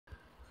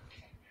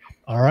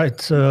All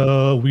right,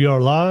 we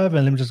are live,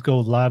 and let me just go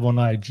live on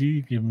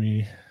IG. Give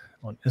me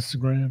on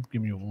Instagram.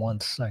 Give me 1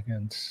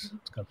 second.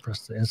 Just gotta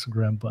press the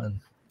Instagram button.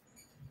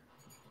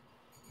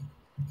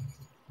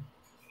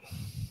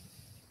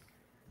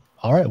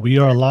 All right, we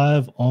are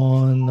live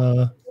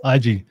on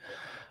IG.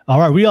 All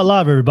right, we are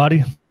live,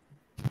 everybody.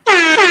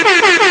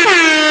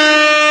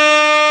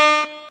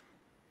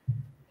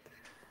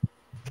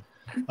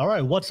 All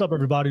right, what's up,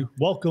 everybody?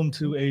 Welcome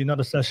to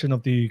another session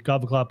of the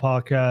Gobble Cloud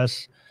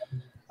Podcast.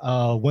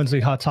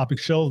 Wednesday Hot Topic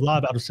Show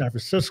live out of San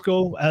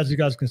Francisco. As you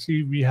guys can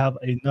see, we have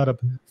another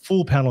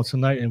full panel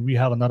tonight, and we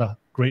have another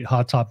great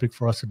hot topic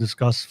for us to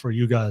discuss for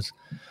you guys.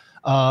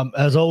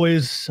 As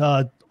always,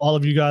 all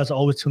of you guys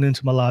always tune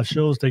into my live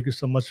shows. Thank you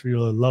so much for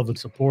your love and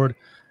support.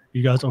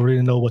 You guys already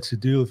know what to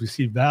do. If you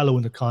see value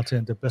in the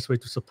content, the best way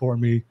to support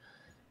me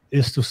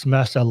is to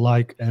smash that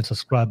like and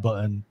subscribe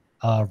button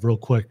real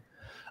quick.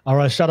 All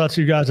right, shout out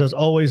to you guys as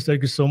always.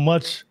 Thank you so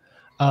much.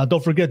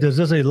 Don't forget, this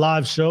is a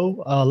live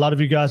show. A lot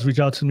of you guys reach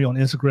out to me on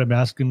Instagram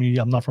asking me,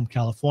 I'm not from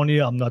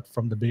California. I'm not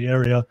from the Bay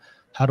Area.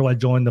 How do I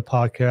join the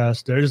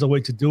podcast? There is a way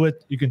to do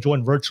it. You can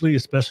join virtually,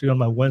 especially on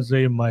my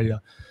Wednesday and my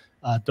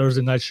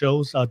Thursday night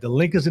shows. The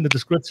link is in the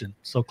description.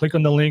 So click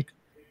on the link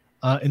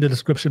in the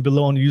description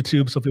below on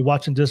YouTube. So if you're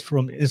watching this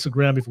from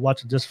Instagram, if you're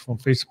watching this from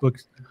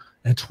Facebook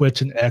and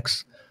Twitch and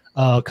X,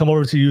 come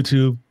over to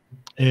YouTube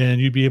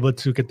and you'll be able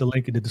to get the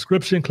link in the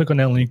description. Click on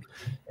that link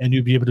and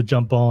you'll be able to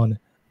jump on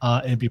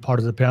and be part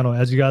of the panel.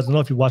 As you guys know,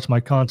 if you watch my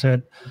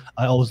content,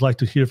 I always like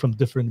to hear from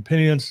different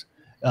opinions.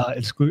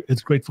 It's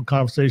great for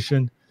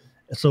conversation.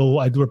 So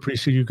I do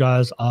appreciate you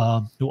guys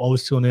who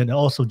always tune in and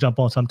also jump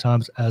on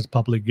sometimes as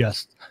public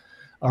guests.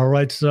 All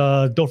right,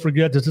 don't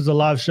forget, this is a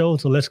live show,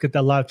 so let's get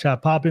that live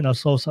chat popping. I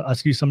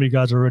see some of you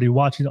guys are already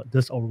watching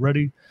this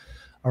already.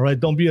 All right,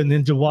 don't be a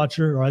ninja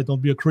watcher. All right,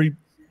 don't be a creep.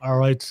 All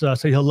right,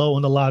 say hello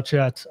on the live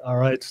chat. All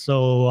right,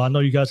 so I know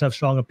you guys have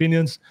strong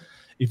opinions.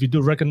 If you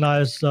do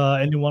recognize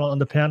anyone on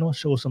the panel,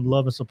 show some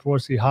love and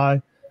support. Say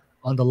hi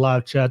on the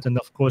live chat, and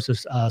of course,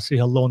 say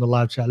hello on the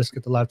live chat. Let's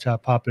get the live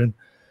chat popping,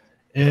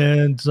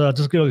 and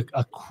just give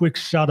a quick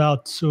shout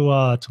out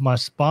to my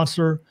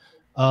sponsor,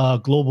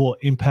 Global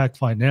Impact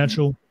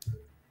Financial.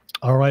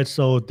 All right,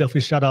 so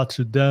definitely shout out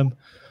to them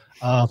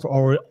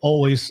for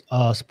always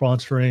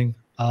sponsoring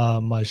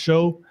my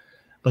show.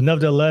 But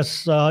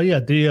nevertheless,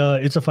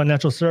 it's a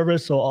financial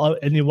service. So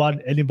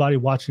anybody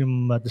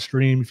watching the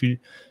stream,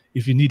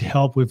 if you need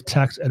help with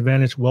tax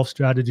advantage wealth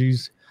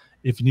strategies,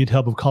 if you need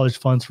help with college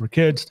funds for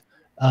kids,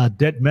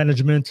 debt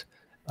management,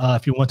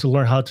 if you want to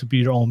learn how to be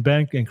your own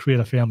bank and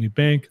create a family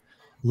bank,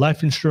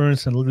 life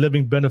insurance and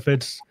living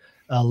benefits,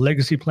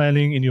 legacy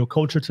planning in your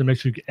culture to make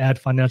sure you add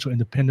financial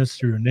independence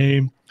to your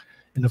name.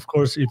 And of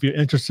course, if you're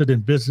interested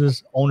in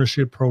business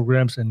ownership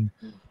programs and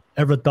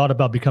ever thought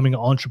about becoming an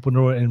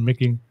entrepreneur and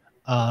making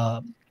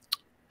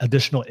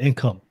additional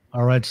income.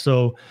 All right.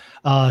 So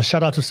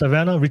shout out to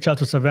Savannah. Reach out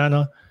to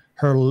Savannah.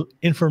 Her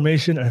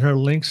information and her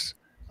links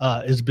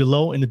is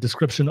below in the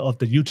description of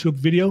the YouTube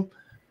video.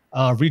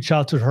 Reach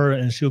out to her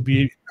and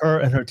her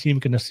and her team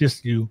can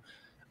assist you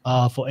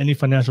for any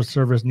financial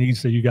service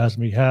needs that you guys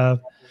may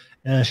have.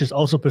 And she's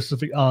also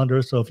Pacific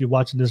Islander. So if you're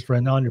watching this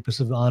right now and you're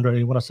Pacific Islander and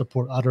you want to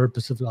support other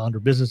Pacific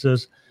Islander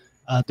businesses,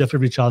 definitely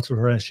reach out to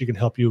her and she can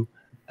help you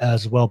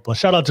as well. But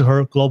shout out to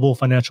her, Global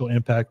Financial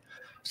Impact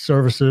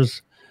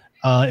Services,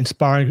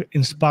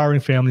 inspiring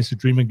families to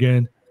dream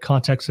again.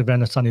 Contact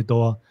Savannah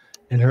Sanitoa,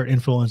 and her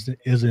info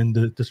is in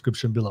the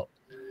description below.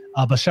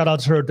 But shout out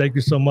to her. Thank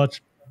you so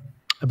much.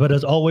 But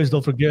as always,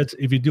 don't forget,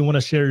 if you do want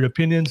to share your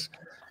opinions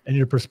and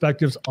your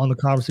perspectives on the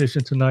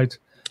conversation tonight,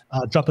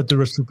 drop it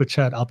through a super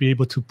chat. I'll be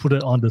able to put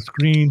it on the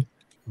screen,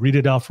 read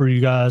it out for you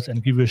guys,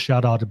 and give you a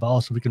shout out. But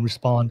also, we can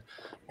respond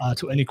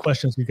to any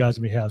questions you guys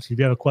may have. So if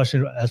you have a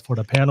question as for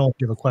the panel, if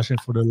you have a question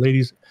for the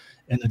ladies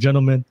and the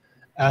gentlemen,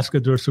 ask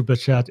it through a super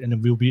chat, and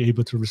then we'll be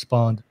able to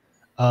respond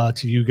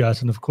to you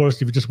guys. And of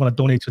course, if you just want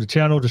to donate to the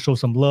channel to show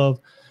some love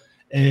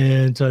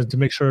and to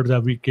make sure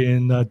that we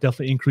can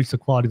definitely increase the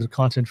quality of the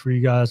content for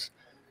you guys,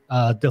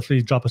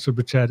 definitely drop a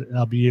super chat, and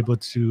I'll be able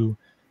to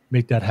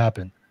make that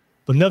happen.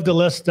 But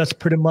nevertheless, that's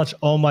pretty much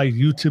all my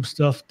YouTube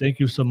stuff. Thank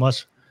you so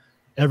much,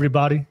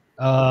 everybody.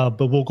 But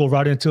we'll go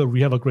right into it.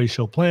 We have a great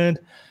show planned.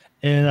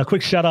 And a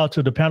quick shout out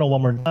to the panel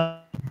one more time.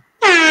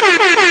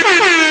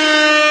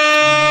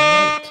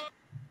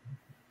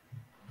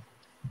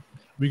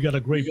 We got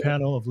a great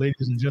panel of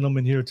ladies and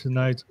gentlemen here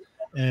tonight,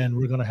 and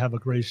we're going to have a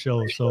great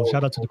show. So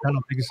shout out to the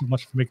panel. Thank you so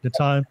much for making the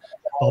time.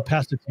 I'll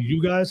pass it to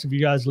you guys. If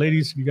you guys,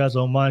 ladies, if you guys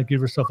don't mind, give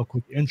yourself a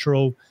quick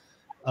intro.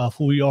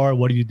 Who you are,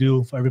 what do you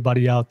do, for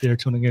everybody out there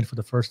tuning in for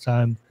the first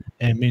time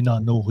and may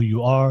not know who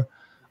you are.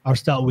 I'll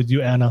start with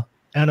you, Anna.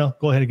 Anna,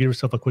 go ahead and give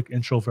yourself a quick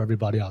intro for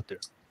everybody out there.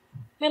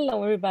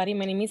 Hello, everybody.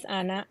 My name is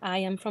Anna. I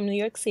am from New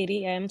York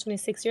City. I am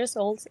 26 years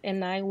old,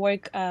 and I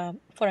work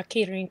for a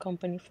catering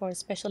company for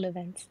special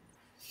events.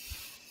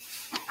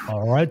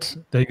 All right.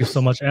 Thank you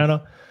so much,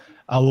 Anna.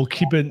 I will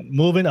keep it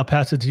moving. I'll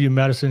pass it to you,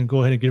 Madison.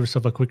 Go ahead and give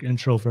yourself a quick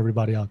intro for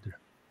everybody out there.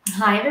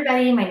 Hi,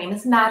 everybody. My name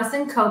is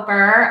Madison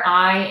Coper.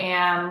 I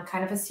am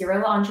kind of a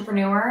serial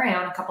entrepreneur. I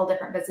own a couple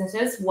different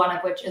businesses, one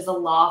of which is a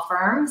law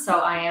firm. So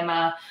I am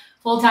a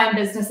full-time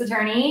business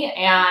attorney,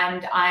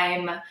 and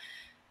I'm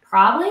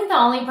probably the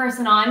only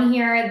person on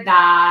here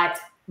that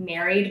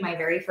married my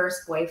very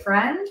first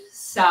boyfriend.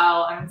 So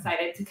I'm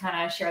excited to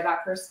kind of share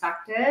that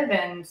perspective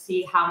and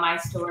see how my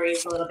story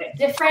is a little bit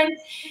different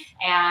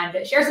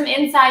and share some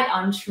insight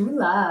on true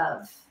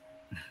love.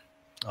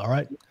 All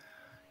right.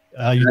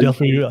 You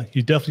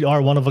definitely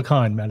are one of a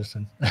kind,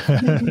 Madison.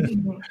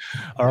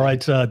 All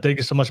right. Thank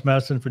you so much,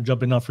 Madison, for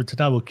jumping on for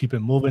tonight. We'll keep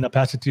it moving. I'll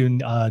pass it to you,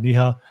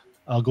 Neha.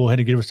 I'll go ahead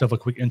and give yourself a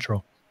quick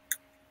intro.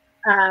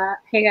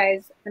 Hey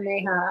guys, I'm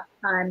Neha.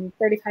 I'm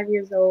 35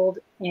 years old,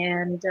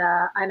 and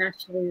I'm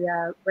actually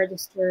a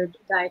registered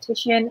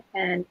dietitian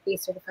and a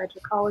certified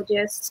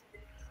trichologist.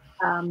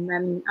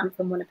 I'm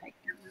from Winnipeg,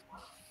 Canada.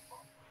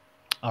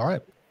 All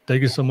right.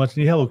 Thank you so much,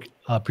 Neha.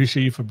 I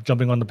appreciate you for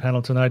jumping on the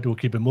panel tonight. We'll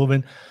keep it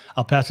moving.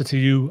 I'll pass it to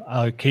you,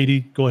 Katie.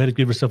 Go ahead and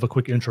give yourself a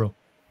quick intro.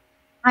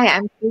 Hi,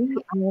 I'm Katie.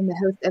 I am the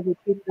host of the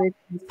Two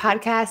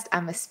podcast.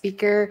 I'm a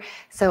speaker,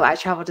 so I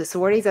travel to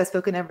sororities. I've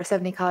spoken over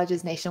 70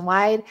 colleges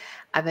nationwide.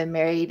 I've been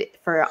married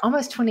for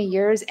almost 20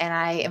 years, and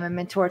I am a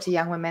mentor to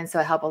young women, so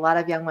I help a lot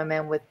of young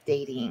women with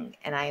dating,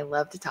 and I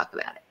love to talk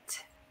about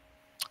it.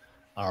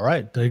 All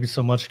right. Thank you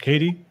so much,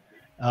 Katie.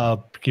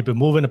 Keep it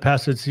moving. I'll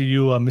pass it to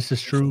you,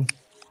 Mrs. True.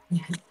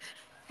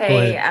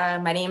 Hey,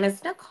 my name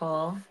is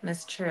Nicole,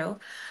 Miss True.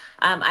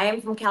 I am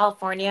from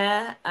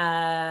California,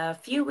 a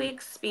few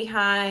weeks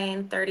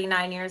behind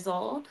 39 years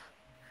old.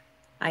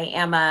 I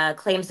am a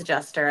claims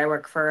adjuster. I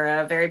work for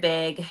a very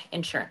big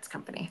insurance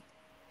company.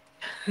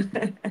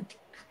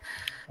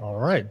 All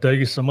right. Thank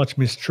you so much,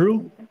 Miss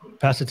True.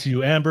 Pass it to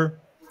you, Amber.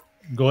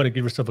 Go ahead and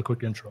give yourself a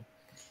quick intro.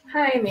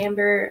 Hi, I'm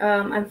Amber.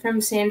 I'm from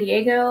San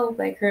Diego,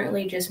 but I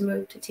currently just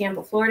moved to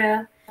Tampa,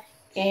 Florida.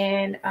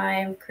 And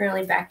I'm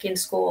currently back in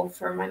school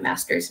for my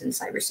master's in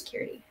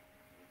cybersecurity.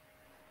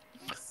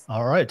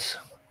 All right.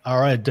 All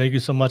right. Thank you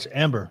so much,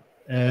 Amber.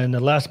 And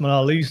last but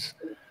not least,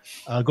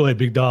 go ahead,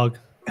 Big Dog.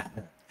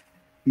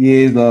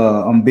 Yes,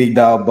 I'm Big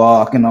Dog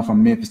Bark, and I'm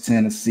from Memphis,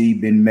 Tennessee.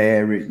 Been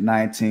married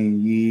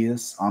 19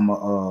 years. I'm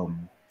a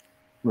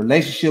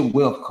relationship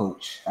wealth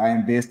coach. I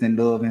invest in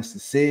love and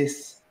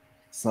success.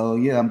 So,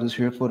 yeah, I'm just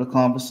here for the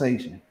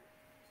conversation.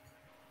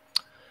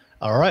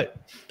 All right.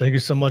 Thank you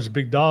so much,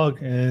 Big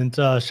Dog. And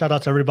shout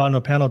out to everybody on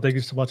the panel. Thank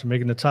you so much for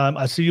making the time.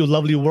 I see you,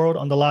 Lovely World,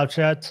 on the live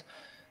chat.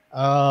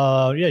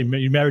 Yeah,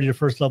 you married your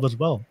first love as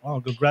well.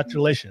 Oh,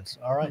 congratulations.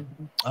 All right.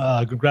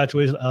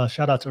 Congratulations.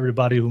 Shout out to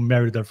everybody who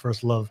married their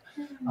first love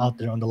out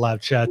there on the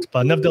live chat.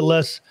 But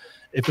nevertheless,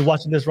 if you're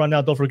watching this right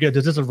now, don't forget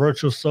this is a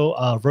virtual show,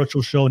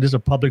 and this is a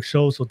public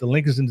show. So the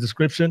link is in the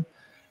description.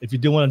 If you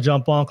do want to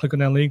jump on, click on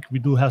that link. We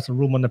do have some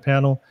room on the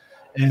panel.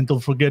 And don't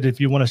forget, if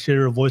you want to share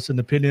your voice and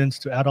opinions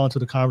to add on to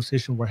the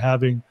conversation we're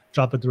having,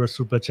 drop it through a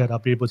super chat. I'll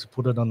be able to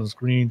put it on the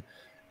screen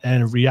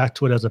and react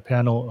to it as a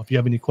panel. If you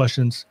have any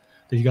questions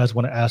that you guys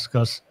want to ask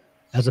us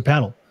as a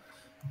panel.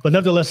 But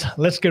nevertheless,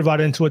 let's get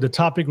right into it. The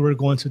topic we're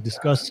going to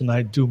discuss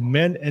tonight: do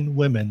men and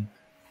women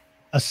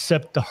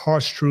accept the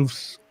harsh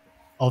truths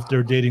of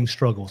their dating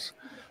struggles?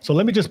 So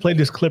let me just play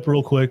this clip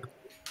real quick.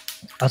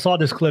 I saw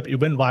this clip. It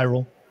went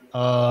viral.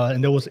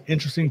 And there was an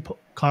interesting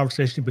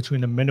conversation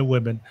between the men and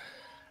women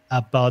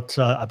about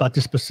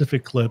this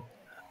specific clip.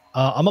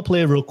 I'm gonna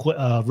play it real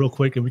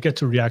quick, and we get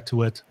to react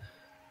to it.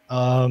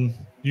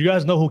 You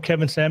guys know who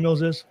Kevin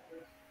Samuels is?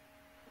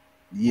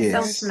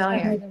 Yes. So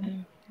familiar.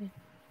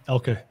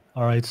 Okay.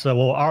 All right. So,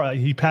 well,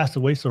 he passed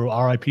away, so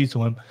RIP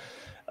to him.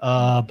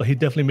 But he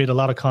definitely made a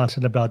lot of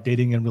content about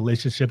dating and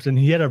relationships, and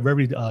he had a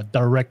very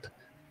direct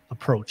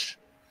approach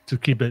to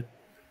keep it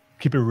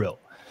real.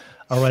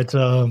 All right.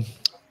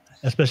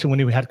 Especially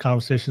when we had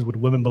conversations with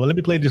women. But let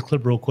me play this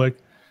clip real quick.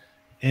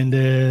 And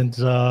then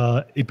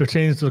it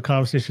pertains to the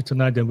conversation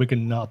tonight. Then we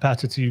can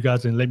pass it to you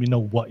guys and let me know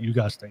what you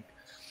guys think.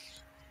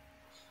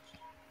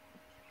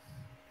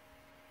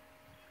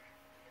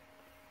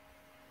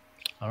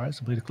 All right,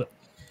 so play the clip.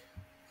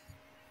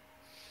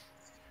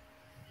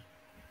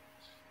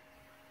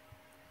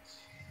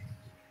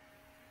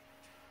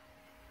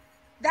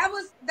 That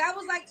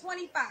was like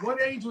 25.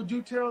 What age would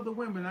you tell the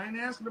women? I ain't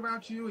asking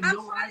about you. And I'm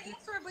trying to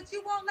answer it, but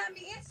you won't let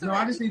me answer it. No,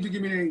 I just need you to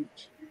give me the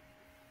age.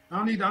 I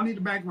don't need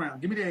the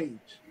background. Give me the age.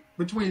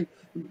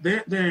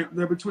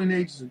 They're between the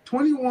ages of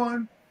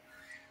 21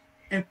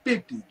 and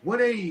 50.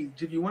 What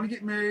age, if you want to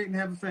get married and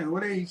have a family,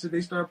 what age should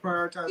they start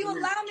prioritizing? You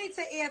allow me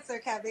to answer,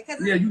 Kevin.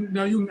 Yeah,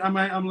 I'm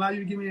allow you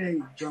to give me an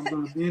age. I'm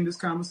going to end this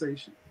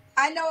conversation.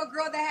 I know a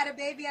girl that had a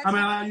baby at I'm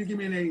going to allow you to give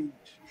me an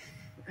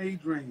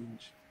age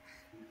range.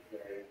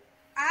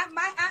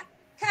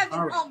 Kevin,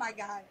 right. Oh my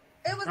God.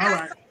 It was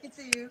not talking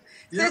to you.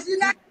 Yep.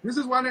 This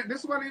is why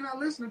they're not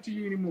listening to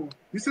you anymore.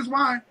 This is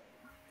why.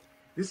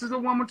 This is a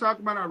woman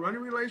talking about our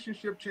running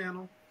relationship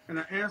channel, and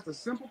I asked a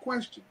simple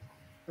question.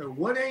 At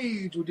what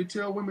age would you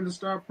tell women to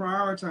start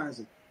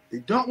prioritizing? They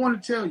don't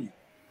want to tell you.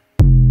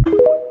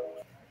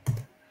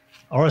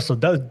 All right, so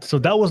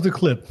that was the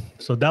clip.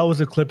 So that was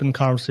the clip in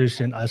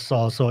conversation I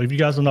saw. So if you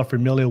guys are not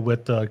familiar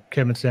with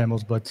Kevin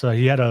Samuels, but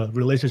he had a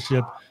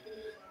relationship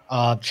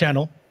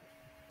channel,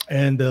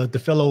 and the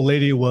fellow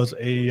lady was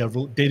a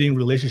dating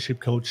relationship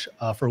coach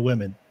for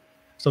women.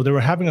 So they were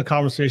having a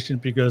conversation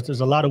because there's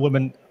a lot of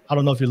women. I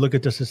don't know if you look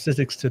at the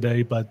statistics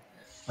today, but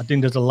I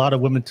think there's a lot of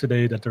women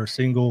today that are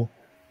single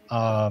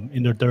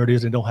in their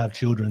 30s and don't have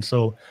children.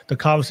 So the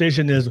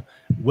conversation is,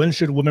 when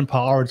should women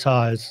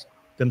prioritize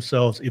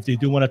themselves if they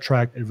do want to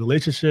attract a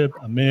relationship,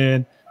 a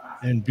man,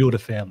 and build a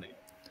family?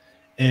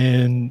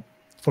 And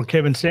for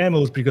Kevin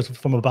Samuels, because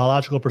from a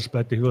biological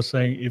perspective, he was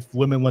saying if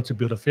women want to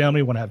build a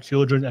family, want to have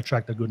children,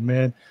 attract a good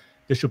man,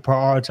 they should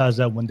prioritize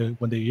that when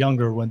they're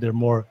younger, when they're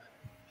more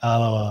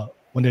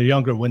when they're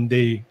younger, when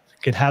they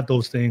can have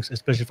those things,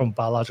 especially from a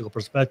biological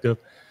perspective.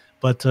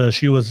 But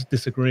she was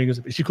disagreeing.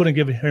 She couldn't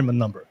give him a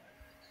number.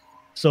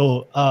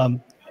 So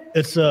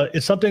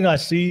it's something I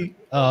see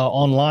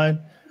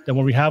online, that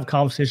when we have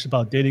conversations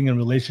about dating and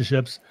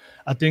relationships,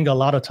 I think a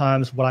lot of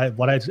times what I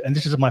and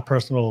this is my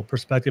personal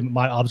perspective,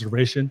 my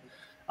observation,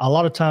 a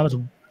lot of times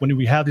when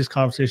we have these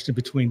conversations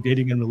between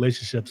dating and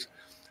relationships,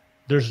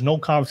 there's no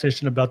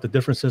conversation about the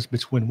differences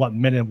between what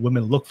men and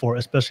women look for,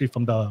 especially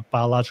from the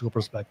biological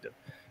perspective,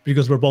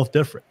 because we're both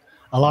different.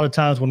 A lot of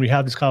times when we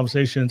have these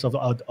conversations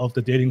of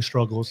the dating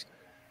struggles,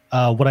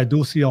 what I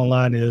do see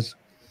online is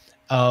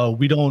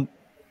we don't.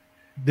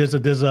 There's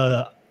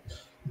a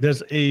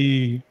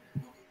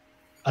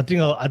I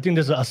think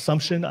there's an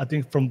assumption. I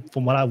think from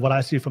what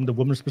I see from the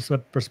women's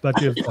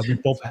perspective, that we're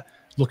both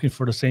looking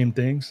for the same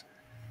things,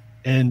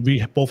 and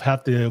we both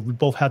have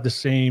the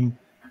same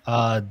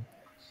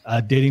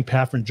dating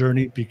path and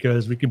journey,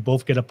 because we can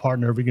both get a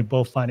partner, we can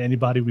both find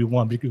anybody we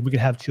want, we can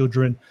have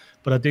children.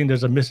 But I think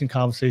there's a missing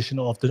conversation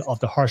of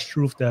the harsh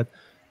truth that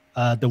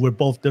we're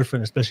both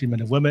different, especially men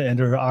and women, and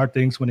there are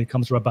things when it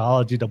comes to our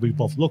biology that we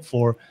both look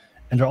for,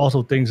 and there are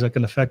also things that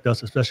can affect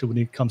us, especially when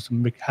it comes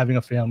to having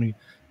a family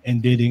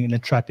and dating and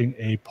attracting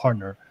a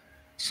partner.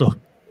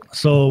 And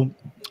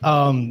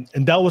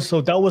that was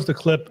the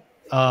clip.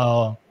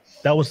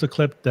 That was the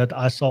clip that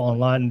I saw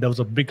online, and there was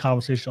a big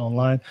conversation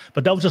online.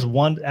 But that was just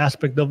one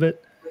aspect of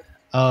it.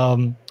 Yeah,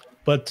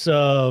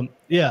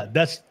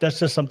 that's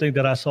just something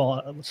that I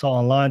saw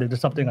online. It's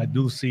something I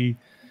do see.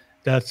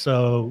 That's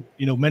men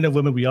and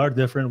women, we are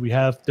different. We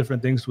have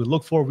different things we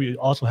look for. We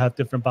also have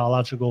different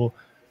biological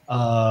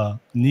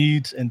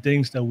needs and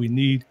things that we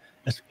need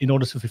in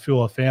order to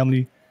fulfill a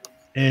family.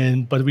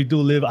 But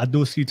I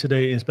do see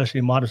today, especially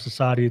in modern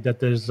society, that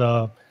there's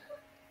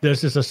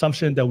this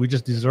assumption that we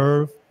just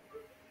deserve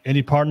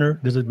any partner.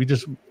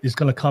 It's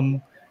gonna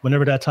come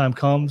whenever that time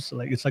comes.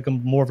 Like, it's like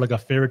more of like a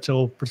fairy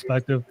tale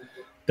perspective,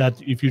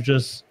 that if you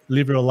just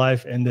live your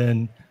life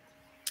and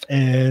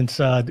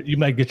you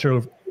might get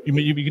you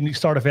can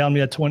start a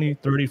family at 20,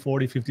 30,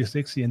 40, 50,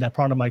 60, and that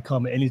partner might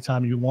come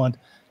anytime you want.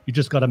 You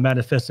just got to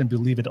manifest and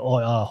believe it all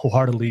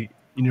wholeheartedly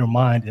in your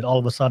mind, and all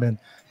of a sudden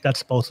that's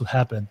supposed to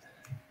happen.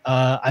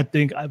 I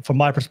think, from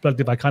my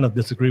perspective, I kind of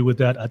disagree with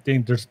that. I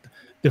think there's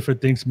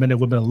different things men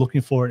and women are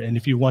looking for, and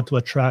if you want to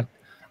attract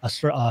a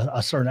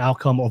certain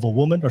outcome of a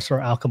woman or a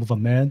certain outcome of a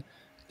man,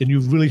 then you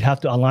really have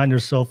to align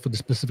yourself with the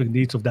specific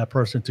needs of that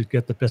person to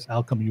get the best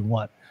outcome you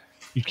want.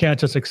 You can't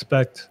just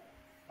expect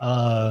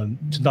to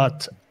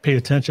not pay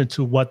attention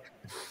to what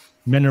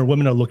men or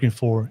women are looking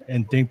for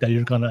and think that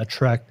you're going to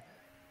attract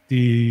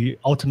the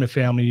ultimate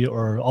family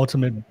or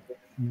ultimate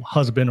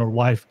husband or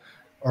wife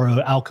or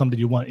outcome that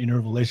you want in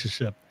your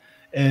relationship.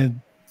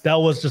 And that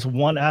was just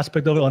one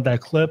aspect of it on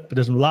that clip, but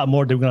there's a lot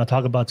more that we're going to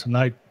talk about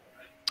tonight.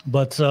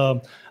 But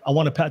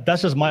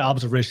that's just my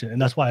observation,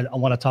 and that's why I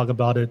want to talk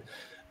about it.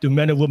 Do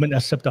men and women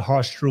accept the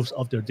harsh truths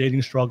of their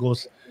dating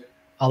struggles?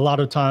 A lot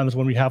of times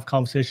when we have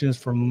conversations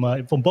from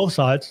both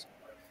sides,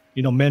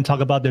 men talk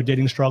about their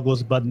dating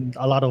struggles, but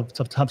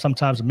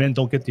sometimes men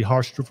don't get the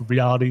harsh truth of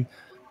reality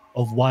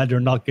of why they're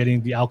not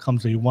getting the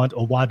outcomes they want,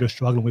 or why they're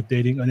struggling with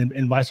dating,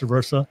 and vice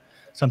versa.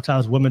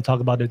 Sometimes women talk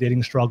about their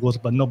dating struggles,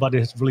 but nobody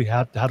has really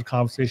had a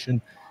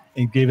conversation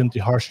and gave them the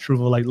harsh truth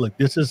of, like, look,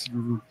 this is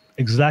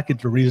exactly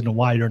the reason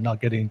why you're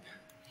not getting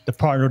the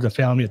partner, the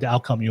family, the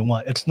outcome you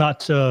want. It's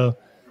not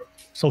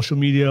social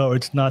media, or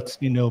it's not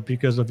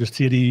because of your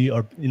city,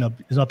 or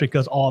it's not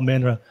because all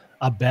men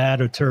are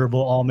bad or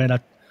terrible, all men are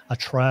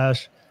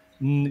trash.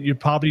 You're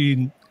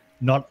probably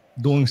not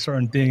doing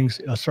certain things,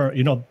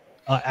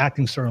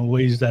 acting certain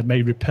ways that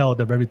may repel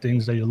the very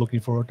things that you're looking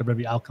for, the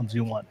very outcomes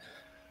you want.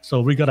 So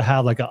we got to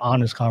have like an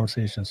honest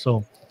conversation.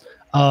 So,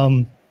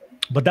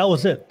 but that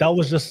was it. That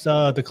was just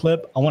the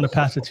clip. I want to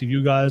pass it to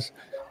you guys,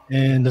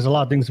 and there's a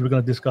lot of things we're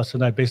going to discuss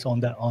tonight based on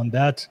that.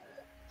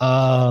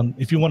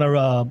 If you want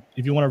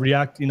to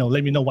react,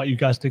 let me know what you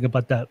guys think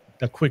about that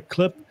quick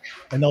clip,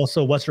 and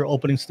also what's your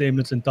opening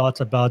statements and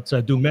thoughts about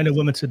do men and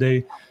women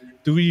today,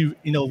 do we,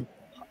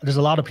 there's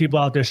a lot of people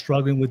out there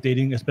struggling with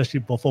dating, especially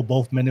for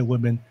both men and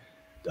women.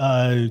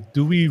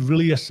 Do we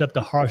really accept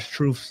the harsh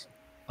truths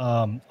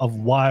of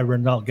why we're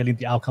not getting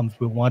the outcomes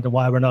we want, and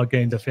why we're not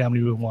getting the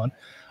family we want,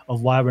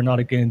 of why we're not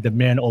getting the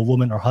man or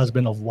woman or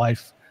husband or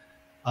wife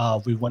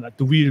we want?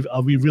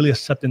 Are we really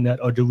accepting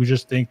that, or do we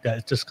just think that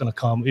it's just gonna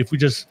come if we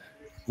just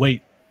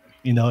wait?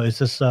 It's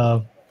just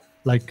it's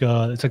like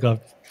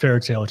a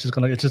fairy tale. It's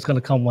just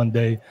gonna come one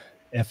day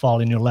and fall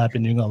in your lap,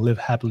 and you're gonna live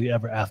happily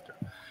ever after.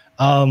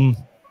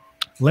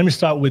 Let me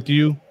start with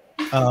you,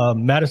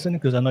 Madison,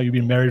 because I know you've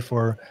been married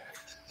for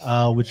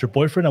with your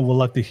boyfriend. I would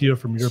like to hear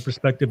from your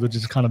perspective, which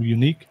is kind of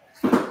unique.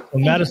 So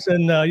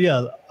Madison,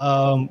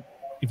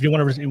 if you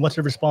want to, what's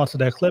your response to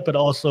that clip, but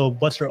also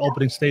what's your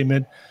opening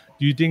statement?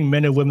 Do you think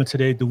men and women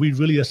today, do we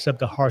really accept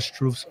the harsh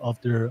truths of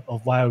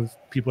why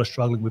people are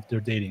struggling with their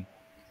dating?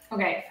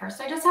 Okay,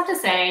 first I just have to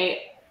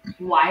say,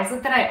 why is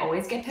it that I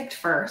always get picked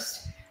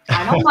first?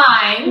 I don't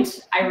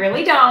mind. I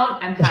really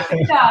don't. I'm happy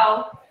to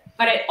go,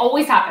 but it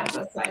always happens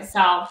this way.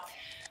 So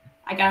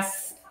I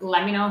guess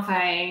let me know if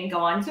I go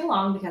on too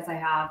long because I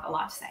have a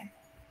lot to say.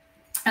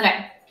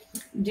 Okay.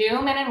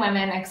 Do men and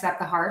women accept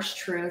the harsh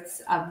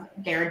truths of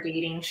their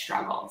dating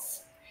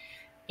struggles?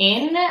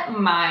 In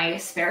my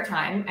spare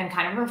time and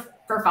kind of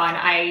for fun,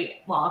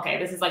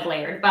 this is like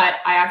layered, but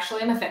I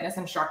actually am a fitness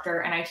instructor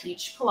and I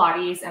teach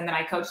Pilates, and then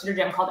I coach at a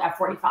gym called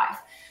F45.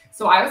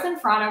 So I was in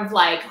front of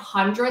like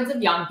hundreds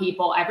of young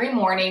people every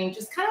morning,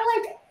 just kind of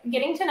like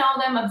getting to know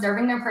them,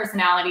 observing their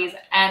personalities.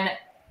 And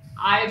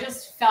I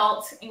just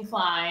felt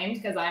inclined,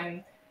 because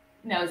I'm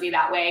nosy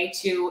that way,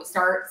 to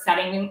start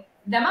setting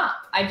them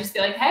up. I'd just be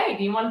like, hey,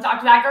 do you want to talk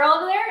to that girl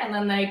over there? And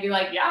then they'd be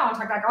like, yeah, I want to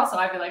talk to that girl. So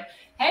I'd be like,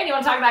 hey, do you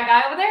want to talk to that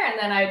guy over there? And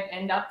then I'd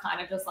end up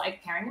kind of just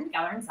like pairing them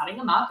together and setting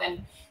them up.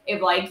 And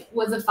it like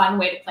was a fun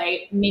way to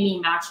play mini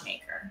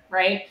matchmaker,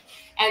 right?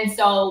 And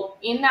so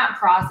in that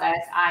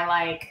process, I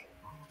like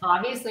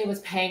obviously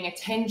was paying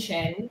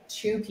attention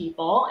to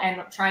people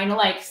and trying to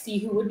like see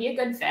who would be a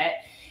good fit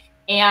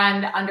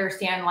and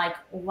understand like,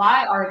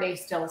 why are they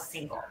still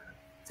single?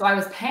 So I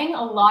was paying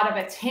a lot of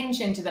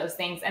attention to those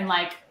things. And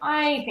like,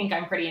 I think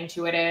I'm pretty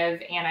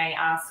intuitive and I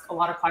ask a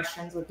lot of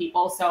questions with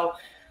people. So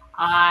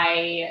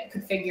I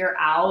could figure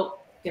out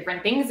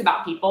different things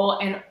about people.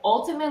 And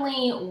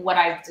ultimately what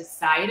I've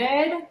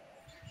decided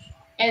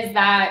is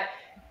that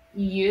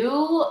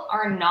you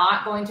are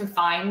not going to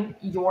find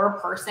your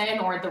person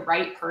or the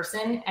right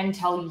person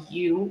until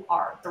you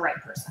are the right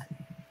person.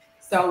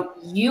 So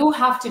you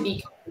have to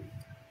be complete.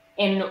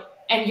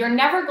 And you're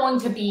never going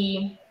to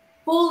be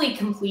fully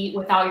complete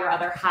without your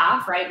other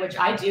half, right? Which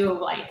I do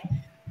like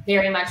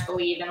very much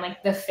believe in,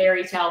 like the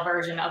fairy tale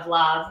version of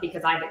love,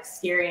 because I've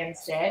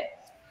experienced it.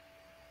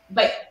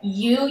 But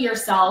you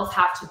yourself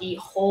have to be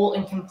whole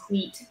and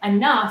complete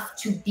enough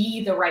to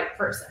be the right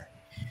person.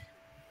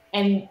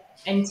 And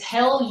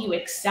until you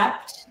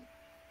accept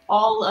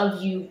all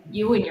of you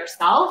and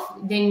yourself,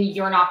 then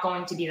you're not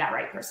going to be that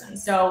right person.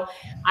 So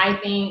I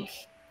think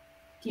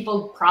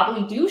people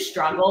probably do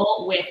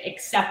struggle with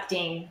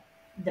accepting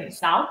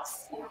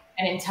themselves.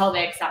 And until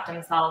they accept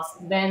themselves,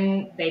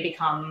 then they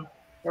become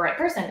the right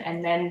person.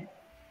 And then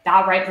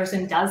that right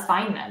person does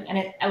find them. And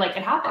it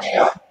happens.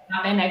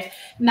 I've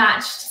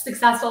matched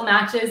successful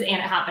matches, and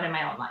it happened in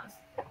my own life.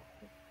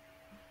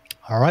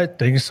 All right.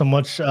 Thank you so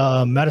much,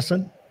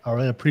 Madison. All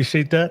right.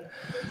 Appreciate that.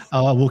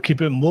 We'll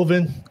keep it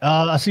moving.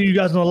 I see you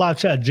guys on the live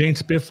chat. Jane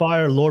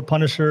Spitfire, Lord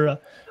Punisher.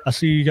 I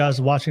see you guys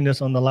watching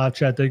this on the live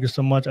chat. Thank you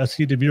so much. I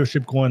see the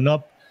viewership going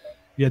up.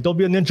 Yeah, don't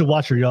be a ninja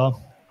watcher,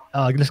 y'all.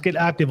 Let's get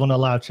active on the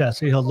live chat.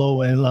 Say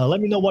hello and let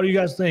me know what you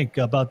guys think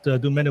about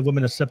do men and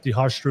women accept the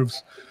harsh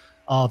truths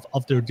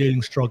of their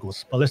dating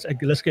struggles. But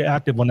let's get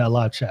active on that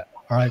live chat.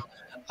 All right.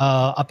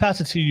 I'll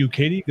pass it to you,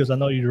 Katie, because I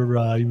know you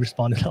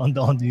responded on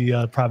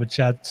the private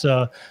chat.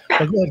 But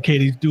go ahead,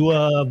 Katie. Do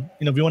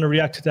if you want to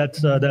react to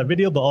that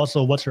video, but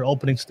also what's your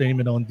opening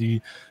statement on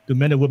do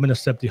men and women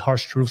accept the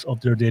harsh truths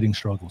of their dating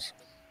struggles?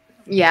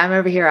 Yeah, I'm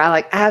over here.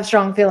 I have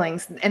strong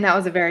feelings, and that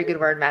was a very good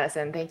word,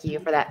 Madison. Thank you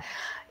for that.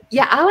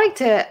 Yeah, I like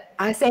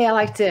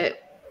to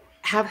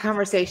have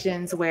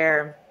conversations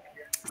where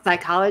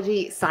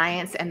psychology,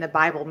 science, and the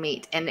Bible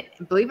meet. And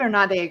believe it or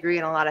not, they agree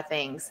on a lot of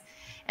things.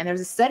 And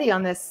there's a study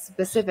on this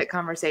specific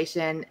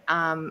conversation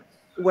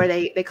where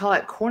they call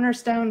it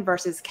cornerstone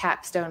versus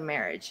capstone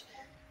marriage.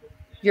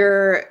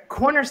 Your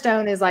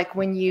cornerstone is like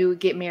when you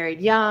get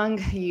married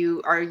young,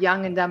 you are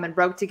young and dumb and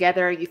broke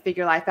together, you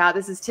figure life out.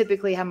 This is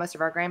typically how most of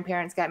our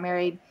grandparents got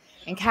married.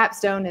 And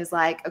capstone is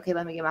like, okay,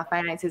 let me get my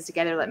finances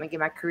together. Let me get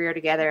my career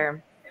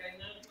together.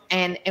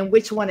 And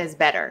which one is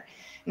better?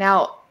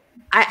 Now,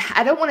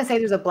 I don't want to say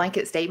there's a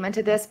blanket statement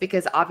to this,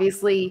 because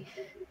obviously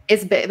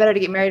it's better to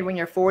get married when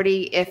you're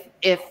 40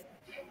 if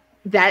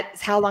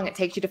that's how long it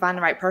takes you to find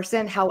the right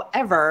person.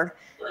 However,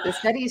 the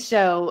studies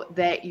show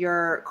that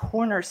your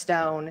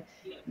cornerstone,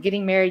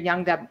 getting married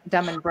young,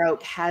 dumb, and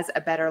broke, has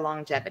a better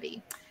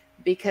longevity.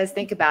 Because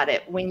think about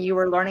it. When you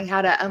were learning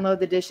how to unload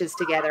the dishes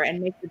together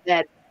and make the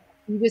bed,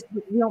 you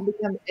don't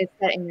become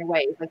set in your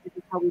ways. Like, this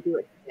is how we do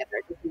it together.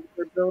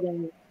 We're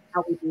building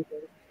how we do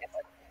things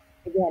together.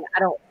 Again,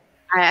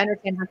 I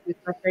understand how to be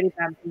frustrated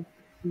by being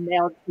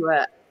nailed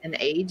to an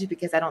age,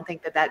 because I don't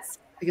think that's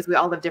because we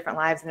all live different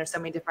lives and there's so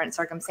many different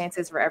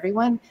circumstances for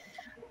everyone.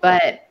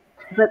 But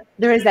but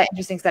there is that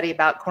interesting study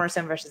about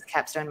cornerstone versus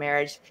capstone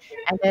marriage.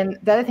 And then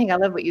the other thing, I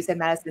love what you said,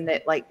 Madison,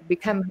 that like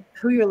become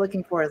who you're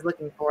looking for is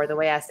looking for, the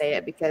way I say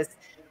it, because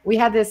we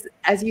have this,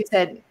 as you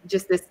said,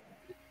 just this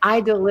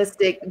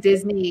idealistic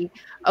Disney,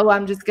 oh,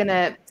 I'm just going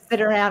to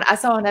sit around. I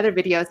saw another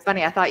video. It's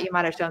funny. I thought you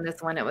might have shown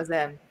this one. It was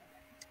a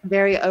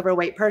very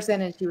overweight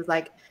person. And she was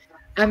like,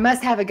 I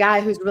must have a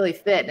guy who's really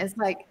fit. And it's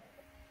like,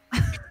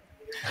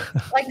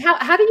 like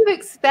how do you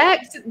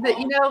expect that,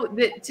 you know,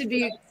 that to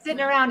be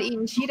sitting around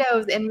eating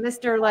Cheetos and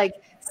Mr. like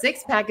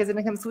six pack is going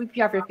to come sweep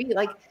you off your feet?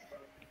 Like,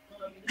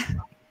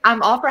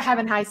 I'm all for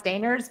having high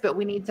standards, but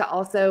we need to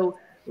also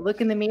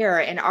look in the mirror,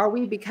 and are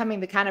we becoming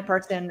the kind of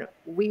person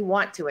we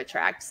want to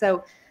attract?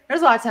 So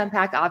there's a lot to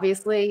unpack,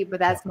 obviously, but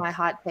that's my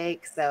hot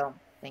take. So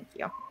thank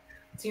you.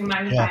 Do you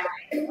mind if I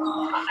like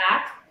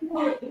back?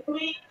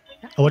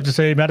 What'd you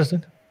say,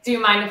 Madison? Do you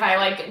mind if I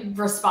like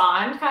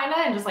respond kind of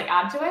and just like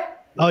add to it?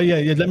 Oh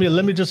yeah.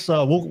 Let me just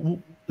let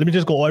me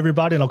just go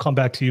everybody, and I'll come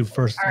back to you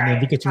first, and then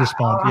we get to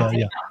respond.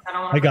 Yeah.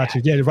 I got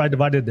you. Yeah, write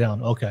it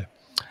down. Okay.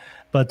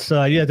 But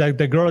yeah,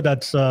 the girl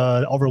that's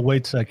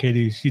overweight,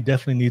 Katie, she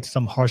definitely needs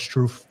some harsh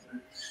truth.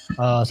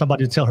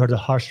 Somebody to tell her the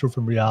harsh truth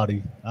from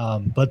reality.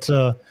 But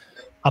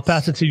I'll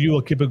pass it to you.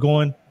 I'll keep it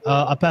going.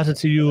 I'll pass it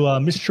to you,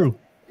 Miss True.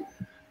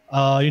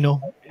 You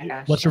know,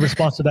 what's your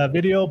response to that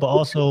video? But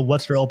also,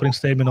 what's your opening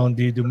statement on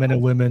do men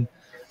and women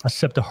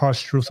accept the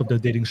harsh truths of their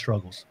dating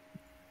struggles?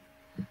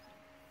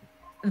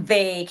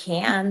 They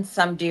can.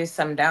 Some do,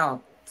 some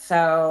don't.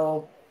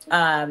 So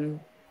I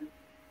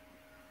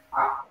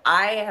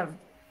have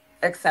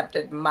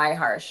accepted my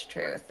harsh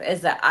truth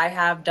is that I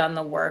have done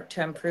the work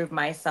to improve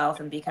myself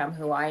and become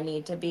who I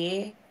need to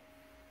be.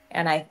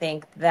 And I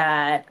think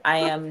that I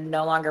am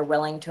no longer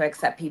willing to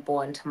accept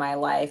people into my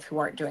life who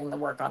aren't doing the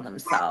work on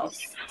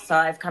themselves. So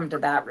I've come to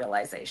that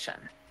realization.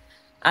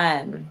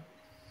 In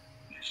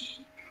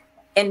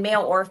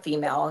male or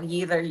female,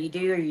 either you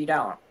do or you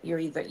don't. You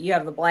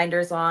have the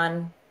blinders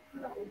on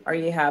or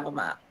you have them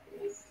up.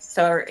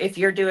 So if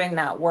you're doing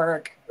that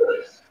work,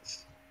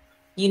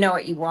 you know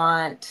what you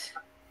want.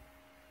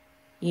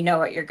 You know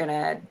what you're going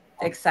to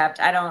accept.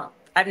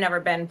 I've never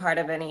been part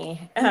of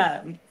any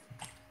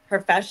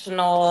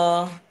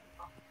professional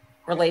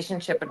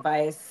relationship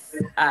advice.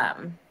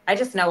 I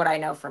just know what I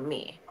know from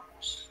me.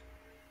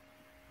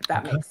 If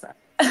that makes sense.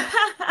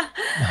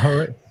 All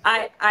right.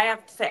 I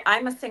have to say,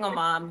 I'm a single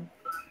mom.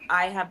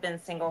 I have been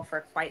single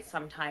for quite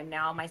some time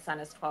now. My son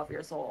is 12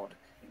 years old.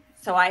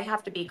 So I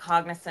have to be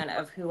cognizant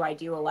of who I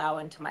do allow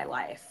into my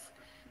life.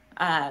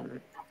 I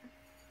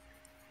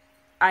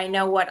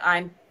know what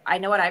I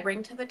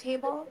bring to the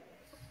table,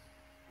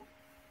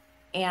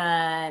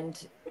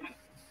 and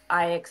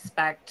I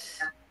expect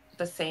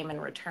the same in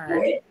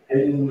return.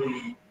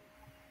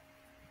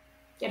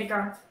 Get it,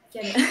 girl.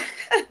 Get it.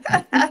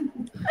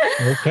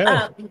 Okay.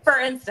 For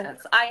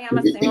instance, I am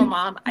a single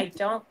mom. I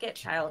don't get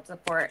child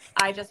support.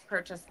 I just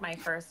purchased my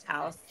first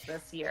house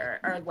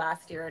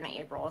last year in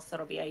April, so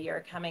it'll be a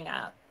year coming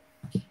up.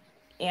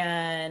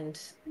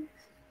 And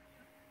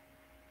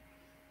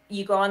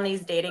you go on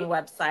these dating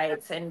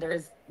websites and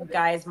there's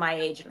guys my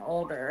age and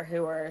older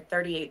who are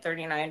 38,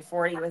 39,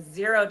 40 with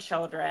 0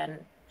 children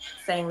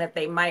saying that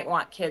they might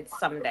want kids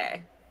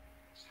someday.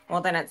 Well,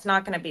 then it's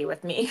not going to be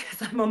with me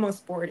because I'm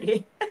almost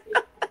 40.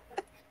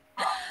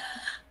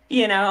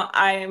 You know,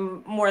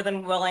 I'm more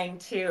than willing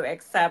to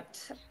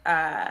accept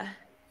other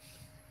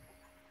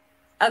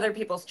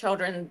people's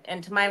children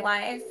into my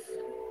life.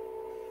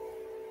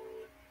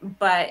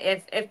 But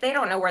if they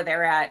don't know where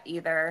they're at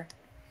either,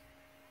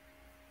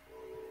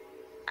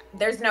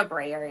 there's no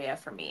gray area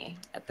for me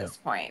at this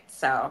point.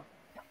 So.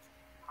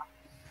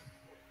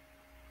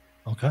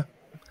 Okay.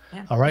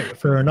 Yeah. All right.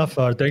 Fair enough.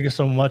 Thank you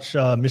so much,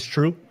 Miss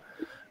True.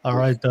 All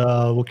right.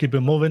 We'll keep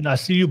it moving. I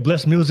see you.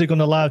 Bless Music on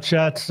the live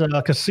chats.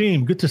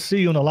 Kasim, good to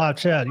see you on the live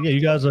chat. Yeah,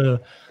 you guys are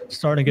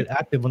starting to get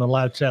active on the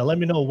live chat. Let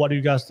me know what do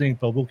you guys think,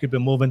 but we'll keep it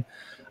moving.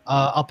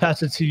 I'll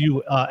pass it to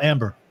you,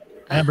 Amber.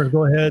 Amber,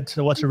 go ahead.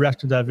 So what's your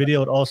reaction to that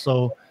video? And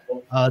also,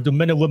 do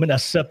men and women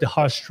accept the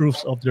harsh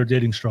truths of their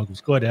dating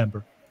struggles? Go ahead,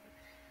 Amber.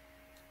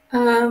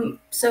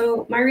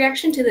 So my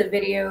reaction to the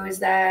video is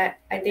that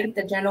I think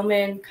the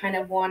gentleman kind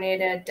of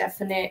wanted a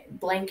definite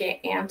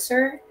blanket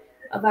answer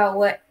about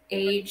what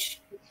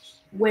age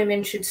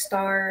women should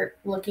start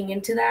looking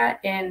into that.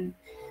 And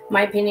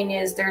my opinion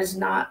is there's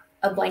not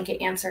a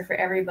blanket answer for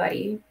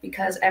everybody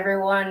because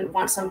everyone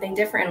wants something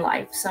different in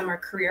life. Some are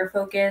career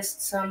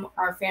focused, some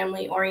are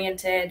family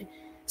oriented,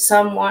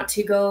 some want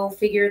to go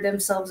figure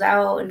themselves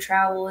out and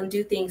travel and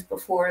do things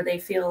before they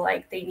feel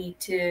like they need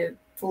to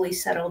fully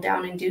settle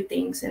down and do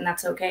things, and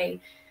that's okay.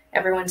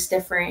 Everyone's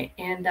different.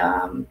 And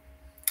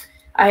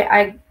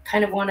I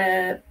kind of want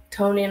to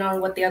tone in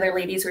on what the other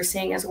ladies were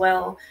saying as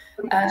well.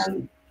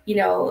 You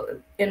know,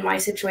 in my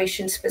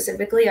situation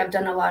specifically, I've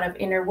done a lot of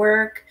inner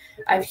work.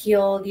 I've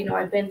healed, you know,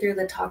 I've been through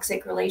the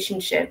toxic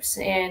relationships,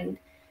 and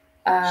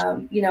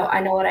you know,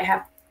 I know what I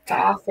have to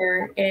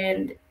offer.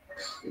 And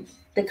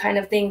the kind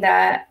of thing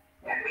that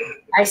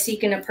I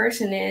seek in a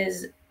person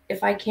is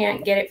if I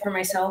can't get it for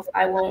myself,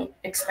 I won't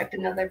expect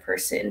another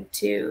person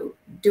to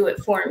do it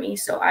for me.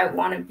 So I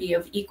want to be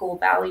of equal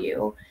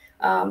value,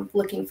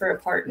 looking for a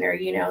partner,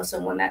 you know,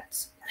 someone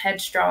that's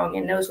headstrong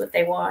and knows what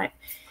they want.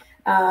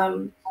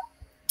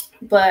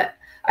 But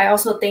I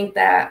also think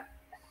that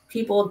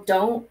people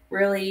don't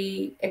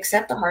really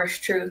accept the harsh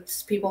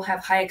truths. People have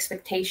high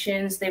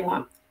expectations. They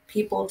want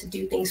people to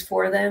do things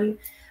for them.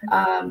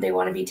 They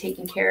want to be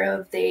taken care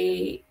of.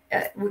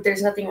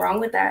 There's nothing wrong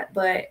with that,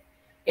 but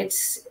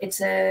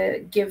it's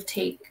a give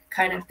take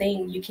kind of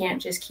thing. You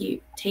can't just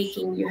keep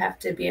taking. You have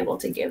to be able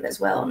to give as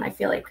well. And I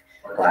feel like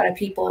a lot of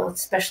people,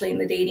 especially in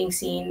the dating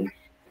scene,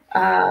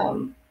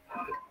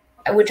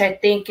 which I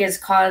think has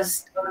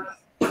caused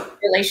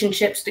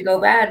relationships to go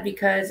bad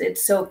because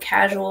it's so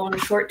casual and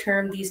short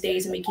term these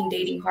days, making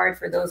dating hard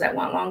for those that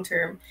want long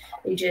term.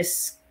 They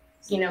just,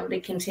 you know, they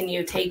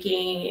continue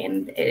taking,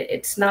 and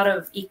it's not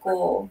of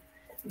equal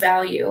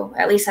value.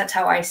 At least that's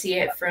how I see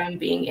it from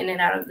being in and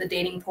out of the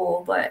dating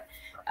pool. But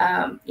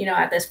you know,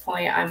 at this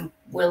point, I'm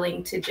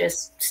willing to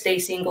just stay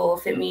single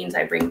if it means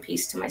I bring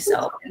peace to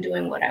myself and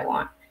doing what I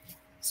want.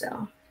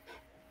 So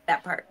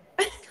that part.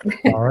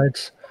 All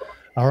right.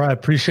 All right.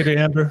 Appreciate it,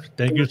 Amber.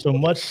 Thank you so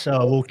much.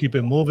 We'll keep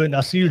it moving.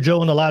 I see you,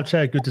 Joe, in the live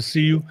chat. Good to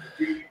see you.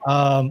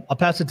 I'll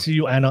pass it to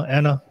you, Anna.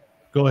 Anna,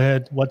 go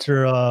ahead. What's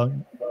your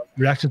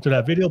reaction to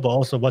that video, but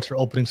also what's your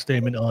opening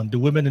statement on do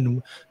men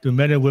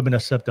and women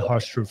accept the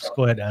harsh truths?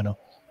 Go ahead, Anna.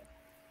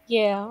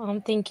 Yeah,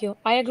 thank you.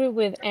 I agree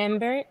with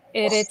Amber.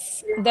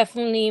 It's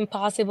definitely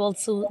impossible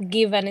to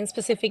give a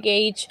specific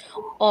age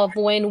of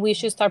when we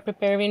should start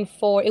preparing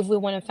for if we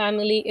want a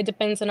family. It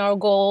depends on our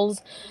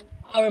goals,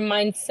 our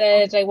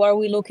mindset, like what are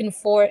we looking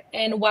for,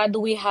 and what do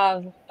we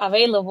have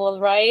available,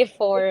 right,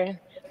 for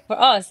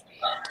us.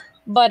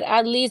 But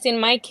at least in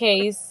my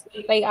case,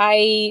 like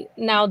I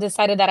now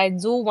decided that I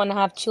do want to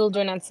have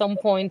children at some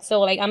point. So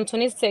like I'm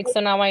 26, so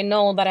now I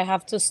know that I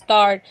have to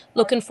start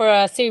looking for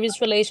a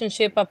serious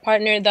relationship, a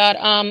partner that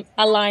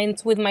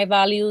aligns with my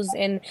values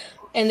and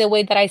the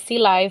way that I see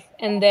life,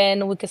 and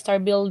then we can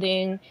start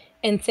building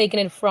and taking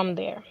it from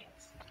there.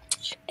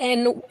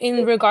 And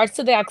in regards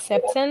to the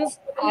acceptance,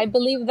 I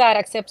believe that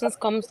acceptance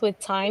comes with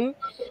time,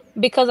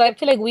 because I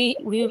feel like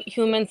we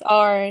humans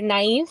are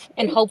naive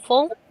and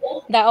hopeful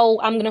that, oh,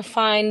 I'm gonna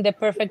find the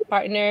perfect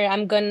partner,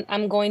 I'm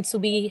going to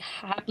be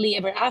happily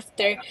ever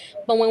after.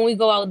 But when we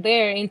go out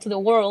there into the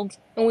world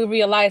and we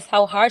realize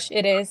how harsh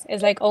it is,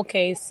 it's like,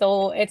 okay,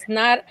 so it's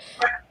not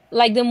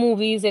like the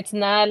movies, it's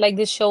not like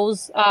the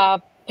shows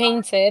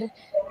painted.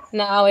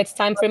 Now it's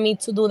time for me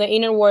to do the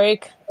inner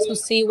work to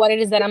see what it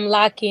is that I'm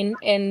lacking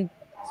and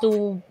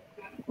to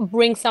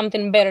bring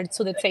something better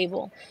to the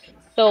table.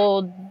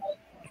 So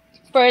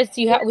first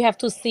we have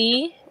to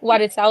see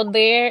what is out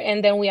there,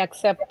 and then we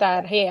accept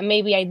that, hey,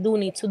 maybe I do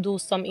need to do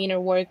some inner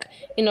work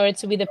in order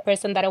to be the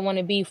person that I want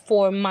to be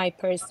for my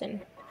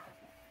person.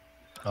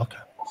 Okay.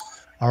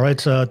 All right.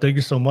 Thank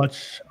you so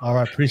much. All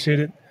right. Appreciate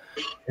it.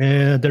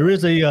 And there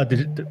is a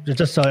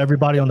just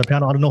everybody on the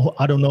panel.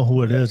 I don't know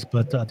who it is,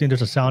 but I think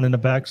there's a sound in the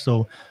back.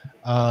 So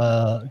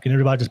can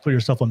everybody just put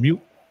yourself on mute,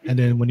 and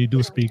then when you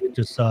do speak,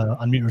 just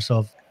unmute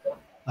yourself.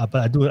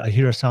 But I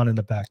hear a sound in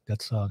the back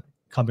that's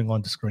coming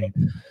on the screen.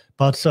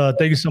 But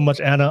thank you so much,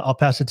 Anna. I'll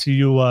pass it to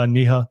you,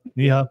 Neha.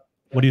 Neha,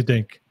 what do you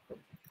think?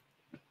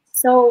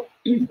 So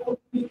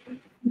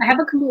I have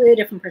a completely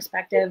different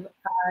perspective,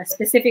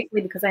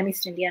 specifically because I'm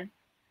East Indian.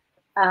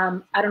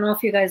 I don't know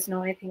if you guys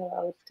know anything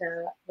about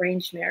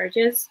arranged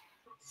marriages.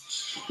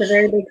 It's a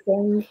very big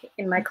thing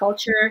in my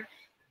culture,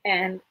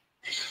 and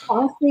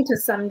honestly, to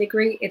some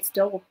degree, it's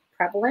still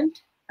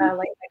prevalent. Like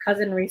my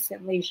cousin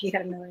recently, she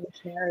had an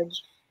arranged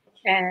marriage,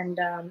 and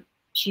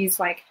she's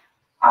like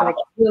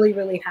really,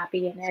 really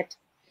happy in it.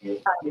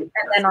 And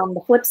then on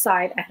the flip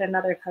side, I had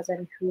another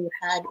cousin who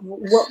had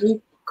what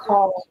we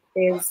call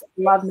is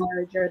love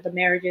marriage, or the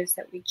marriages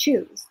that we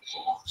choose.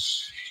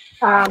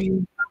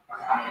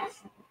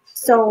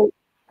 So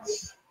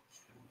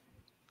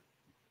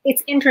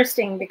it's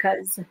interesting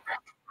because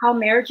how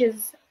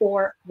marriages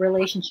or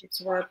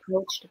relationships were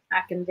approached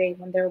back in the day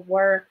when there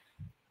were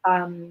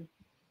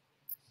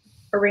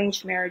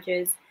arranged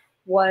marriages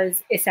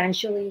was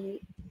essentially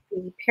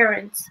the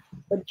parents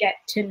would get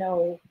to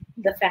know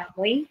the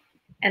family,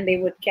 and they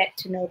would get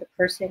to know the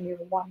person you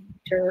want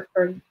to,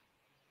 or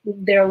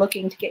they're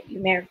looking to get you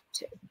married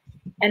to.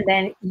 And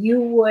then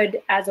you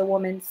would, as a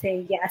woman,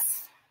 say,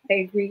 yes, I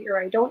agree,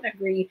 or I don't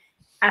agree,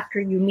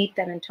 after you meet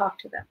them and talk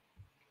to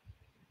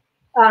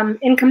them.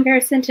 In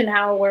comparison to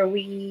now, where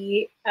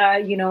we,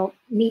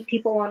 meet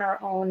people on our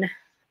own,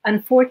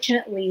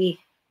 unfortunately,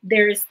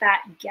 there's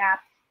that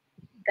gap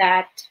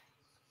that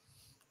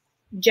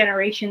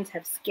generations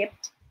have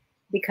skipped,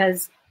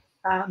 because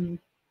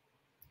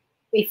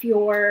if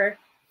you're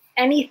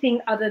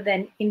anything other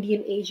than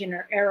Indian, Asian,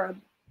 or Arab,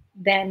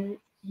 then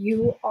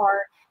you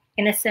are,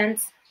 in a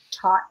sense,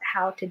 taught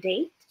how to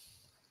date.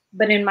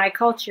 But in my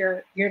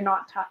culture, you're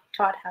not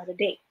taught how to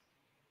date.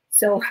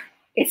 So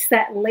it's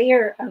that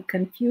layer of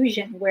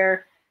confusion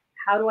where,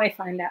 how do I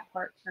find that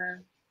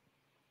partner?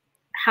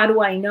 How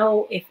do I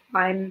know if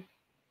I'm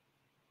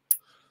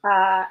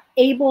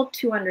able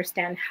to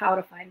understand how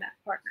to find that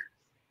partner.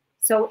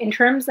 So in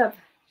terms of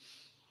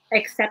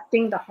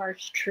accepting the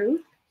harsh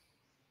truth,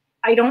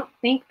 I don't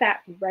think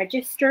that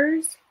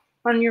registers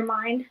on your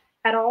mind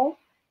at all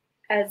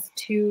as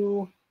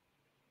to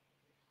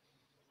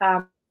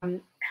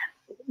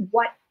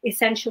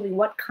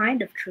what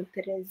kind of truth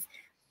it is,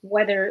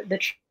 whether the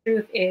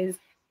truth is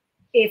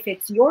if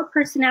it's your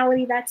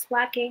personality that's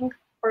lacking,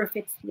 or if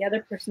it's the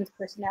other person's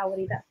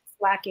personality that's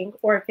lacking,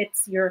 or if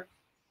it's your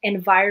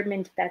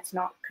environment that's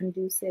not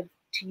conducive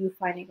to you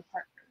finding a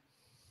partner.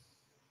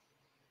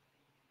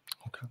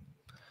 Okay.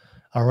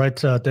 All right.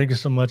 Thank you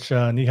so much,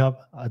 Nihab.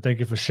 Thank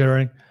you for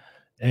sharing.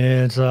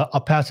 And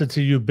I'll pass it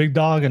to you, Big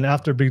Dog. And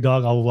after Big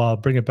Dog, I'll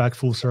bring it back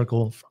full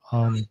circle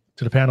to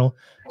the panel.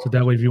 So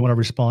that way, if you want to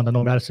respond, I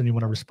know, Madison, you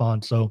want to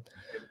respond. So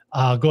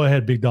go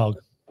ahead, Big Dog.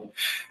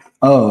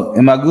 Oh,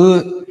 am I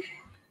good?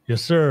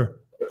 Yes, sir.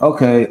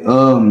 Okay.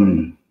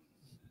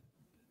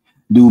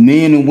 Do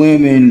men and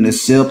women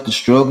accept the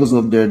struggles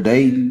of their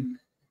dating?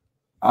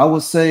 I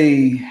would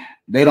say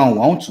they don't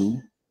want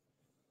to.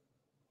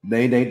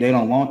 They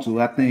don't want to.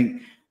 I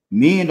think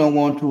men don't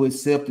want to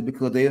accept it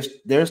because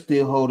they're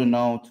still holding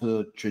on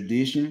to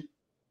tradition,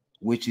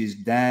 which is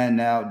dying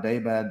out day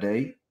by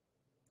day.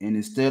 And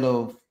instead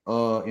of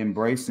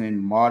embracing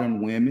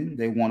modern women,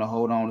 they want to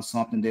hold on to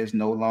something that's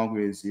no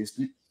longer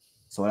existent.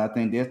 So I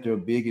think that's their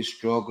biggest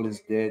struggle,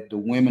 is that the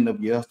women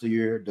of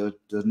yesteryear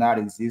does not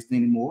exist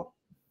anymore.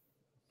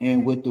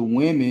 And with the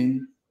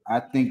women, I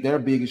think their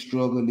biggest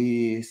struggle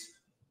is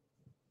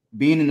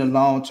being in a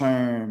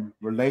long-term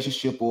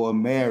relationship or a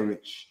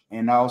marriage,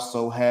 and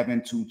also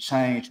having to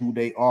change who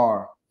they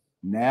are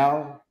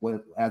now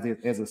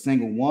as a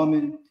single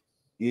woman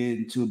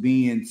into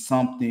being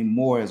something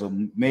more as a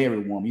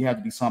married woman. You have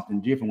to be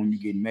something different when you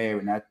get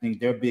married. And I think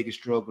their biggest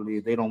struggle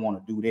is they don't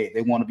want to do that.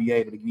 They want to be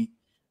able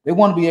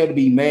to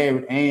be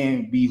married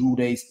and be who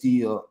they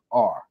still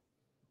are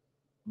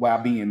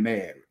while being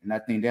married. And I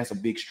think that's a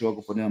big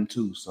struggle for them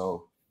too.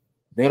 So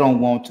they don't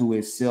want to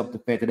accept the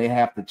fact that they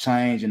have to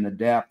change and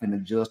adapt and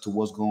adjust to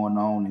what's going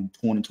on in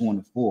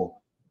 2024.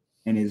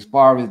 And as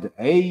far as the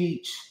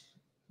age,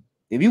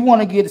 if you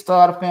want to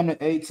start a family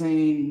at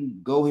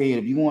 18, go ahead.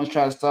 If you want to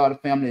try to start a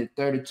family at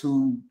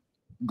 32,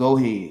 go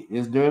ahead.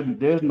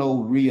 There's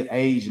no real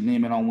age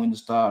limit on when to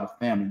start a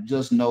family.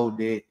 Just know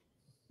that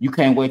you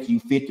can't wait till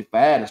you're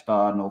 55 to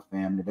start no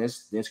family.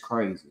 That's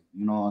crazy.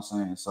 You know what I'm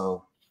saying?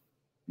 So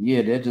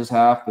yeah, that's just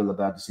how I feel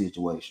about the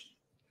situation.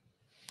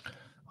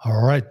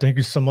 All right. Thank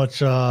you so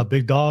much,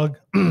 Big Dog.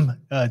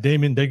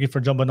 Damien, thank you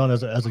for jumping on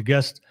as a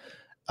guest.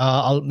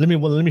 Let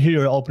me hear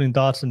your opening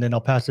thoughts, and then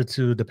I'll pass it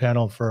to the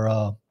panel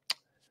for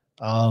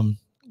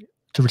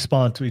to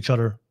respond to each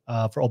other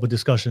for open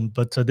discussion.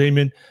 But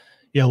Damien,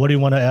 yeah, what do you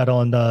want to add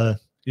on?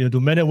 Do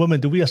men and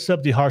women, do we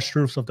accept the harsh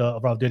truths of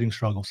our dating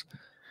struggles?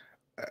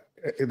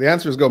 The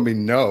answer is going to be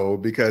no,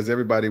 because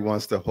everybody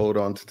wants to hold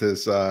on to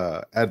this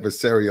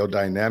adversarial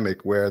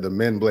dynamic where the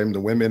men blame the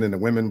women and the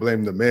women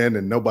blame the men,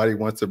 and nobody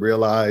wants to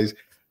realize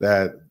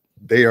that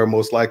they are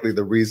most likely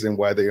the reason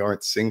why they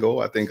aren't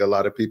single. I think a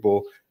lot of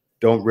people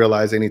don't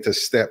realize they need to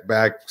step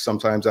back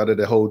sometimes out of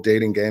the whole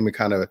dating game and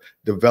kind of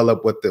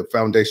develop what the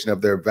foundation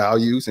of their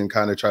values, and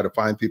kind of try to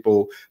find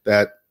people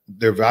that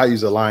their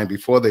values align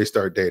before they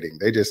start dating.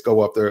 They just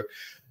go up there.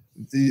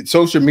 The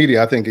social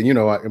media, I think, and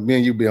me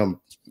and you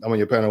I'm on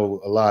your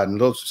panel a lot,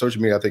 and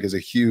social media, I think, is a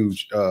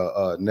huge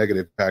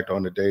negative impact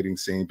on the dating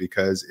scene,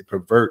 because it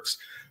perverts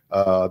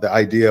the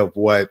idea of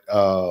what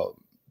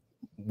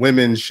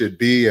women should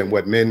be and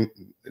what men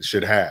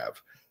should have.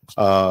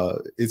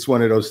 It's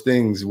one of those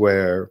things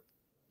where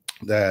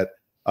and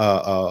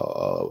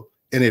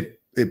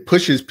it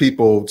pushes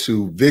people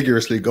to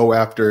vigorously go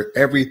after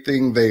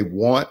everything they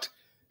want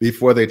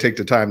before they take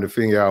the time to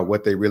figure out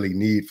what they really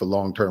need for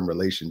long-term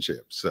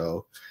relationships.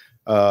 So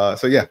I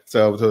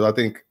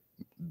think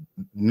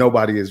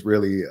nobody is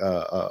really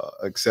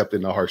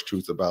accepting the harsh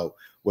truth about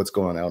what's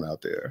going on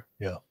out there.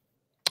 Yeah.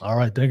 All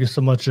right. Thank you so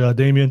much,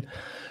 Damien.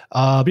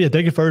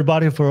 Thank you for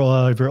everybody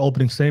for your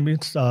opening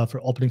statements.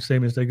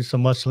 Thank you so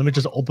much. So let me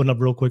just open up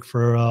real quick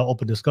for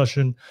open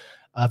discussion.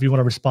 If you want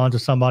to respond to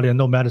somebody, I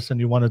know, Madison,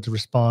 you wanted to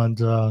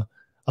respond. I'll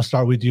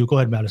start with you. Go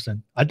ahead,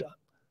 Madison.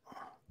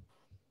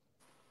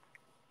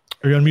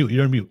 You're on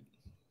mute.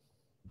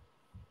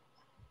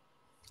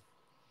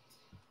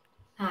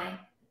 Hi.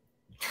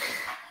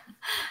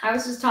 I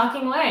was just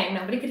talking away and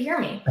nobody could hear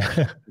me.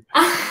 Okay.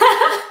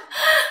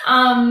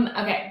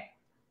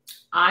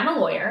 I'm a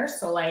lawyer,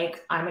 so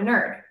I'm a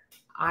nerd.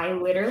 I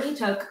literally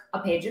took a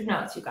page of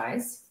notes, you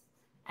guys,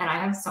 and I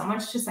have so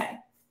much to say.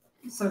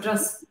 So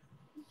just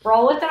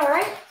roll with it, all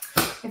right?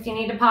 If you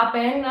need to pop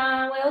in,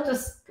 Will,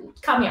 just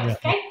cut me off,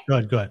 okay? Go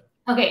ahead.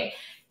 Okay.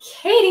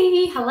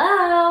 Katie,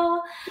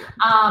 hello.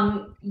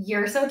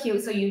 You're so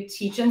cute. So you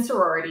teach in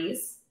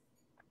sororities.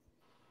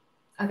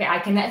 Okay, I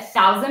can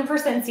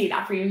 1000% see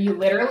that for you. You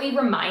literally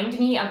remind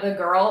me of the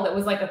girl that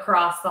was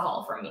across the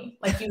hall from me.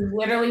 You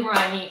literally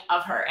remind me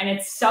of her, and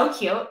it's so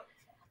cute.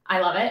 I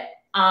love it.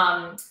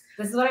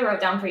 This is what I wrote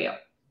down for you.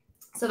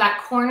 So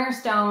that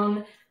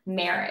cornerstone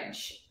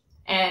marriage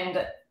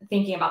and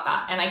thinking about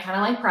that. And I kind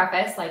of like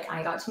preface, like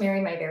I got to marry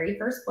my very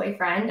first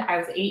boyfriend. I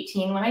was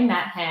 18 when I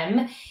met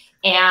him,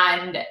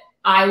 and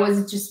I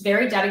was just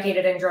very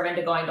dedicated and driven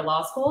to going to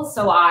law school.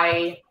 So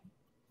I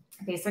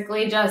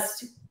basically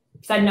just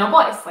said, no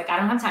boys, like I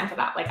don't have time for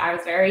that. Like I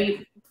was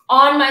very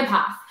on my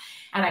path,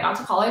 and I got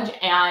to college,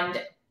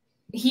 and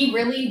he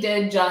really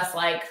did just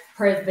like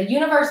the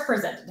universe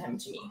presented him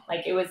to me.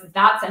 Like it was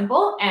that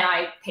simple. And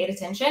I paid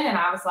attention, and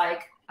I was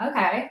like,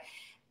 okay.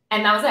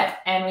 And that was it.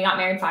 And we got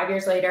married 5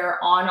 years later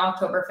on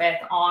October 5th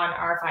on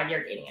our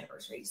 5-year dating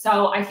anniversary.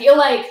 So I feel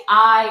like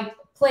I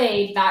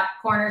played that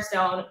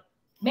cornerstone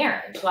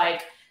marriage.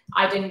 Like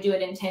I didn't do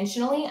it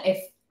intentionally. If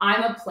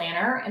I'm a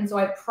planner, and so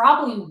I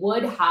probably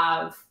would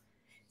have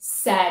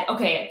said,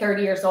 okay, at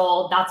 30 years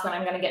old, that's when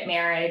I'm going to get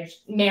married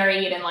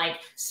and like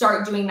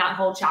start doing that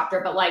whole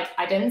chapter. But like,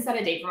 I didn't set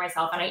a date for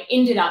myself, and I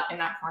ended up in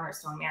that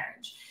cornerstone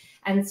marriage.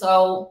 And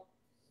so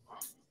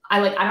I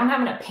don't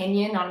have an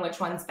opinion on which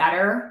one's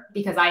better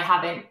because I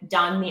haven't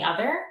done the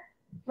other.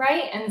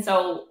 Right. And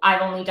so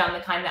I've only done the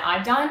kind that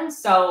I've done.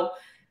 So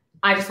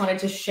I just wanted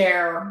to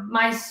share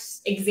my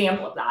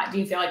example of that. Do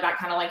you feel like that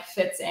kind of like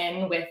fits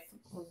in with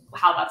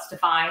how that's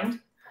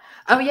defined?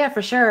 Oh yeah,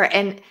 for sure.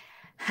 And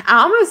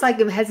I almost like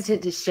am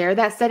hesitant to share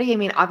that study. I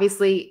mean,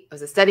 obviously it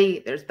was a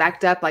study, there's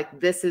backed up, like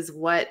this is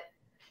what,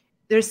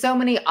 there's so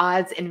many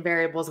odds and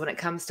variables when it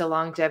comes to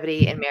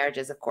longevity in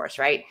marriages, of course.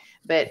 Right.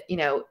 But you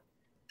know,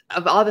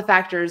 of all the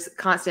factors,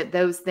 constant,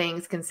 those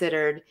things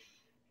considered,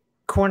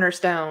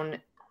 cornerstone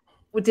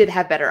did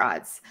have better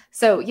odds.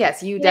 So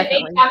yes, you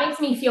definitely. That makes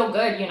me feel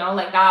good, you know,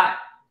 like that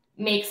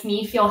makes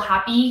me feel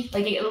happy.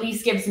 Like it at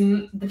least gives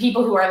the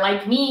people who are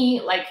like me,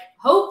 like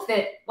hope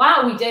that,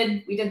 wow, we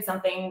did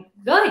something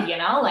good, you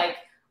know, like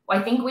I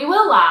think we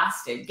will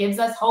last. It gives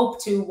us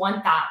hope to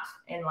want that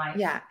in life.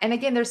 Yeah. And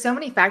again, there's so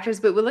many factors,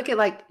 but we look at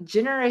like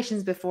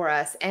generations before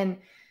us, and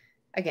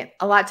again,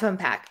 a lot to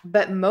unpack,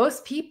 but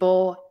most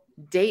people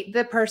date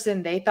the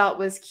person they thought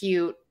was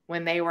cute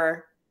when they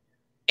were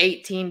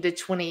 18 to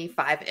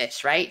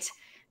 25-ish, right?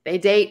 They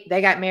date,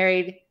 they got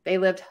married, they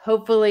lived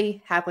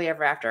hopefully happily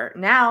ever after.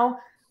 Now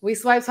we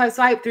swipe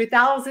through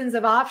thousands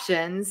of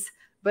options,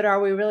 but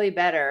are we really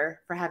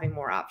better for having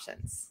more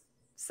options?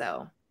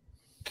 So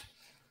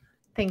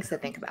things to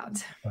think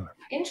about.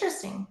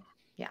 Interesting.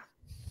 Yeah.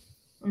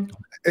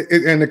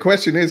 And the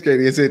question is,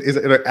 Katie, is it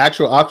an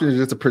actual option or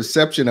just a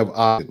perception of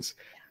options?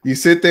 You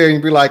sit there and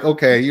you be like,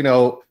 okay, you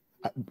know,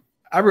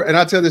 and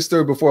I tell this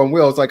story before on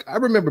Will. It's like I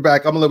remember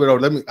back. I'm a little bit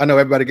old. I know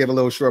everybody get a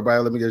little short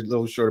bio. Let me get a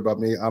little short about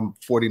me. I'm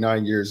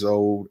 49 years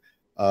old.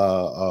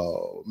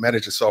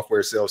 Manage a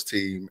software sales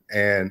team,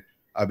 and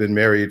I've been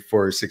married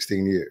for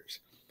 16 years.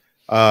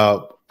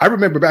 I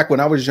remember back when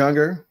I was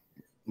younger,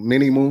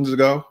 many moons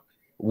ago,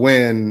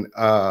 when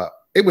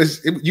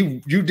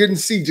you didn't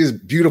see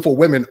just beautiful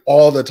women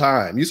all the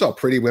time. You saw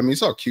pretty women, you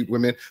saw cute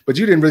women, but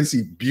you didn't really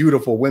see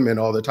beautiful women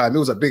all the time. It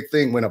was a big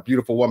thing when a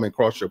beautiful woman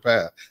crossed your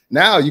path.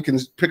 Now you can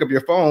pick up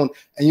your phone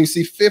and you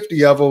see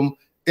 50 of them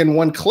in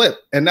one clip.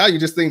 And now you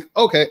just think,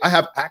 okay, I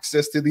have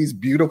access to these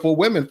beautiful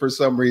women for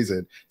some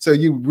reason. So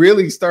you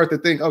really start to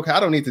think, okay,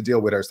 I don't need to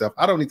deal with her stuff.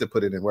 I don't need to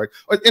put it in work.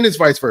 And it's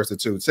vice versa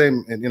too.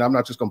 Same, and you know, I'm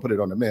not just gonna put it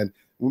on the men.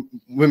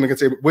 Women can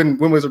say, when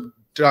was a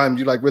time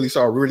you like really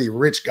saw a really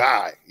rich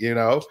guy, you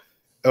know?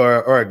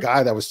 Or a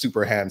guy that was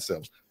super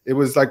handsome. It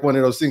was like one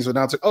of those things where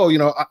now it's like, oh, you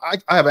know,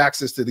 I have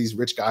access to these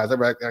rich guys. I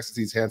have access to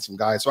these handsome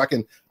guys. So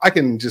I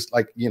can just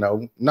like, you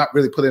know, not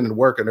really put in the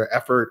work and the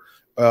effort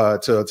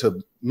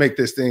to make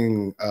this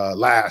thing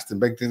last and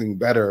make this thing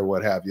better or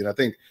what have you. And I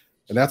think,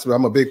 and that's what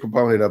I'm a big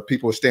proponent of,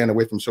 people staying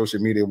away from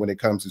social media when it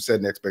comes to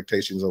setting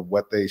expectations of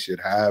what they should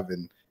have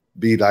and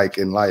be like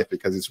in life,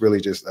 because it's really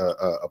just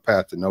a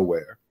path to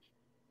nowhere.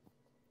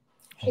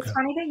 It's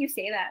funny that you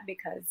say that,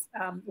 because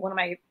one of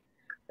my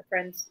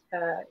friends,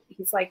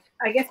 he's like,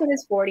 I guess in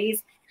his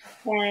 40s,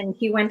 and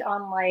he went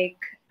on like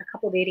a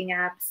couple dating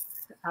apps,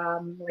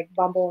 like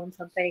Bumble and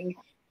something,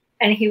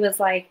 and he was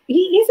like,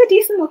 he's a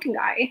decent looking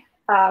guy,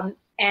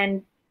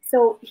 and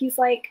so he's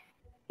like,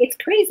 it's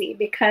crazy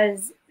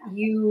because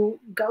you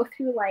go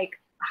through like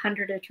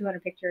 100 or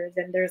 200 pictures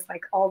and there's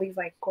like all these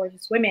like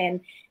gorgeous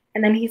women,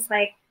 and then he's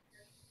like,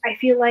 I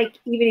feel like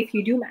even if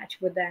you do match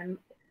with them,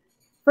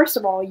 first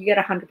of all, you get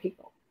 100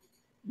 people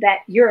that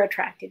you're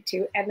attracted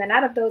to. And then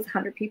out of those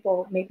 100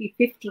 people, maybe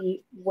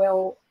 50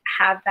 will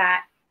have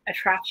that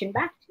attraction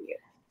back to you.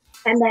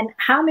 And then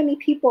how many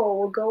people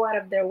will go out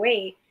of their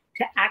way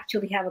to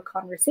actually have a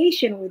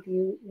conversation with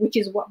you, which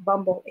is what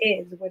Bumble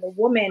is, where the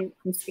woman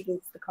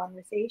instigates the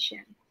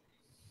conversation.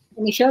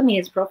 And he showed me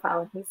his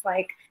profile, and he's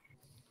like,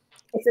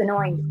 it's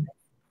annoying.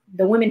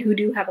 The women who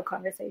do have a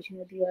conversation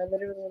with you are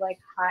literally like,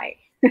 hi.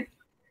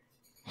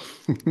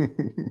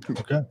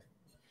 Okay.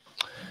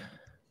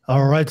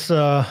 All right.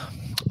 So,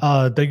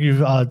 thank you.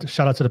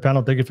 Shout out to the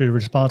panel. Thank you for your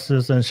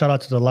responses, and shout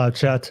out to the live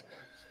chat.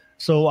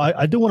 So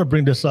I do want to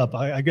bring this up.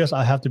 I guess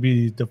I have to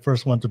be the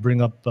first one to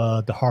bring up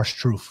the harsh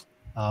truth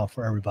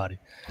for everybody.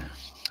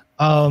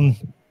 I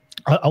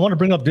want to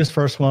bring up this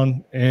first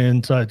one,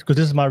 and because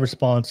this is my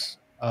response.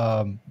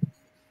 I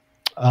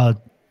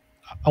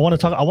I want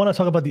to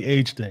talk about the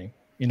age thing.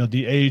 You know,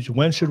 the age.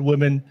 When should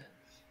women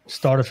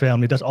start a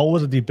family? That's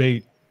always a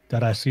debate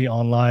that I see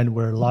online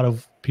where a lot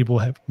of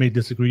people may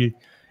disagree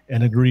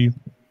and agree.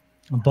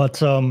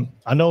 But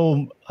I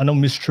know,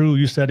 Miss True,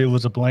 you said it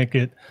was a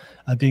blanket.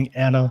 I think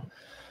Anna,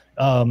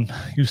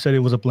 you said it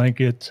was a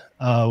blanket.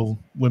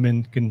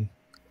 Women can,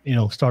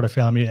 start a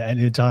family at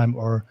any time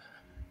or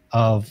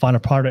find a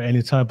partner at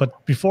any time.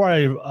 But before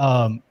I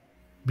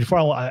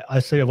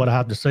say what I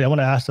have to say, I want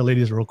to ask the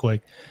ladies real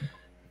quick.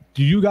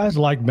 Do you guys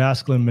like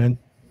masculine men?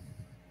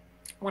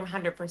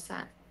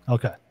 100%.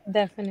 Okay.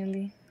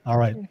 Definitely. All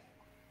right.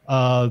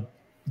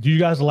 Do you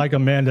guys like a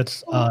man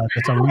that's a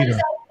leader?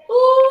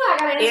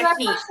 If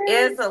he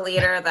is a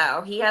leader,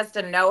 though, he has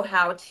to know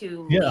how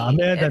to lead. Yeah, a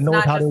man that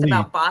knows how to lead. It's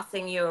not just about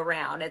bossing you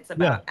around. It's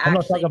about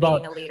actually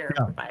being a leader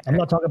and provider. I'm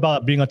not talking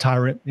about being a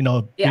tyrant,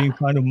 being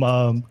trying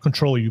to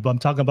control you, but I'm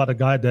talking about a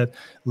guy that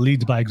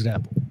leads by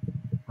example,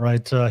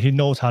 right? He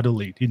knows how to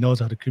lead. He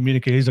knows how to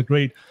communicate.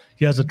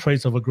 He has the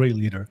traits of a great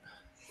leader.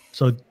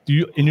 So do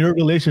you, in your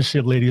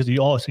relationship, ladies,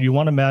 you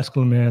want a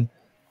masculine man,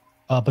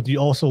 but you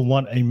also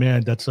want a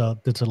man that's a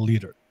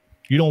leader.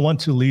 You don't want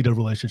to lead a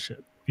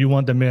relationship. You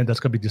want the man that's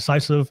going to be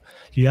decisive.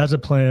 He has a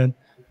plan.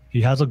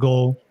 He has a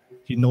goal.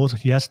 He knows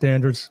he has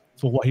standards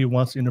for what he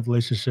wants in a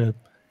relationship,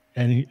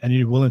 and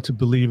you're willing to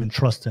believe and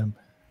trust him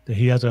that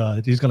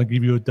he's going to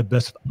give you the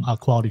best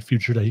quality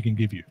future that he can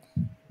give you.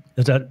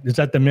 Is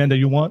that the man that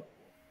you want?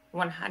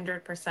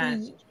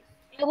 100%.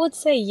 I would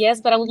say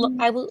yes, but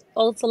I would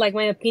also like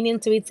my opinion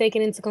to be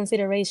taken into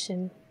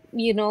consideration.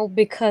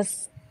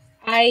 Because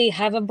I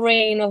have a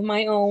brain of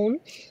my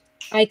own.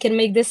 I can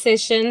make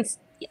decisions.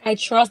 I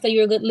trust that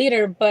you're a good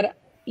leader, but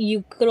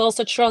you could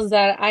also trust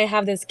that I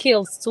have the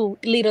skills to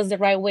lead us the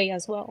right way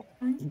as well.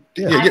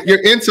 Yeah,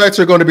 your insights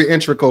are going to be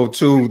integral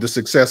to the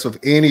success of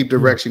any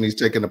direction he's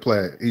taking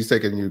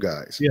you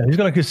guys. Yeah, he's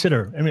going to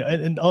consider. I mean,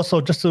 and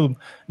also that's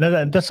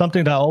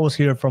something that I always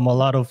hear from a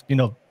lot of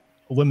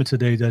women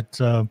today,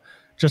 that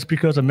just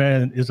because a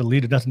man is a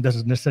leader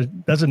doesn't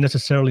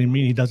necessarily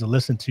mean he doesn't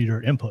listen to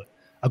your input.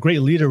 A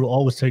great leader will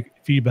always take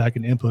feedback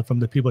and input from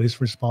the people he's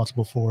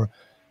responsible for,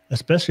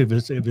 especially if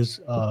it's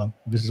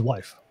his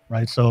wife,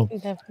 right? So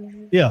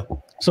definitely. Yeah.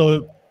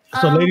 So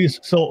ladies,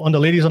 on the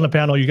ladies on the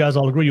panel, you guys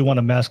all agree you want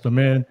a masculine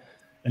man,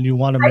 and you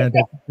want a man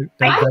that's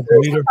a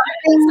leader.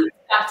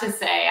 Stuff to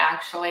say,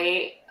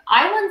 actually.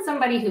 I want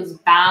somebody who's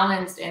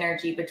balanced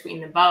energy between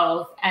the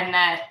both, and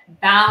that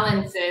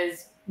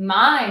balances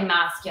my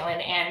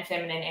masculine and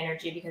feminine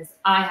energy, because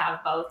I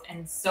have both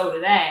and so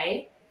do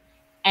they.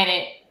 And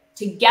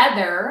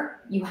together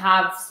you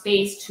have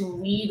space to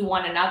lead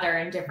one another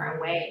in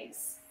different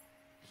ways.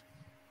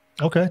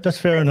 Okay, that's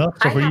fair enough.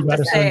 So for you,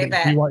 Madison,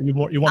 you want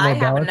more balance? I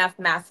have enough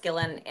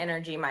masculine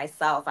energy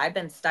myself. I've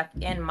been stuck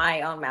in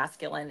my own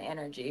masculine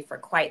energy for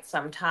quite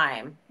some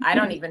time. I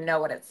don't even know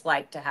what it's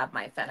like to have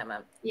my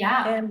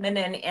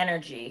feminine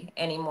energy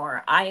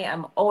anymore. I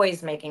am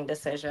always making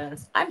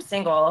decisions. I'm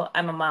single.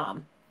 I'm a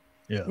mom.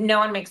 Yeah. No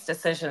one makes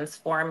decisions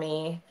for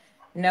me.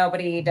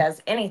 Nobody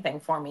does anything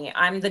for me.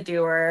 I'm the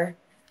doer.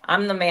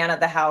 I'm the man of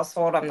the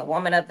household. I'm the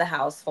woman of the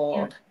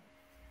household.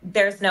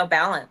 There's no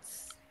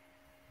balance.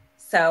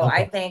 So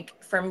I think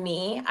for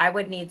me, I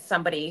would need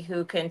somebody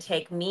who can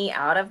take me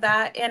out of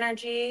that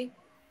energy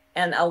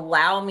and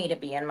allow me to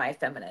be in my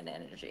feminine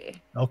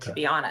energy, to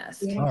be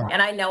honest. Yeah.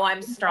 And I know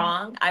I'm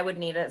strong. I would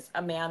need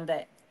a man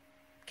that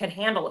can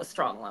handle a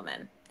strong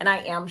woman. And I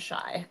am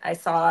shy. I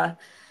saw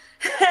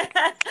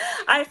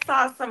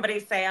somebody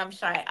say I'm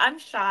shy. I'm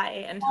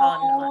shy until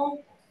I'm not.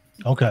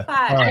 Okay. But,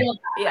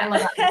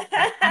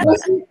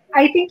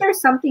 I think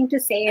there's something to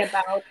say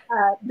about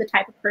the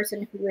type of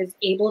person who is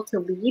able to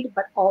lead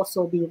but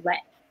also be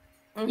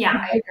led.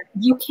 Yeah.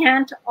 You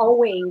can't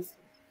always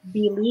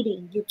be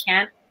leading. You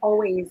can't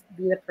always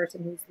be the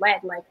person who's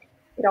led. Like,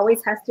 it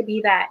always has to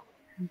be that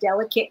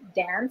delicate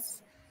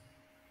dance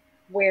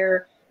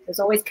where there's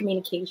always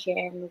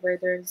communication, where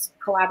there's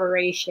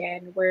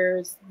collaboration,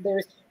 where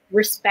there's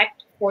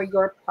respect for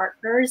your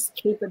partner's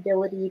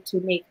capability to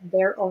make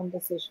their own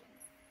decisions.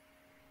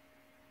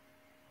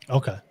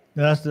 Okay.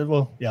 I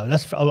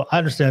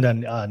understand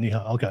that,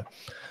 Neha. Okay.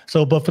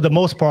 So, but for the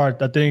most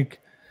part, I think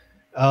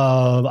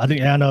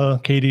Anna,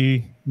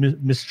 Katie,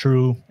 Miss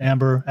True,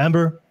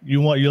 Amber,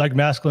 you like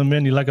masculine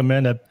men. You like a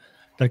man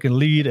that can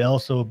lead and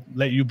also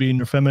let you be in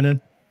your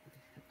feminine.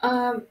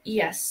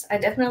 Yes, I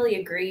definitely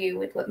agree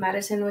with what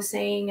Madison was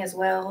saying as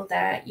well,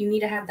 that you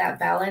need to have that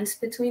balance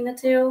between the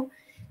two.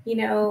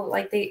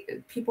 Like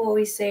people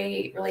always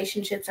say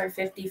relationships are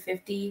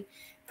 50-50.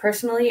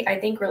 Personally, I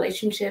think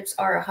relationships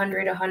are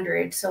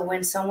 100-100. So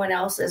when someone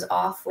else is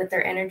off with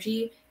their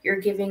energy, you're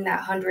giving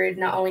that 100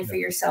 not only for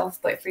yourself,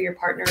 but for your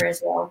partner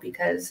as well.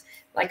 Because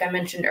like I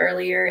mentioned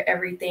earlier,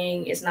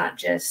 everything is not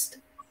just,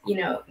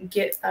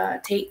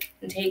 take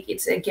and take.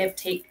 It's a give,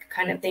 take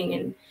kind of thing.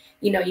 And,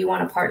 you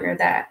want a partner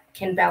that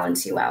can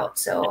balance you out.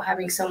 So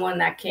having someone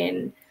that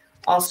can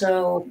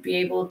also be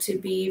able to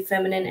be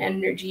feminine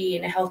energy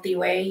in a healthy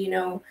way,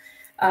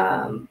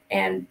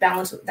 and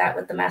balance that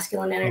with the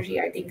masculine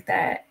energy. I think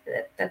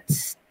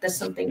that's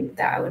something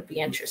that I would be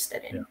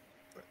interested in.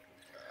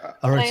 Yeah.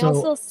 All right. Can I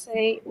also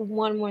say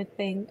one more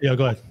thing? Yeah,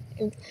 go ahead.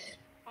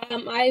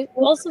 I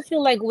also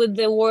feel like with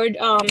the word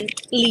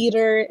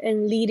leader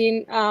and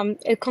leading,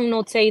 it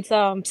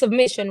connotates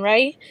submission,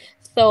 right?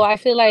 So I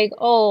feel like,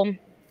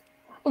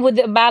 with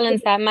the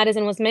balance that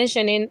Madison was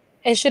mentioning,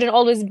 it shouldn't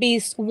always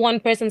be one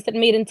person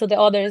submitting to the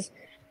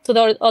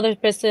other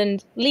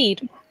person's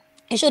lead.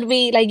 It should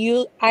be like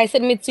I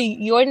submit to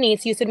your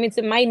needs, you submit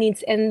to my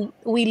needs, and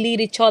we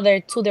lead each other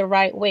to the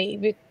right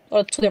way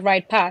or to the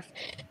right path,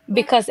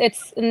 because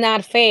it's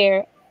not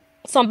fair.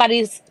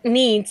 Somebody's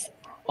needs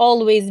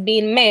always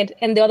being met,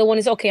 and the other one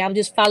is okay. I'll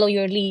just follow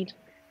your lead.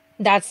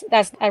 That's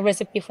a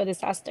recipe for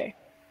disaster.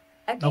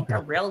 I think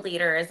a real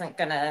leader isn't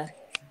gonna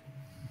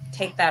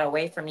take that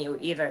away from you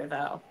either,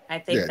 though. I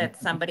think that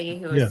somebody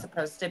who is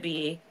supposed to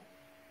be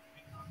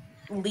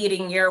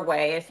leading your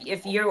way,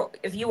 if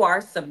you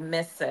are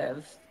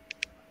submissive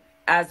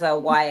as a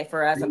wife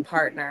or as a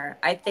partner,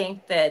 I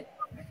think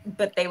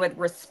but they would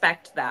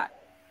respect that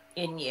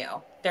in you.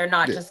 They're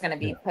not just going to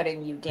be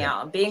putting you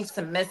down. Being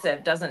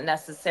submissive doesn't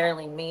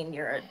necessarily mean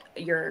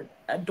you're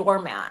a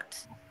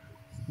doormat.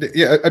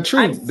 Yeah, the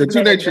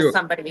true nature of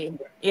somebody,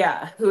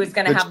 who is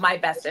going to have my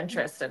best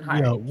interest in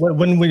heart. Yeah,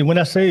 when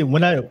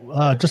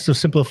I just to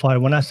simplify,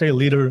 when I say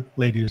leader,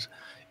 ladies,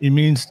 it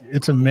means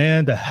it's a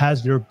man that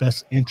has your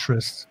best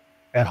interests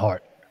at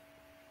heart,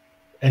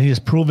 and he has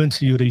proven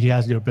to you that he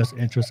has your best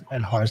interests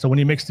at heart. So when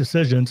he makes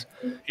decisions,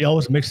 he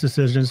always makes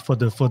decisions for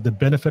the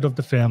benefit of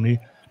the family,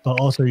 but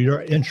also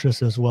your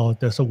interests as well.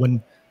 So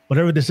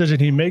whatever decision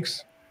he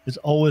makes, it's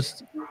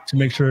always to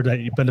make sure that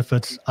it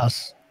benefits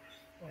us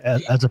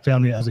as a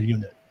family, as a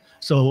unit.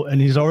 So, and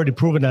he's already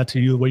proven that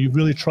to you, where you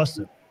really trust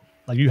him.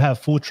 Like, you have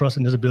full trust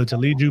in his ability to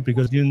lead you,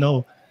 because you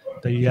know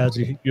that he has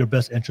your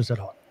best interest at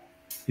heart.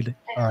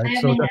 All right,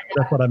 so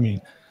that's what I mean.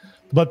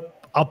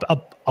 But I'm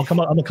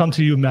gonna come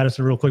to you,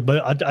 Madison, real quick.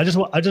 But I just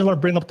want to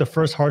bring up the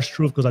first harsh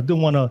truth, because I do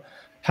want to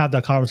have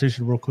that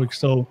conversation real quick.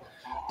 So,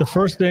 the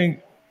first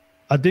thing,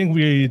 I think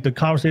the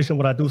conversation,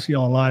 what I do see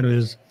online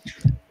is,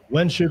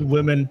 when should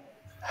women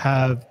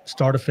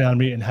start a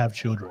family and have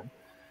children?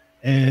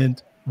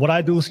 And what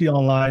I do see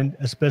online,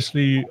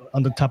 especially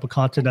on the type of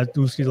content I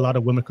do see a lot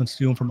of women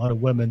consume from other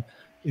women,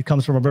 it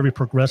comes from a very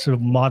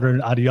progressive,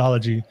 modern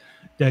ideology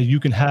that you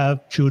can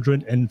have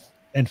children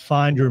and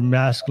find your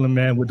masculine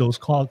man with those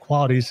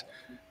qualities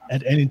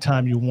at any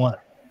time you want.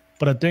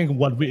 But I think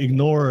what we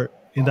ignore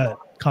in that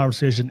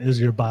conversation is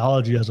your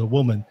biology as a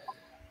woman,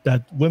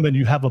 that women,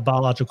 you have a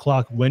biological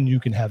clock when you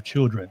can have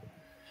children.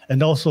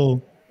 And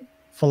also,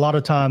 for a lot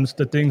of times,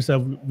 the things that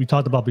we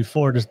talked about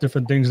before, there's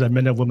different things that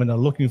men and women are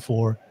looking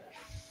for.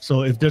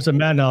 So if there's a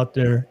man out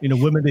there,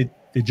 women,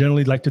 they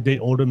generally like to date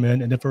older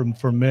men. And then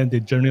for men,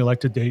 they generally like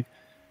to date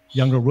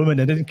younger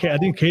women. And then I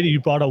think, Katie, you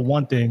brought up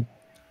one thing.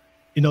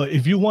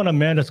 If you want a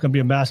man that's going to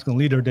be a masculine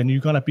leader, then you're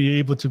going to be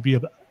able to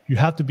you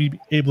have to be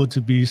able to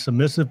be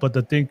submissive. But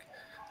I think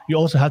you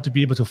also have to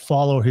be able to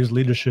follow his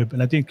leadership.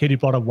 And I think Katie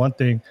brought up one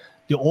thing.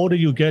 The older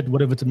you get,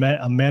 whether it's a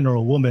man or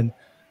a woman,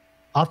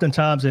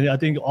 oftentimes, and I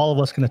think all of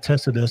us can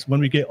attest to this, when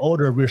we get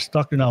older, we're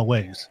stuck in our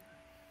ways,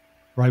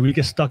 right? We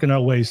get stuck in our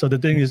ways. So the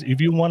thing is,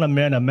 if you want a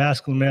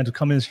masculine man to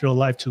come into your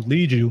life to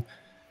lead you,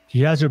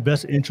 he has your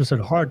best interest at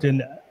heart.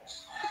 Then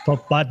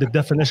by the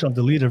definition of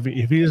the leader,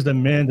 if he is the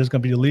man that's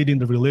going to be leading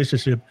the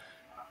relationship,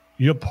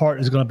 your part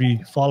is going to be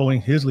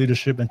following his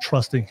leadership and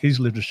trusting his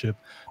leadership.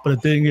 But the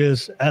thing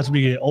is, as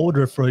we get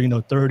older, for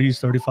 30s,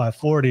 35,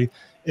 40,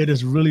 it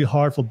is really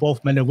hard for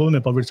both men and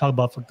women, but we're talking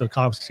about, for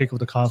the sake of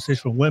the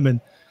conversation, for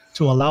women,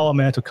 to allow a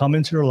man to come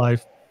into your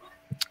life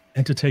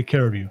and to take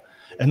care of you.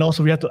 And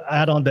also, we have to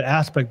add on the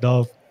aspect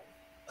of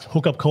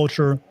hookup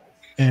culture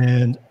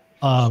and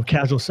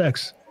casual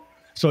sex.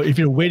 So if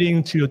you're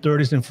waiting to your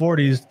 30s and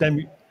 40s,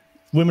 then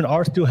women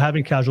are still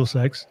having casual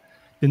sex.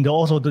 Then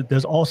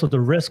there's also the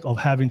risk of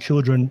having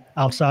children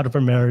outside of a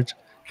marriage,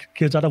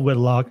 kids out of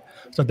wedlock.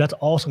 So that's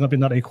also going to be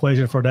another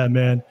equation for that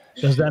man.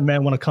 Does that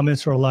man want to come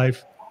into her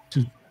life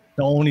to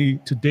not only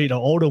to date an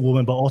older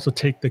woman, but also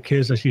take the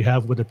kids that she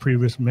had with the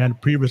previous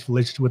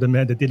relationship with a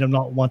man that did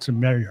not want to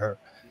marry her?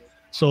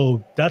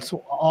 So that's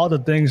all the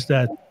things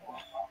that's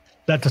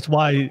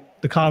why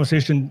the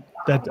conversation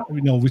that,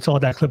 we saw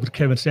that clip with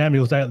Kevin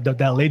Samuels,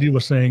 that lady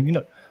was saying,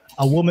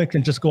 a woman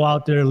can just go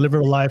out there, live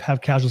her life, have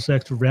casual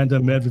sex with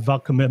random men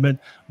without commitment,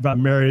 without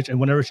marriage.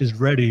 And whenever she's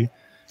ready,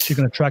 she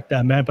can attract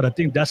that man. But I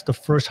think that's the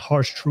first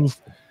harsh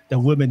truth that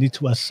women need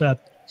to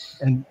accept.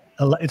 And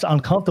it's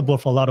uncomfortable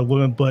for a lot of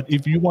women, but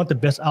if you want the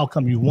best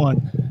outcome you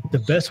want, the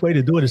best way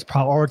to do it is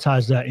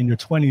prioritize that in your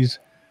 20s,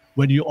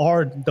 when you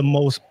are the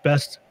most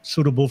best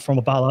suitable from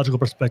a biological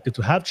perspective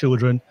to have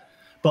children,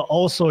 but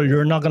also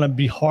you're not going to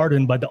be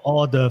hardened by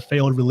all the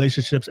failed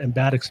relationships and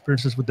bad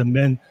experiences with the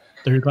men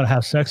that you're going to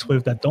have sex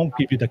with that don't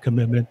give you the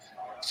commitment.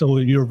 So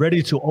you're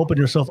ready to open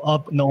yourself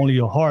up, not only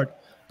your heart,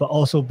 but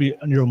also be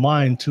in your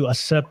mind to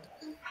accept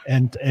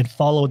and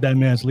follow that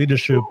man's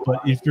leadership.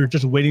 But if you're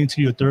just waiting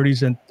to your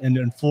 30s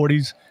and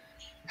 40s,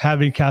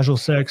 having casual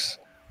sex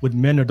with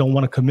men that don't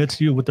want to commit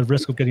to you with the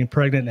risk of getting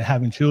pregnant and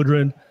having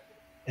children.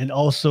 And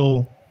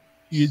also,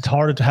 it's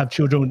harder to have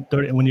children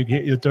when you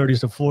get your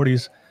 30s or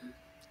 40s.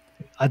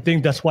 I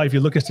think that's why if you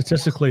look at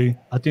statistically,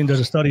 I think there's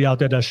a study out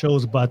there that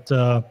shows, but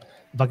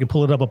if I can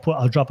pull it up,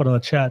 I'll drop it on the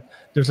chat.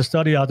 There's a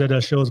study out there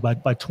that shows by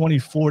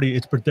 2040,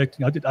 it's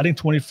predicting, I think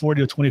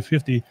 2040 or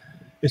 2050,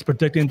 it's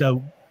predicting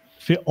that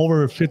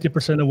over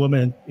 50% of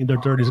women in their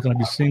 30s are going to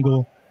be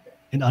single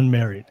and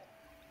unmarried.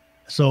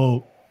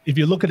 So if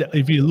you look at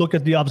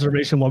the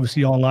observation, what we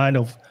see online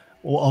of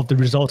the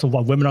results of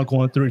what women are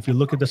going through, if you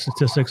look at the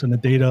statistics and the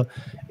data,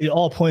 it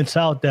all points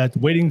out that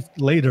waiting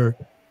later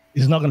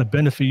is not going to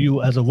benefit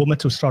you as a woman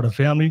to start a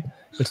family.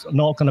 It's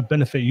not going to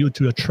benefit you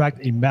to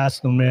attract a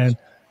masculine man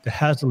that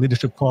has the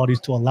leadership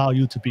qualities to allow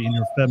you to be in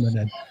your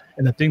feminine.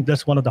 And I think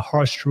that's one of the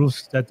harsh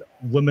truths that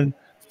women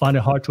find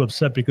it hard to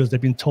accept, because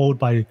they've been told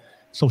by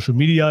social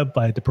media,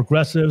 by the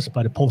progressives,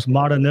 by the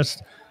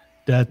postmodernists,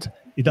 that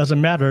it doesn't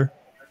matter.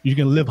 You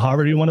can live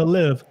however you want to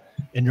live,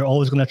 and you're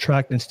always going to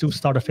attract and still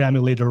start a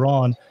family later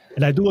on.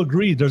 And I do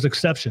agree, there's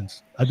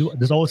exceptions.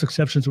 There's always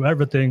exceptions to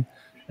everything.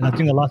 And I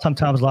think a lot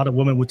of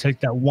women would take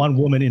that one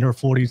woman in her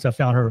 40s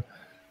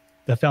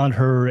that found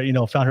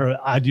her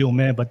ideal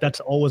man, but that's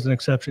always an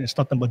exception. It's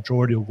not the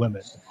majority of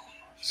women.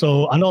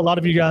 So I know a lot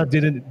of you guys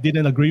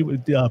didn't agree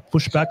with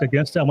push back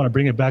against it. I want to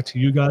bring it back to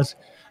you guys.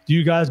 Do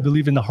you guys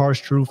believe in the harsh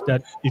truth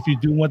that if you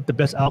do want the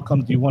best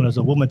outcomes you want as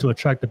a woman to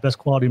attract the best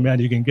quality man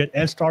you can get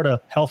and start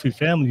a healthy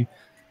family,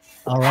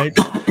 all right,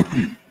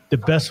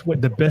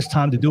 the best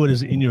time to do it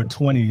is in your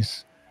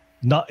 20s,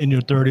 not in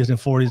your 30s and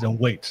 40s, and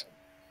wait.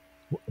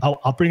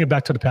 I'll bring it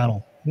back to the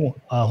panel. Who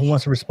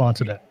wants to respond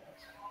to that?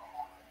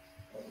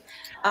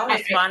 I'll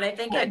respond. I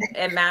think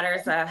it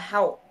matters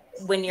how,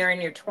 when you're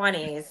in your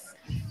 20s,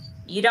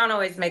 you don't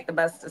always make the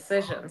best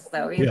decisions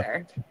though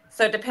either. Yeah.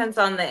 So it depends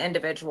on the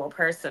individual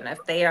person. If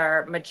they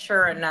are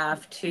mature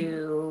enough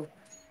to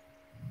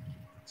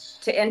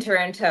enter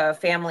into a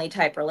family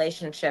type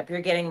relationship,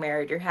 you're getting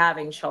married, you're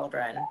having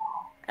children.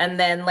 And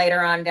then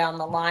later on down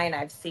the line,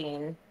 I've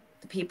seen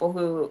the people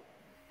who,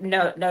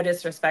 no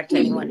disrespect to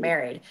anyone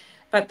married,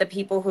 but the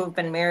people who've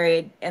been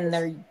married in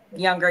their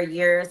younger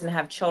years and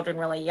have children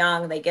really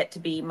young, they get to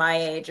be my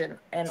age and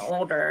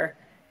older,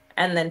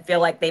 and then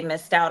feel like they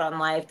missed out on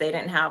life. They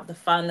didn't have the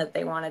fun that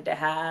they wanted to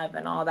have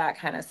and all that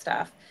kind of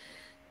stuff.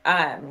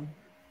 I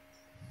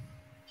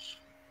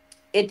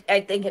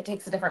think it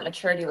takes a different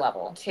maturity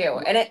level too.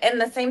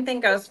 And the same thing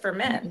goes for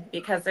men,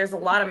 because there's a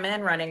lot of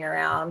men running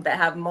around that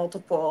have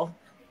multiple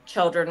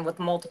children with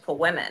multiple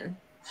women,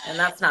 and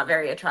that's not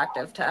very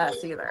attractive to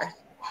us either.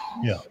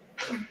 Yeah.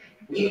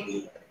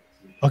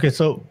 Okay,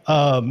 so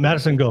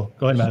Madison, go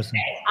ahead, Madison.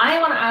 Okay. I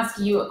want to ask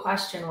you a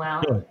question,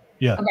 Will. Sure.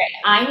 Yeah. Okay,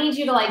 I need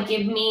you to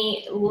give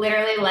me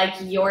literally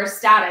your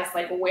status,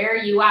 where are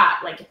you at?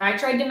 If I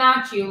tried to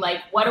match you,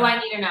 what do I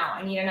need to know?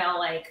 I need to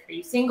know are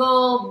you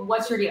single?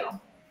 What's your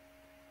deal?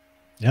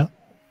 Yeah.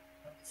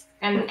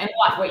 And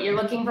what you're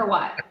looking for?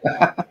 What do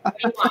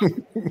you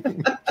want?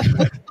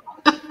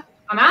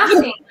 I'm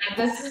asking.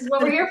 This is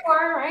what we're here for,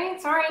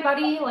 right? Sorry,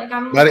 buddy.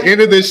 I'm. By the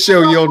end of this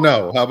show, you'll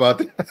know. How about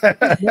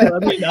that? No, I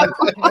mean,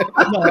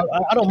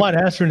 I don't mind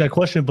answering that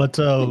question, but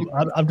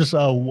I'm just.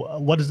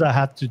 What does that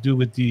have to do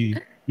with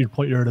your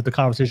point, or the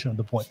conversation of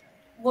the point?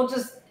 We'll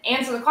just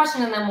answer the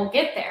question, and then we'll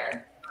get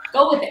there.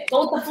 Go with it.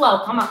 Go with the flow.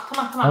 Come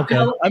on.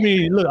 Okay. I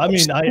mean, look. I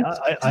mean,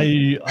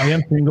 I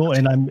am single,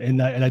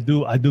 and I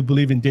do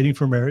believe in dating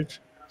for marriage.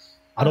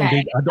 I don't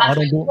date. I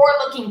don't do.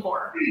 You're looking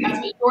for. That's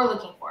what you're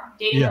looking for.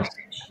 Dating for marriage.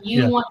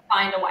 You want to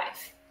find a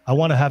wife. I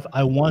want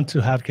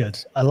to have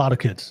kids. A lot of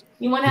kids.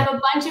 You want to have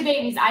a bunch of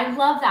babies. I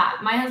love that.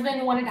 My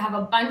husband wanted to have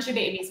a bunch of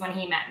babies when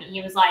he met me.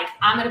 He was like,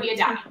 I'm going to be a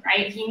daddy,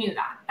 right? He knew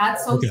that.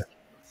 That's so sweet.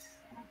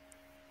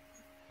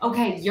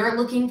 Okay, you're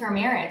looking for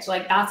marriage.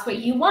 That's what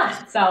you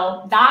want.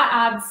 So that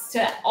adds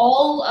to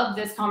all of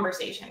this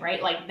conversation,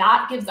 right?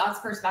 That gives us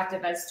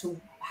perspective as to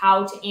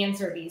how to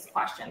answer these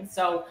questions.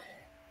 So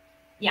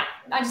yeah,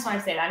 I just wanted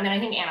to say that. And then I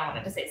think Anna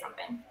wanted to say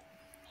something.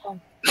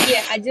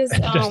 Yeah, I just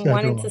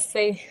wanted to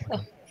say,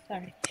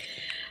 sorry.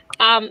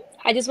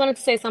 I just wanted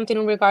to say something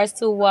in regards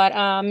to what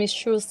Ms.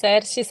 True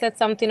said. She said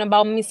something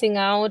about missing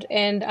out,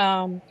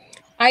 and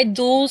I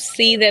do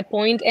see the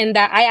point, and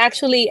that I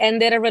actually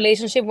ended a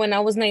relationship when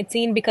I was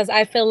 19 because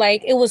I feel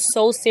like it was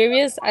so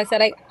serious. I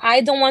said, I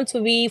don't want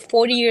to be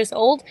 40 years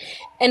old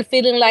and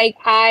feeling like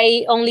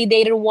I only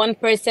dated one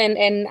person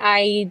and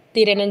I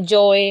didn't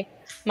enjoy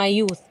my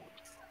youth.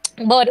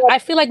 But I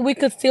feel like we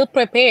could still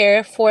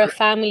prepare for a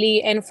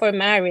family and for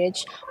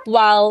marriage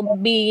while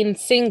being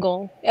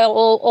single,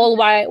 all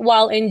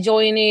while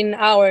enjoying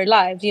our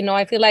lives.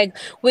 I feel like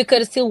we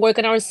could still work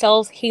on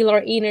ourselves, heal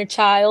our inner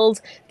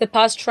child, the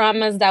past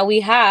traumas that we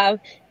have,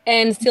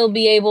 and still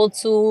be able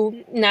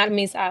to not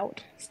miss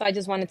out. So I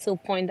just wanted to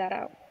point that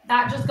out.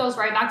 That just goes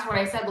right back to what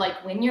I said.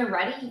 When you're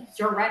ready,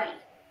 you're ready.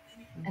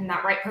 And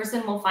that right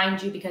person will find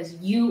you because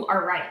you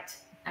are right.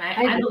 And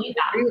I believe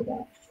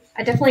that.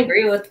 I definitely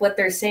agree with what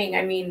they're saying.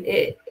 I mean,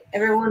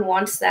 everyone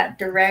wants that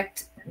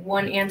direct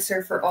one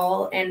answer for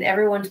all, and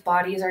everyone's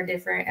bodies are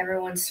different.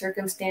 Everyone's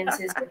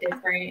circumstances are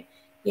different.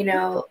 You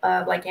know,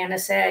 like Anna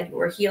said,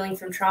 we're healing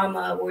from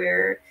trauma.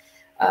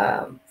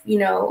 You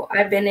know,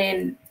 I've been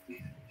in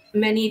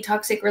many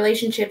toxic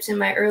relationships in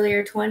my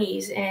earlier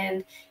 20s,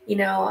 and you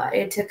know,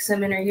 it took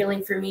some inner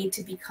healing for me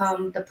to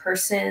become the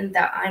person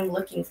that I'm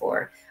looking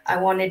for. I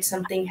wanted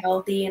something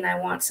healthy, and I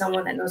want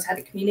someone that knows how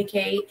to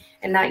communicate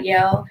and not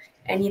yell.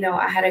 And you know,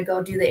 I had to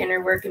go do the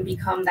inner work and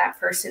become that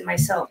person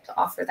myself to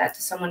offer that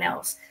to someone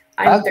else.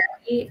 I'm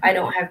 30, I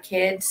don't have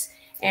kids,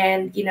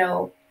 and you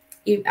know,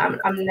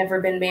 I've never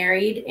been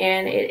married,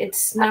 and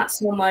it's not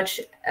so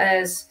much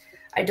as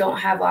I don't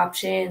have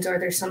options or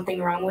there's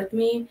something wrong with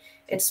me.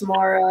 It's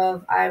more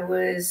of I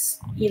was,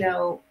 you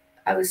know,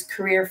 I was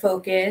career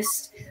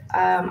focused.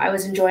 I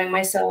was enjoying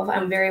myself.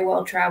 I'm very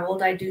well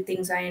traveled. I do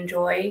things I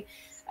enjoy.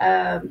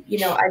 You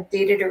know, I've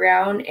dated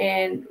around,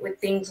 and with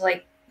things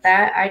like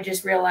that, I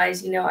just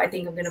realized, you know, I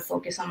think I'm going to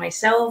focus on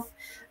myself,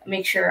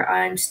 make sure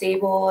I'm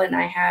stable and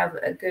I have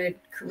a good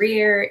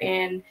career.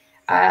 And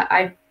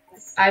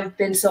I've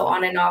been so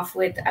on and off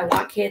with I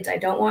want kids, I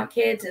don't want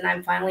kids, and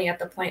I'm finally at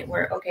the point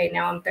where okay,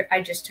 now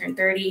I just turned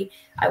 30,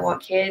 I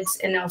want kids,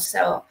 and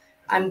also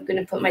I'm going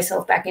to put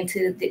myself back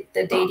into the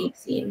dating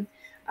scene.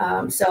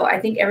 So I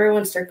think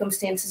everyone's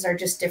circumstances are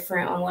just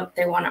different on what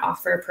they want to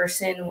offer a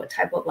person, what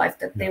type of life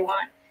that they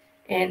want.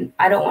 And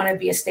I don't want to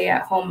be a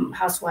stay-at-home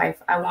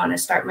housewife. I want to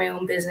start my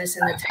own business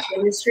in the tech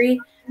industry.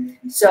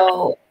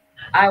 So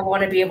I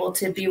want to be able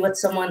to be with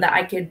someone that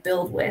I could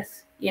build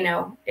with, you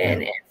know,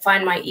 and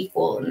find my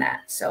equal in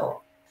that.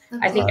 So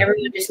I think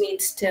everyone just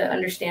needs to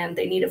understand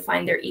they need to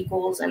find their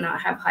equals and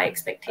not have high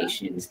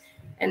expectations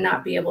and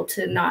not be able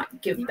to not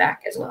give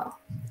back as well.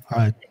 All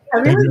right.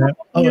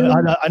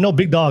 I know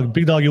Big Dog.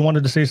 Big Dog, you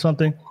wanted to say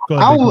something? Go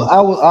ahead.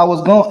 I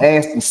was gonna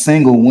ask the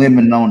single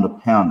women on the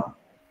panel,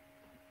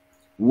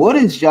 what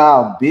is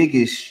y'all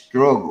biggest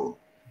struggle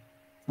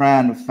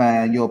trying to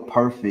find your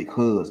perfect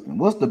husband?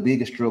 What's the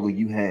biggest struggle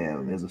you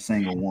have as a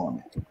single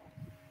woman?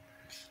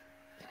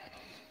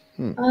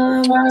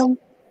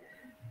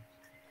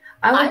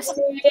 I would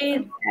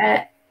say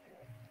that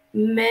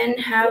men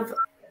have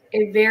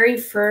a very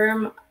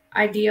firm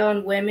idea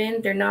on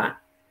women. They're not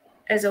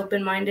as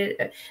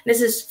open-minded.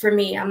 This is for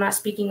me. I'm not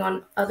speaking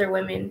on other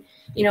women.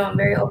 You know, I'm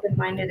very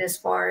open-minded as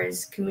far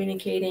as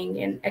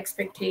communicating and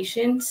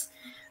expectations.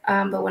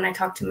 But when I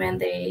talk to men,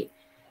 they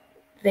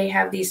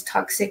have these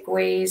toxic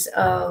ways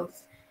of,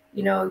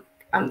 you know,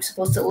 I'm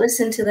supposed to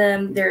listen to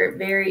them. They're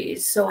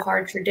so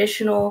hard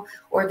traditional,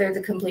 or they're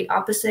the complete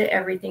opposite.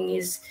 Everything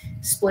is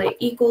split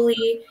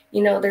equally.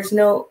 You know, there's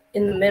no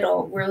in the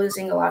middle. We're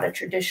losing a lot of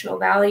traditional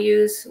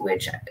values,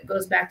 which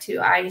goes back to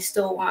I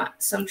still want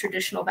some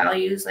traditional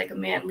values, like a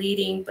man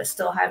leading, but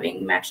still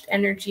having matched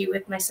energy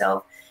with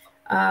myself.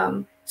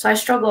 So I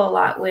struggle a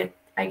lot with,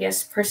 I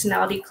guess,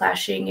 personality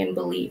clashing and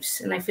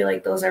beliefs. And I feel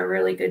like those are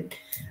really good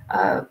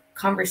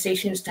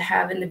conversations to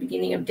have in the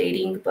beginning of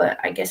dating, but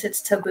I guess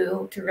it's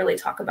taboo to really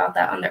talk about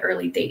that on the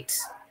early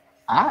dates.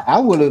 I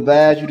would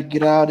advise you to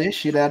get all this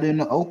shit out in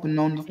the open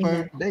on the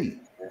first date.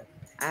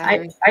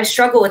 I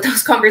struggle with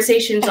those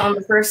conversations on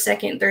the first,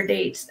 second, third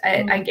dates.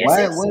 I guess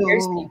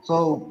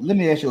so let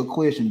me ask you a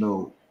question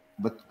though.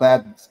 But by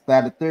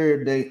the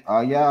third date,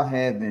 are y'all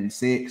having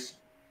sex?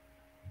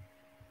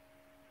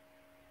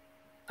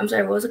 I'm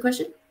sorry, what was the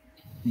question?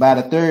 By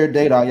the third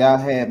date, are y'all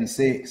having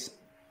sex?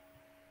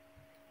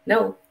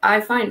 No,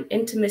 I find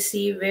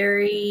intimacy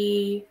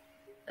very,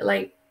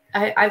 like,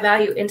 I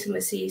value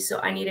intimacy, so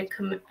I need a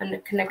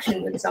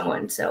connection with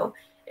someone. So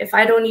if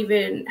I don't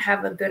even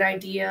have a good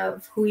idea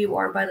of who you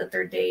are by the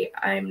third date,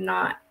 I'm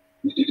not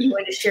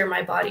going to share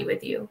my body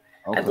with you.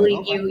 Okay, I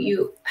believe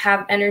you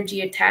have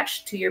energy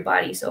attached to your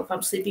body. So if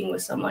I'm sleeping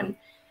with someone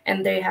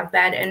and they have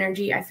bad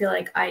energy, I feel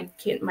like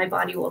my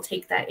body will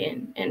take that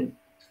in, and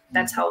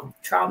that's how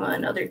trauma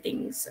and other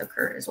things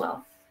occur as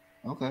well.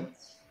 Okay.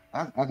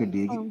 I could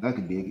dig it. I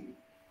could dig it.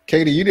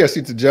 Katie, you just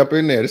need to jump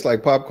in there. It's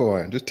like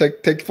popcorn. Just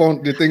take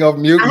your thing off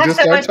mute and just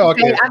start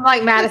talking. I'm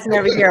like Madison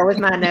over here with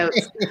my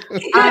notes.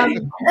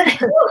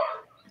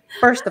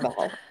 First of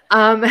all,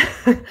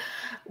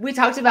 we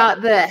talked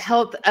about the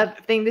health of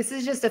thing. This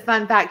is just a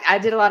fun fact. I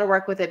did a lot of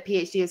work with a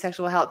PhD in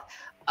sexual health.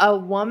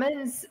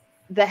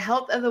 The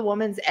health of the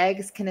woman's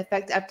eggs can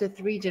affect up to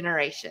 3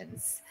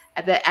 generations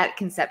at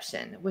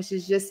conception, which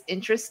is just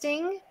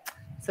interesting.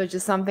 So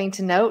just something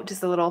to note,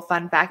 just a little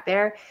fun fact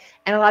there.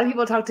 And a lot of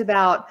people talked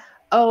about,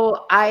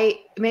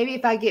 maybe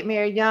if I get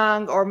married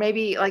young, or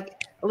maybe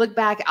like look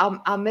back,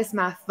 I'll miss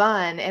my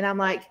fun. And I'm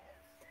like,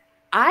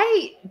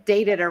 I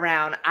dated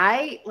around.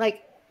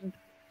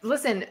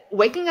 Listen,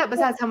 waking up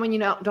beside someone you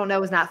don't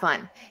know is not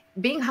fun.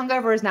 Being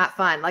hungover is not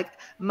fun. Like,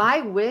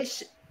 my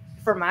wish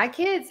for my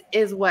kids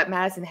is what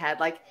Madison had.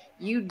 Like,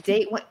 you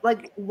date,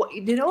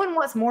 no one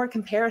wants more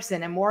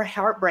comparison and more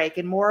heartbreak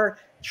and more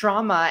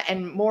trauma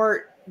and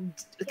more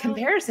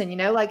comparison.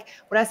 Like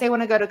what I say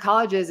when I go to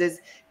colleges is,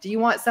 do you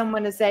want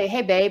someone to say,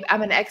 hey babe,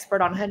 I'm an expert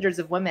on hundreds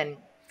of women,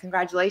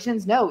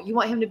 congratulations? No, you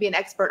want him to be an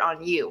expert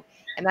on you.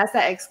 And that's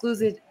that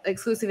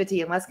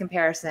exclusivity and less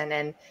comparison.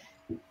 And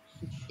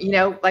you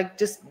know, like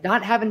just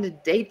not having to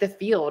date the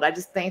field. I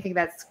think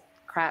that's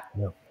crap.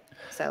 Yeah.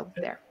 So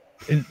there.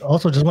 And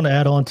also, just want to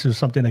add on to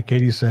something that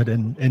Katie said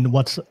and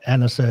what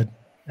Anna said,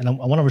 and I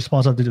want to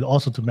respond something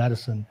also to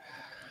Madison.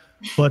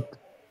 But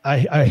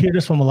I hear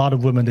this from a lot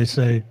of women. They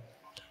say,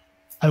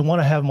 "I want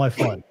to have my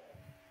fun."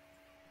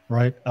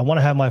 Right? I want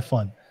to have my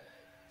fun.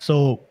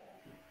 So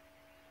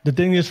the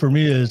thing is, for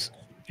me, is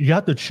you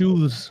have to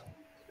choose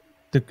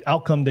the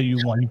outcome that you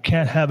want. You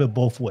can't have it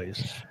both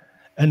ways.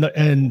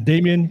 And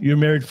Damien, you're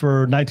married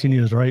for 19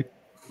 years, right?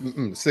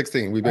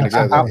 16. We've been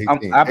together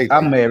 18.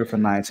 I'm married for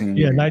 19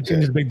 years. Yeah,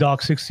 19 is big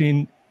dog.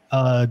 16.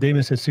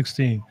 Damien said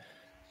 16.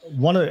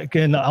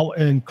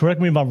 And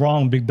correct me if I'm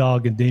wrong, big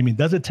dog and Damien.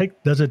 Does it take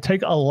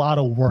a lot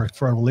of work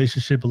for a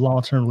relationship, a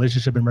long-term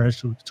relationship and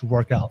marriage to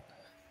work out?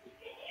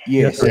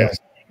 Yes. Yes.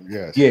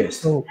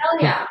 Hell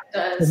yeah, it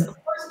does.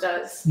 Of course it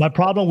does. My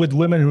problem with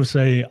women who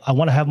say, I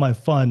want to have my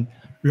fun,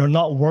 you're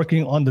not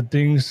working on the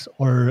things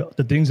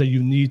that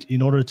you need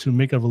in order to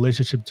make a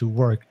relationship to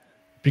work,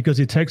 because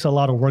it takes a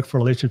lot of work for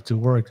a relationship to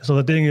work. So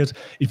the thing is,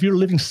 if you're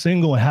living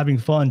single and having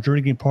fun,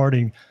 drinking,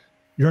 partying,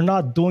 you're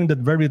not doing the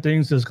very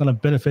things that's going to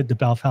benefit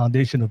the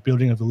foundation of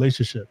building a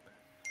relationship.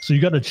 So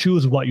you got to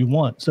choose what you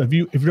want. So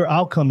if your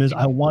outcome is,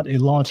 I want a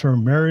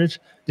long-term marriage,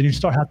 then you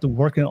start have to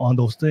working on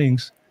those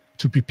things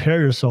to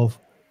prepare yourself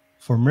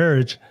for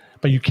marriage.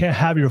 But you can't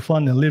have your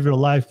fun and live your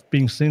life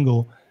being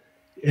single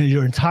in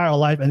your entire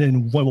life and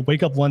then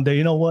wake up one day,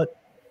 you know what?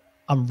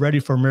 I'm ready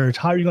for marriage.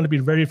 How are you going to be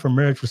ready for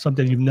marriage for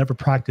something you've never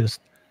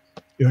practiced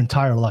your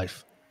entire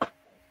life?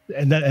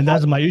 And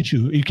that's my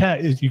issue. You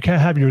can't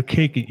have your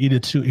cake and eat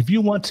it too. If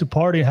you want to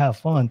party and have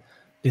fun,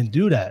 then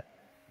do that.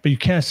 But you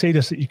can't say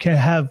this. You can't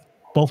have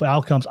both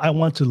outcomes. I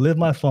want to live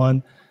my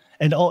fun,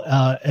 and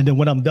then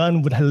when I'm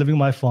done with living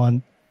my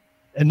fun,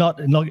 and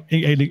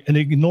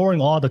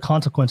ignoring all the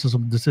consequences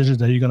of the decisions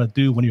that you're gonna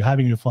do when you're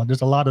having your fun.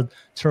 There's a lot of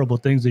terrible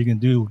things that you can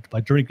do by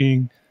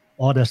drinking,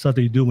 all that stuff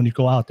that you do when you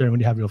go out there when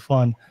you have your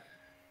fun.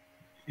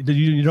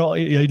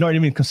 You're not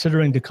even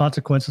considering the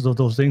consequences of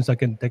those things that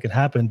can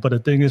happen. But the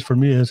thing is, for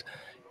me, is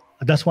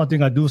that's one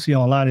thing I do see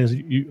online is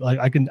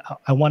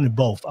I want it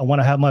both. I want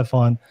to have my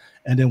fun,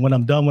 and then when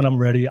I'm done, when I'm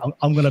ready,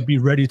 I'm gonna be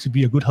ready to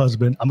be a good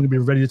husband. I'm gonna be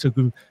ready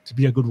to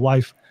be a good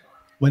wife.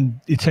 When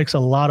it takes a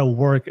lot of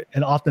work,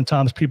 and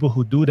oftentimes people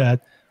who do that,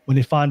 when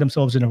they find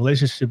themselves in a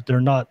relationship, they're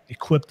not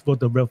equipped for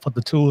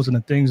the tools and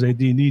the things they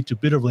need to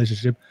build a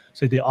relationship,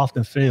 so they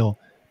often fail.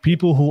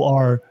 People who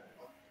are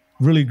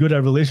really good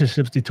at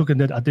relationships, they took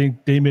it. I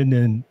think Damon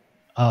and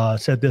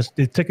said this.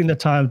 They're taking the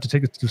time to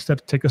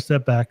take a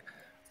step back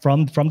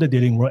from the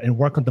dating world and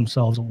work on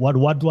themselves.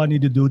 What do I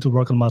need to do to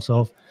work on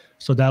myself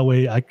so that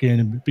way I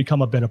can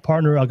become a better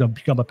partner, I can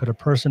become a better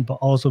person, but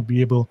also be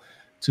able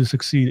to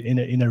succeed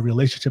in a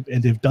relationship.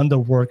 And they've done the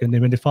work, and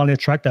then when they finally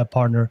attract that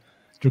partner,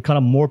 they're kind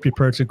of more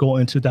prepared to go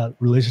into that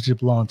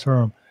relationship long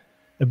term.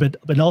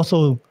 But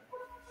also,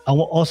 I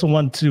also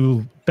want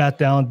to bat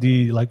down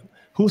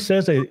who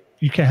says that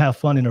you can't have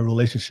fun in a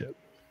relationship?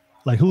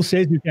 Like, who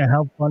says you can't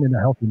have fun in a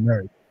healthy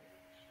marriage?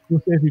 Who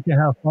says you can't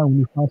have fun when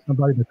you find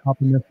somebody that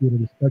compliments you,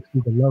 that respects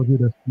you, that loves you,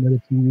 that's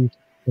committed to you,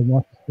 that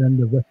wants to spend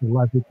the rest of your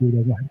life with you,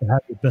 that wants to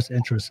have your best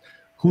interests?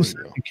 Who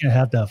says you can't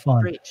have that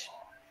fun? Preach.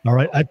 All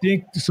right. I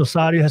think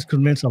society has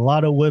convinced a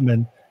lot of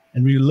women,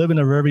 and we live in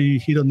a very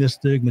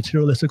hedonistic,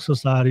 materialistic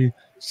society,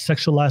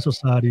 sexualized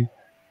society,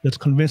 that's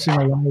convincing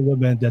a lot of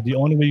women that the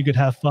only way you could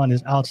have fun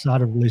is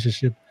outside of a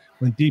relationship,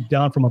 when deep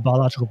down from a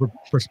biological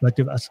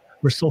perspective, as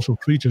we're social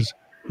creatures,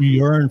 we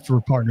yearn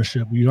for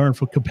partnership, we yearn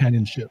for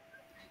companionship.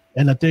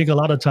 And I think a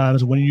lot of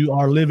times when you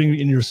are living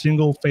in your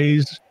single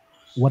phase,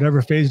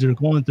 whatever phase you're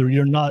going through,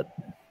 you're not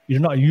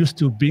used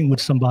to being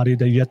with somebody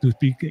that you have to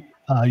be,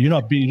 you're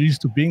not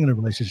used to being in a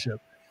relationship.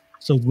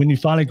 So when you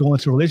finally go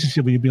into a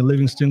relationship and you've been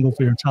living single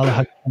for your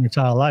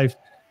entire life,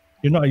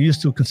 you're not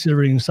used to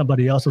considering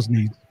somebody else's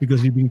needs,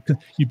 because you've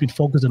been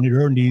focused on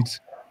your needs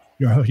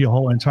your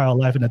whole entire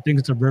life. And I think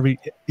it's a very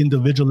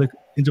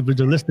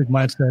individualistic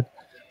mindset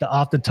that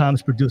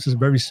oftentimes produces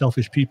very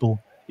selfish people.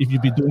 If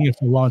you've been doing it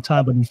for a long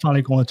time, but you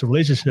finally go into a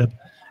relationship,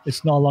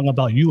 it's no longer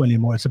about you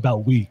anymore. It's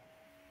about we.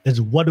 It's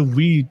what do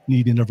we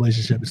need in a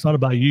relationship? It's not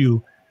about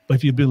you. But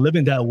if you've been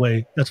living that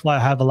way, that's why I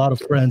have a lot of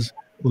friends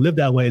who live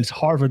that way. It's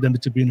hard for them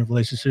to be in a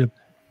relationship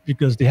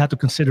because they have to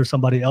consider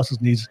somebody else's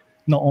needs,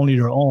 not only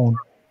their own,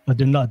 but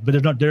they're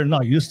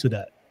not used to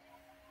that.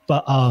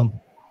 But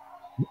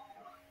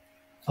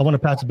I want to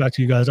pass it back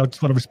to you guys. I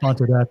just want to respond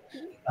to that.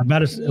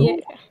 Madison, Yeah.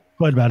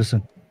 Go ahead,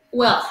 Madison.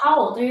 Well, how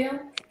old are you?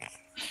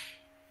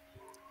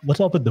 What's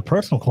up with the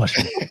personal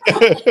question?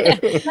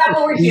 Is that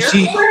what we're here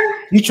for?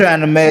 You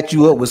trying to match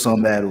you up with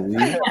somebody?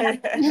 No,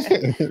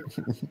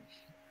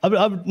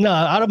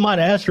 I don't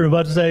mind answering,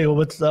 but to say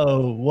what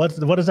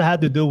does it have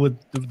to do with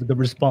the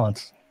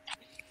response?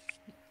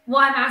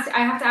 Well, I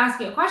have to ask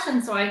you a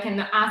question so I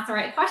can ask the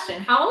right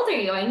question. How old are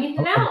you? I need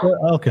to know.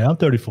 Okay, I'm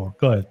 34.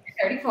 Go ahead.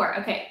 34.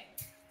 Okay.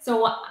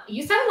 So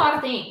you said a lot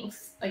of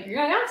things. Like, you're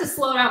gonna have to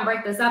slow down,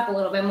 break this up a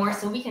little bit more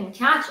so we can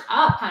catch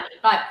up, honey.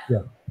 But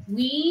yeah.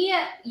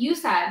 you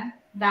said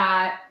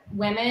that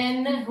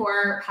women who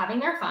are having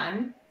their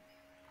fun,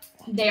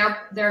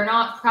 they're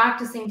not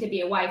practicing to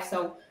be a wife.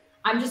 So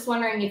I'm just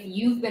wondering if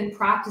you've been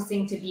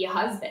practicing to be a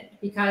husband,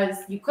 because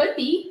you could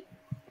be,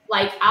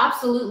 like,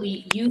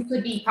 absolutely, you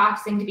could be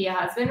practicing to be a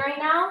husband right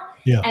now.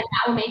 Yeah. And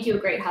that will make you a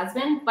great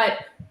husband. But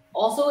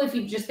also, if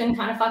you've just been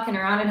kind of fucking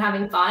around and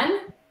having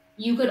fun,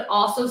 you could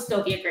also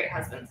still be a great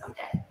husband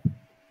someday.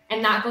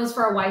 And that goes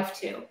for a wife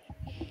too.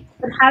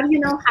 But how do you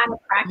know how to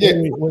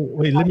practice?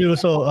 Wait. Let me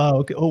also.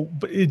 Okay. Oh,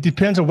 but it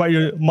depends on what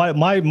your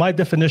my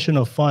definition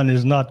of fun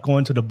is not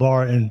going to the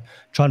bar and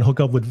trying to hook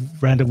up with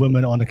random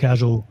women on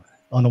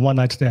a one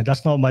night stand.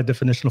 That's not my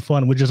definition of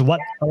fun, which is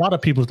what a lot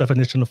of people's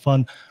definition of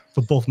fun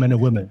for both men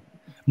and women.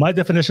 My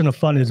definition of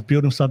fun is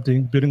building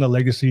something, building a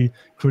legacy,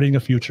 creating a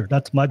future.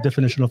 That's my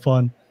definition of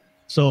fun.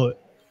 So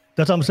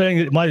that's what I'm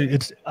saying.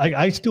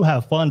 I still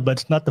have fun, but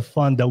it's not the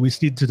fun that we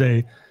see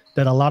today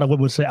that a lot of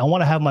women would say, I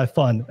want to have my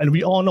fun. And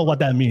we all know what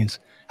that means.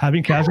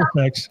 Having casual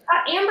sex.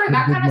 Amber,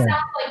 that kind of sounds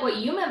like what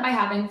you meant by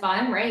having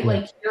fun, right? Yeah.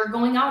 Like you're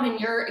going out and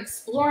you're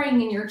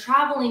exploring and you're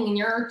traveling and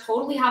you're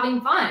totally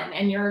having fun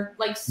and you're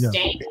like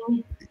staying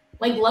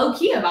like low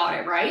key about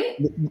it, right?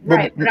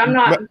 Right, but I'm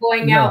not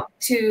going out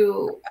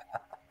to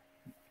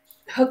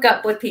hook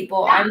up with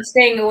people. Yeah. I'm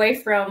staying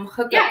away from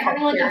hookup. Yeah,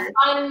 having like a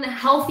fun,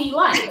 healthy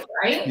life,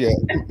 right? Yeah.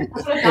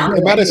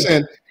 In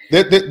medicine,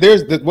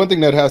 there's the one thing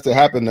that has to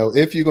happen though.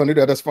 If you're gonna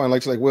do that, that's fine.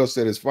 Like Will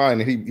said, it's fine.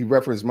 And he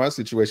referenced my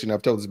situation.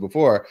 I've told this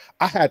before.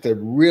 I had to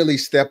really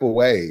step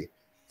away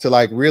to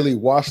like really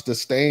wash the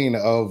stain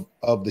of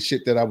the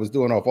shit that I was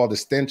doing off, all the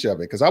stench of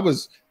it. Because I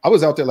was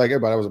out there like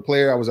everybody. I was a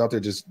player. I was out there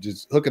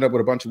just hooking up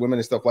with a bunch of women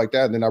and stuff like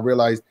that. And then I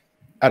realized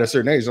at a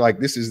certain age, like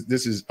this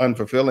is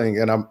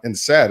unfulfilling and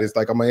sad. It's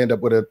like I'm gonna end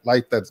up with a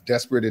life that's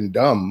desperate and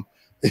dumb,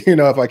 you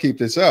know, if I keep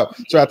this up.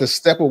 So I have to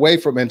step away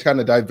from and kind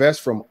of divest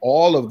from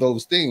all of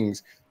those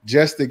things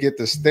just to get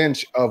the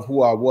stench of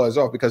who I was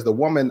off, because the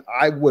woman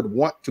I would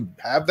want to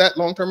have that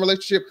long-term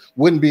relationship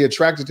wouldn't be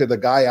attracted to the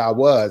guy I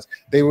was.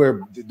 The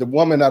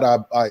woman that I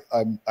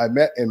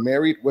met and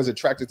married was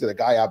attracted to the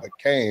guy I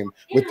became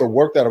with the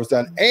work that I was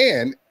done.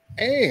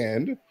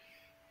 And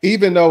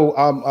even though,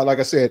 like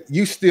I said,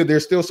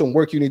 there's still some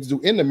work you need to do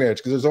in the marriage,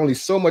 because there's only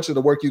so much of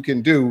the work you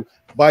can do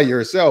by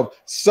yourself.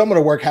 Some of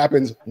the work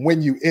happens when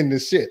you in the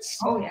shits,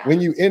 when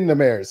you in the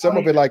marriage. Some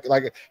of it, like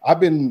I've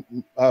been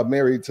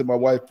married to my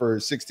wife for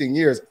 16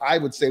 years. I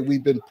would say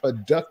we've been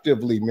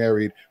productively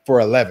married for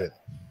 11.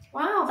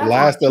 Wow, the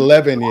last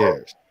 11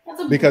 years.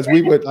 Because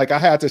we would I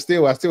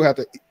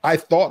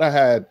thought I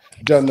had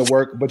done the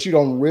work, but you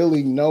don't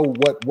really know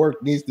what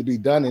work needs to be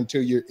done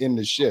until you're in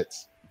the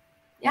shits.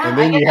 Yeah, and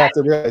then you have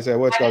to realize that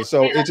what's going.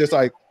 So it's just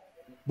like,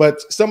 but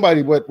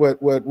somebody, what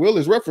Will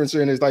is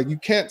referencing is like, you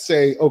can't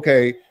say,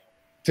 okay,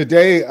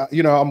 today,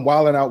 you know, I'm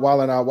wilding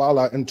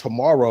out, and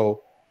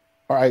tomorrow,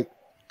 all right,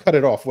 cut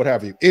it off, what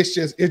have you.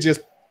 It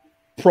just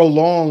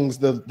prolongs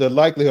the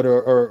likelihood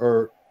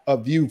or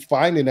of you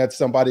finding that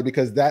somebody,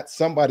 because that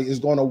somebody is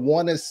going to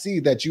want to see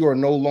that you are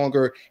no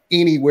longer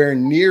anywhere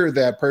near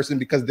that person,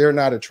 because they're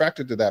not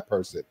attracted to that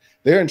person.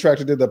 They're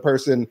attracted to the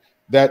person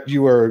that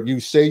you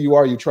say you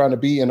are, you're trying to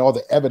be, and all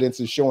the evidence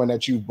is showing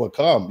that you've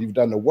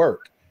done the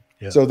work.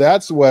 Yeah. So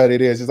that's what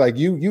it is. It's like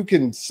you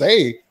can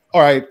say,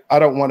 all right, I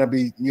don't want to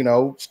be, you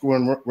know,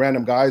 screwing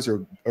random guys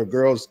or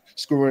girls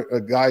screwing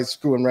guys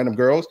screwing random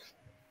girls.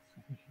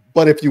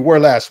 But if you were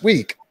last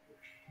week,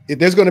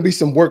 there's going to be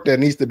some work that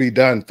needs to be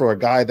done for a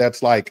guy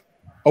that's like,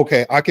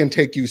 okay, I can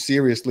take you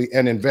seriously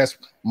and invest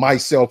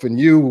myself in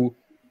you,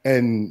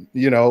 and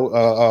you know,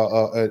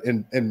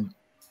 and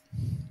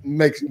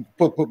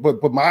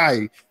put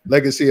my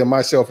legacy and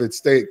myself at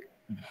stake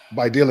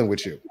by dealing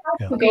with you.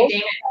 Yeah.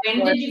 Okay,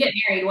 David, when did you get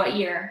married? What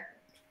year?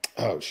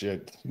 Oh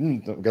shit!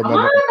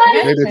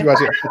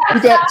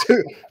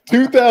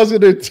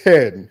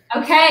 2010.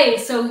 Okay,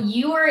 so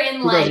you were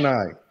in like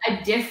 2009. A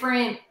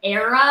different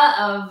era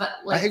of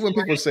like. I hate when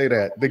people say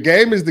that. The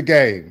game is the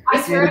game.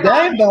 I swear the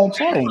game don't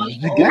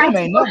change. The game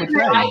ain't never changed.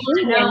 I want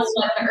to know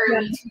what the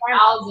early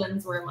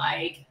 2000s were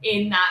like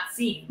in that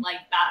scene. Like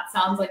that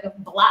sounds like a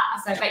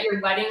blast. I bet your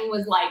wedding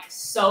was like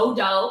so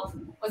dope.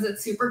 Was it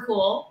super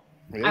cool?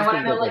 I want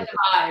to know like the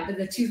vibe,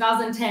 the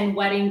 2010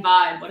 wedding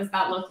vibe. What does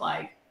that look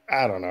like?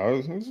 I don't know.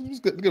 It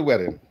was a good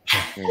wedding.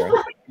 You know,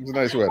 it was a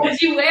nice wedding. What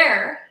did you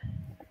wear?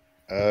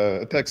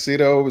 A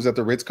tuxedo. It was at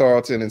the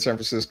Ritz-Carlton in San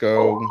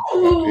Francisco.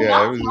 Oh,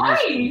 yeah, it was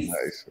nice.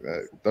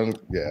 Nice.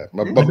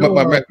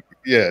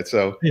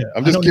 So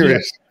I'm just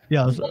curious.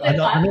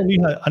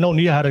 I know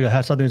Nia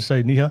had something to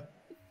say. Nia,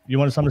 you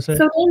wanted something to say?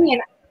 So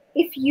Damien,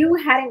 if you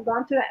hadn't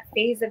gone through that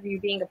phase of you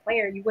being a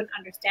player, you wouldn't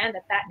understand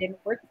that didn't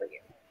work for you.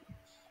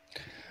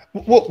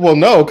 Well,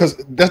 no, because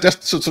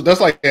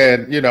that's like,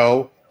 you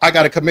know, I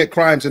got to commit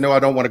crimes and know I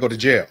don't want to go to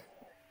jail.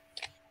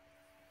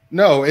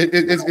 No,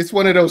 it's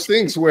one of those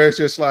things where it's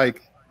just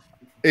like,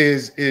 I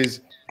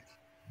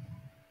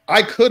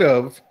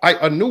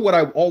knew what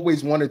I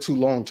always wanted to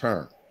long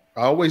term.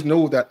 I always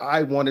knew that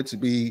I wanted to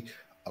be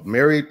a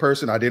married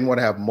person. I didn't want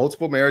to have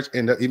multiple marriage,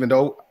 and even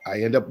though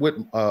I end up with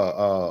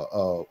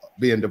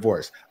being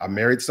divorced, I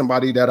married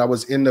somebody that I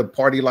was in the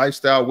party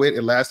lifestyle with.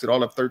 It lasted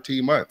all of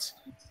 13 months,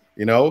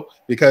 you know,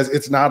 because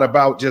it's not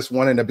about just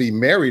wanting to be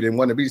married and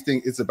one of these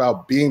things. It's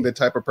about being the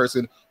type of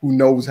person who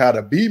knows how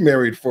to be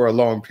married for a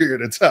long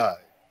period of time,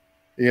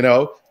 you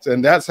know. So,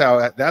 and that's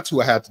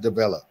who I had to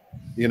develop,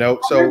 you know.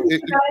 So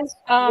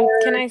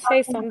can I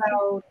say something?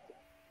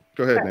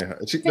 Go ahead, Neha.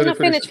 No,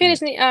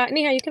 finish.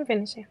 Neha, you can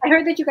finish. Yeah. I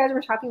heard that you guys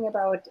were talking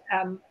about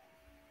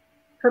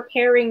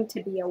preparing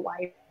to be a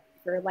wife,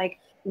 or like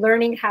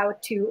learning how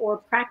to, or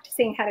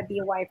practicing how to be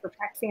a wife, or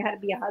practicing how to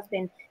be a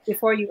husband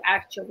before you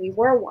actually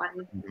were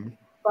one. Mm-hmm.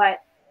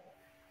 But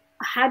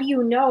how do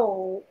you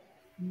know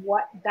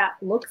what that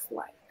looks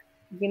like?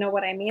 You know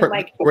what I mean?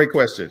 Great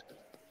question.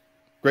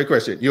 Great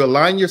question. You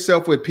align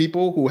yourself with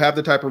people who have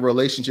the type of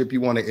relationship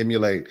you want to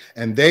emulate,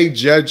 and they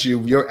judge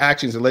your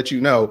actions and let you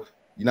know,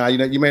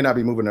 you may not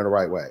be moving in the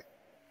right way.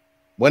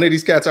 One of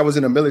these cats I was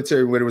in the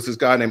military with, was this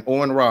guy named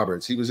Owen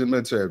Roberts. He was in the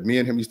military. Me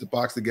and him used to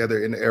box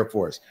together in the Air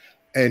Force.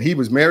 And he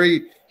was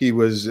married. He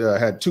was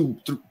had two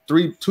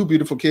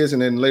beautiful kids,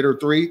 and then later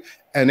 3.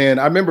 And then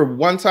I remember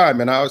one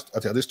time, and I'll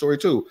tell this story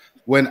too,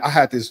 when I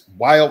had this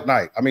wild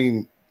night. I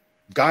mean,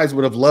 guys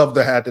would have loved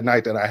to have the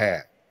night that I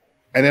had.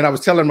 And then I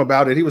was telling him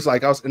about it. He was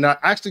like,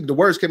 actually the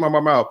words came out of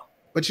my mouth.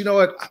 But you know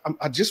what?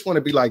 I just want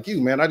to be like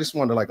you, man. I just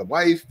want to, like, a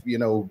wife, you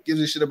know,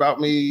 gives a shit about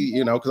me,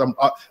 you know, because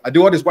I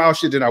do all this wild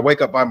shit, and I wake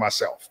up by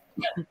myself,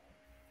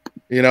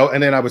 you know.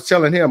 And then I was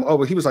telling him,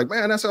 but he was like,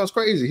 man, that sounds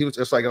crazy. He was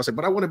just like, I was like,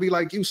 but I want to be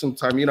like you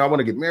sometime, you know. I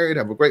want to get married,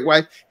 have a great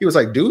wife. He was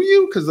like, do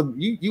you? Because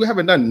you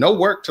haven't done no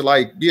work to,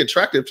 like, be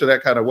attractive to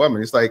that kind of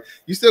woman. It's like,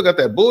 you still got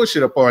that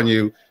bullshit up on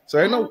you. So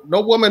ain't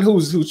no woman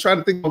who's trying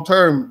to think long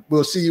term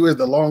will see you as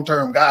the long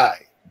term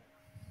guy.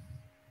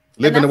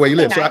 Living the way you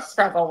live. So I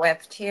struggle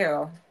with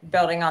too,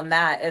 building on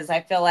that, is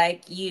I feel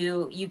like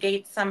you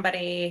date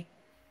somebody,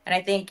 and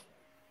I think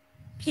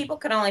people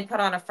can only put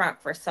on a front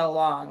for so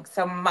long.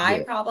 So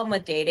my problem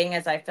with dating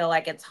is I feel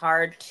like it's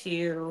hard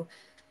to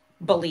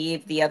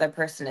believe the other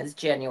person is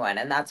genuine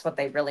and that's what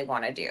they really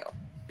want to do.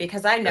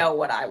 Because I know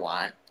what I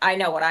want. I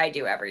know what I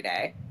do every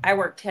day. I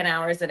work 10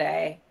 hours a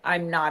day.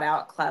 I'm not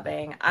out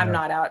clubbing. I'm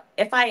not out.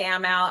 If I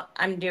am out,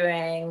 I'm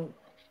doing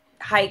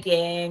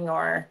hiking,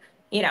 or,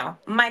 you know,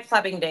 my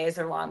clubbing days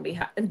are long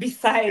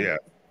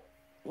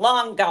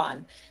long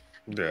gone.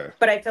 Yeah.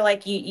 But I feel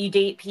like you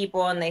date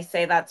people and they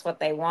say that's what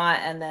they want,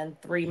 and then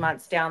 3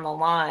 months down the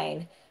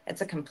line, it's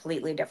a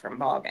completely different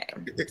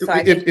ballgame.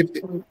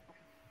 So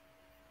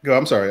Go.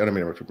 I'm sorry. I don't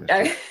mean to interrupt.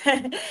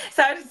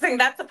 So I was just saying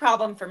that's the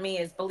problem for me,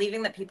 is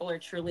believing that people are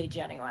truly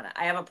genuine.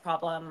 I have a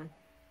problem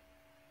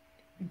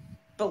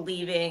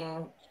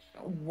believing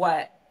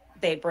what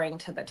they bring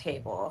to the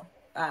table.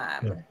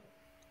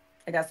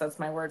 I guess that's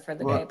my word for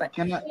the day. But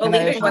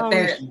believing what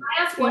they're. Can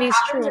I ask what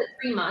happens at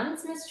 3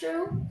 months, Miss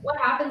True? What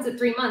happens at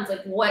 3 months?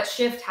 Like, what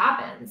shift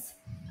happens?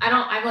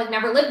 I've like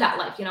never lived that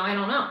life. You know, I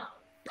don't know.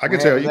 I can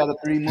tell you.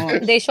 3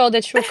 months. They show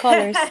the true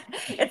colors.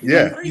 You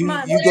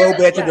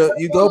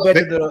go back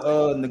to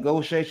the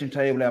negotiation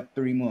table after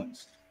 3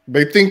 months.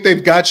 They think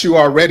they've got you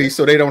already,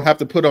 so they don't have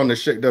to put on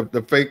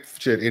the fake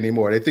shit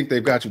anymore. They think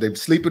they've got you. They're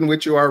sleeping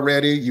with you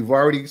already. You've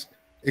already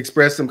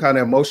expressed some kind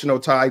of emotional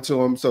tie to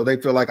them, so they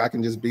feel like I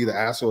can just be the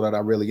asshole that I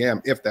really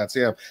am, if that's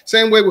him.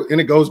 Same way, and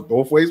it goes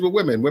both ways with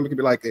women. Women can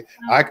be like,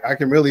 I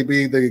can really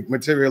be the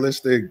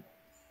materialistic,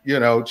 you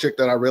know, chick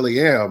that I really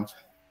am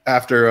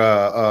after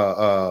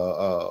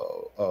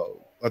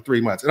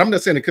 3 months. And I'm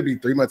not saying it could be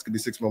 3 months, could be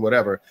 6 months,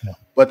 whatever. Yeah.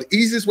 But the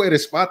easiest way to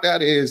spot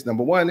that is,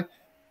 number one,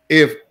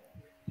 if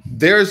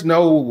there's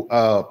no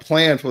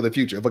plan for the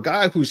future. If a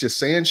guy who's just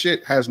saying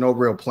shit has no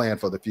real plan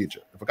for the future.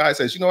 If a guy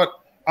says, you know what,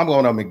 I'm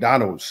going to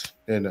McDonald's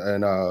in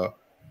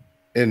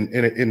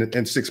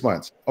 6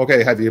 months.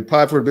 Okay, have you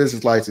applied for a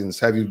business license?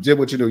 Have you did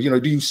what you do? You know,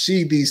 do you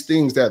see these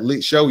things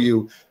that show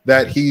you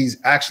that he's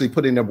actually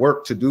putting in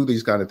work to do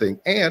these kind of things?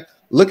 And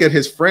look at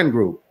his friend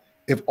group.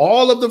 If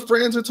all of the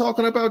friends are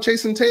talking about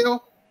chasing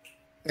tail,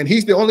 and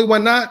he's the only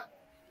one not,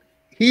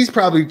 he's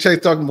probably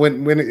talking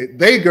when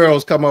they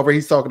girls come over,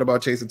 he's talking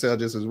about chasing tail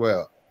just as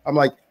well. I'm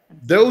like,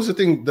 those are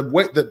things,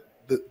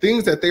 the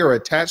things that they are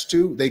attached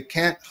to, they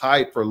can't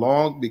hide for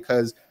long,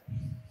 because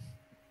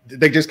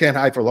they just can't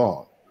hide for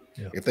long.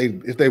 Yeah. If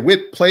they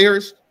with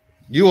players,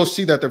 you will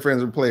see that their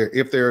friends are players.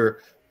 If they're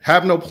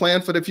have no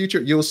plan for the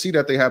future, you'll see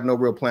that they have no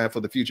real plan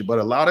for the future. But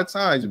a lot of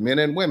times, men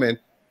and women,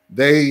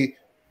 they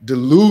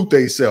delude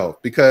themselves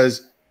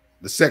because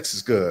the sex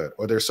is good,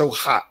 or they're so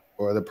hot,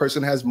 or the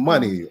person has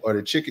money, or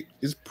the chick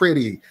is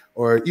pretty,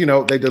 or, you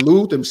know, they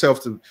delude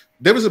themselves to.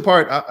 There was a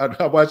part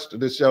I watched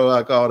this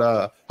show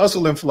called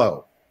Hustle and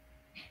Flow,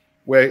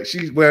 where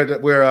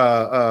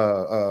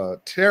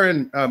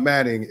Taryn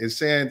Manning is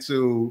saying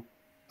to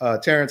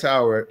Terrence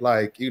Howard,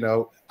 like, you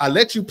know, I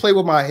let you play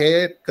with my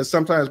head because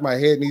sometimes my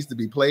head needs to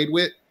be played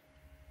with.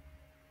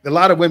 A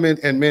lot of women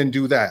and men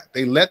do that.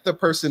 They let the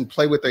person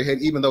play with their head,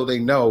 even though they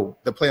know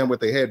they're playing with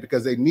their head,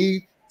 because they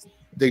need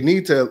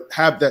to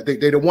have that.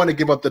 They don't want to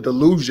give up the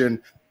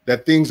delusion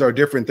that things are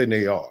different than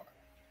they are.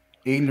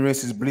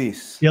 Ignorance is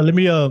bliss. Yeah, let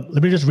me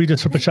just read the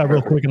super chat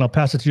real quick, and I'll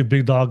pass it to you,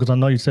 Big Dog, because I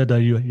know you said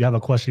that you have a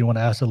question you want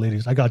to ask the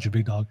ladies. I got you,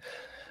 Big Dog.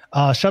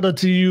 Shout out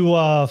to you,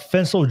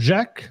 Fenso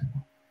Jack.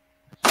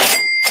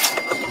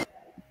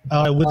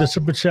 With the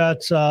super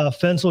chat,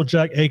 Fenso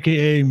Jack,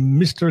 aka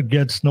Mr.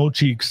 Gets No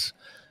Cheeks,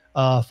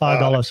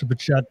 $5 super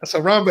chat. That's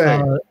a run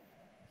bag.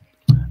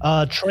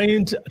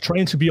 Trained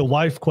to be a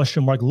wife,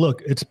 question mark.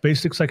 Look, it's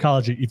basic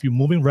psychology. If you're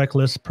moving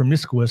reckless,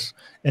 promiscuous,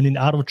 and in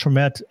out of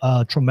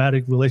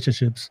traumatic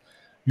relationships,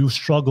 you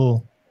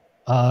struggle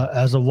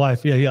as a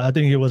wife. Yeah. I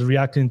think he was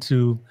reacting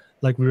to,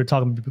 like we were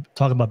talking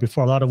about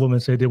before. A lot of women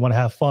say they want to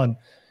have fun.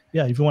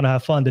 Yeah, if you want to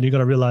have fun, then you got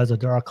to realize that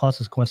there are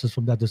consequences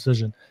from that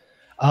decision.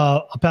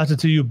 I'll pass it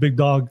to you, Big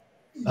Dog.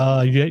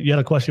 You had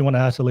a question you want to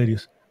ask the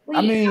ladies.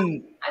 I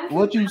mean,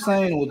 what you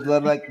saying was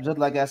just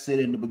like I said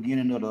in the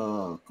beginning of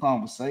the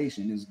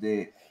conversation, is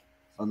that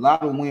a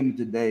lot of women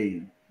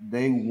today,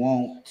 they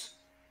want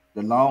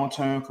the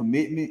long-term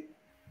commitment,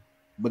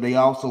 but they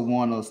also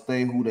want to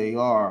stay who they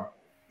are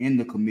in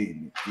the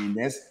commitment. And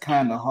that's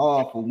kind of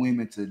hard for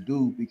women to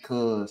do,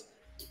 because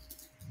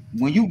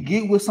when you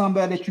get with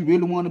somebody that you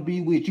really want to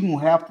be with, you're going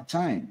to have to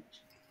change.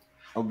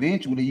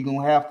 Eventually, you're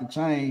going to have to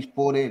change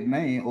for that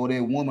man or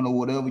that woman or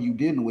whatever you're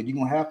dealing with. You're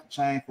going to have to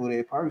change for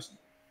that person.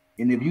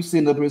 And if you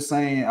sitting up here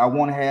saying, I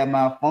want to have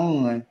my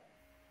fun,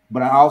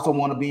 but I also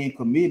want to be in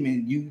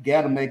commitment, you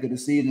got to make a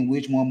decision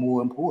which one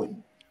more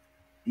important.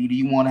 Either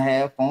you want to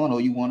have fun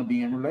or you want to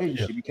be in a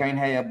relationship. Yeah. You can't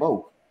have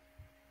both.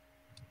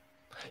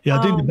 Yeah,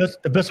 I think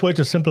the best way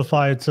to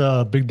simplify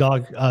it, Big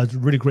Dog,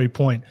 really great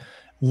point.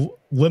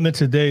 Women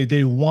today,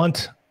 they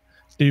want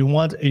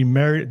to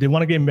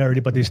get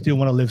married, but they still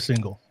want to live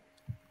single.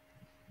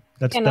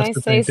 Can I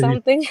say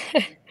something?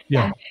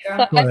 Yeah.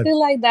 So I feel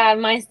like that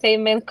my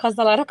statement caused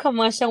a lot of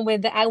commotion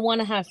with the I want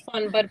to have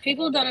fun, but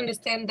people don't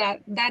understand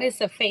that is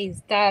a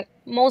phase that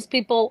most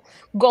people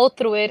go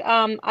through it.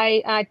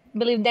 I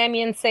believe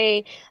Damien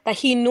say that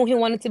he knew he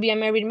wanted to be a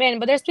married man,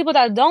 but there's people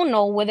that don't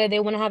know whether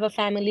they want to have a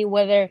family,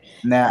 whether.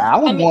 Now, I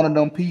was one of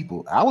them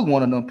people.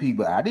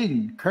 I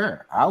didn't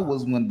care. I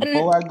was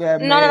before I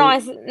got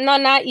married. No,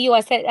 not you.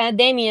 I said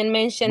Damien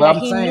mentioned but that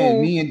I'm he saying,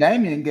 knew. Me and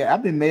Damien,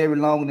 I've been married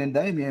longer than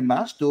Damien.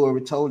 My story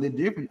totally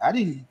different.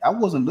 I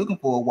wasn't looking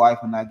for a wife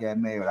when I got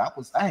married.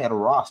 I had a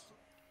roster.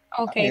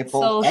 Okay, I had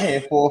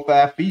 4 or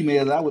 5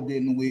 females I was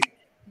dealing with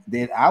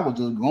that I was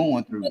just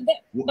going through.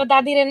 But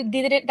that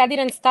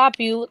didn't stop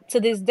you to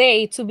this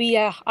day to be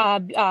a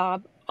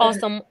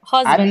awesome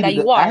husband that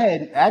you are.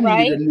 I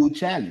needed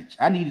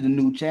a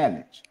new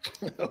challenge.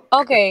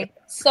 Okay,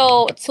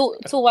 so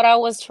to what I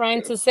was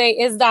trying to say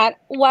is that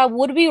what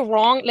would be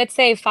wrong, let's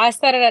say if I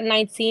started at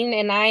 19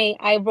 and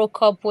I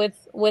broke up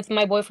with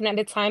my boyfriend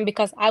at the time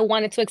because I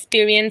wanted to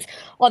experience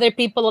other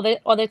people,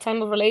 other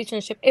type of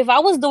relationship. If I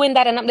was doing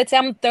that and let's say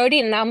I'm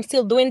 30 and I'm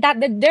still doing that,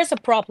 then there's a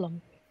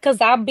problem. Because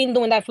I've been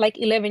doing that for like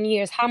 11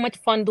 years. How much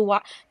fun do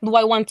I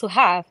want to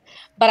have?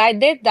 But I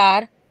did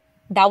that.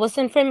 That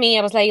wasn't for me.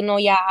 I was like, no,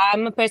 yeah,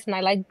 I'm a person.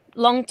 I like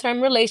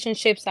long-term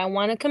relationships. I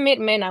want a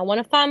commitment. I want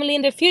a family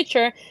in the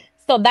future.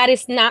 So that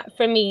is not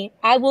for me.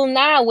 I will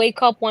not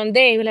wake up one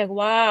day and be like,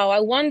 wow,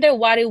 I wonder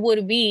what it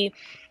would be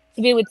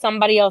to be with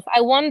somebody else. I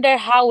wonder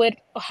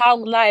how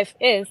life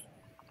is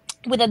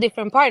with a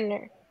different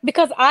partner.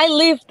 Because I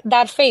lived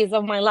that phase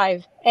of my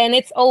life and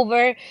it's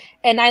over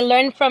and I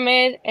learned from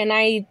it and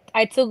I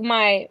took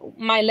my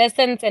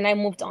lessons and I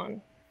moved on.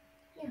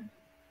 Yeah.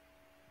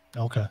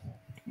 Okay.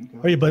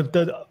 Oh,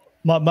 but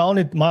my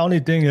only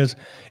thing is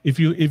if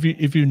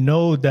you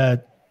know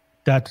that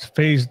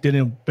phase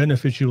didn't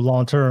benefit you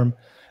long term,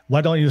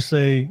 why don't you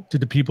say to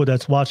the people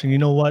that's watching, you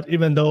know what,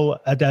 even though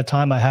at that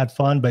time I had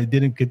fun, but it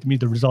didn't get me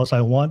the results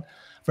I want.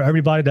 For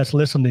everybody that's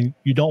listening,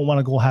 you don't want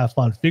to go have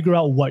fun. Figure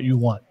out what you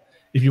want.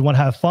 If you want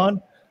to have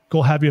fun,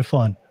 go have your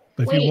fun.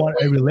 But if you want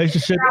a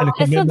relationship and a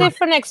commitment, it's a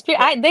different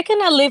experience. They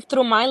cannot live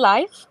through my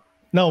life.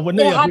 No, but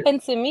it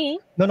happened to me.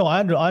 No,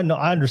 I know,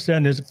 I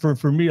understand this.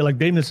 For me, like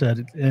Damon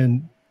said,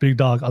 and Big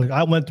Dog, like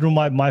I went through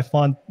my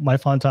fun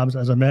times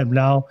as a man.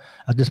 Now,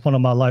 at this point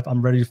in my life,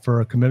 I'm ready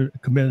for a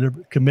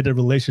committed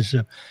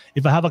relationship.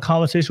 If I have a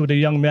conversation with a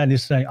young man,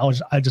 he's saying,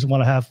 I just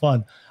want to have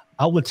fun.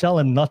 I would tell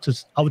him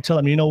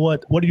you know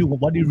what do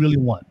you really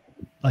want?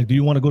 Like, do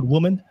you want a good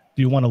woman?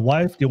 Do you want a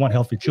wife? Do you want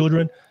healthy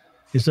children?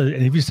 He said,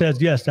 and if he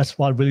says yes, that's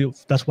what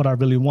I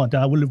really want.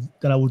 Then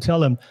I will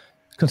tell him,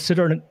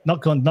 consider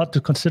not to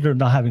consider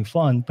not having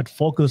fun, but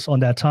focus on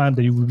that time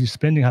that you will be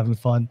spending having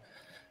fun,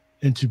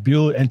 and to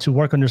build and to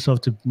work on yourself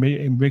to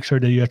make sure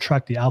that you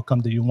attract the outcome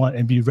that you want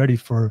and be ready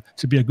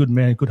to be a good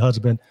man, good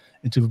husband,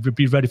 and to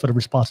be ready for the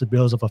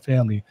responsibilities of a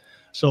family.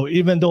 So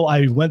even though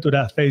I went through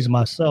that phase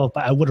myself,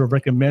 I would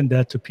recommend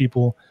that to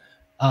people.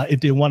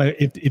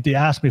 If they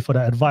ask me for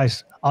that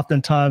advice,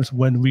 oftentimes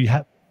when we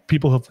have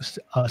people,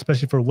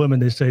 especially for women,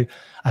 they say,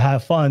 I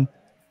have fun.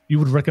 You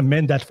would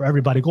recommend that for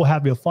everybody. Go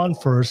have your fun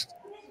first,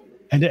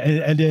 and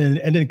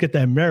then get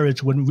that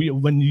marriage when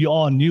you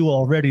all knew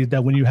already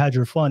that when you had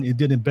your fun, it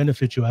didn't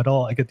benefit you at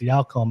all. I get the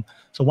outcome.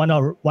 So why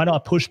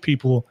not push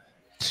people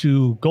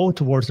to go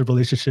towards the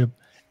relationship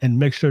and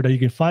make sure that you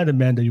can find the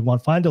man that you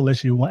want, find the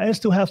relationship you want, and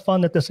still have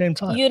fun at the same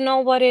time. You know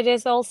what it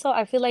is also?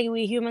 I feel like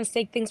we humans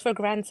take things for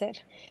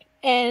granted.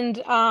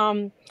 And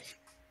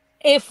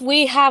if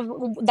we have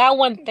that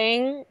one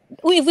thing,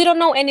 if we don't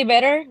know any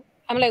better,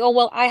 I'm like, oh,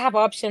 well, I have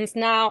options.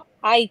 Now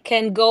I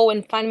can go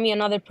and find me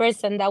another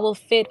person that will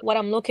fit what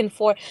I'm looking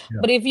for. Yeah.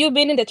 But if you've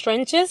been in the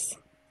trenches,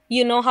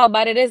 you know how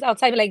bad it is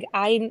outside. Like,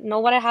 I know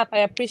what I have. I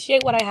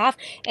appreciate what I have.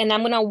 And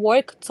I'm going to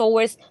work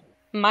towards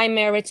my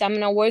marriage. I'm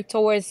going to work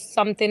towards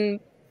something,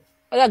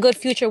 a good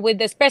future with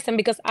this person,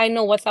 because I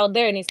know what's out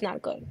there and it's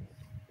not good.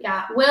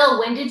 Yeah. Will,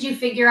 when did you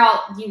figure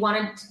out you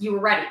were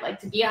ready, like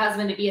to be a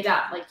husband, to be a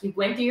dad? Like you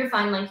went through your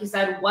fun, like you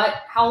said,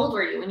 how old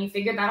were you when you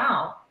figured that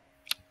out?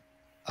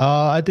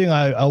 I think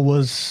I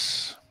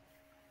was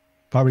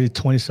probably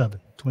 27,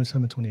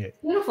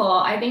 28. Beautiful.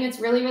 I think it's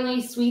really,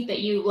 really sweet that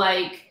you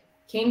like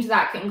came to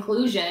that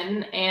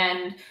conclusion.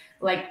 And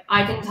like,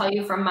 I can tell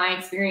you from my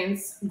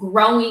experience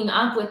growing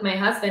up with my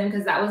husband,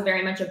 because that was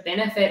very much a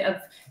benefit of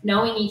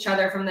knowing each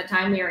other from the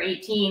time we were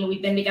 18.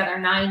 We've been together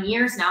 9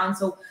 years now. And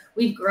so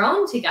we've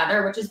grown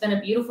together, which has been a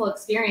beautiful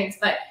experience.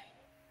 But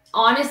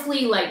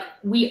honestly, like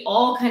we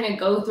all kind of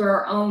go through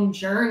our own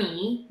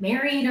journey,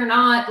 married or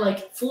not,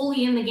 like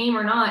fully in the game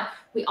or not.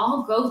 We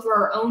all go through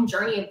our own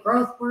journey of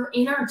growth. We're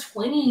in our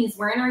 20s.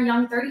 We're in our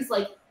young 30s.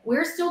 Like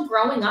we're still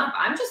growing up.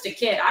 I'm just a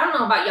kid. I don't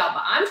know about y'all,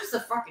 but I'm just a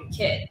fucking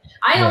kid.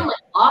 I own like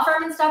law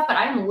firm and stuff, but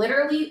I'm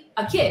literally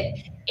a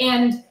kid.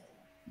 And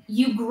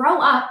you grow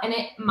up, and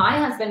my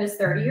husband is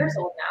 30 years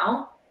old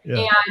now.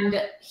 Yeah.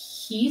 And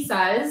he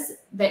says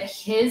that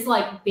his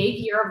like big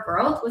year of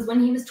growth was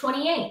when he was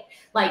 28.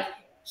 Like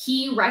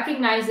he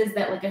recognizes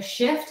that like a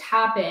shift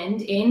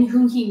happened in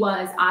who he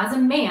was as a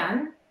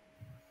man.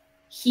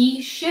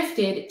 He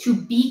shifted to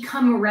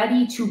become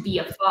ready to be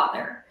a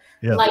father.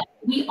 Yeah. Like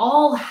we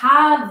all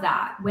have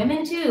that.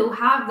 Women too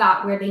have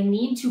that, where they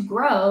need to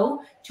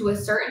grow to a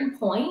certain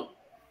point,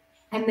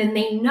 and then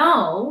they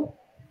know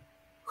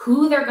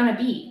who they're going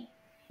to be,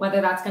 whether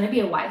that's going to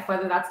be a wife,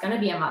 whether that's going to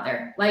be a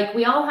mother. Like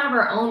we all have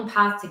our own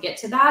path to get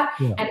to that.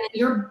 Yeah. And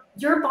then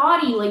your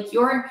body, like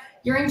your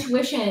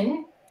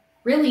intuition,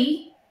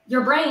 really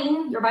your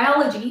brain, your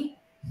biology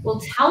will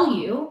tell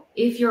you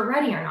if you're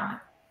ready or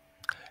not.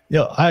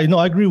 Yeah, I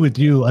agree with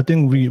you. I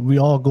think we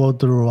all go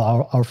through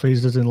our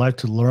phases in life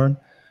to learn.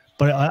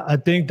 But I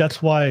think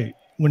that's why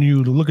when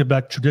you look at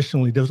back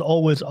traditionally, there's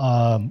always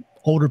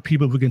older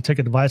people we can take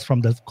advice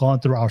from that's gone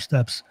through our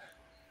steps.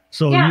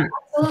 So yeah,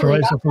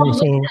 right, so for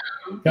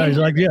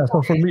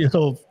me,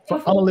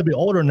 I'm a little bit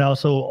older now.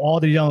 So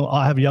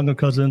I have younger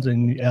cousins,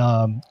 and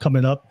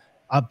coming up,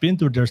 I've been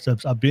through their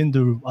steps. I've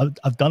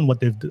done what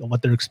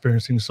they're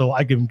experiencing. So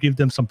I can give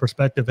them some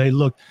perspective. Hey,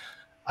 look,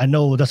 I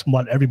know that's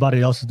what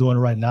everybody else is doing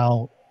right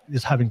now,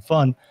 is having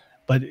fun.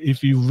 But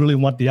if you really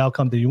want the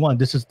outcome that you want,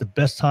 this is the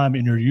best time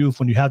in your youth,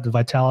 when you have the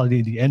vitality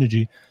and the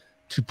energy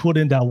to put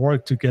in that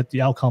work to get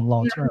the outcome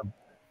long term.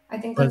 I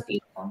think that's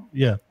beautiful.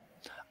 Yeah.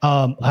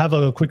 I have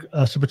a quick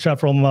super chat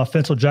from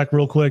Fenzel Jack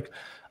real quick.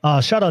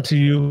 Shout out to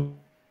you.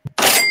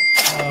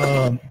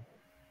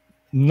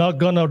 Not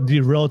gonna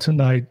derail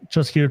tonight.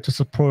 Just here to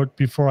support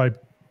before I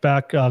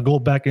go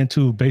back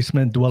into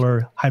basement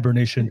dweller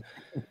hibernation.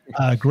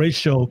 Great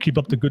show. Keep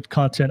up the good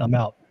content. I'm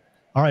out.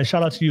 All right.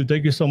 Shout out to you.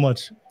 Thank you so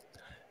much.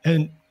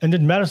 And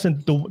then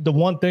Madison, the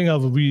one thing I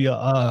would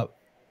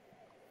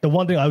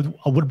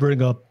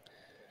bring up,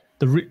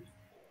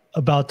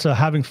 about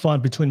having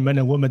fun between men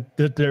and women,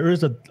 there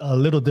is a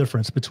little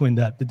difference between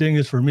that. The thing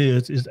is, for me,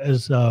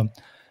 is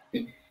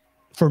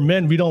for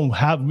men, we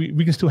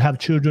can still have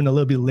children a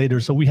little bit later,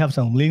 so we have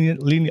some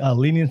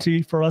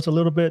leniency for us a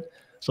little bit.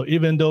 So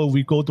even though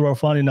we go through our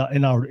fun in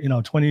our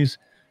 20s,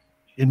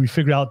 and we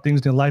figure out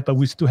things in life, but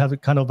we still have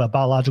kind of a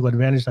biological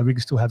advantage that we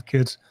can still have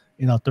kids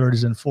in our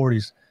 30s and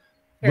 40s.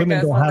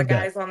 Women don't have the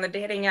guys on the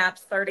dating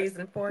apps, 30s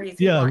and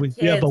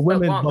 40s. But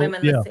women want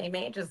women the same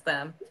age as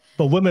them.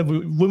 But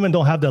women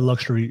don't have that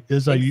luxury.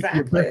 It's like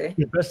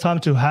your best time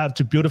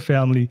to build a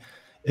family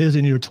is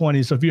in your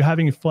 20s. So if you're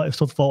having fun,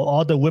 so for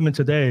all the women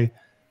today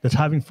that's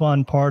having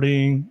fun,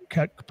 partying,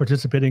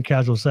 participating in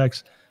casual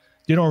sex,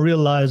 they don't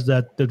realize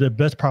that the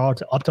best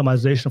priority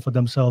optimization for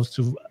themselves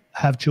to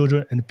have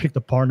children and pick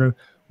the partner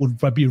would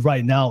be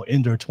right now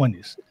in their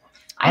 20s.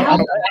 I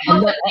hope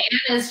that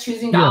man is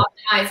choosing to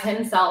optimize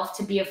himself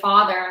to be a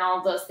father and all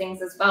of those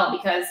things as well,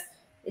 because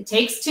it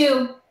takes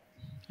two.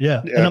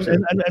 Yeah,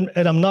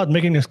 and I'm not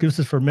making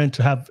excuses for men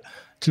to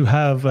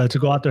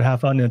go out there,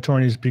 have fun in their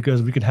 20s,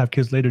 because we could have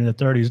kids later in the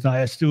 30s. Now,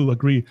 I still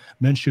agree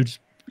men should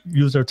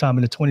use their time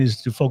in the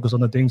 20s to focus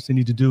on the things they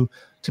need to do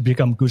to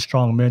become good,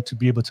 strong men to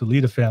be able to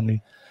lead a family.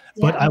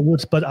 Yeah. I'm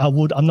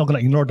not going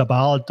to ignore the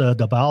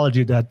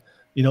biology that,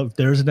 if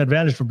there is an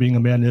advantage for being a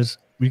man, is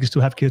we can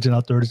still have kids in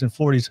our 30s and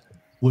 40s.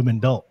 Women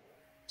don't.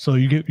 So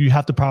you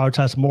have to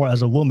prioritize more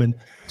as a woman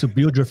to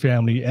build your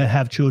family and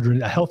have children,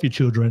 healthy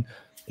children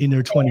in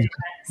their 20s.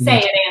 Say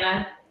it,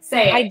 Anna.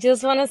 Say it. I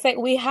just want to say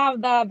we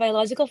have the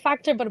biological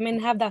factor, but men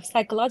have that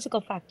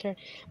psychological factor,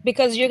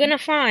 because you're going to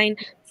find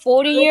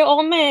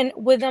 40-year-old men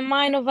with the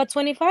mind of a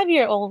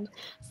 25-year-old.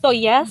 So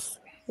yes,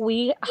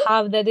 we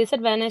have the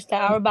disadvantage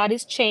that our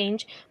bodies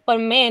change, but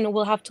men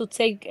will have to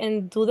take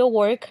and do the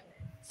work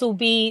to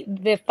be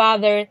the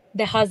father,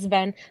 the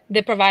husband,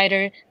 the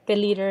provider, the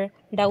leader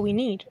that we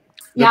need.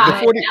 The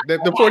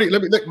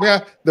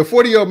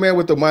 40-year-old man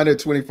with the minor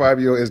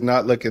 25-year-old is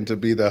not looking to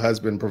be the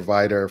husband,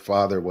 provider,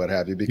 father, what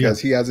have you,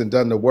 because he hasn't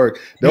done the work.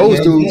 Those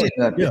dudes,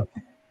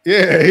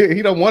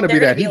 he don't want to be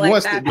that. He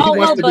wants to. He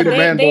wants to be the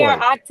man boy. They are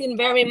acting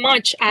very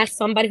much as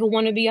somebody who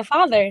want to be a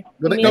father.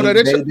 They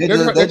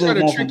just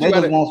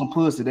want some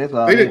pussy. That's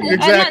all.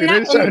 Exactly.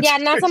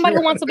 Not somebody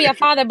who wants to be a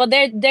father, but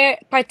they're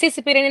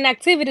participating in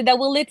activity that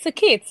will lead to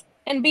kids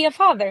and be a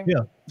father.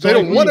 Yeah. They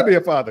don't want to be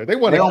a father. They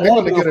want to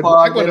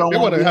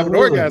have an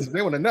orgasm.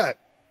 They want a nut.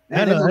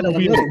 Now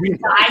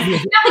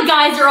the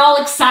guys are all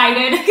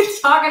excited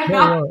talking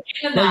about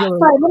let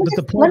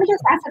me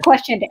just ask a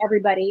question to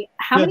everybody.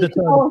 How many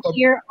people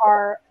here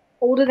are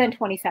older than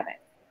 27?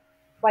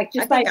 Like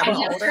just like I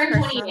just turned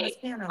 28.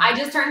 I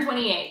just turned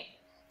 28.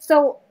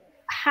 So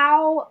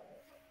how,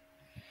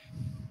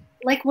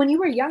 like when you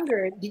were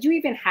younger, did you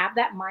even have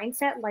that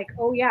mindset? Like,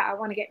 oh yeah, I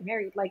want to get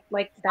married. Like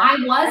that. I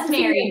was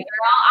married,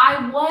 girl.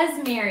 I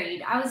was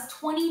married. I was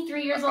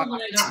 23 years old when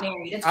I got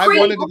married. It's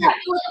crazy.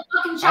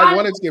 I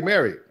wanted to get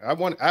married. I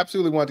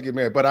absolutely wanted to get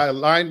married, but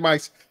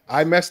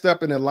I messed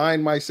up and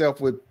aligned myself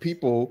with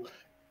people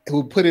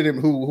who put it in,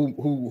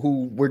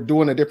 who were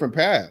doing a different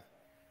path,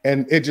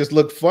 and it just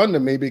looked fun to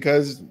me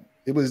because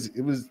it was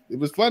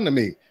fun to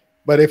me.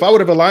 But if I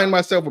would have aligned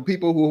myself with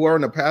people who are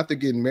on the path to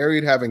getting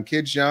married, having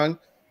kids young.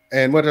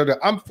 And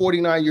I'm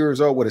 49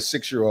 years old with a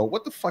 6-year-old.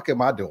 What the fuck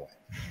am I doing?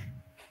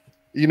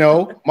 You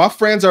know, my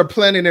friends are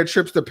planning their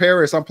trips to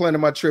Paris. I'm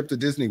planning my trip to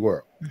Disney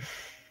World.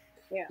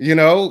 Yeah. You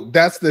know,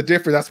 that's the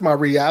difference. That's my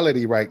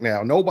reality right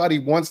now. Nobody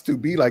wants to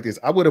be like this.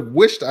 I would have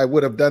wished I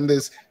would have done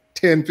this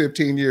 10,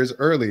 15 years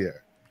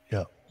earlier.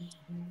 Yeah.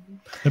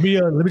 Let me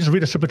just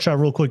read a super chat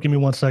real quick. Give me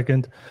 1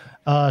 second.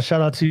 Shout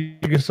out to you.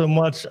 Thank you so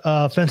much.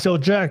 Fancy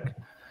Jack.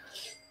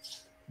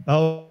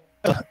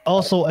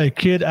 Also a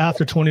kid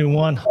after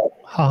 21.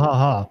 Ha ha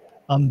ha,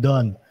 I'm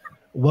done.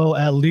 Well,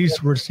 at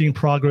least we're seeing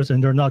progress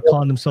and they're not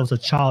calling themselves a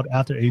child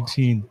after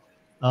 18.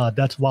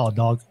 That's wild,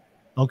 dog.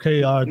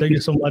 Okay, thank you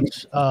so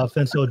much,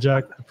 Fencio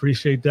Jack.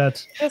 Appreciate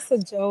that. Just a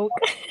joke.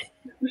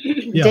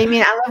 Yeah.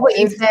 Damien, I love what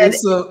you said.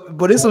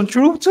 But it's some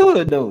truth to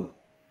it, though.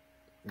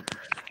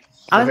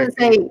 I was going to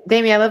say,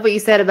 Damien, I love what you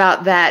said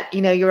about that.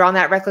 You know, you were on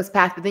that reckless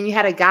path, but then you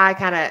had a guy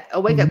kind of a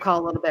wake-up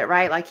call a little bit,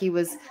 right? Like he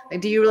was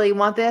like, do you really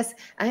want this?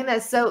 I think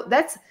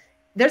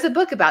there's a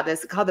book about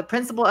this called The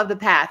Principle of the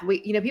Path.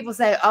 People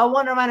say, oh, I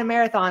want to run a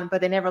marathon,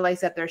 but they never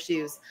lace up their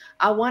shoes.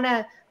 I want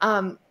to,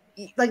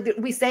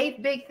 we say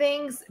big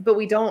things, but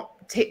we don't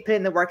put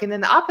in the work. And then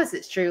the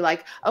opposite's true.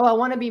 Like, oh, I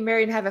want to be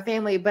married and have a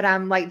family, but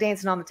I'm like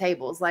dancing on the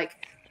tables. Like,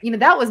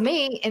 that was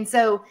me. And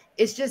so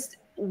it's just,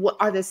 what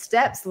are the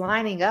steps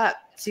lining up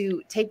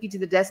to take you to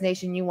the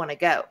destination you want to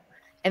go?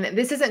 And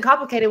this isn't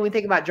complicated when we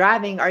think about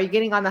driving. Are you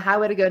getting on the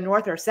highway to go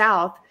north or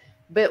south?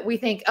 But we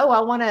think, oh,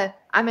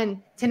 I'm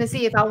in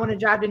Tennessee. If I want to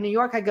drive to New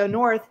York, I go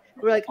north.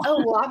 We're like,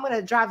 oh, well, I'm going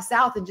to drive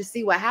south and just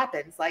see what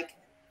happens. Like,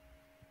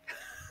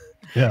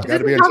 yeah,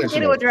 it's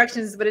complicated with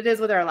directions, but it is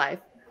with our life.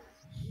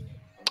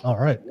 All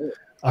right.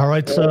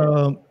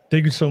 So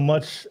thank you so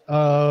much.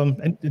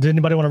 And did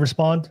anybody want to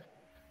respond?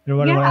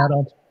 Anybody want to add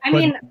on? I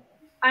mean,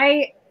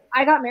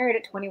 I got married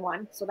at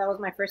 21. So that was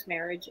my first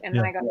marriage. And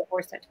then I got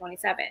divorced at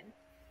 27.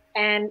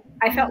 And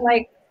I felt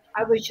like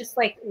I was just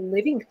like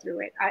living through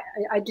it.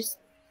 I just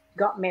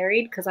got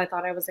married because I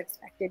thought I was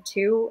expected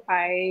to.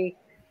 I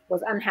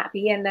was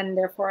unhappy, and then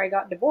therefore I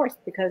got divorced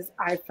because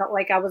I felt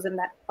like I was in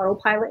that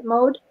autopilot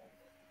mode,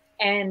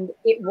 and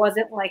it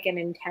wasn't like an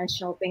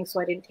intentional thing, so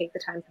I didn't take the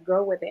time to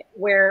grow with it.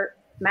 Where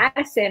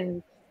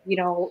Madison,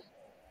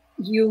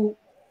 you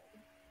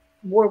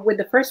were with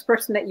the first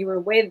person that you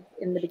were with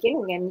in the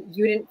beginning, and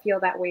you didn't feel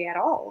that way at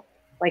all.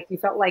 Like you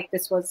felt like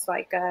this was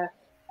like a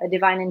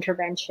divine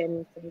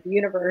intervention from the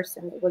universe,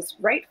 and it was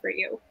right for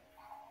you.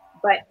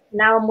 But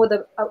now I'm with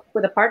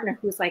a partner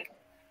who's like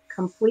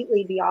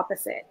completely the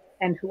opposite,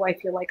 and who I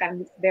feel like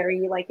I'm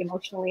very like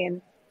emotionally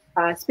and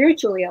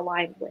spiritually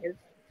aligned with.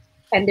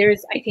 And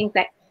there's, I think,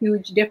 that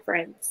huge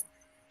difference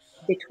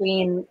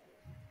between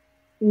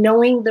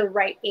knowing the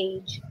right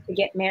age to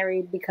get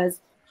married, because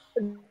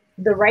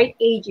the right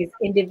age is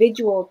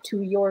individual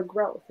to your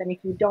growth. And if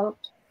you don't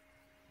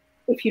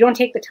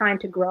take the time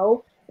to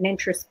grow and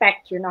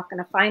introspect, you're not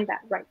going to find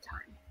that right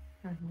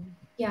time. Mm-hmm.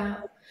 Yeah.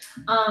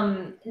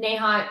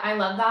 Neha, I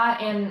love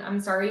that. And I'm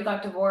sorry you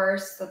got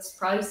divorced. That's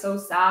probably so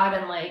sad.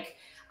 And like,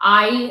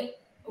 I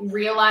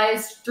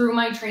realized through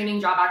my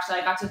training job, actually,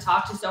 I got to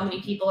talk to so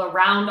many people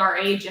around our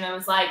age, and I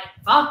was like,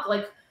 fuck,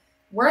 like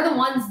we're the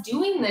ones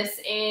doing this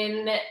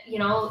in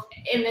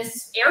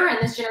this era,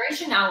 in this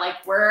generation now. Like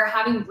we're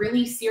having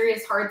really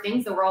serious, hard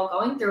things that we're all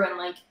going through. And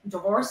like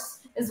divorce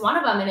is one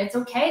of them, and it's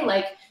okay.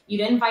 Like you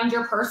didn't find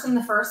your person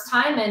the first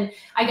time. And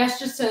I guess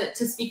just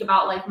to speak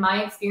about like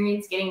my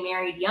experience getting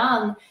married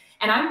young,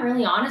 and I'm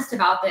really honest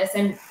about this.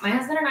 And my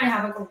husband and I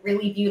have like a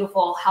really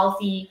beautiful,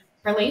 healthy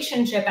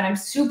relationship, and I'm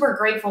super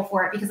grateful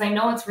for it because I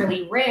know it's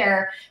really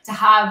rare to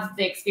have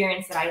the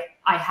experience that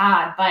I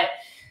had. But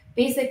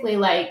basically,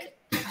 like,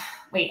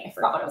 wait, I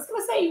forgot what I was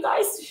gonna say, you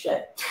guys.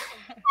 Shit.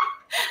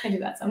 I do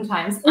that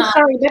sometimes. I'm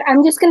sorry, but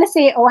I'm just gonna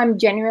say, I'm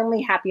genuinely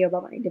happy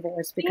about my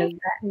divorce because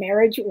that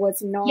marriage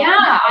was not.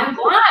 Yeah, I'm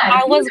glad.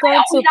 I was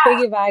going to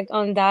piggyback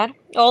on that.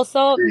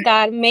 Also,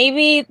 that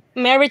maybe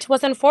marriage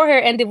wasn't for her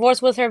and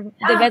divorce was the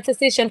best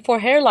decision for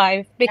her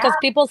life, because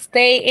people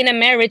stay in a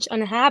marriage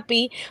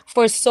unhappy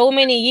for so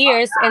many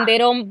years and they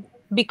don't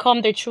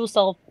become their true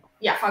self.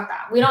 Yeah, fuck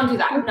that. We don't do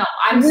that. No,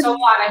 I'm so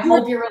glad. I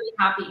hope you're really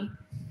happy.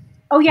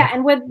 Oh yeah,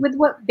 and with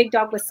what Big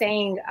Dog was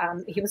saying,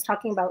 he was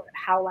talking about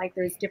how like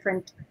there's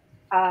different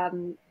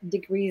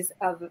degrees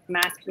of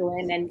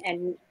masculine,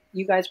 and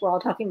you guys were all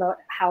talking about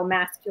how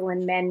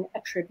masculine men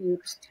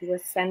attribute to a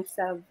sense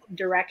of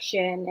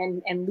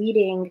direction and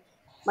leading.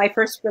 My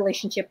first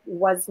relationship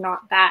was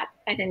not that,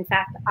 and in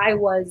fact, I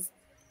was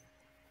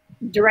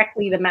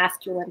directly the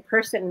masculine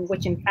person,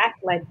 which in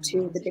fact led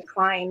to the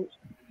decline,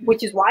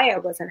 which is why I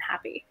wasn't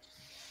happy.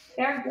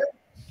 Yeah.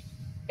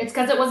 It's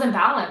because it wasn't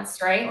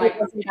balanced, right? Like,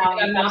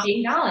 not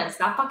being balanced.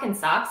 That fucking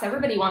sucks.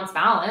 Everybody wants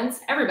balance.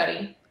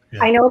 Everybody.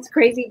 Yeah. I know it's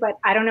crazy, but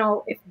I don't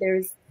know if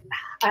there's.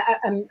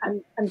 I'm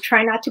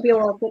trying not to be a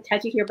little bit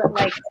touchy here, but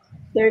like,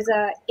 there's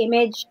a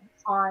image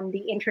on the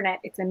internet.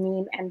 It's a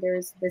meme, and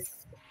there's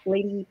this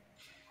lady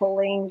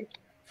pulling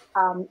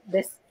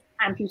this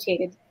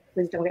amputated.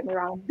 Please don't get me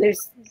wrong.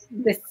 There's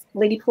this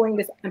lady pulling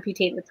this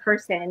amputated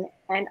person,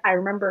 and I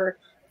remember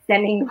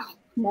sending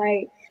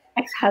my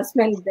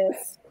ex-husband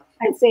this.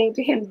 And saying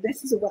to him,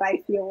 "This is what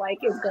I feel like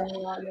is going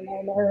on in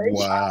my marriage."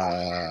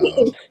 Wow.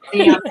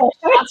 Yeah,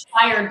 that's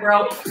fired,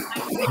 bro.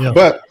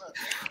 Yeah.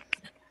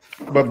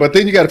 But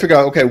then you got to figure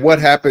out, okay, what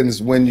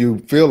happens when you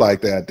feel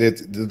like that?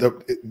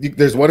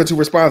 There's one or two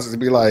responses. It'd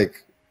be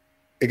like,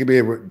 it could be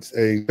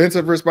a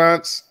defensive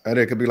response, and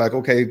it could be like,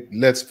 okay,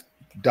 let's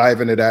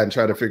dive into that and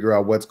try to figure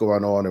out what's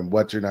going on and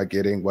what you're not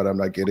getting, what I'm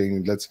not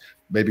getting. Let's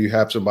maybe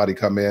have somebody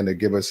come in and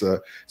give us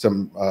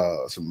some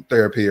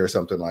therapy or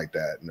something like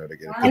that. You know,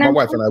 because my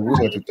wife and I, we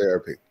went to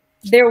therapy.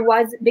 There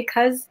was,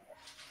 because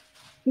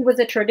he was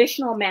a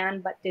traditional man,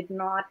 but did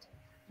not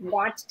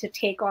want to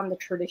take on the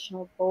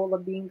traditional role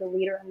of being the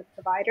leader and the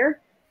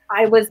provider.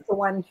 I was the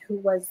one who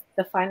was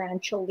the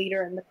financial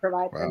leader and the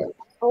provider of the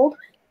household.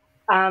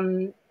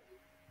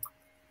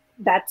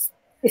 That's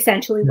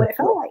essentially what it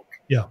felt like.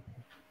 Yeah.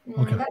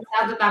 Okay. That's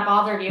sad that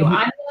bothered you.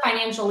 I'm the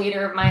financial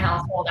leader of my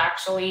household,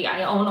 actually.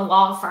 I own a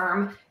law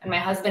firm, and my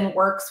husband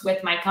works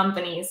with my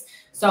companies.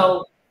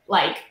 So,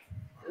 like,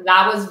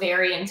 that was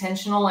very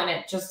intentional, and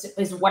it just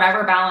is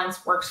whatever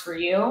balance works for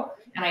you.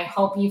 And I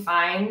hope you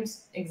find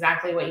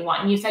exactly what you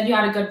want. And you said you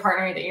had a good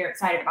partner that you're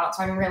excited about,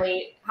 so I'm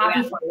really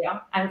happy for you.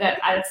 I'm good.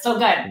 It's still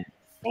good.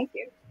 Thank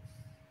you.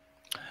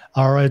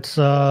 All right.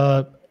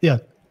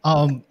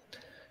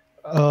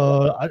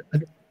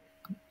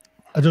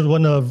 I just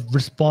want to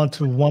respond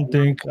to one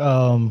thing.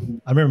 I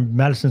remember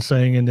Madison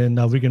saying, and then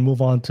we can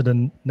move on to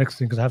the next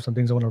thing because I have some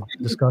things I want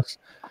to discuss.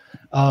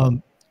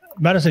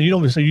 Madison,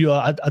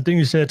 I think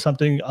you said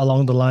something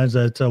along the lines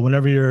that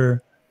whenever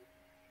you're,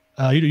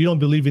 you don't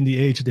believe in the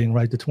age thing,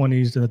 right? The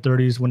 20s and the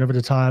 30s, whenever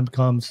the time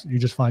comes, you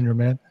just find your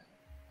man.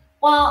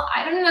 Well,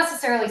 I don't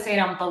necessarily say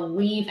I don't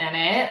believe in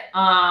it.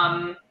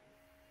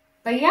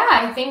 But yeah,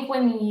 I think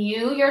when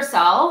you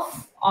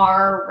yourself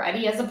are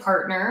ready as a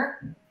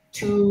partner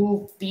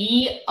to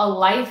be a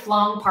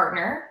lifelong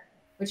partner,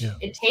 which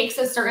it takes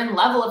a certain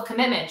level of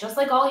commitment, just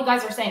like all you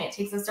guys are saying, it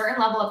takes a certain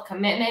level of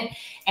commitment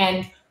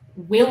and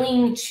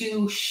willing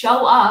to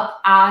show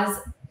up as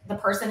the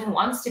person who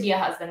wants to be a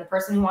husband, the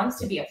person who wants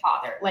to be a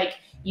father. Like,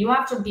 you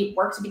have to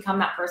work to become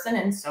that person,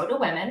 and so do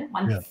women.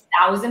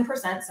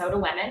 1,000% so do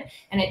women.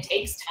 And it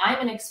takes time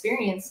and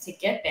experience to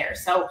get there.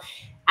 So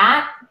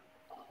at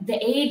the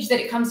age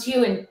that it comes to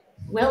you, and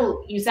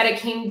Will, you said it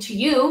came to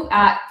you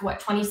at what,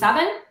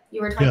 27?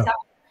 You were 27?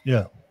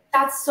 Yeah.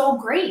 That's so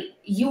great.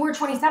 You were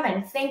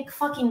 27. Thank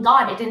fucking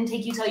God it didn't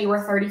take you till you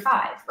were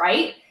 35,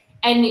 right?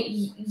 And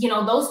you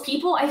know, those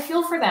people, I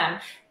feel for them.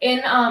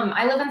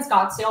 I live in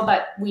Scottsdale,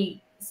 but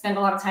we spend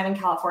a lot of time in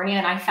California,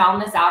 and I found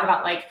this out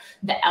about like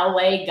the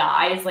LA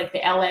guys, like the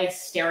LA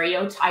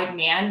stereotype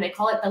man. They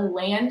call it the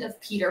land of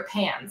Peter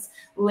Pans.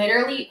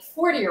 Literally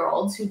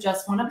 40-year-olds who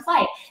just want to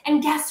play.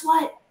 And guess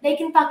what? They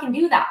can fucking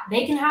do that.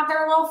 They can have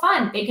their little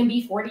fun. They can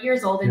be 40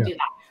 years old and do that.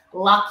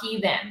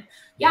 Lucky them.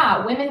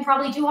 Yeah, women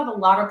probably do have a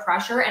lot of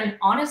pressure. And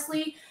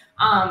honestly,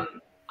 I'm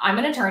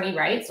an attorney,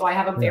 right? So I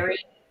have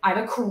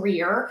a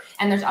career,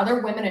 and there's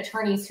other women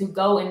attorneys who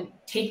go and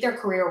take their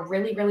career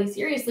really, really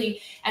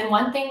seriously. And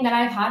one thing that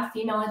I've had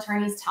female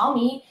attorneys tell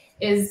me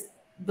is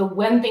the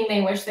one thing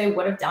they wish they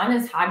would have done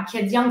is had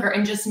kids younger,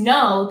 and just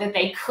know that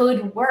they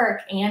could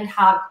work and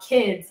have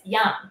kids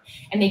young,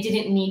 and they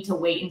didn't need to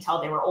wait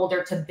until they were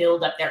older to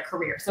build up their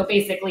career. So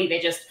basically they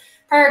just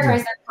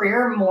prioritized their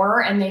career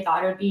more, and they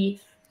thought it would be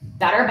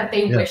better, but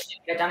they wish they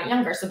could have done it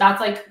younger. So that's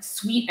like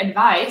sweet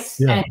advice.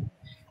 And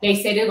they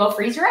say to go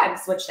freeze your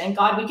eggs, which thank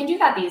God we can do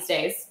that these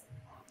days.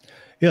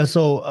 Yeah.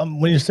 So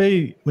when you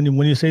say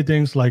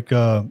things like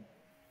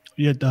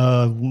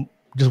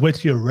just wait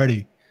till you're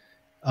ready.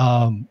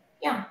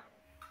 Yeah.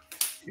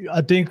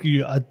 I think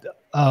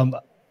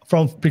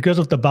because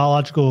of the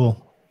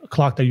biological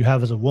clock that you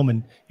have as a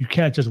woman, you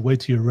can't just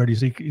wait till you're ready.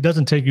 So it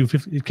doesn't take you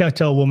 50, you can't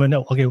tell a woman,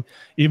 no, okay,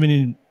 if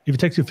it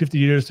takes you 50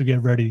 years to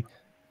get ready,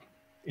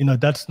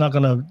 that's not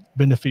going to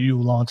benefit you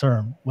long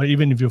term. Well,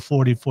 even if you're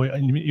 40,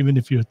 even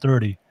if you're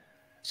 30.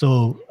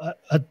 So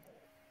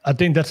I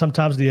think that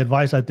sometimes the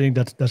advice, I think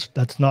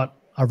that's not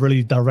a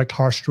really direct,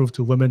 harsh truth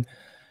to women.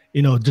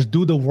 Just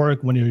do the work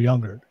when you're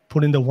younger.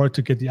 Put in the work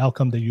to get the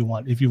outcome that you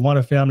want. If you want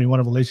a family, you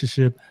want a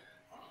relationship,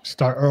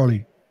 start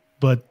early.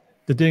 But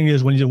the thing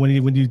is, when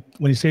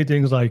you say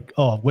things like,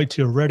 "Oh, wait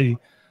till you're ready,"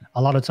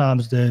 a lot of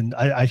times, then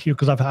I hear,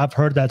 because I've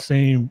heard that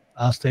same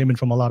statement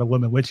from a lot of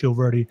women: "Wait till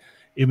you're ready,"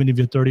 even if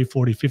you're 30,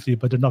 40, 50,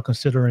 but they're not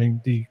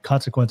considering the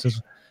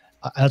consequences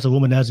as a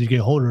woman as you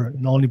get older,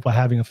 not only by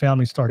having a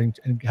family, starting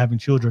and having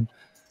children,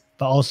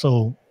 but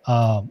also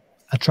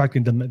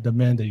attracting the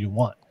men that you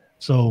want.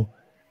 So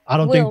I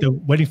don't think that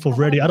waiting for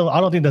ready. I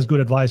don't think that's good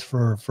advice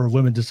for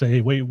women to say,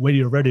 "Hey, wait till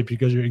you're ready,"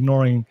 because you're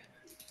ignoring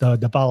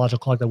the biological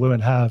clock that women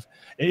have.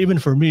 And even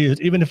for me,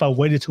 even if I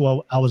waited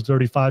till I was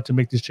 35 to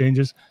make these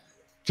changes,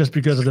 just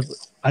because of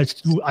I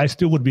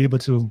still would be able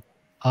to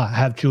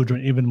have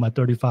children even in my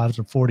 35s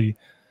or 40,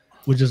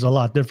 which is a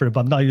lot different.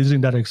 But I'm not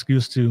using that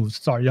excuse to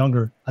start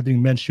younger. I think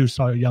men should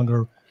start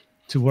younger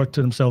to work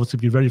to themselves to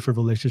be ready for a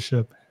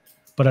relationship.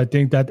 But I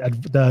think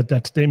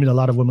that statement, a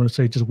lot of women would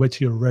say, "Just wait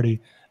till you're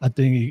ready." I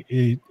think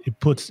it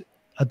puts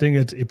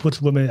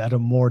women at a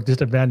more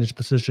disadvantaged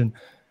position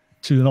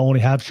to not only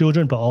have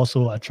children but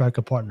also attract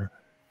a partner.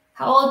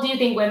 How old do you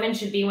think women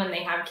should be when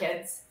they have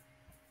kids?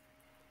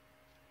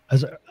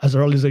 As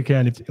early as they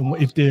can,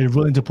 if they're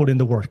willing to put in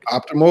the work.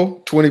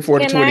 Optimal 24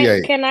 to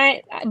 28. Can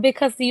I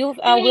because you've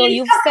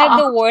said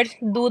the word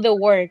 "do the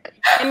work."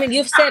 I mean,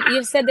 you've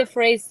said the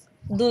phrase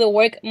 "do the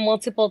work"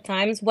 multiple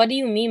times. What do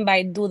you mean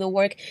by "do the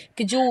work"?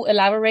 Could you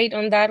elaborate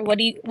on that?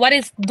 What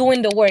is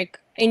doing the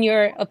work in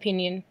your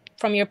opinion,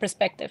 from your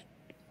perspective?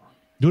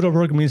 Do the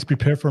work means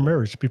prepare for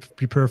marriage.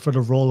 Prepare for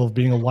the role of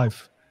being a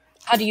wife.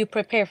 How do you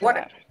prepare for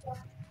that?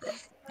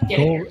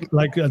 Go,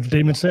 like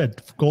Damon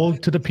said, go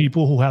to the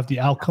people who have the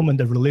outcome and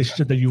the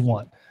relationship that you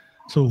want.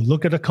 So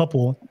look at a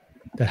couple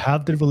that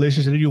have the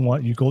relationship that you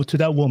want. You go to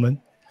that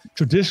woman.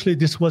 Traditionally,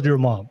 this was your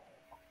mom.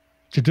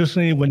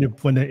 Traditionally,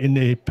 when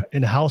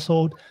in a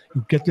household,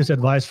 you get this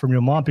advice from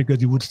your mom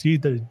because you would see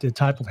the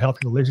type of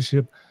healthy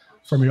relationship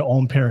from your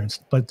own parents.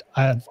 But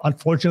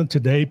unfortunately,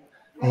 today,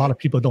 a lot of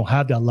people don't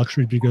have that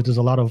luxury because there's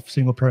a lot of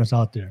single parents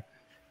out there.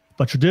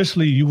 But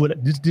traditionally, you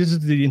would. This is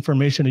the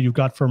information that you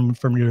got from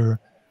your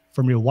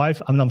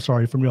wife. I'm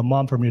sorry, from your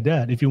mom, from your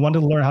dad. If you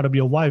wanted to learn how to be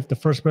a wife, the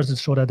first person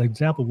to show that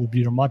example would be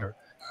your mother.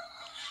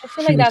 I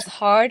feel like that's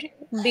hard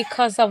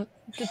because of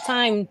the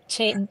time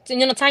change.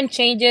 Time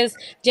changes,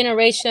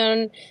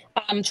 generation,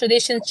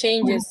 tradition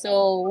changes.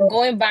 So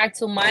going back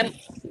to my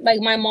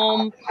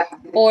mom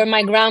or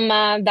my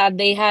grandma, that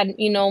they had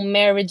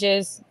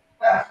marriages,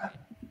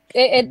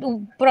 it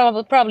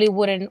probably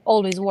wouldn't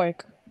always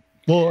work.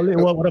 Well,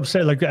 what I'm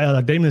saying, like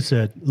Damon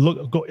said,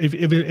 look, go if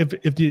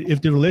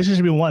the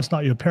relationship you want is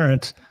not your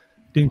parents,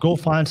 then go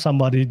find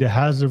somebody that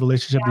has the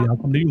relationship, the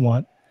outcome that you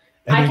want,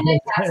 and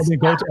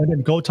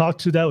then go talk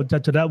to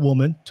that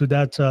woman, to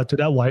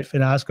that wife,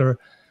 and ask her,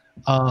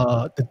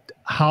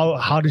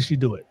 how does she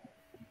do it?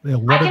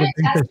 What are the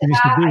things that she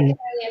needs to do?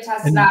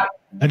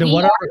 And then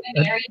whatever.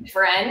 Married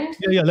friend.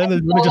 Yeah. Let me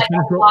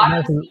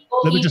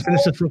just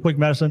finish this real quick,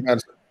 Madison.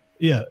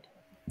 Yeah.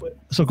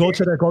 So go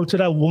to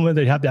that woman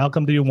that you have the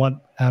outcome that you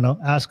want, Anna.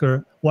 Ask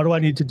her, what do I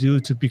need to do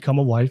to become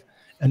a wife,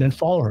 and then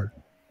follow her.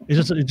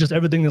 It's just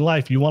everything in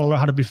life. You want to learn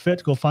how to be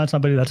fit, go find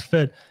somebody that's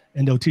fit,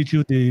 and they'll teach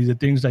you the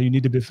things that you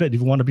need to be fit.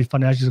 If you want to be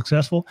financially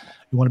successful,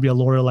 you want to be a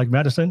lawyer like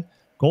Madison,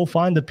 go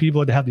find the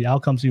people that have the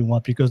outcomes you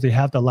want because they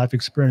have the life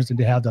experience and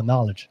they have the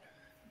knowledge.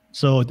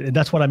 So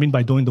that's what I mean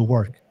by doing the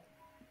work,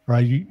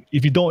 right?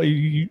 If you don't,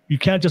 you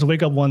can't just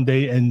wake up one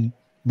day and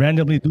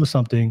randomly do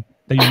something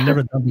that you've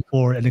never done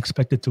before and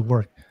expect it to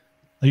work.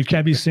 You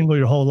can't be single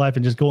your whole life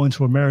and just go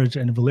into a marriage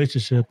and a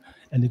relationship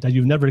and that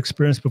you've never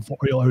experienced before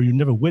or you've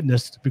never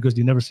witnessed because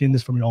you've never seen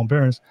this from your own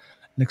parents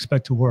and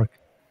expect to work.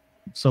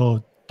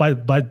 So by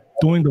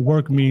doing the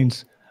work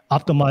means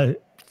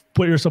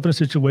put yourself in a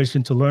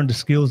situation to learn the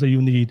skills that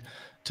you need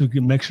to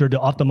make sure to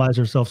optimize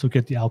yourself to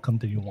get the outcome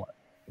that you want.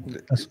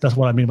 That's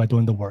what I mean by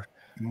doing the work.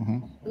 Mm-hmm.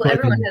 Well,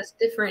 everyone has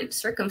different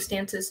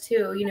circumstances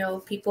too.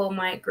 People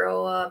might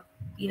grow up,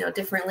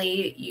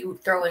 differently. You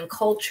throw in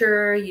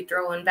culture, you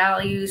throw in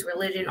values,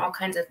 religion, all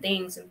kinds of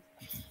things.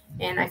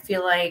 And I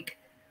feel like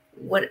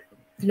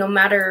no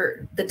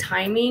matter the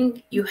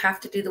timing, you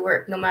have to do the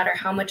work. No matter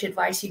how much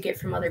advice you get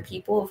from other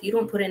people, if you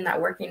don't put in that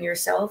work in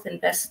yourself,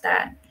 invest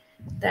that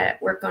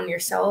work on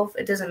yourself,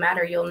 it doesn't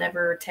matter. You'll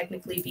never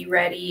technically be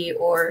ready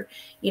or,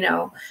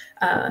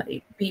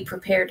 be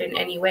prepared in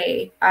any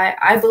way.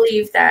 I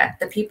believe that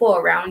the people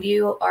around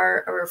you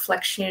are a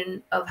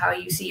reflection of how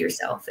you see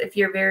yourself. If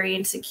you're very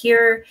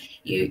insecure,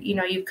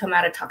 you've come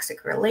out of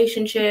toxic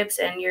relationships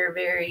and you're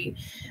very,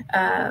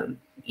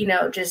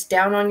 just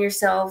down on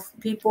yourself.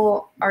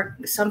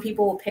 Some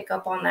people will pick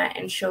up on that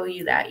and show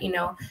you that,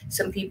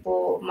 some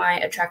people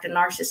might attract a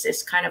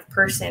narcissist kind of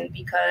person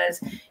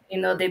because,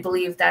 they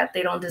believe that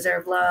they don't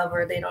deserve love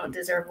or they don't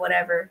deserve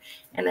whatever.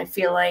 And I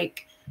feel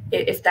like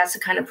if that's the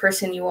kind of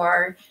person you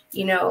are,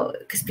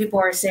 because people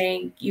are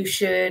saying you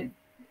should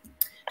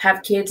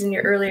have kids in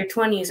your earlier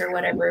 20s or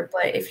whatever.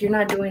 But if you're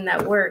not doing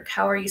that work,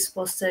 how are you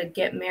supposed to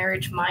get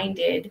marriage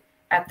minded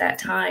at that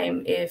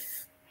time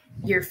if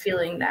you're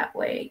feeling that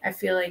way? I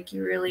feel like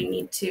you really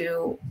need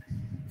to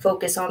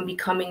focus on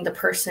becoming the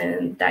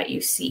person that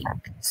you seek.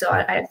 So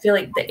I feel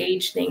like the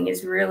age thing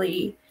is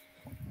really,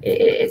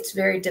 it's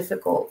very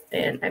difficult.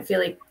 And I feel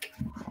like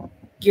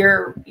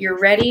you're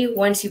ready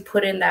once you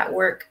put in that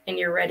work and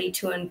you're ready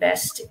to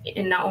invest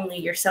in not only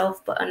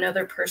yourself, but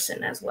another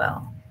person as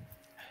well.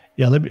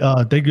 Yeah,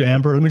 thank you,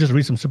 Amber. Let me just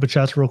read some super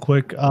chats real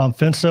quick.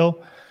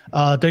 Finso,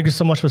 thank you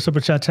so much for super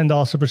chat,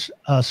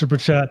 $10 super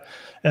chat.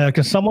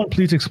 Can someone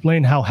please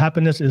explain how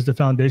happiness is the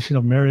foundation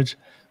of marriage?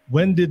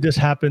 When did this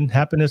happen?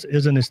 Happiness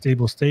isn't a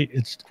stable state.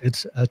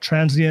 It's a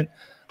transient,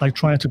 like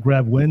trying to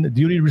grab wind.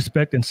 Duty,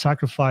 respect, and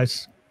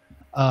sacrifice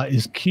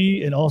is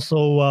key. And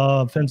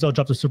also, Finso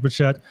dropped a super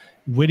chat.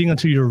 Waiting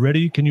until you're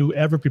ready. Can you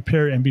ever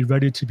prepare and be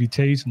ready to be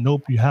tased?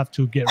 Nope, you have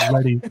to get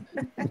ready.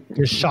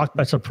 Get shocked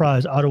by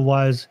surprise.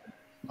 Otherwise,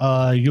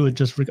 you would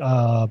just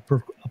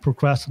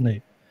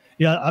procrastinate.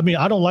 Yeah, I mean,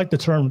 I don't like the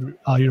term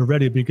you're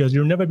ready because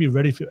you'll never be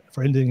ready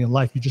for anything in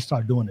life. You just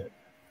start doing it.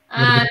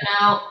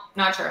 No,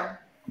 not true.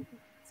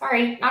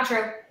 Sorry, not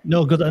true.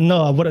 No, because I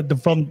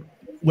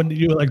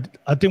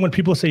think when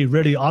people say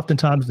ready,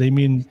 oftentimes they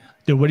mean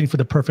they're waiting for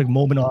the perfect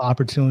moment or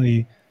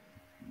opportunity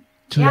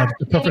to have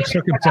the perfect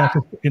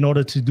circumstances in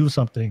order to do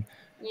something.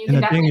 You and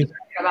the thing is,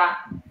 that.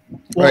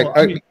 Well,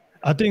 right.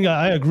 I think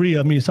I agree.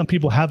 I mean, some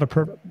people have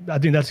I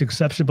think that's the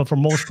exception, but for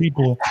most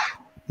people,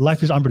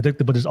 life is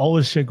unpredictable. There's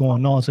always shit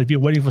going on. So if you're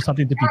waiting for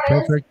something to be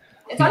perfect,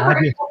 it's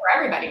unpredictable for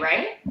everybody,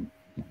 right?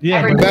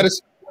 Yeah.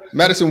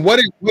 Madison, what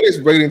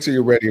is waiting till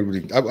you're ready?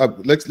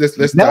 Let's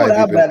That's what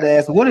I'm about to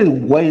ask. What is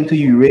waiting till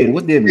you're ready?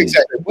 What does that mean?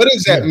 Exactly. What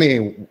does that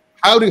mean?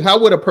 How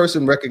would a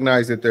person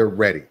recognize that they're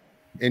ready?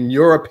 In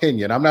your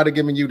opinion, I'm not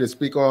giving you to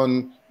speak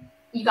on.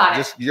 You got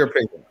just your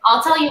opinion.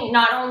 I'll tell you.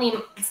 Not only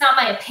it's not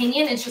my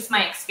opinion; it's just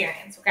my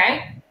experience.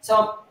 Okay,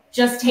 so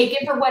just take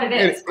it for what it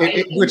is.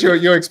 Right? Which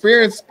your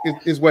experience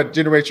is what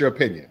generates your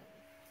opinion.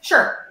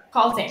 Sure,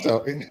 call it. So,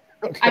 okay.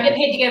 I get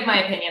paid to give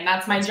my opinion.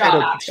 That's my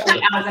job,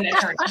 actually, as an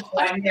attorney. So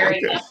I'm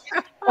very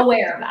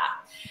aware of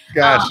that.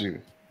 Got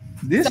you.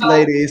 This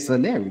lady is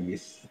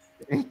hilarious.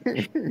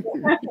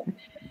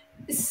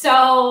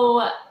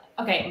 So,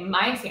 okay,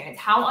 my experience,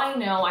 how I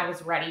know I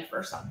was ready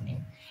for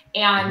something.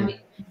 And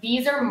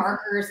these are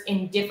markers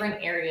in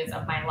different areas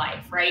of my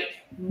life, right?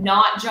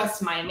 Not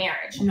just my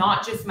marriage,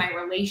 not just my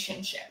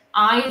relationship.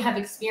 I have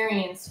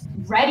experienced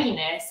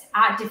readiness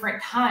at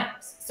different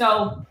times.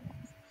 So,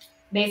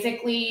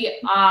 basically,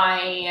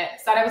 I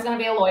said I was going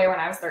to be a lawyer when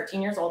I was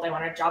 13 years old. I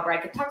wanted a job where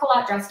I could talk a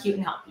lot, dress cute,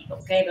 and help people.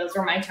 Okay, those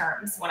were my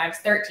terms when I was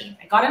 13.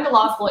 I got into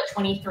law school at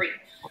 23.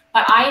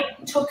 But I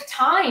took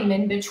time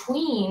in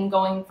between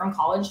going from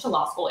college to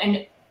law school.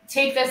 And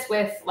take this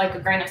with like a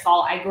grain of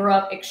salt. I grew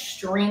up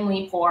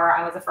extremely poor.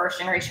 I was a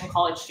first-generation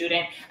college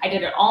student. I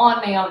did it all on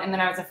my own. And then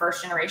I was a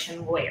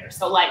first-generation lawyer.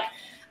 So like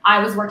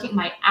I was working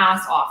my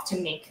ass off to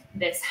make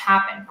this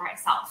happen for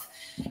myself.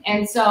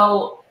 And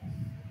so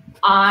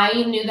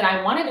I knew that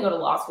I wanted to go to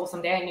law school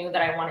someday. I knew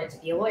that I wanted to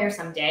be a lawyer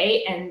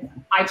someday. And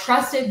I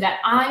trusted that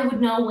I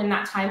would know when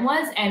that time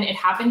was. And it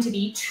happened to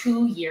be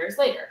 2 years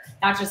later.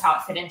 That's just how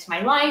it fit into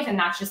my life. And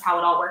that's just how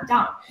it all worked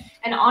out.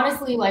 And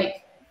honestly,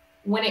 like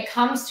when it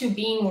comes to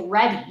being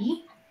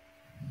ready,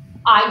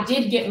 I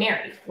did get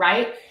married,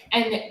 right?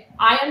 And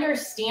I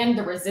understand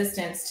the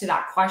resistance to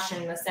that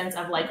question in the sense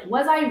of like,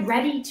 was I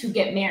ready to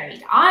get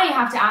married? I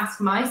have to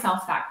ask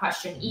myself that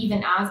question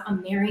even as a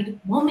married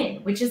woman,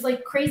 which is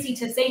like crazy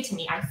to say to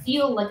me. I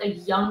feel like a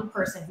young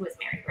person who is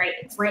married, right?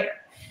 It's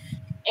rare.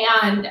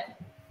 And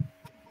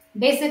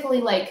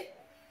basically like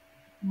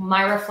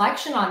my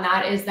reflection on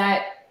that is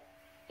that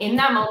in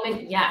that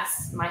moment,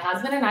 yes, my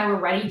husband and I were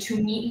ready to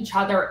meet each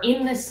other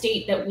in the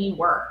state that we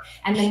were.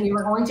 And then we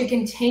were going to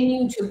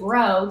continue to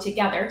grow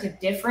together to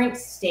different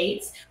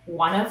states,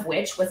 one of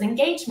which was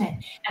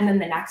engagement. And then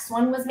the next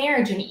one was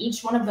marriage. And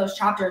each one of those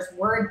chapters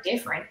were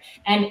different.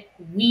 And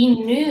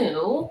we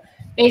knew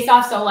based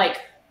off, so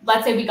like,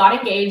 let's say we got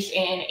engaged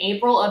in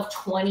April of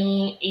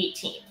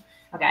 2018.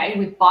 Okay,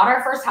 we bought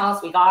our first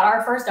house, we got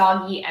our first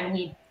doggy, and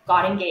we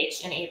got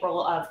engaged in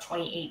April of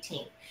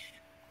 2018.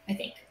 I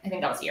think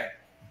that was the year.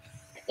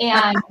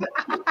 And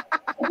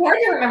it's hard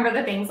to remember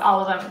the things,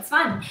 all of them. It's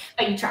fun,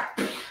 but you try.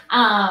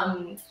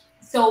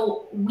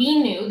 So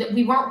we knew that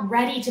we weren't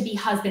ready to be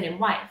husband and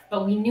wife,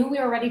 but we knew we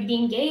were ready to be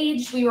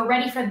engaged. We were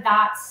ready for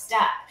that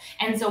step.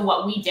 And so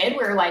what we did,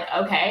 we were like,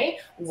 okay,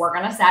 we're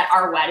going to set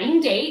our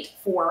wedding date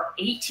for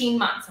 18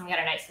 months. And we had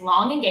a nice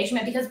long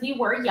engagement because we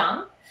were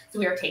young. So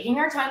we were taking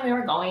our time. We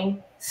were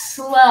going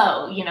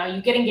slow. You know,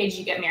 you get engaged,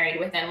 you get married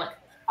within like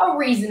a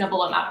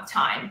reasonable amount of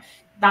time.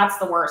 That's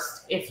the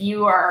worst. If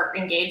you are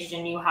engaged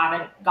and you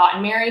haven't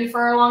gotten married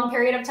for a long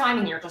period of time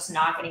and you're just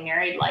not getting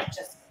married, like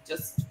just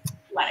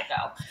let it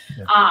go.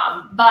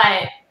 Yeah.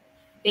 But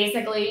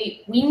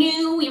basically, we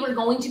knew we were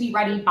going to be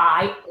ready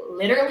by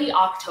literally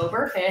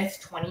October 5th,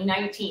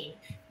 2019.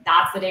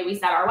 That's the day we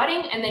set our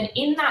wedding. And then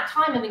in that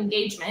time of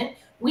engagement,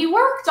 we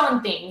worked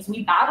on things.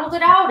 We battled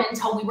it out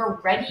until we were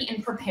ready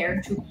and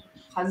prepared to be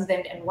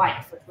husband and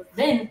wife, which was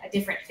then a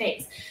different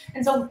phase.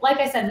 And so, like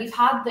I said, we've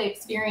had the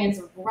experience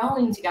of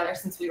growing together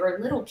since we were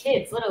little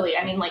kids, literally.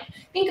 I mean, like,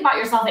 think about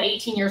yourself at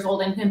 18 years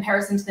old in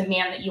comparison to the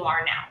man that you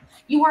are now.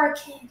 You are a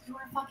kid. You were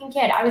a fucking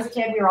kid. I was a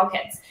kid. We were all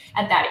kids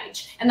at that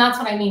age. And that's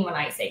what I mean when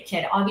I say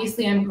kid.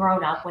 Obviously, I'm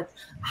grown up with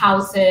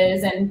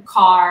houses and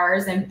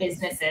cars and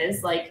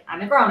businesses. Like,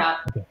 I'm a grown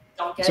up.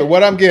 Don't get So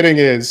what I'm getting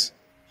is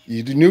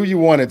you knew you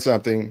wanted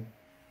something.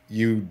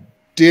 You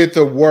did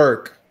the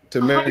work to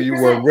make sure you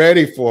were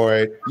ready for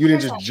it. You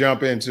didn't just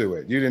jump into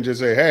it. You didn't just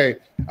say, hey,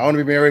 I want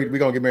to be married. We're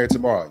going to get married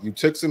tomorrow. You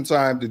took some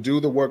time to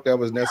do the work that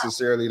was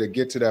necessarily to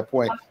get to that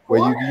point where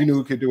you knew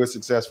you could do it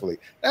successfully.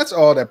 That's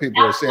all that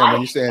people are saying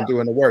when you're saying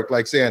doing the work.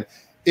 Like saying,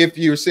 if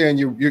you're saying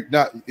you're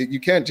not, you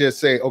can't just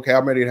say, okay,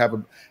 I'm ready to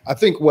have I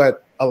think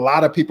what a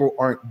lot of people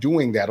aren't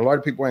doing that. A lot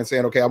of people aren't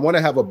saying, okay, I want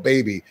to have a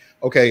baby.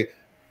 Okay,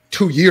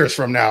 2 years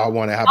from now, I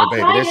want to have a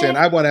baby. They're saying,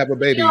 I want to have a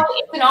baby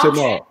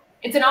tomorrow.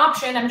 It's an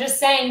option. I'm just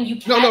saying you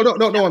can't.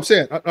 No. I'm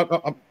saying.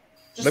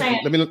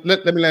 Let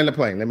me land the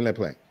plane. Let me land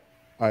the plane.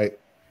 All right.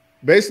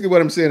 Basically,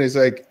 what I'm saying is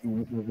like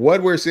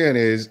what we're saying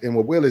is, and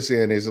what Will is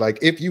saying is like,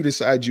 if you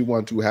decide you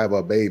want to have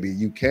a baby,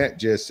 you can't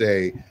just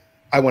say,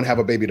 I want to have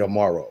a baby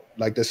tomorrow.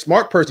 Like the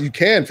smart person, you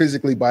can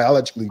physically,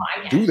 biologically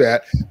do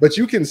that, but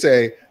you can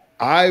say,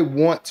 I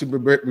want to be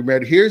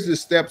married. Here's the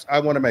steps I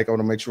want to make. I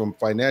want to make sure I'm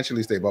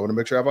financially stable. I want to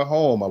make sure I have a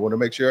home. I want to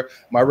make sure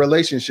my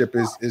relationship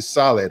is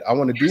solid. I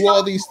want to do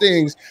all these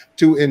things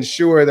to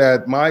ensure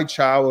that my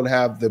child will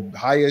have the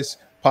highest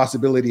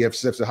possibility of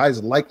success, the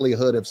highest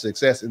likelihood of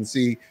success, and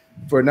see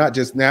for not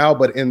just now,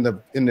 but in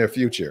their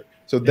future.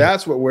 So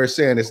that's what we're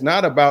saying. It's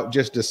not about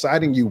just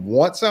deciding you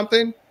want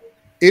something.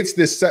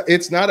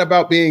 It's not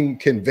about being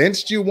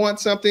convinced you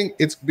want something.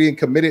 It's being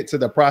committed to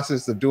the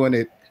process of doing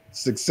it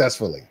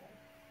successfully.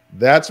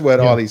 That's what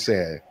all he's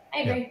saying. I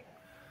agree.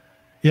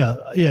 Yeah.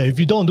 If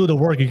you don't do the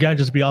work, you can't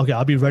just be okay.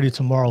 I'll be ready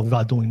tomorrow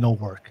without doing no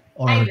work.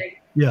 I agree.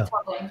 Yeah.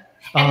 Totally.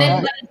 And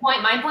then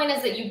my point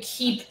is that you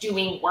keep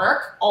doing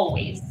work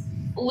always,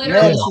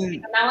 literally.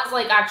 And that was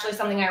like actually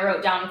something I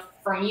wrote down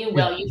from you,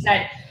 Will. You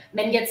said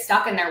men get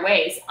stuck in their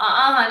ways.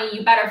 Honey,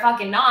 you better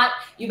fucking not.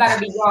 You better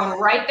be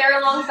growing right there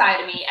alongside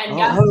of me. And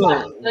guess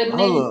what? Good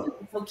men,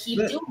 so keep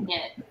doing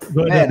it.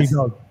 Go ahead, big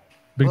dog.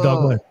 Big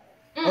dog.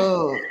 Go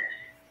ahead.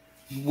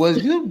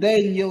 Was you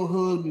dating your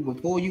husband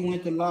before you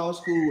went to law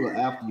school or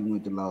after you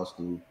went to law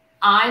school?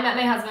 I met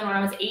my husband when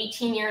I was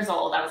 18 years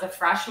old. I was a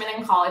freshman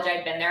in college.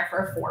 I'd been there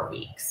for 4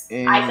 weeks.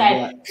 And I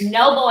said,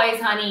 no boys,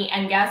 honey.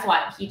 And guess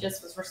what? He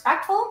just was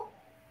respectful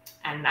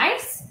and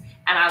nice.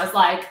 And I was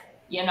like,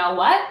 you know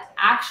what?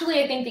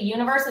 Actually, I think the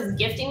universe is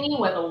gifting me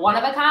with a one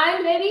of a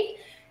kind, baby.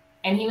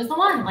 And he was the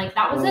one. Like,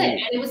 that was it.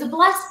 And it was a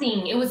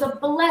blessing. It was a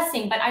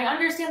blessing. But I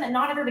understand that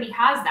not everybody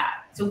has that.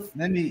 So so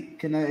why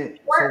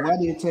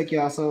did it take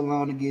y'all so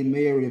long to get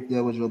married if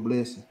that was your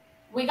blessing?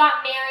 We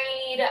got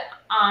married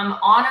on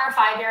our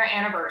 5-year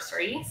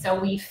anniversary. So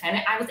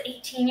I was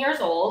 18 years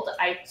old.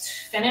 I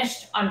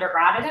finished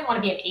undergrad. I didn't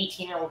want to be an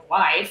 18-year-old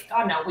wife.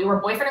 God, no. We were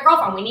boyfriend and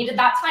girlfriend. We needed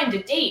that time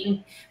to date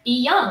and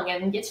be young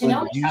and get to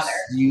know each other.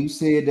 You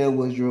said that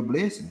was your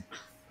blessing.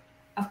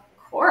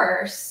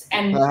 Course.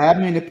 And how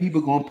many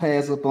people gonna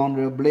pass up on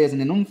their blessing?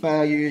 In them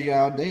 5 years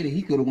y'all dated,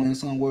 he could have went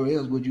somewhere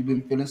else. Would you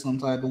been feeling some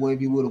type of way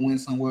if you would have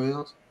went somewhere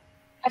else?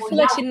 I feel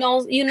like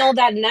you know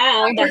that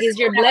now that he's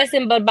your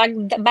blessing, but back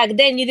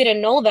then you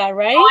didn't know that,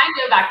 right? Oh, I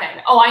knew back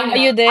then. Oh, I knew. Are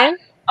you there?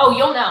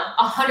 You'll know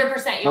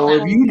 100%. So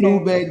if you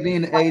knew back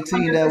then at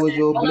 18 that was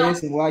your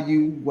blessing, why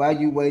you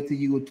wait till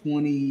you were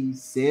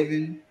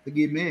 27 to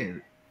get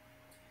married?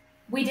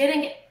 We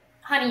didn't.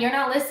 Honey, you're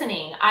not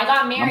listening. I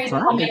got married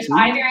on my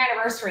 5-year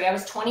anniversary. I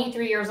was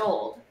 23 years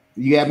old.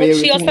 You got married.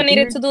 She also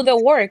needed to do the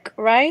work,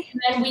 right?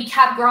 And then we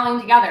kept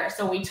growing together.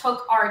 So we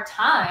took our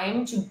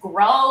time to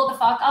grow the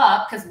fuck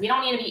up because we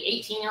don't need to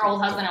be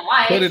 18-year-old husband and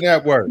wife. Put in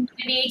that work. We need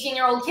to be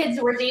 18-year-old kids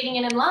who were dating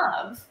and in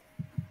love.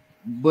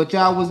 But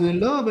y'all was in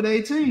love at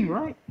 18,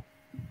 right?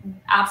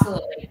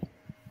 Absolutely.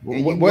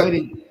 And you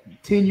waited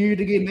 10 years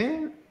to get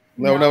married?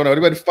 No. They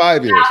waited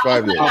 5 years.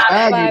 5 years.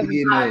 5 years to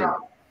get married.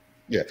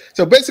 Yeah.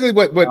 So basically,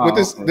 what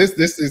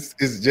this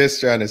is just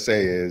trying to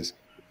say is,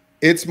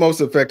 it's most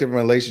effective in a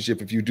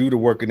relationship if you do the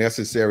work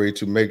necessary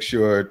to make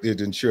sure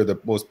it ensure the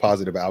most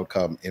positive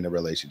outcome in a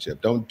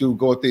relationship. Don't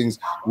go things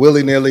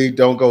willy-nilly.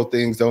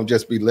 Don't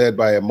just be led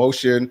by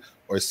emotion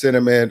or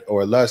sentiment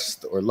or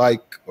lust or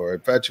or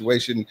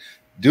infatuation.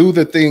 Do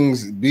the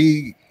things,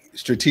 be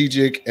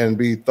strategic and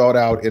be thought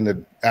out in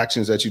the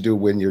actions that you do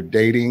when you're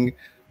dating,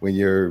 when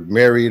you're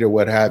married or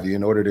what have you,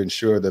 in order to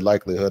ensure the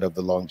likelihood of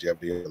the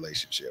longevity of the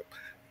relationship.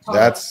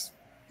 That's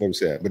what I'm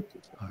saying. But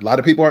a lot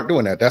of people aren't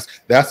doing that.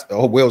 That's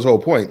Will's whole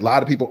point. A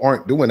lot of people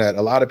aren't doing that.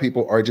 A lot of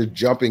people are just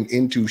jumping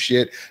into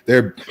shit.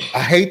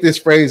 I hate this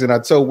phrase, and I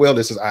told Will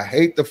this is I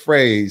hate the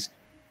phrase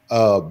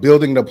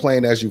building the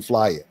plane as you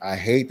fly it. I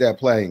hate that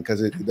plane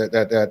because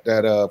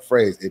that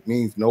phrase, it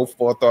means no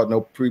forethought,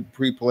 no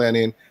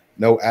pre-planning,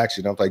 no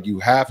action. I'm like, you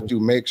have to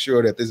make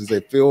sure that this is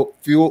a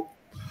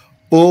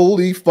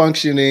fully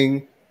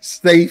functioning,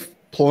 safe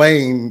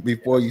plane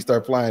before you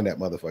start flying that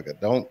motherfucker.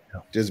 Don't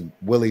just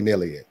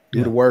willy-nilly it.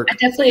 Do the work. I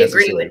definitely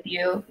agree with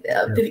you.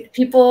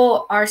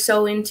 People are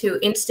so into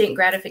instant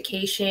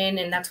gratification,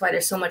 and that's why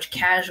there's so much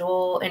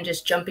casual and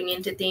just jumping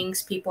into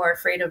things. People are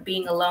afraid of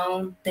being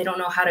alone. They don't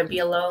know how to be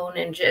alone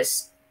and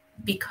just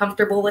be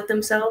comfortable with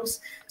themselves.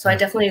 So I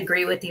definitely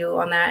agree with you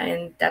on that.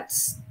 And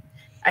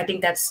I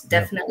think that's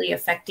definitely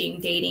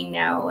affecting dating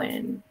now.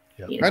 And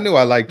I knew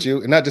I liked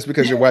you, and not just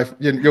because your wife,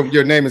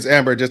 your name is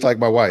Amber, just like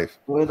my wife.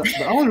 Well,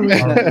 the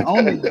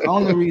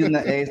only reason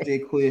I asked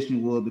that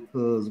question was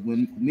because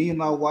when me and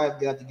my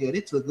wife got together,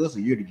 it took us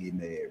a year to get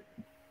married.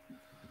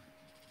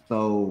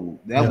 So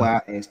that's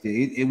why I asked it.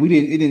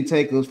 It didn't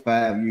take us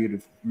 5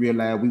 years to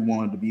realize we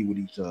wanted to be with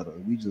each other.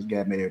 We just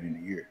got married in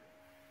a year.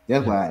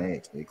 That's why I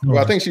asked it.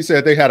 Well, I think she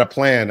said they had a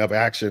plan of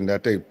action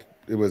that they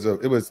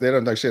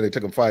don't like shit. They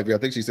took them 5 years.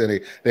 I think she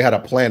said they had a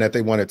plan that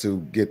they wanted to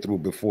get throrough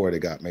before they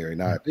got married.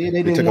 They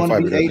didn't want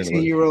to be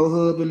 18-year-old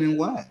husband and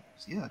wives.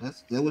 Yeah,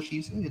 that's what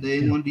she said. They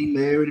didn't want to be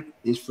married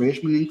as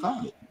freshmen in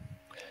college.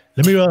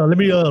 Let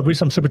me read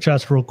some super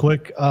chats real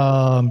quick.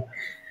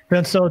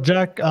 Pencil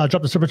Jack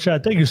dropped the super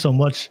chat. Thank you so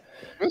much.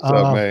 What's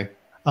up,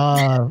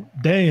 man?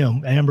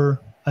 Damn,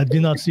 Amber, I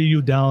did not see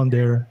you down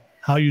there.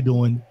 How you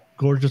doing?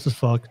 Gorgeous as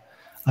fuck.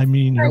 I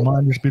mean, your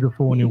mind is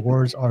beautiful and your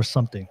words are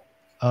something.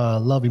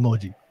 Love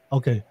emoji.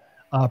 Okay.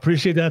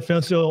 Appreciate that,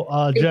 Pencil.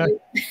 Jack.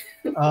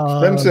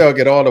 Pencil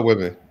get all the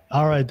women.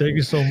 All right. Thank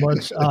you so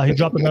much. He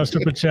dropped another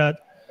super chat.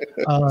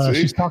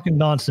 She's talking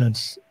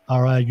nonsense.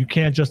 All right. You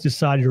can't just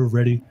decide you're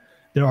ready.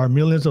 There are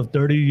millions of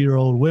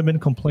 30-year-old women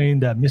complaining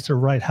that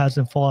Mr. Right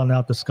hasn't fallen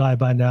out the sky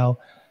by now.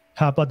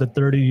 How about the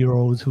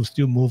 30-year-olds who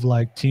still move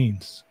like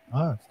teens?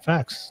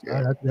 Facts.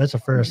 Yeah. That's a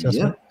fair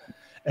assessment. Yeah.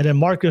 And then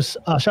Marcus,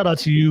 shout out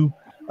to you.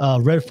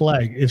 Red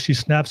flag. If she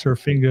snaps her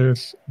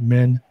fingers,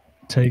 men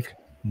take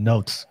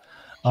notes.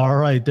 All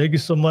right. Thank you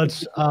so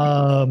much,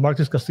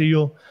 Marcus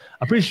Castillo.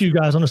 I appreciate you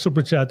guys on the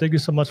super chat. Thank you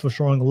so much for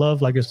showing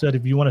love. Like I said,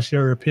 if you want to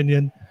share your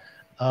opinion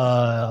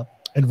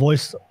and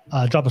voice,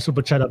 drop a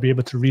super chat. I'll be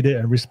able to read it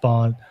and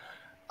respond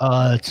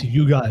to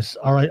you guys.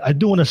 All right. I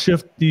do want to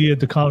shift the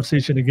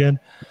conversation again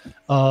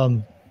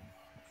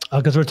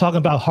because we're talking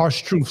about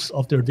harsh truths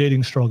of their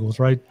dating struggles,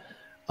 right?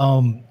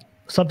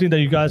 Something that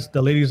you guys,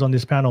 the ladies on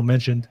this panel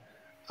mentioned,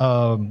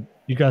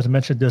 you guys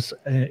mentioned this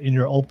in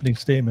your opening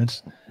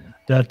statements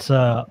that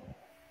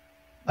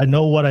I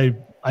know what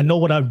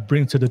I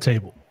bring to the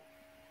table.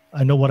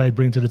 I know what I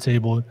bring to the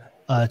table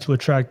to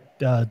attract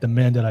the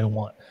man that I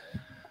want.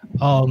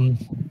 I'm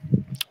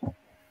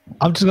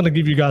just gonna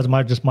give you guys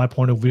my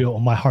point of view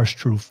on my harsh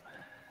truth.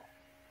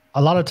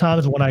 A lot of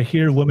times when I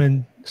hear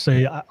women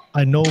say,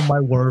 I know my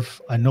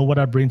worth, I know what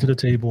I bring to the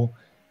table,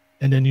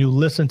 and then you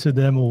listen to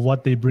them or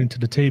what they bring to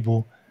the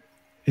table,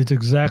 it's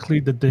exactly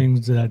the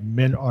things that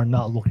men are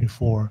not looking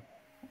for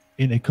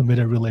in a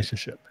committed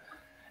relationship.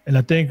 And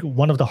I think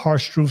one of the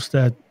harsh truths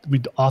that we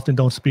often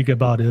don't speak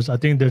about is I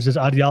think there's this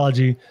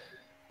ideology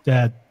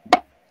that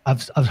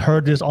I've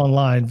heard this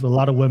online with a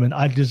lot of women.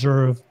 I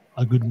deserve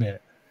a good man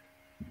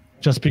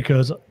just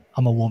because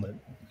I'm a woman.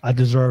 I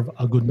deserve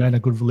a good man, a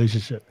good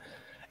relationship.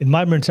 In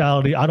my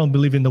mentality, I don't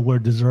believe in the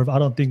word deserve. I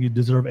don't think you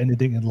deserve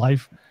anything in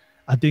life.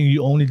 I think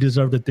you only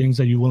deserve the things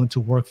that you're willing to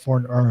work for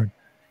and earn.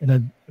 And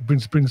then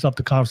it brings up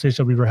the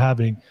conversation we were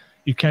having.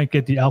 You can't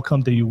get the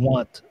outcome that you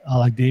want,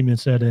 like Damien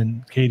said,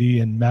 and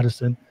Katie and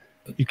Madison.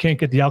 You can't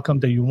get the outcome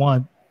that you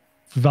want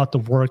without the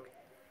work,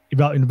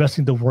 without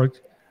investing the work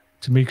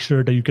to make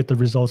sure that you get the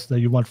results that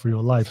you want for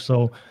your life.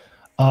 So,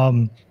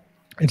 and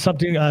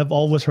something I've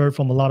always heard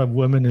from a lot of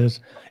women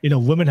is,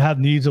 women have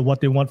needs of what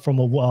they want from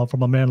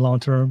a man long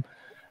term,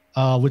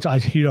 which I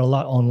hear a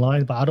lot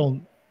online, but I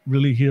don't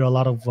really hear a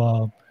lot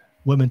of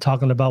women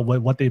talking about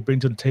what they bring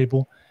to the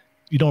table.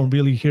 You don't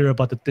really hear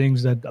about the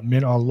things that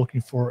men are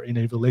looking for in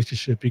a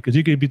relationship, because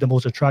you could be the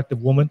most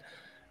attractive woman,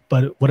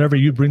 but whatever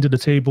you bring to the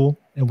table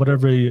and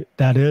whatever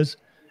that is,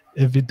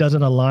 if it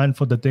doesn't align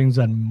for the things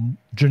that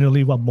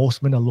generally what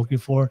most men are looking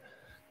for,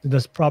 then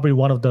that's probably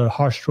one of the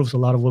harsh truths a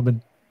lot of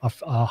women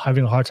are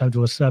having a hard time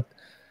to accept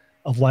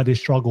of why they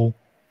struggle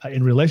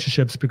in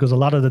relationships, because a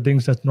lot of the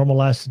things that's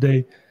normalized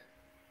today,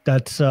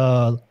 that's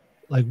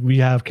like we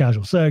have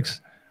casual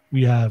sex,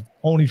 we have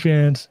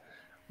OnlyFans,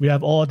 we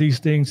have all these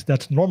things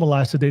that's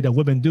normalized today that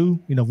women do.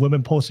 You know,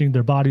 women posting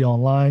their body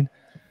online.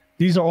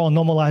 These are all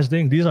normalized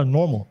things. These are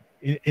normal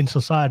in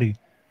society.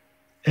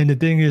 And the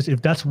thing is,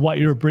 if that's what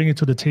you're bringing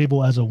to the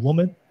table as a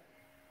woman,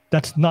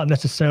 that's not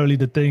necessarily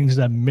the things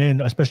that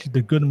men, especially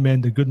the good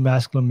men, the good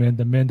masculine men,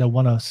 the men that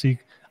want to seek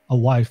a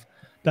wife,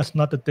 that's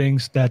not the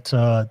things that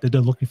that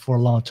they're looking for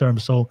long term.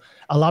 So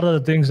a lot of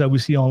the things that we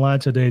see online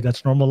today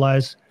that's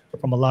normalized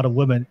from a lot of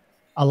women,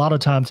 a lot of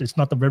times it's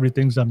not the very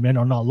things that men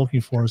are not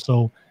looking for.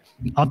 So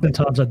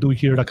oftentimes I do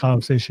hear that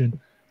conversation.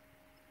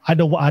 I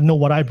know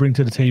what I bring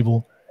to the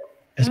table,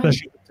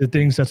 especially the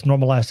things that's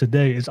normalized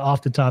today. Is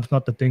oftentimes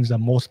not the things that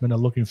most men are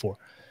looking for.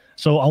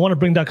 So I want to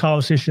bring that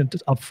conversation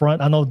up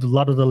front. I know a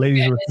lot of the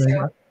ladies are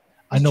saying,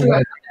 I know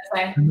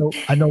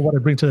what I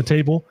bring to the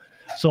table.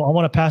 So I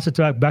want to pass it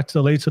back to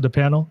the ladies of the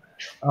panel.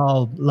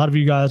 A lot of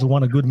you guys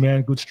want a good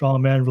man, good,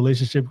 strong man,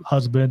 relationship,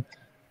 husband.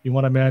 You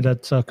want a man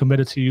that's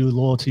committed to you,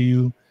 loyal to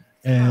you,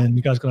 and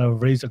you guys going to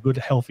raise a good,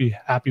 healthy,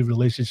 happy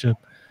relationship.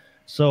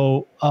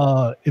 So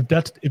if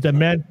that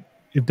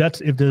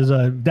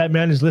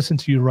man is listening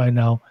to you right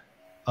now,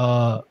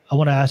 I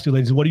want to ask you,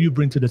 ladies, what do you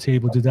bring to the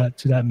table to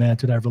that man,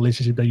 to that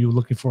relationship that you're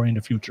looking for in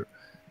the future?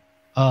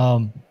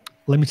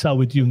 Let me start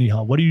with you,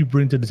 Neha. What do you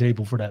bring to the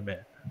table for that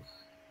man?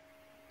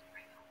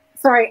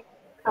 Sorry,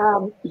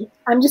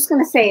 I'm just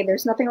gonna say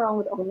there's nothing wrong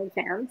with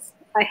OnlyFans.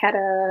 I had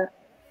a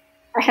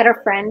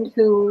friend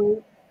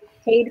who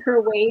paid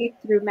her way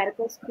through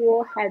medical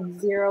school, had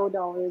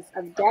 $0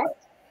 of debt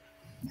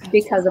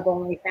because of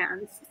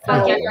OnlyFans.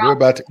 So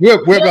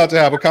we're about to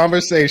have a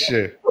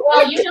conversation.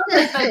 Well, you know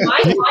that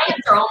my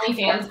clients are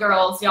OnlyFans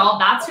girls, y'all.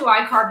 That's who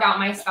I carved out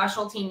my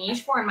specialty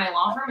niche for in my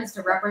law firm, is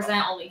to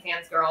represent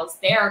OnlyFans girls.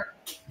 They're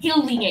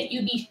killing it.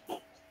 You'd be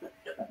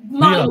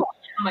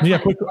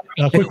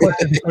quick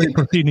question before you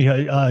proceed,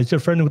 Neha. Is your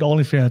friend with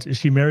OnlyFans, is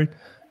she married?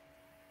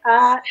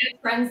 I have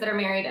friends that are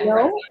married.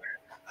 No.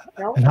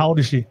 And how old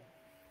is she?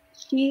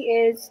 She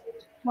is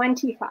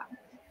 25.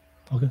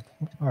 Okay.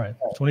 All right.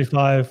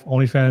 25,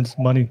 OnlyFans,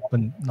 money, but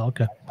no,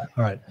 okay.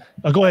 All right.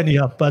 Go ahead,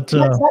 Neha.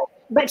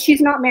 But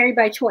she's not married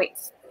by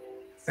choice.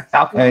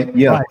 Okay.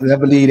 Yeah. Right. I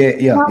believe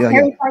that. Yeah. Not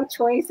married by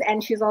choice,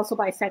 and she's also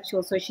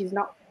bisexual, so she's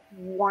not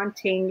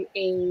wanting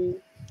a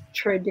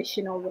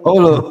traditional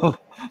relationship. Hold on.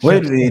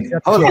 Wait a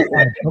minute. Hold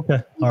on.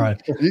 Okay. All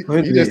right.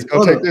 You just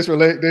gonna take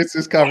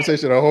this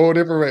conversation a whole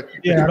different way.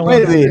 Yeah.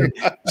 Wait a minute.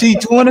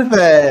 She's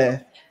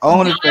 25.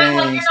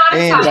 OnlyFans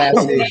and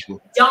bisexual.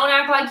 Don't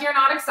act like you're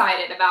not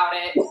excited about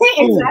it.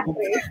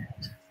 Exactly.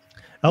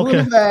 Okay.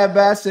 25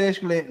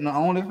 bisexual and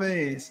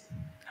OnlyFans.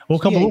 We'll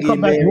come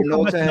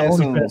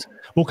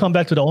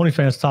back to the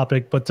OnlyFans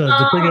topic, but so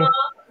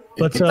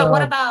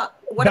what about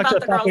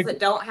the girls that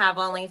don't have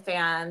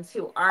OnlyFans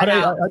who aren't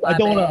out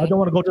clubbing? I don't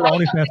want to go to the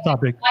OnlyFans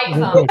topic.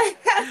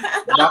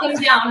 Knock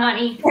them down,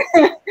 honey.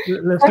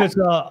 Let's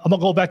I'm gonna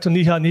go back to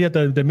Neha. Neha,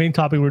 the main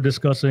topic we're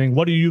discussing.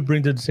 What do you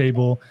bring to the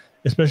table,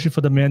 especially for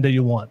the man that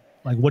you want?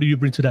 Like, what do you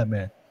bring to that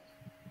man?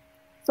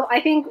 So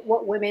I think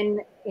what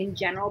women in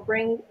general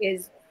bring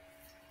is.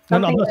 No,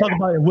 I'm not talking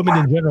about women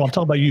in general. I'm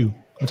talking about you.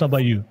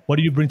 What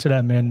do you bring to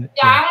that man?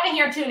 Yeah, I want to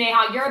hear too,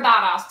 Neha. You're a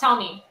badass. Tell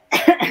me.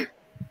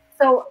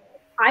 So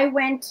I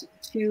went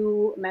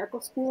to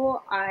medical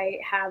school. I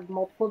have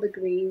multiple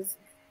degrees.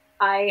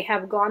 I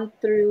have gone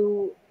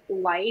through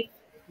life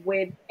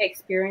with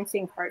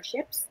experiencing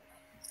hardships.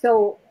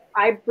 So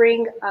I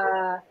bring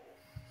a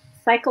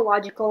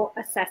psychological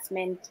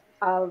assessment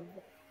of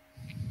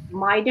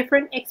my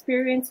different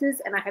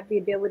experiences, and I have the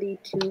ability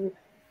to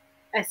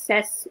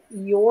assess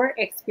your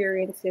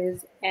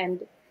experiences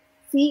and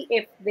see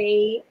if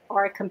they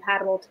are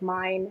compatible to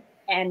mine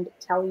and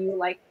tell you,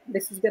 like,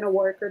 this is going to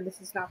work or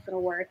this is not going to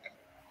work.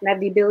 And I have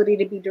the ability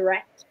to be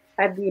direct.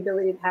 I have the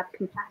ability to have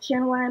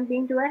compassion when I'm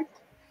being direct.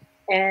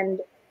 And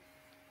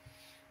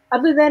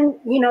other than,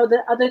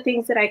 the other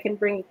things that I can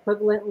bring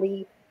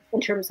equivalently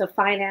in terms of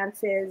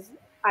finances,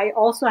 I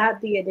also have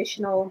the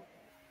additional,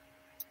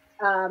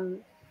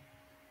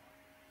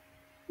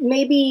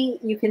 maybe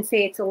you can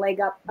say it's a leg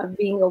up of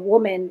being a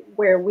woman,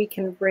 where we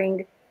can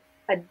bring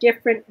a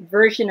different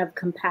version of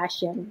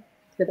compassion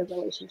to the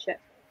relationship.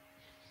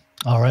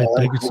 All right.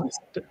 Thank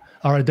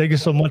you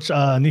so much,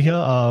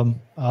 Neha,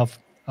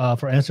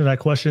 for answering that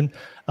question.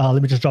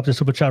 Let me just drop the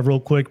super chat real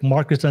quick.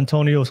 Marcus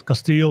Antonio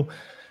Castillo,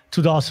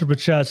 $2 super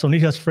chat. So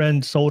Neha's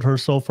friend sold her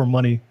soul for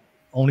money.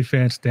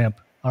 OnlyFans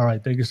stamp. All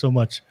right. Thank you so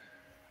much.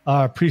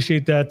 I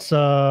appreciate that,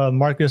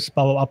 Marcus.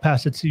 I'll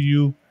pass it to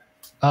you.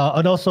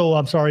 And also,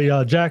 I'm sorry,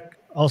 Jack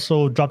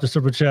also dropped a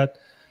super chat.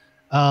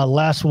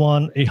 Last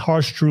one, a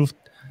harsh truth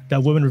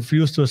that women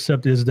refuse to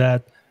accept is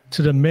that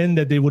to the men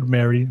that they would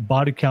marry,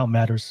 body count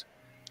matters.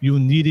 You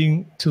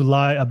needing to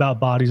lie about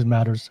bodies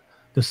matters.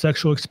 The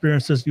sexual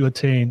experiences you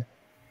attain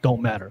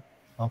don't matter.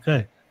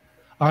 Okay.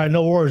 All right,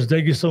 no worries.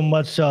 Thank you so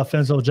much,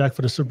 Fenzo Jack,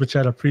 for the super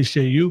chat. I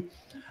appreciate you.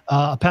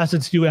 I'll pass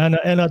it to you, Anna.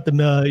 Anna, the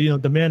man that you're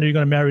going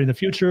to marry in the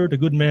future, the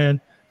good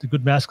man, the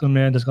good masculine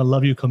man that's going to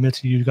love you, commit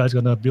to you. You guys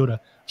are going to build a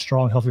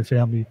strong, healthy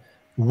family.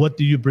 What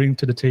do you bring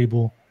to the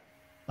table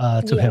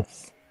to him?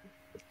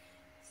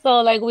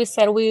 So like we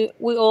said, we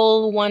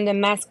all want a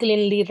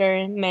masculine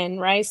leader man,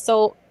 right?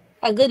 So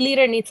a good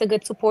leader needs a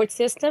good support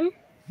system.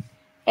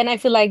 And I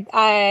feel like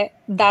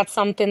that's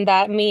something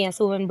that me as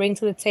a woman bring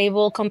to the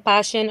table: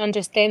 compassion,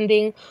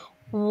 understanding.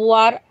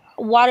 What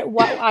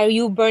are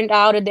you burned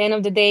out at the end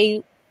of the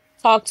day?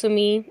 Talk to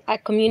me. I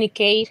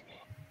communicate.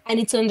 I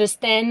need to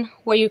understand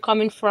where you're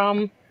coming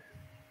from.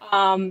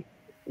 Um,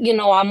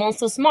 I'm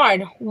also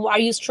smart. Are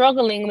you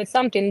struggling with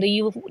something? Do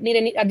you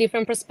need a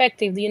different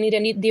perspective? Do you need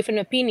a different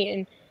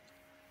opinion?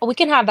 We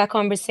can have that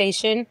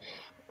conversation.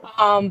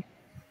 Um,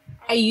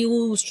 are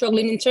you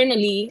struggling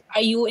internally?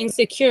 Are you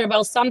insecure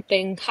about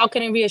something? How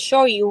can I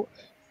reassure you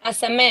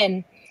as a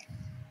man,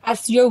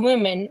 as your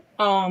woman?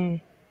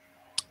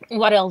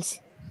 What else?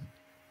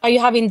 Are you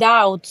having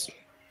doubts?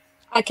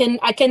 I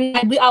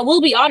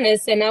will be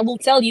honest and I will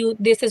tell you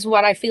this is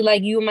what I feel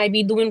like you might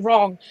be doing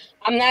wrong.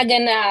 I'm not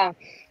gonna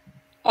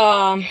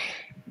um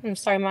I'm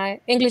sorry, my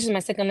English is my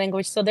second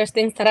language, so there's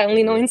things that I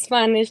only know in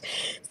Spanish.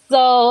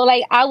 So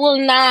like I will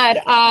not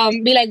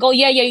be like, oh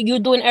yeah, you're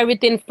doing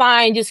everything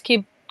fine, just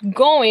keep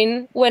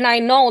going, when I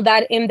know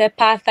that in the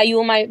path that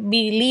you might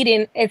be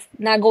leading, it's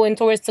not going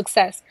towards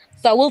success.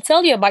 So I will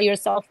tell you about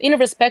yourself in a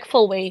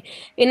respectful way,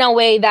 in a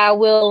way that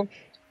will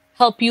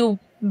help you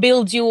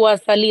build you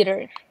as a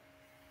leader.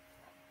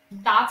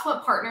 That's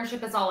what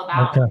partnership is all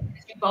about. Okay.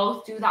 You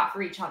both do that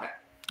for each other.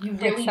 You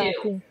really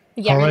do.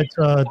 Yeah. All right.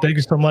 Thank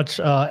you so much,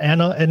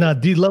 Anna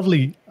and D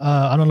Lovely.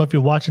 I don't know if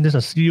you're watching this. I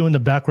see you in the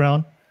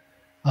background.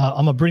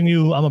 I'm gonna bring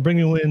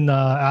you in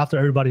after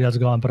everybody has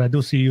gone, but I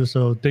do see you.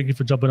 So thank you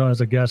for jumping on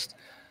as a guest.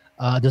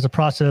 There's a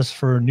process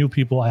for new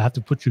people I have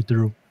to put you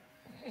through.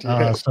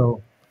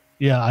 So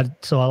yeah,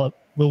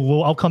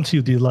 I'll come to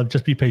you, D Love.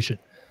 Just be patient.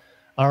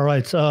 All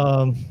right.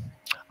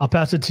 I'll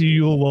pass it to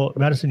you. Well,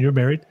 Madison, you're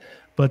married,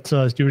 but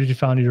you already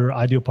found your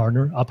ideal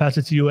partner. I'll pass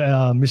it to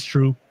you, Miss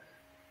True.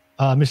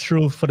 Miss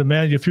True, for the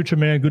man, your future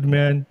man, good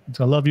man,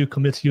 I love you,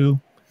 commit to you,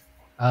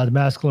 the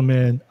masculine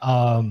man.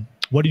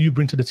 What do you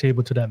bring to the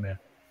table to that man?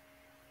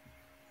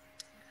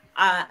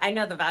 I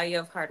know the value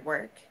of hard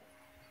work.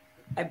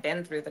 I've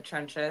been through the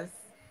trenches.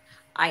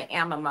 I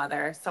am a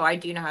mother, so I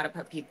do know how to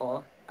put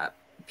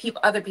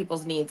other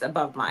people's needs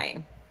above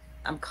mine.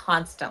 I'm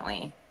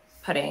constantly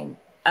putting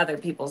other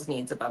people's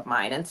needs above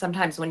mine. And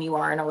sometimes when you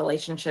are in a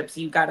relationship,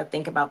 you got to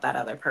think about that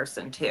other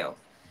person too.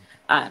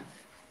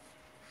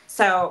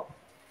 So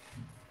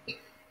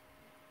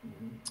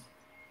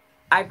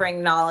I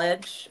bring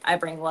knowledge, I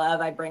bring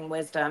love, I bring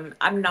wisdom.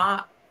 I'm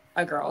not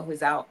a girl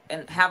who's out.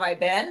 And have I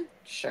been?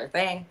 Sure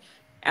thing.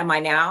 Am I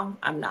now?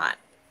 I'm not.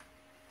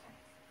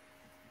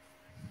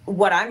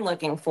 What I'm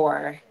looking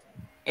for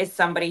is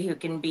somebody who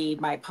can be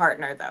my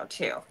partner, though,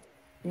 too.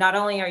 Not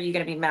only are you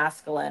going to be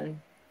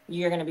masculine,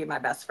 you're going to be my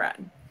best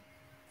friend.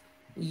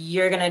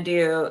 You're going to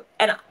do,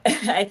 and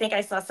I think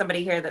I saw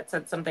somebody here that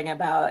said something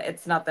about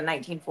it's not the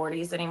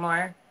 1940s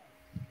anymore.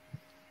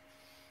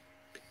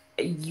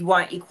 You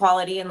want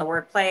equality in the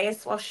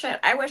workplace? Well, shit,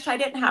 I wish I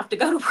didn't have to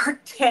go to work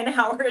 10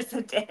 hours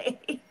a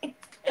day.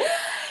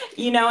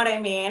 You know what I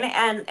mean?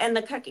 And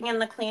the cooking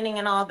and the cleaning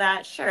and all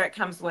that, sure, it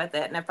comes with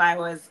it. And if I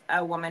was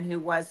a woman who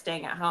was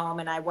staying at home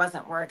and I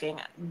wasn't working,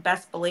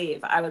 best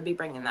believe I would be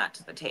bringing that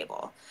to the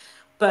table.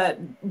 But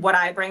what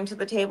I bring to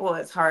the table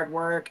is hard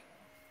work.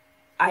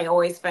 I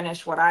always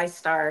finish what I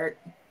start.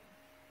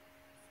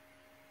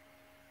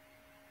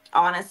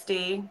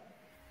 Honesty,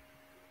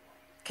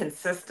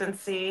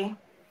 consistency.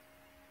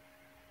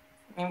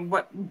 I mean,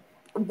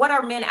 what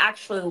are men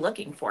actually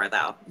looking for,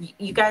 though?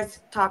 You guys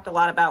talked a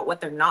lot about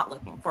what they're not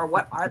looking for.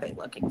 What are they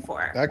looking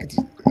for?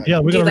 Yeah,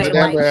 we're gonna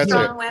respond.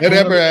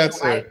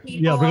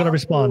 Yeah, we're gonna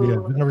respond. Yeah,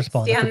 we're gonna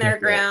respond. Stand their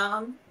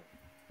ground.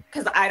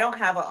 Because I don't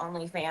have an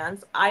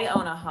OnlyFans. I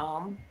own a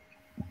home.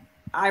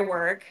 I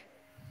work.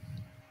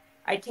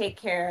 I take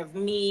care of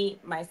me,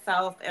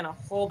 myself, and a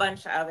whole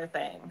bunch of other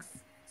things.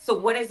 So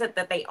what is it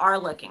that they are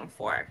looking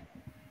for?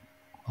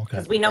 Okay.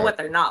 Because we know what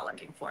they're not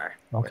looking for.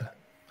 Okay.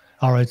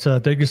 All right. So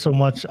thank you so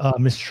much,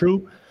 Miss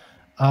True.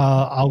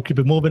 I'll keep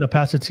it moving. I'll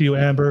pass it to you,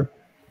 Amber.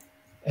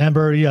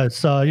 Amber,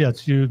 it's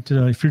you,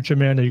 the future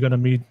man that you're gonna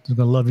meet. He's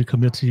gonna love you,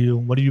 commit to you.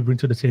 What do you bring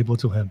to the table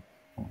to him?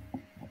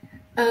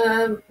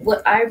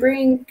 What I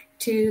bring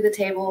to the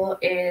table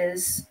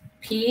is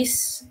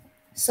peace,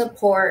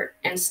 support,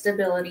 and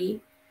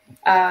stability.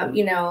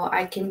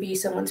 I can be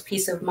someone's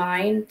peace of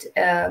mind.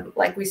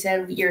 Like we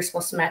said, you're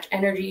supposed to match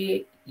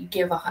energy. You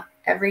give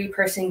every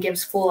person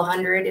gives full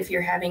 100. If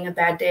you're having a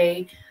bad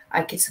day,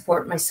 I could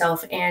support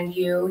myself and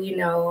you,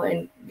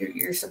 and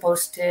you're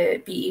supposed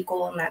to be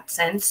equal in that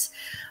sense.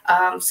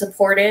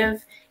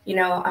 Supportive,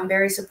 I'm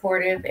very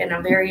supportive and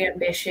I'm very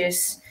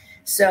ambitious.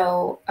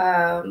 So,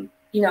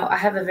 I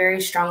have a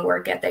very strong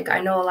work ethic.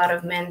 I know a lot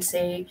of men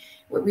say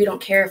we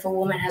don't care if a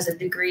woman has a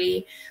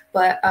degree,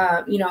 but,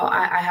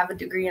 I have a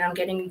degree and I'm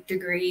getting a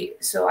degree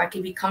so I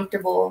can be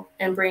comfortable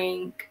and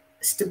bring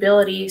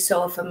stability.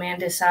 So if a man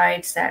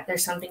decides that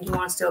there's something he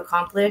wants to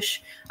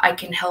accomplish, I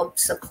can help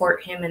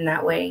support him in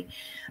that way.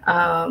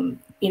 And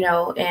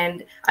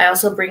I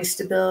also bring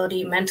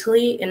stability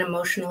mentally and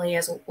emotionally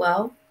as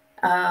well.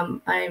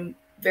 I'm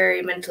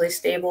very mentally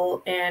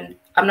stable. And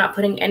I'm not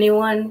putting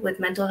anyone with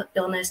mental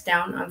illness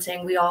down. I'm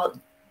saying we all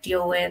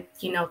deal with,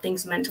 you know,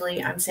 things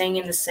mentally. I'm saying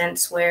in the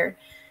sense where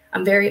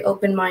I'm very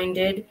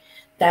open-minded,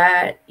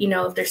 that, you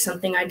know, if there's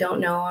something I don't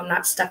know, I'm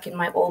not stuck in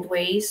my old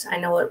ways. I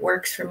know what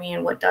works for me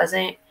and what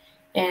doesn't.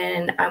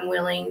 And I'm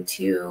willing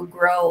to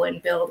grow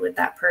and build with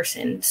that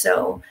person.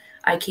 So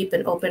I keep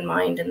an open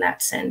mind in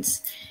that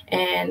sense.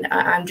 And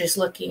I'm just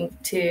looking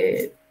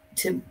to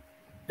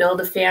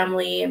build a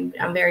family, and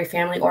I'm very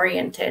family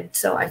oriented.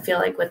 So I feel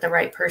like with the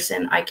right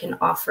person, I can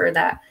offer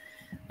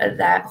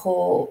that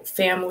whole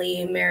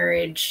family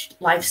marriage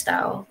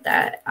lifestyle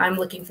that I'm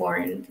looking for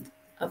and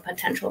a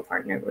potential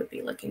partner would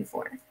be looking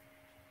for.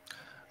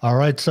 All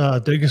right.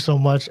 Thank you so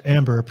much,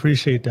 Amber.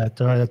 Appreciate that.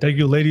 All right. Thank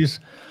you, ladies.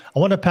 I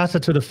want to pass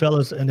it to the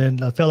fellas, and then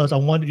fellas, I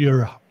want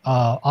your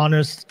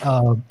honest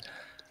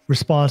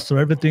response to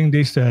everything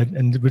they said.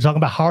 And we're talking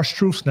about harsh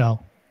truths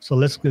now. So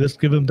let's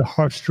give them the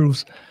harsh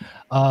truths.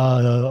 What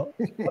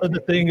are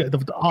the thing out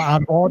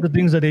of all the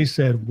things that they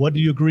said, what do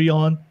you agree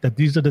on? That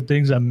these are the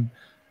things that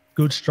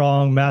good,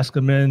 strong,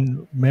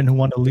 masculine men who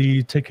want to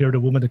lead, take care of the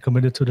woman, they're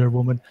committed to their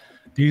woman.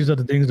 These are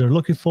the things they're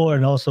looking for,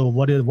 and also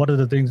what are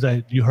the things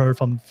that you heard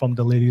from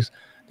the ladies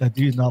that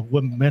these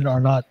men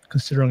are not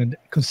considering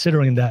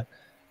that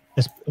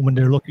as when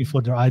they're looking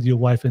for their ideal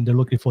wife and they're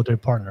looking for their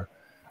partner.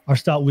 I'll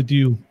start with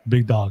you,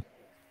 Big Dog.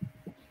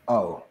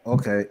 Oh,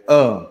 okay.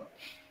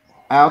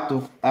 Out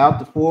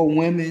the 4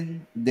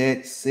 women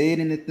that said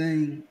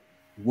anything,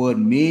 what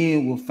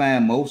men will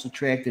find most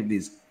attractive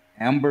is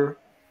Amber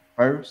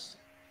first,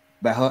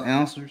 by her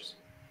answers,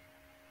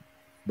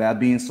 by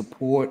being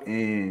support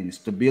and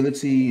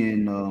stability,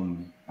 and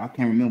I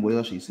can't remember what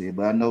else she said,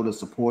 but I know the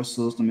support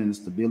system and the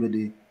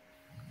stability.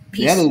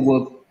 Peace. That is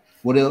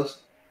what else?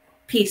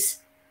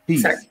 Peace.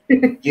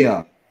 Sorry.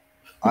 Yeah.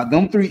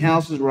 Them 3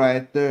 answers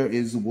right there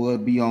is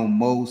what be on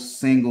most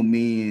single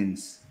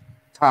men's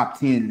top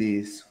 10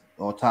 list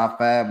or top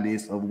 5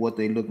 list of what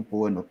they're looking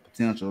for in a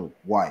potential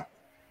wife.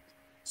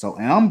 So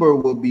Amber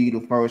will be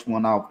the first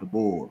one off the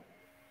board.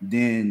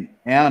 Then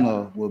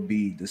Anna will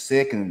be the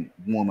second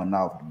woman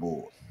off the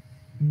board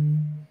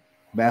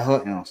by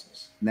her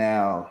answers.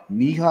 Now,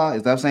 Neha,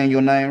 is that saying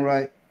your name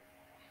right?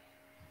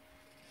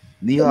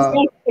 Neha?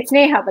 It's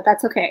Neha, but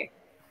that's okay.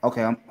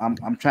 Okay,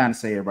 I'm trying to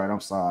say it right.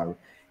 I'm sorry.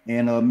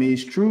 And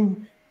Miss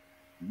True,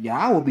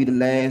 y'all will be the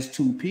last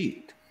 2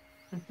 picked.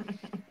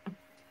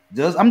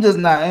 I'm just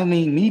not. I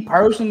mean, me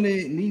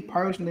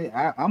personally,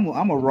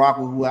 I'm a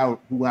rocker who I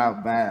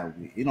vibe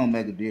with. It don't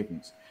make a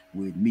difference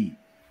with me.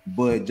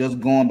 But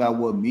just going by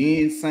what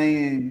men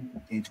saying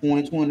in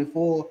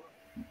 2024,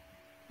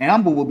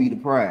 Amber will be the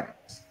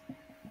prize,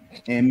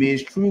 and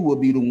Miss True will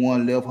be the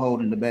one left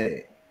holding the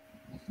bag.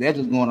 That's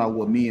just going on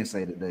what men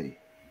say today.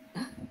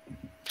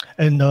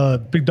 And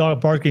Big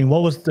Dog barking,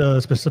 what was the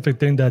specific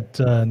thing that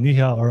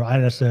Neha or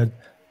Anna said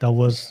that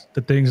was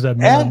the things that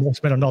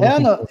most men are not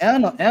looking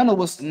for? Anna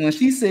was, when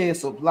she said,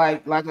 so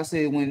like I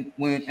said,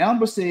 when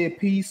Amber said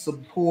peace,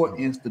 support,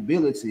 and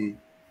stability,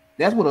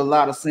 that's what a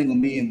lot of single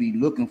men be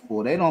looking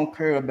for. They don't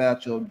care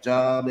about your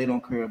job. They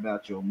don't care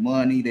about your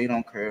money. They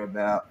don't care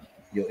about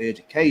your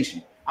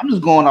education. I'm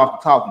just going off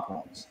the talking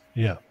points.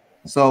 Yeah.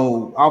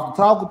 So off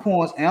the talking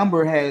points,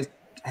 Amber has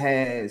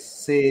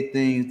said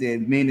things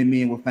that many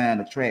men will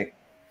find attractive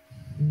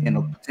in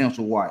a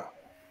potential wife.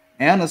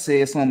 Anna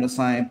said some of the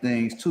same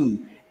things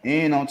too.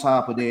 And on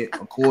top of that,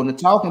 according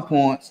to talking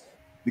points,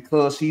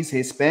 because she's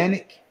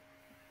Hispanic,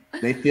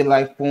 they feel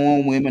like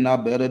foreign women are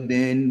better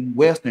than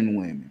Western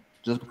women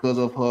just because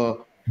of her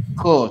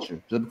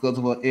culture, just because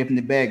of her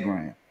ethnic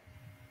background.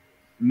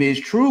 Miss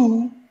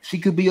True, she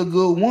could be a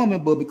good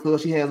woman, but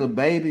because she has a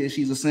baby and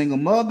she's a single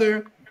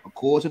mother,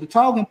 according to the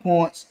talking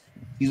points,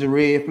 she's a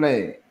red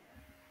flag.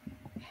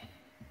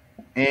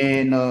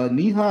 And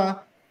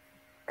Neha,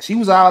 she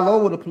was all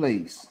over the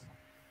place.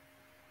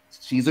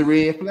 She's a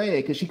red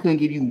flag because she couldn't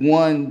give you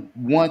one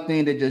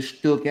thing that just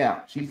stuck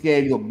out. She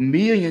gave you a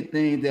million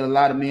things that a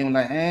lot of men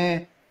were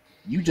like,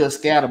 you just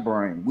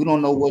scatterbrain. We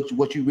don't know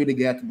what you really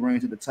got to bring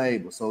to the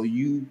table. So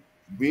you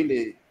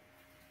really,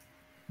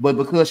 but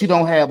because she's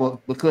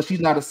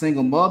not a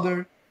single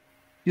mother,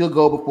 she'll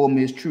go before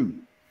Miss True.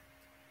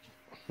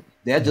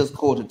 That just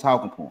called the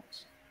talking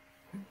points.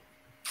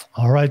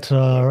 All right.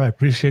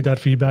 Appreciate that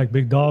feedback,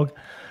 Big Dog.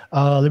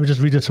 Let me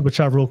just read the super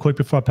chat real quick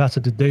before I pass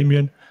it to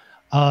Damien.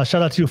 Shout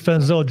out to you,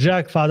 Fenzo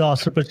Jack, $5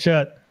 super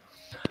chat.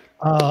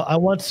 I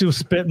want to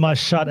spit my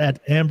shot at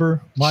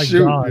Amber.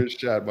 Shoot your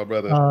shot, my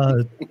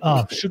brother.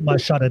 Shoot my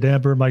shot at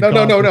Amber.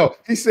 No.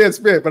 He said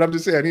spit, but I'm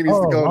just saying he needs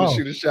to go and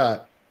shoot a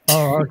shot.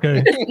 Oh,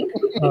 okay.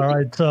 All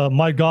right.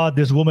 My God,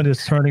 this woman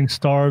is turning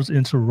stars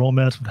into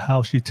romance with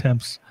how she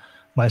tempts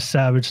my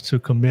savage to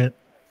commit.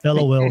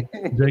 LOL,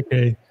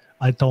 JK.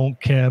 I don't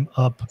cam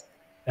up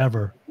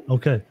ever.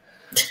 Okay.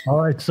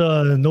 All right.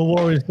 No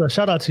worries.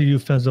 Shout out to you,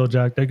 Fenzo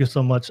Jack. Thank you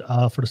so much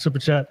for the super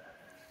chat.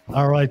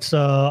 All right.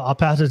 I'll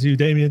pass it to you,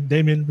 Damien.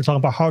 Damien, we're talking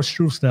about harsh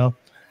truths now.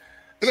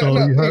 So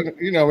I'm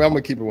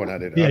gonna keep it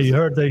 100. Yeah, you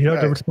heard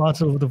the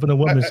response of the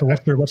women. So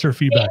what's your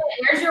feedback?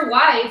 Where's your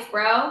wife,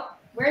 bro?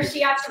 Where's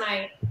she at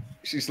tonight?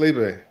 She's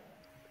sleeping.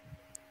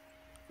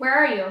 Where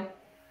are you?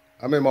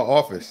 I'm in my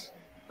office.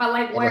 But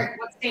like where?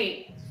 What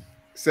state?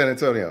 San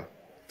Antonio,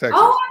 Texas.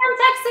 Oh, I'm from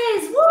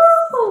Texas.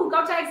 Woo!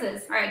 Go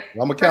Texas. All right.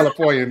 I'm a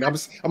Californian.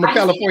 I'm a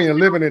Californian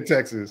living in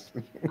Texas.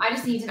 I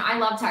just need to know. I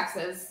love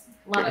Texas.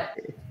 Love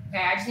it.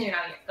 Okay, I just need to know.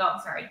 Go.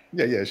 Sorry.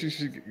 Yeah. She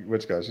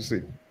which guy? She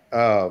sleep.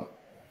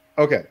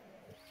 Okay.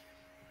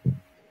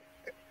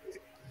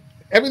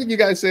 Everything you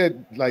guys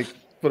said, like,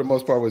 for the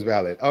most part, was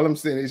valid. All I'm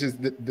saying is just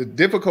the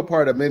difficult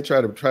part of men try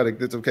to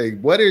it's okay.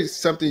 What is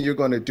something you're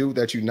going to do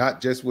that you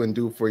not just wouldn't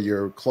do for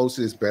your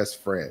closest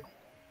best friend?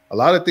 A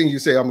lot of things you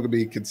say, I'm going to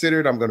be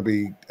considerate, I'm going to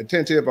be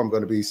attentive, I'm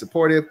going to be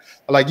supportive.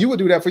 Like, you would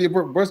do that for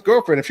your best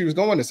girlfriend if she was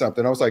going to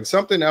something. I was like,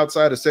 something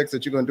outside of sex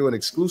that you're going to do it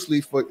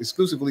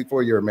exclusively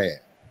for your man.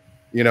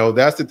 You know,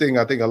 that's the thing.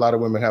 I think a lot of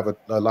women have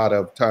a lot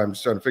of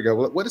times trying to figure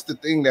out what is the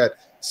thing that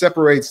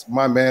separates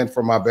my man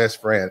from my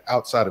best friend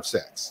outside of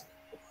sex.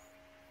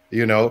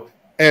 You know,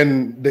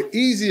 and the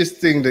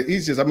easiest, I'm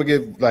gonna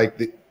give like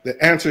the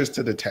answers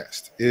to the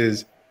test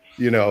is,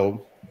 you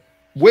know,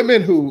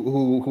 women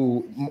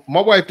who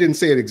my wife didn't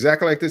say it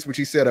exactly like this, but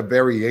she said a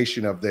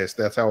variation of this.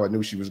 That's how I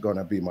knew she was going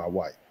to be my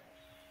wife.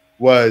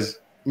 Was,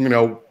 you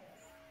know,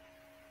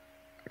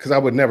 because I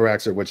would never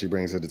ask her what she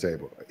brings to the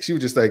table. She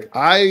was just like,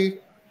 I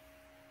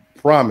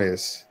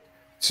promise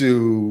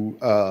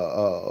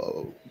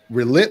to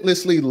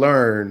relentlessly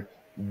learn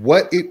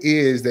what it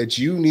is that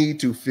you need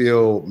to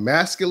feel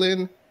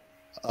masculine,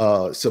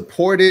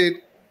 supported,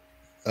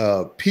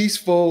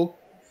 peaceful,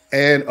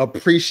 and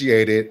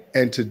appreciated,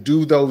 and to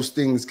do those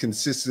things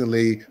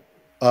consistently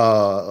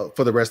for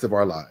the rest of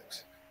our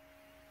lives.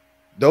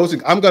 Those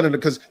I'm gonna,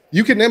 because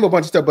you can name a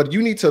bunch of stuff, but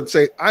you need to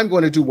say, I'm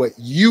going to do what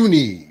you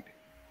need,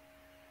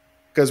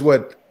 because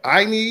what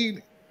I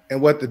need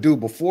and what the dude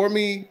before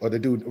me or the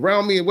dude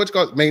around me and what's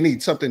called may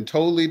need something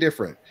totally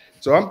different.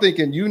 So I'm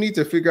thinking you need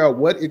to figure out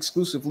what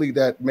exclusively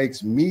that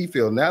makes me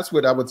feel. And that's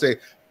what I would say.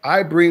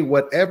 I bring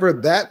whatever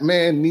that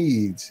man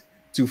needs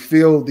to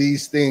feel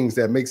these things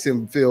that makes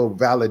him feel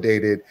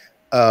validated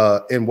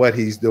in what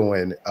he's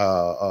doing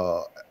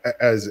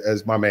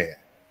as my man.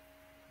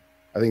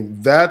 I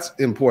think that's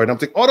important. I'm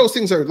thinking all those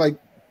things are like,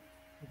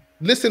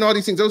 listen, all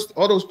these things,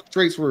 all those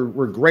traits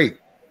were great.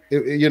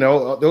 You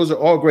know, those are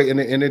all great, and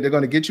they're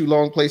going to get you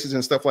long places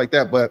and stuff like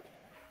that. But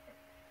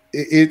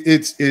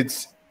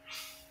it's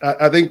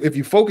I think if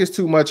you focus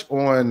too much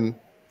on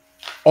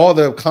all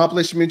the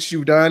accomplishments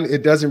you've done,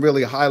 it doesn't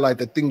really highlight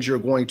the things you're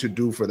going to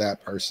do for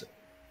that person.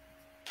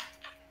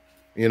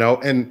 You know,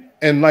 and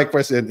like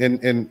I said,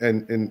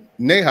 and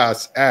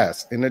Nehas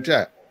asked in the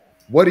chat,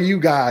 what do you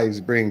guys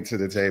bring to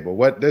the table?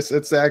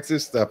 Let's ask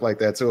this stuff like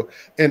that. So,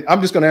 and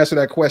I'm just going to answer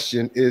that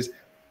question is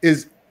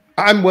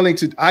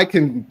I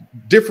can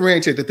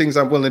differentiate the things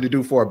I'm willing to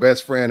do for a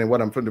best friend and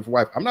what I'm putting for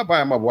wife. I'm not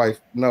buying my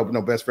wife, no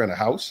best friend a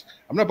house.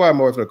 I'm not buying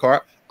my wife a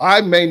car. I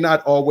may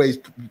not always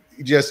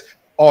just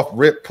off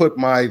rip put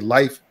my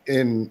life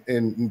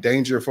in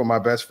danger for my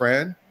best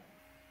friend.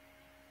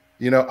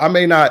 You know, I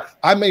may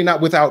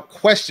not without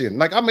question.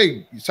 Like, I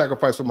may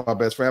sacrifice for my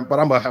best friend, but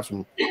I'm gonna have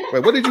some.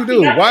 Wait, what did you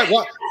do? Why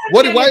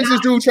is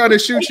this dude trying to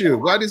shoot you?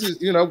 Why does this?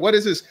 You know, what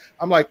is this?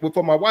 I'm like, well,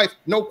 for my wife,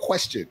 no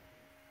question.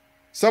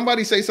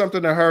 Somebody say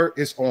something to her,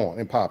 it's on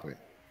and popping.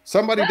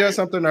 Somebody does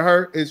something to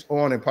her, it's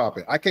on and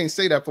popping. I can't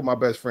say that for my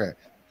best friend.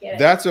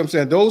 That's what I'm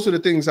saying. Those are the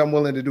things I'm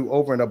willing to do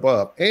over and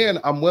above. And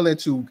I'm willing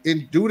to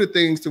do the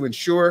things to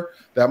ensure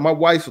that my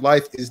wife's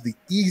life is the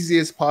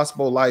easiest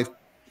possible life.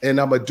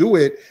 And I'm going to do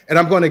it. And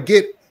I'm going to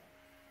get,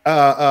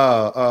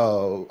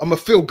 I'm going to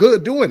feel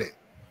good doing it.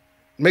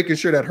 Making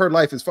sure that her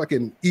life is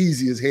fucking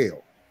easy as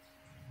hell.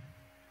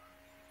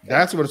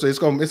 That's what I'm saying.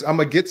 I'm going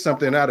to get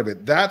something out of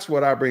it. That's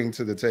what I bring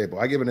to the table.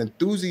 I give an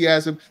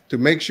enthusiasm to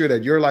make sure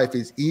that your life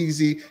is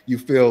easy. You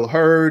feel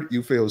heard.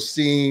 You feel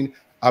seen.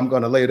 I'm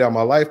going to lay down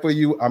my life for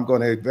you. I'm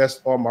going to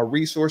invest all my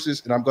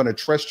resources, and I'm going to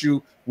trust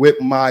you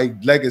with my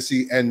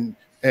legacy and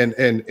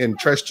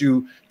trust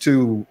you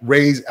to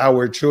raise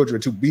our children,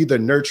 to be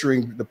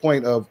the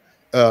point of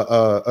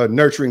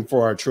nurturing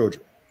for our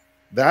children.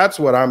 That's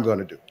what I'm going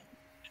to do.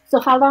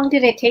 So how long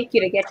did it take you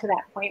to get to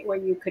that point where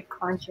you could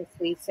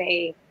consciously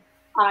say,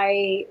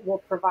 I will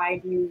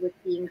provide you with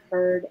being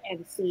heard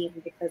and seen?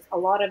 Because a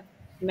lot of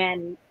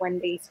men, when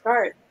they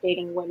start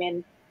dating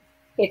women,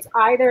 it's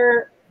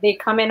either they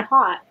come in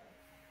hot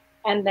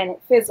and then it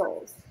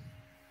fizzles.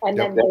 And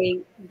then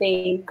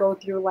they go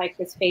through like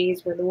this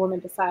phase where the woman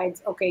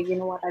decides, okay, you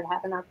know what, I've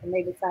had enough. And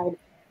they decide,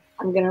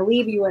 I'm going to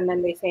leave you. And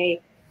then they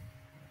say,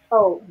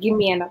 oh, give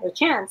me another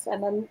chance.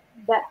 And then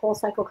that whole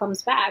cycle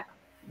comes back.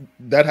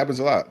 That happens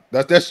a lot.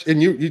 That's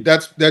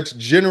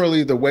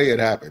generally the way it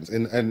happens.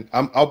 And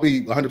I'll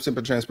be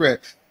 100%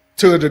 transparent.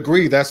 To a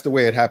degree, that's the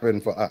way it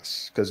happened for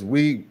us. Because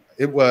we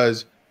were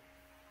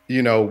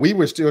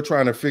still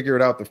trying to figure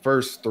it out the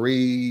first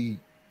 3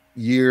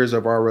 years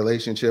of our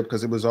relationship,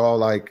 because it was all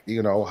like,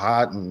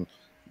 hot and,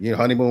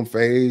 honeymoon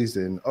phase.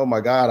 And, oh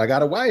my God, I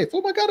got a wife.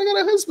 Oh my God, I got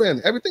a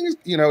husband. Everything is,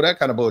 that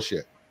kind of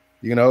bullshit,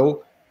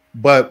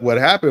 But what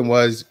happened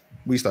was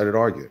we started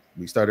arguing.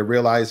 We started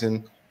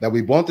realizing that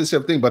we want this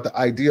everything, but the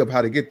idea of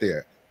how to get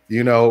there,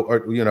 you know,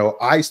 or, you know,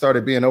 I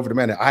started being over the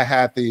man. I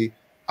had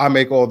I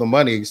make all the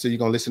money, so you're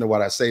going to listen to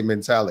what I say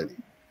mentality.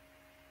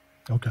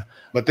 Okay.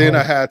 But then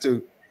I had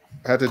to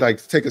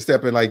like take a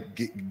step and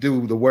like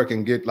do the work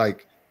and get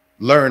like,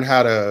 learn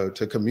how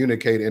to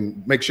communicate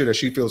and make sure that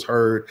she feels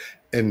heard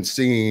and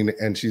seen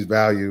and she's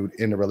valued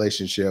in the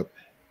relationship.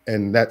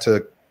 And that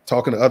took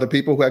talking to other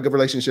people who had good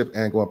relationship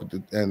and going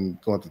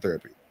to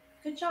therapy.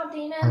 Good job,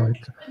 Dana. All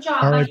right. Good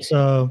job. All right.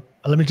 So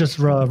let me just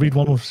read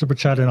one more super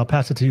chat and I'll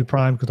pass it to you,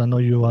 Prime, because I know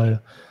you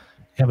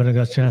haven't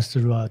got a chance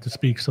to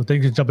speak. So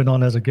thank you for jumping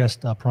on as a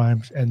guest,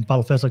 Prime. And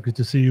Pablo Festa, good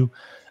to see you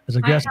as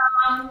a guest.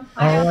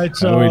 All right.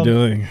 So, how are we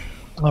doing?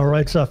 All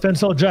right. So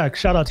Fenso Jack,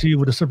 shout out to you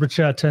with a super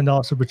chat,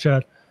 $10 super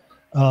chat.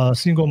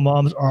 Single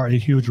moms are a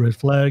huge red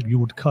flag. You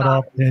would cut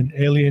off and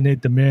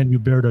alienate the man you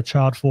bear a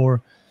child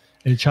for.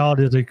 A child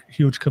is a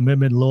huge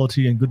commitment.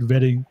 Loyalty and good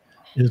vetting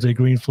is a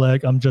green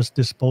flag. I'm just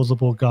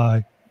disposable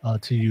guy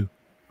to you.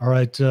 All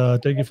right.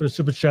 Thank you for the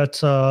super chat,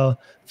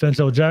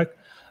 Fenzo Jack.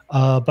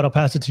 But I'll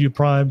pass it to you,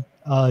 Prime.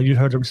 You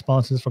heard the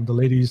responses from the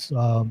ladies.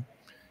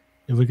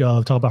 If we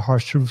talk about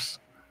harsh truths,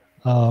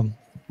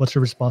 what's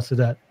your response to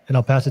that? And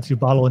I'll pass it to you,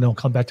 Balo, and then I'll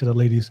come back to the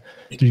ladies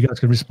so you guys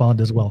can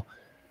respond as well.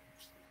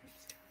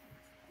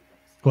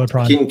 Go ahead,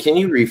 Prime. Can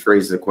you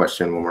rephrase the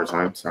question one more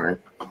time? Sorry.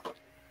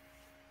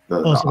 The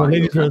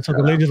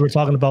ladies were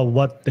talking about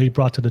what they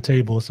brought to the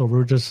table. So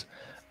we're just,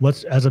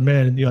 as a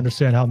man, you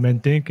understand how men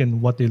think and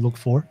what they look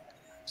for.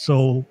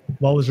 So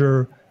what was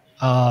your,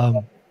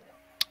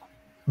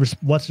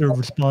 what's your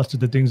response to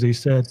the things they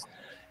said?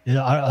 Is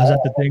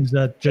that the things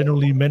that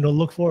generally men don't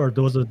look for, or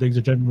those are the things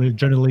that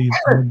generally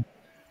men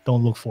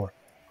don't look for?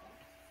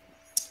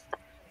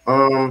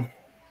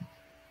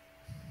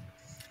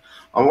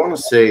 I want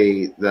to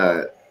say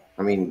that,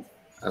 I mean,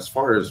 as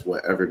far as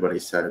what everybody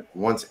said,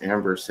 once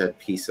Amber said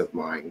peace of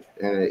mind,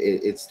 and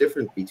it's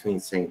different between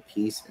saying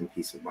peace and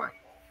peace of mind.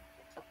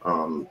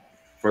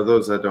 For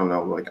those that don't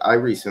know, like I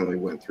recently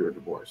went through a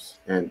divorce,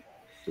 and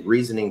the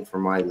reasoning for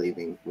my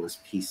leaving was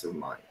peace of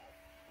mind.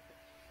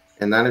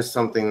 And that is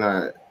something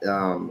that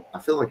I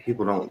feel like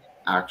people don't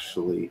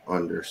actually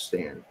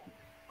understand.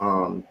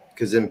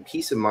 Because then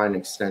peace of mind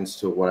extends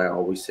to what I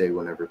always say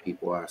whenever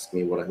people ask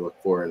me what I look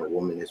for in a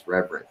woman is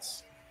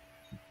reverence.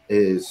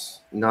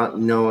 Is not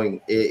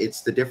knowing it's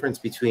the difference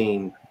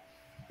between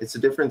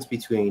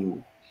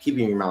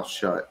keeping your mouth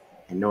shut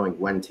and knowing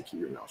when to keep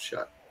your mouth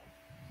shut.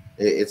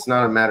 It's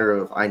not a matter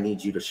of I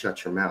need you to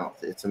shut your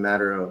mouth. It's a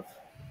matter of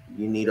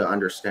you need to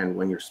understand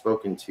when you're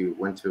spoken to,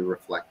 when to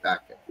reflect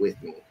back with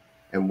me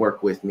and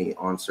work with me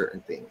on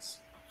certain things.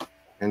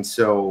 And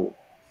so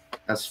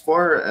as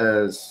far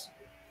as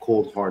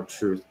cold hard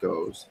truth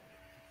goes,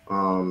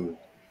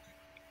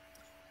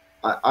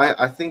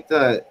 I think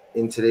that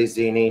in today's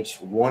day and age,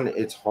 one,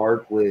 it's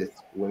hard with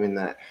women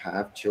that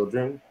have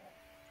children.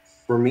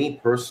 For me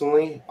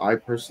personally, I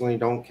personally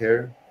don't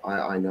care.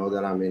 I know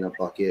that I'm in a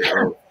bucket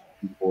of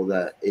people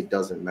that it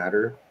doesn't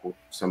matter for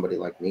somebody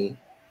like me.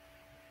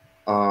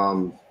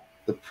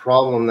 The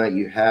problem that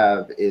you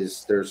have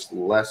is there's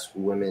less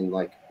women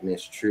like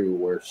Miss True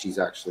where she's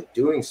actually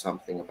doing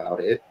something about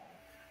it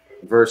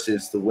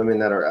versus the women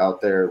that are out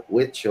there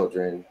with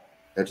children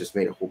that just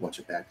made a whole bunch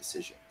of bad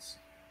decisions.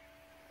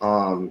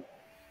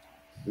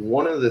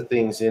 One of the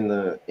things in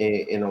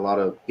a lot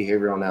of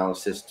behavioral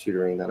analysis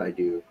tutoring that I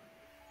do,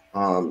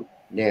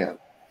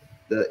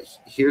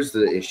 here's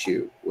the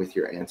issue with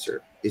your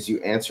answer is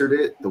you answered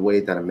it the way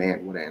that a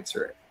man would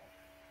answer it.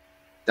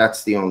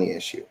 That's the only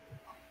issue.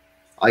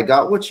 I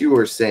got what you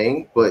were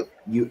saying, but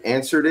you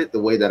answered it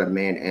the way that a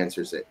man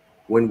answers it.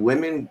 When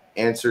women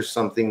answer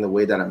something the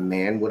way that a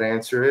man would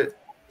answer it,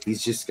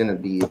 he's just going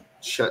to be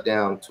shut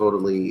down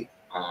totally.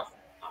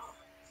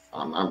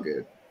 I'm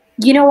good.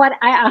 You know what?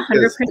 I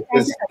 100%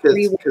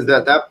 agree with you. Because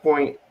at that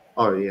point,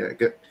 oh yeah,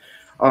 good.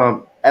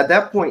 At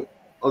that point,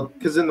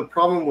 because in the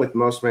problem with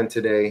most men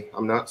today,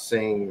 I'm not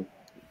saying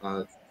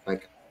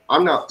like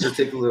I'm not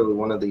particularly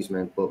one of these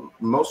men, but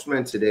most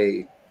men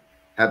today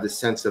have the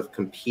sense of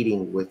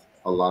competing with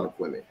a lot of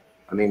women.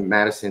 I mean,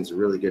 Madison's a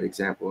really good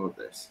example of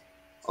this.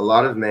 A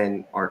lot of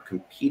men are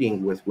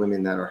competing with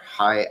women that are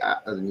high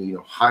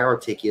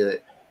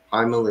articulate,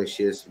 high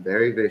malicious,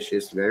 very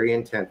vicious, very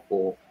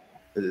intentful.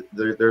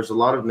 There's a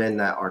lot of men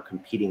that are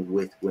competing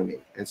with women.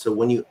 And so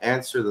when you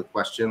answer the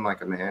question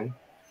like a man,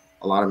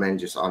 a lot of men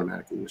just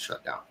automatically will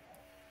shut down.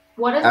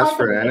 What is As like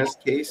for Anna's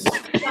case,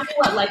 tell me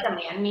what like a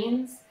man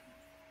means.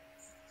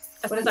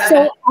 What is that?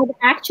 So I've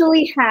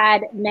actually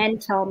had men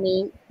tell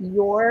me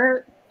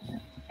you're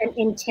an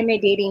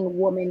intimidating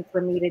woman for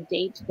me to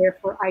date,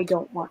 therefore I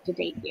don't want to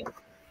date you.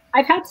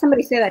 I've had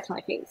somebody say that to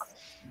my face,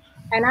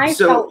 and I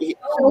felt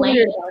so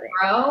weird about it.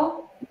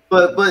 Bro.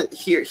 But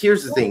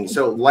here's the thing.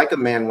 So like a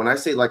man, when I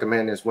say like a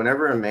man is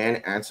whenever a man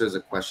answers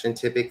a question,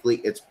 typically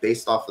it's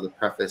based off of the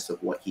preface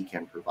of what he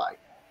can provide.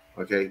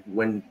 Okay.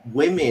 When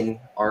women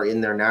are in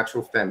their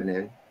natural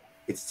feminine,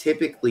 it's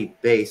typically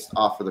based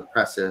off of the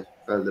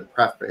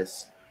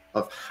preface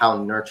of how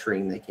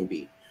nurturing they can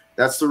be.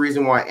 That's the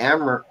reason why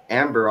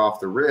Amber off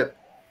the rip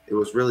It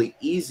was really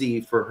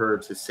easy for her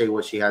to say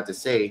what she had to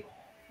say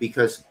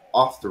because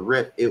off the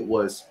rip, it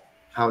was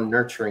how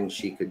nurturing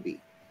she could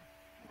be.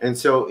 And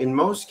so in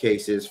most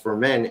cases for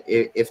men,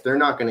 if they're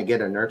not going to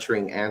get a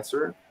nurturing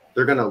answer,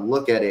 they're going to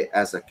look at it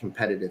as a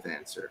competitive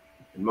answer.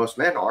 And most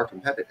men are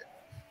competitive.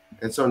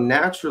 And so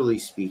naturally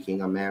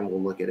speaking, a man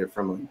will look at it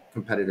from a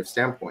competitive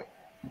standpoint.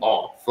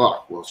 Oh,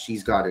 fuck. Well,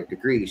 she's got a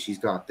degree. She's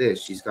got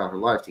this. She's got her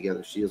life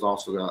together. She has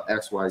also got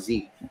X, Y,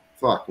 Z.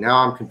 Fuck. Now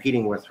I'm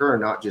competing with her,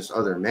 not just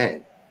other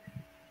men.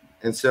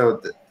 And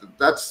so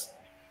that's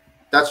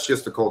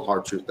just the cold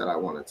hard truth that I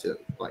wanted to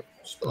like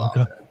spill out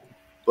there.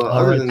 But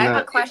other than I that,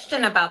 have a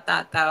question about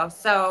that though.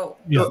 So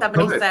Yeah,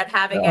 somebody said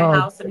having a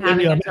house and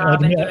having a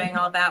job and doing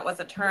all that was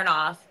a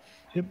turnoff.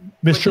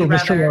 Mr.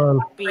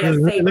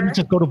 Let me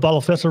just go to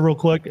Balafessa real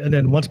quick, and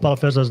then once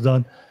Balafessa is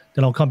done,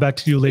 then I'll come back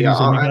to you, ladies. Yeah,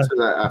 I'll and answer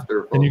that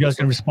after. And you guys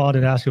can respond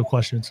and ask your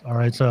questions. All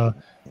right, so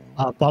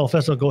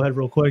Balafessa, go ahead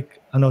real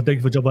quick. I know, thank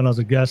you for jumping on as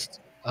a guest.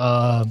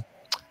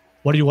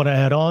 What do you want to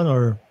add on,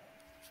 or?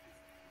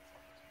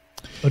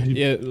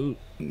 Yeah,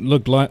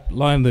 look,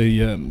 line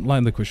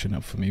the question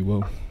up for me.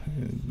 Well,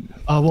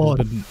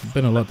 there's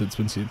been a lot that's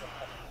been said.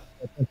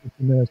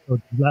 So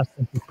last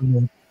 15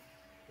 minutes,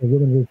 the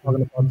women were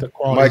talking about the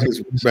quality. Mike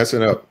is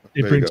messing up.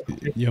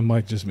 Your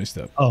mic just messed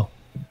up. Oh,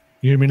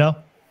 you hear me now?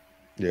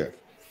 Yeah.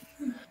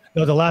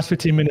 No, the last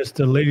 15 minutes,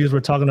 the ladies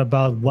were talking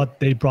about what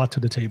they brought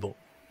to the table.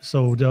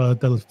 So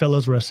the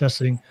fellas were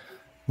assessing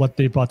what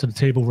they brought to the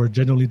table were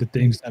generally the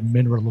things that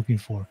men were looking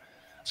for.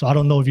 So I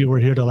don't know if you were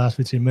here the last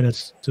 15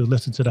 minutes to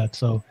listen to that.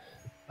 So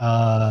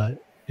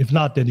if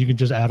not, then you can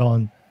just add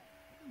on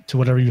to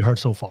whatever you heard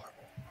so far.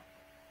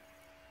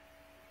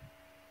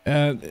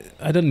 I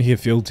didn't hear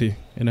fealty,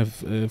 and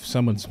if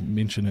someone's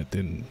mentioned it,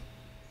 then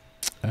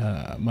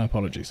my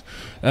apologies.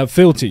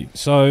 Fealty.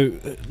 So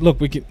look,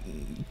 we can,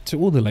 to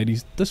all the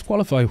ladies,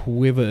 disqualify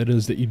whoever it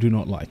is that you do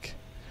not like.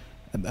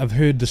 I've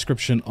heard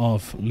description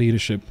of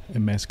leadership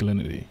and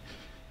masculinity.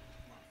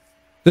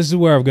 This is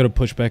where I've got to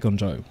push back on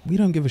Joe. We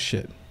don't give a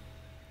shit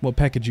what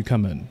package you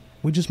come in.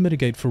 We just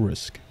mitigate for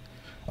risk.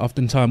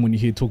 Oftentimes when you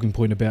hear talking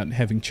point about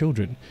having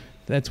children,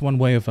 that's one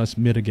way of us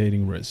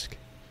mitigating risk.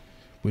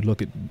 We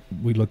look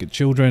at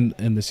children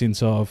in the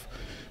sense of,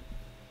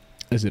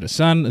 is it a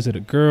son? Is it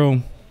a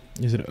girl?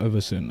 Is it over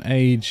a certain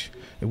age?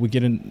 If we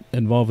get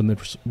involved in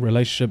the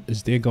relationship,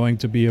 is there going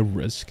to be a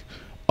risk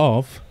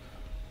of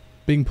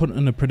being put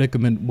in a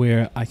predicament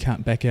where I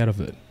can't back out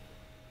of it?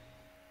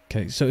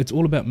 Okay, so it's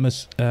all about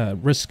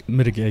risk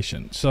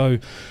mitigation. So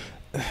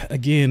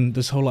again,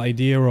 this whole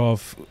idea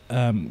of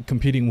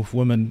competing with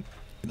women,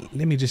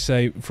 let me just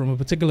say, from a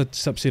particular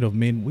subset of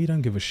men, we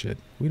don't give a shit.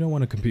 We don't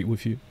want to compete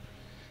with you.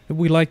 If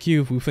we like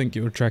you, if we think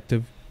you're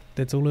attractive,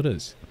 that's all it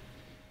is.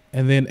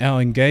 And then our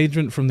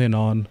engagement from then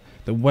on,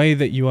 the way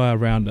that you are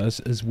around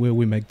us is where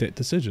we make that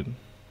decision.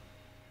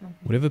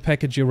 Whatever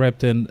package you're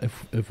wrapped in,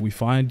 if we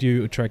find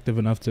you attractive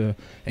enough to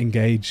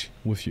engage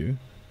with you,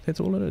 that's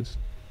all it is.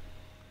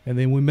 And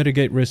then we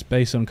mitigate risk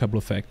based on a couple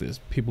of factors.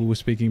 People were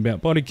speaking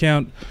about body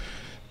count.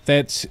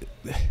 That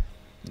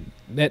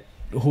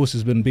horse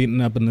has been beaten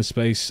up in the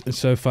space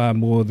so far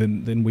more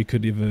than we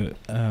could ever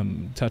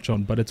touch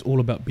on. But it's all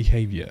about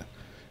behavior.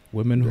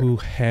 Women who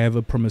have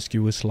a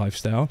promiscuous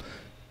lifestyle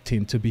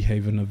tend to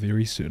behave in a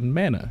very certain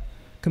manner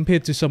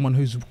compared to someone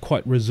who's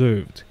quite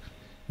reserved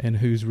and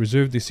who's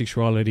reserved their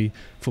sexuality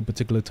for a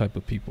particular type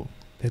of people.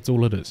 That's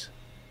all it is.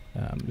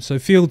 So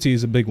fealty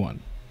is a big one.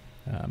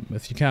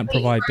 If you can't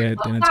provide that,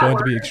 then it's going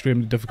to be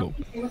extremely difficult.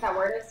 What that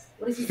word is?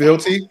 What is he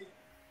Fealty?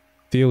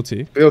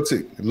 Fealty.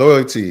 Fealty.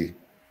 Loyalty.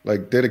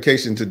 Like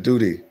dedication to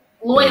duty.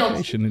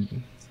 Loyalty.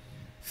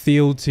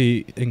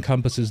 Fealty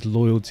encompasses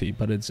loyalty,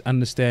 but it's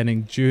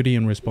understanding duty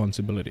and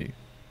responsibility.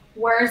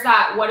 Where is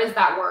that? What is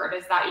that word?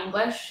 Is that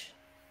English?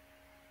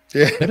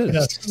 Yeah, it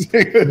is.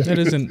 It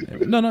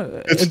isn't.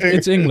 No,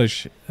 it's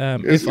English.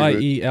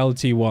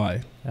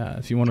 F-I-E-L-T-Y.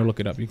 If you want to look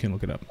it up, you can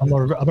look it up. I'm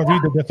gonna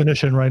read the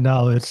definition right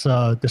now. It's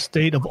the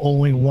state of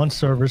owing one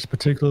service,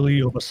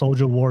 particularly of a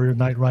soldier, warrior,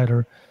 knight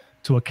rider,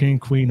 to a king,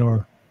 queen,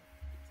 or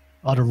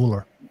other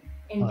ruler.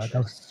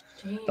 That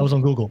was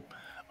on Google.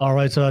 All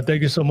right, so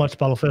thank you so much,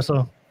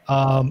 Balafessa.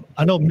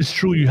 I know Miss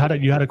True, you had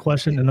a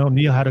question. I know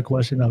Nia had a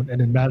question, and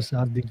then Madison,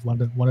 I think,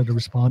 wanted to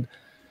respond.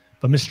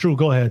 But Miss True,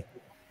 go ahead.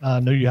 I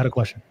know you had a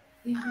question.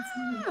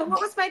 What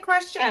was my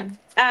question?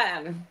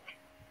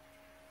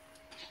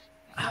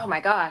 Oh my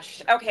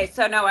gosh. Okay,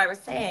 so no, I was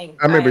saying.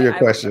 I remember your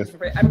question.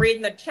 I'm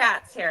reading the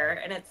chats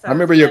here, and it's. I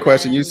remember your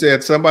question. You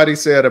said somebody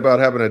said about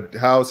having a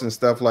house and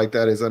stuff like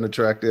that is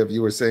unattractive.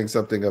 You were saying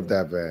something of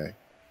that vein.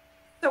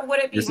 So would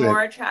it be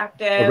more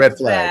attractive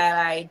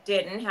that I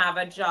didn't have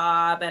a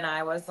job and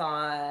I was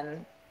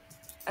on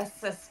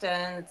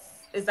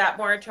assistance? Is that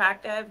more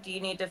attractive? Do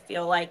you need to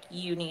feel like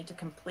you need to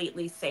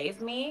completely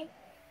save me?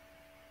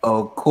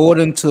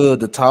 According to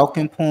the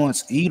talking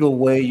points, either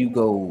way you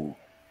go,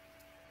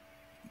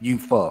 you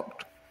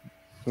fucked.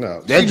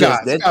 No,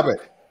 stop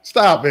it.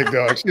 Stop, big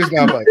dog. She's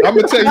not like. I'm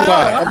gonna tell you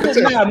why. I'm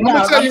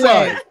gonna tell you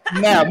why.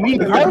 Now, me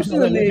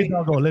personally,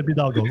 let me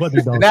dog go. Let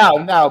me dog.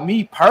 Now,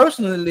 me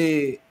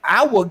personally,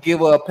 I would give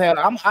her a pat.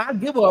 I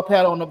give her a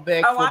pat on the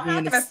back. Oh, I'm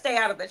not gonna stay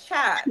out of the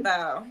chat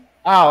though.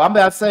 Oh, I'm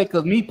about to say,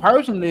 because me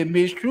personally,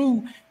 Miss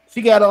True,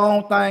 she got her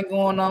own thing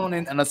going on,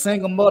 and a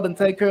single mother and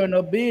take care of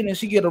her business.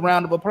 She get a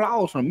round of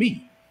applause from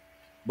me.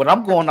 But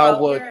I'm going off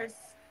what.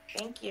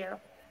 Thank you.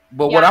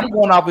 But what I'm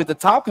going off with the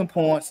talking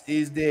points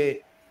is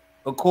that,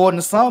 according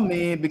to some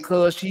men,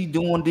 because she's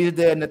doing this,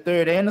 that, and the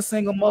third, and a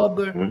single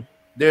mother,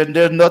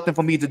 there's nothing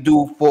for me to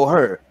do for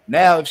her.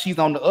 Now, if she's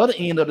on the other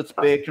end of the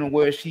spectrum,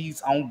 where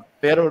she's on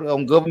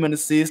government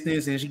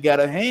assistance and she got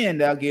her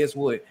hand out, guess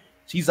what?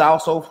 She's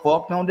also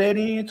fucked on that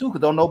end too,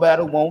 because don't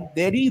nobody want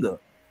that either.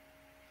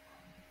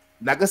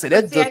 Like I said,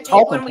 that's just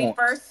talking when we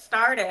first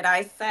started,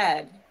 I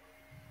said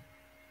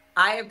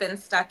I have been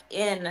stuck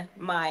in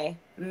my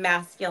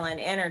masculine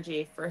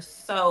energy for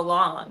so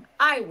long.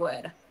 I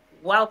would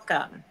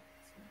welcome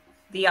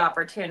the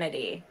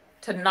opportunity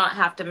to not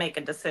have to make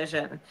a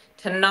decision,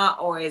 to not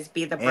always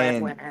be the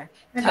breadwinner.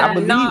 I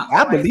believe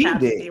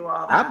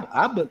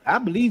that. I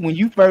believe when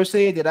you first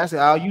said that, I said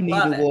all you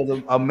needed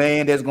was a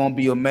man that's gonna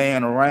be a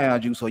man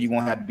around you, so you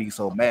won't have to be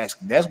so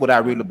masculine. That's what I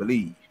really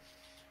believe.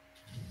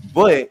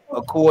 But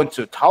according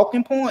to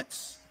talking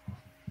points,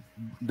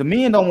 the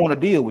men don't want to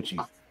deal with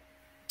you.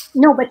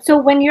 No, but so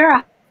when you're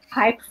a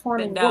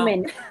high-performing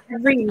woman,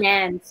 every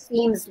man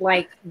seems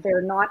like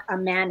they're not a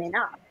man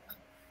enough.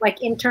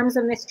 Like in terms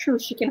of Miss True,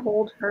 she can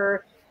hold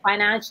her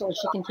financial,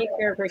 she can take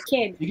care of her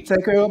kids. You can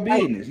take care of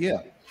business,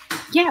 yeah.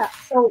 Yeah.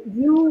 So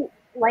you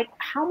like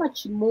how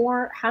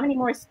many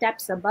more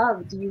steps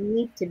above do you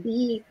need to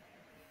be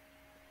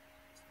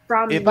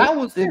from? If I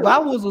was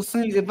a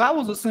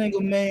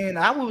single man,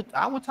 I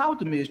would talk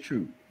to Miss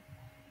True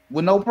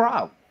with no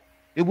problem.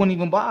 It wouldn't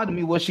even bother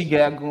me what she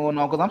got going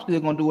on, because I'm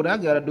still gonna do what I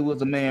gotta do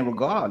as a man,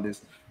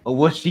 regardless of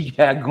what she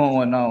got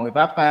going on. If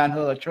I find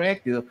her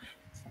attractive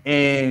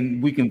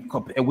and we're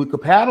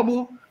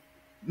compatible,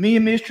 me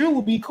and Miss True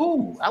would be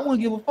cool. I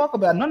wouldn't give a fuck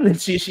about none of the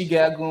shit she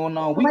got going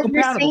on. We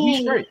compatible,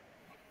 we straight.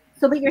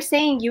 So, but you're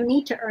saying you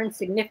need to earn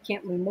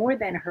significantly more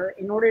than her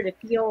in order to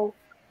feel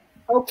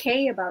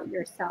okay about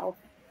yourself,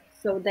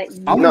 so that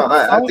you. No,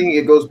 I think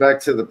it goes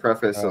back to the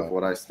preface of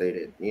what I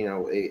stated. You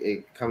know,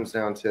 it comes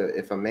down to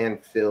if a man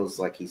feels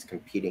like he's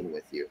competing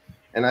with you,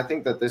 and I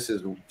think that this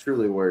is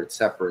truly where it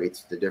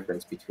separates the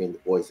difference between the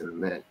boys and the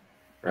men,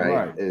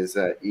 right? Is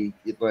that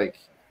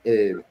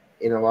in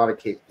a lot of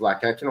cases,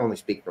 like I can only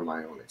speak from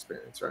my own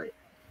experience, right?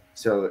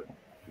 So,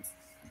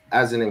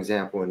 as an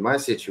example, in my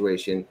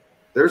situation,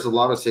 there's a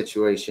lot of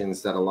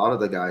situations that a lot of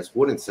the guys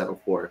wouldn't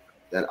settle for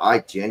that I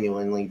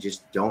genuinely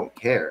just don't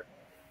care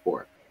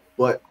for.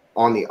 But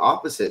on the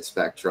opposite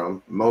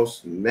spectrum,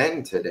 most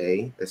men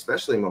today,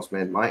 especially most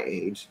men my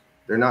age,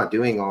 they're not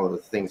doing all of the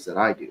things that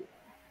I do.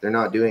 They're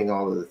not doing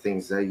all of the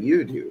things that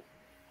you do.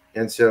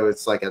 And so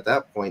it's like at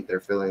that point, they're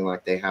feeling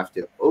like they have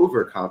to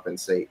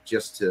overcompensate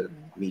just to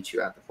meet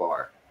you at the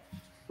bar,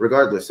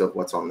 regardless of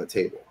what's on the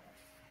table.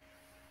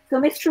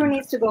 So Miss True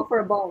needs to go for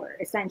a baller,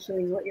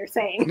 essentially, is what you're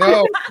saying.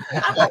 No.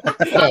 I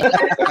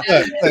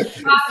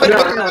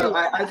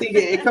think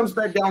it comes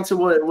back down to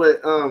what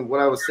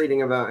I was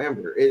stating about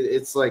Amber.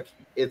 It's like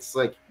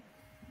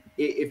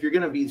if you're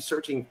gonna be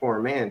searching for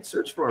a man,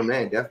 search for a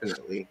man,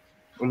 definitely.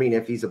 I mean,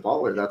 if he's a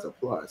baller, that's a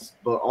plus.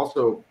 But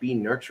also be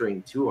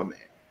nurturing to a man.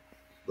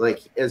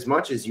 Like, as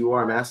much as you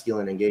are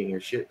masculine and getting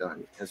your shit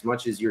done, as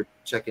much as you're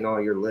checking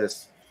all your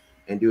lists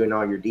and doing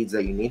all your deeds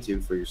that you need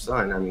to for your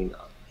son, I mean,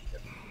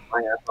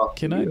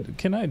 can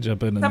I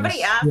jump in?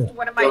 Somebody asked,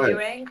 "What am I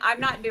doing?" I'm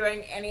not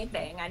doing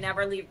anything. I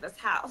never leave this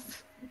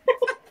house.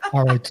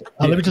 All right,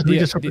 let me just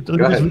read this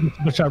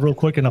super chat real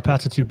quick, and I'll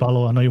pass it to you,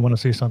 Paulo. I know you want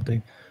to say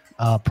something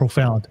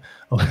profound.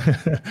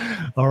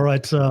 All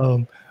right,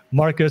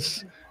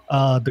 Marcus,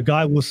 the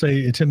guy will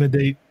say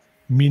intimidate,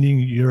 meaning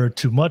you're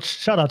too much.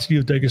 Shout out to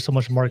you. Thank you so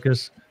much,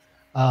 Marcus,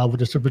 with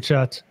the super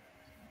chat.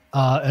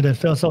 And then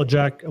Phil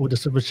Jack with the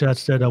super chat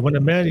said, when a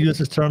man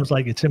uses terms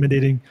like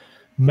intimidating,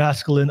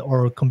 masculine,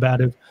 or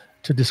combative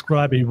to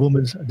describe a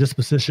woman's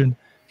disposition,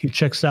 he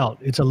checks out.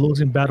 It's a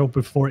losing battle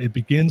before it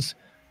begins.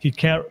 He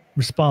can't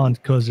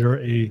respond because you're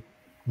a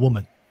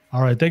woman.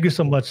 All right. Thank you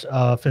so much,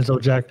 Finzo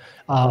Jack.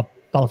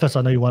 Palafessa,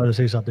 I know you wanted to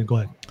say something. Go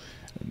ahead.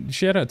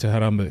 Shout out to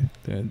Harambe.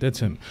 That's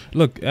him.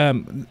 Look, I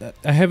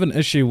have an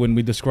issue when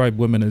we describe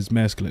women as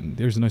masculine.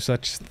 There's no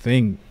such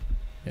thing.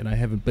 And I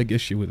have a big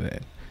issue with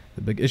that.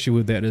 The big issue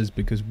with that is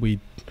because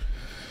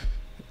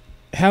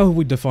how have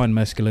we defined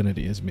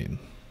masculinity as men?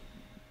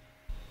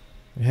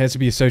 It has to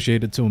be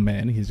associated to a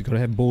man. He's got to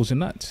have balls and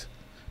nuts.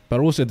 But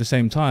also at the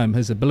same time,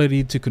 his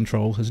ability to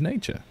control his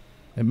nature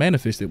and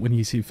manifest it when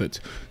he sees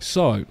fit.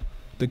 So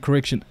the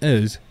correction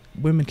is,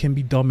 women can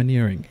be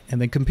domineering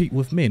and they compete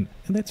with men,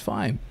 and that's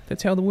fine.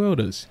 That's how the world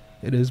is.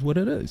 It is what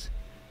it is.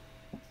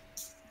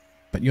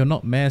 But you're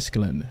not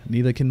masculine.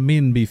 Neither can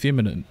men be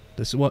feminine.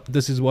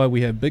 This is why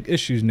we have big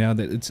issues now,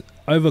 that it's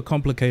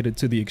overcomplicated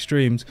to the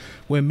extremes,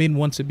 where men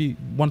want to be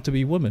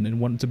women and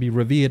want to be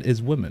revered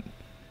as women.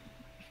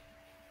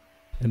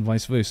 and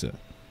vice versa.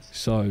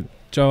 So,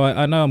 Joe,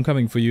 I know I'm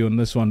coming for you on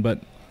this one, but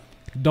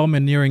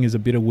domineering is a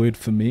better word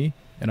for me,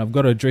 and I've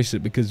got to address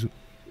it because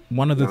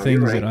one of the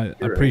things that I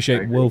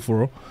appreciate Will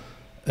for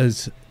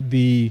is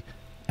the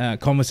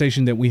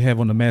conversation that we have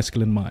on the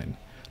masculine mind.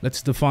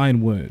 Let's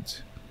define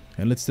words,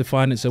 and let's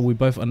define it so we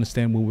both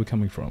understand where we're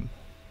coming from.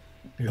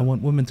 Yeah. I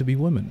want women to be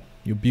women.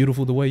 You're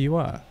beautiful the way you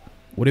are,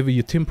 whatever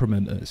your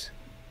temperament is.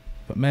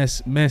 But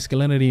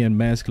masculinity and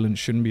masculine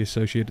shouldn't be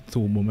associated to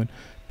a woman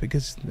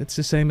because it's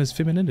the same as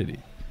femininity.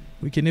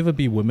 We can never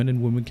be women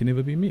and women can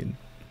never be men.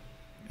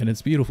 And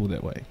it's beautiful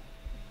that way.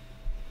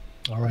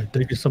 All right.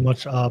 Thank you so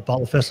much,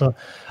 Professor.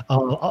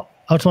 I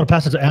just want to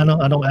pass it to Anna.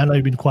 I know, Anna,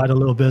 you've been quiet a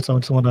little bit, so I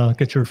just want to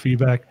get your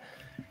feedback.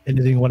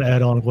 Anything you want to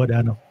add on? Go ahead,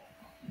 Anna.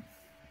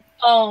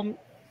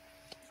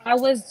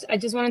 I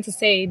just wanted to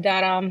say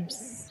that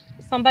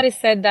somebody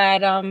said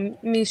that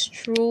Miss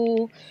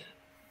True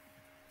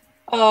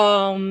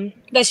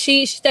that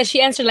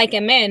she answered like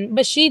a man,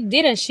 but she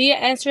didn't. She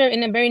answered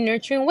in a very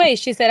nurturing way.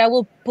 She said, I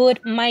will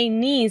put my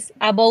needs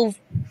above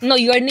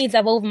your needs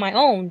above my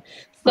own.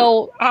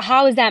 So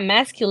how is that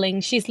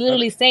masculine? She's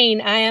literally saying,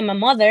 I am a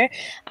mother.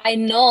 I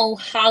know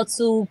how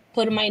to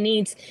put my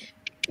needs,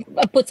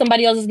 put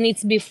somebody else's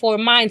needs before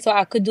mine, so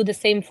I could do the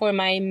same for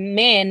my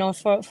man or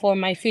for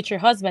my future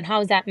husband. How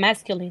is that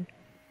masculine?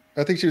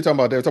 I think they were talking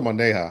about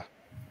Neha.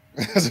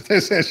 They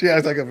said she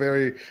has like a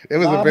very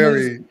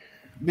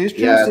Miss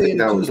True I think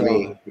that was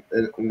me.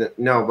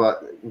 No,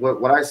 but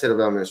what I said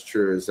about Miss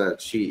True is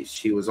that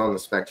she was on the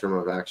spectrum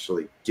of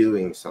actually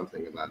doing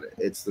something about it.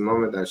 It's the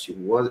moment that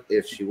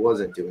if she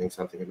wasn't doing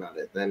something about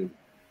it, then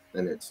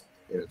it's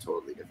in a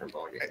totally different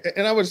ballgame.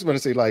 And I was just going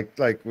to say,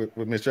 like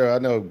with Miss True, I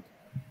know,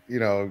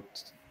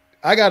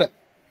 I got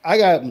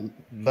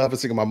love of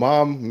single. My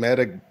mom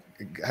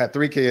had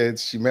 3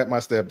 kids. She met my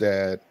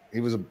stepdad. He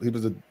was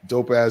a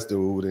dope ass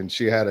dude, and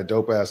she had a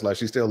dope ass life.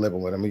 She's still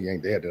living with him. He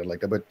ain't dead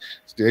like that, but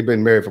they've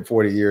been married for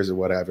 40 years or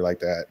what have you,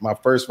 like that. My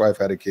first wife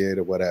had a kid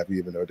or what have you,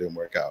 even though it didn't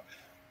work out.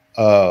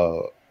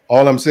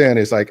 All I'm saying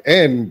is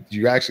and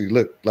you actually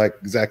look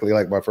exactly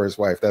like my first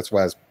wife. That's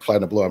why it's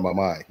starting to blow in my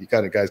mind. You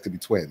kind of guys could be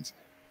twins.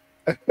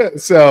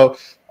 So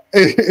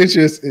it's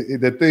just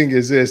the thing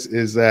is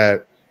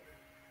that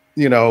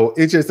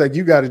it's just like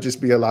you got to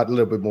just be a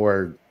little bit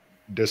more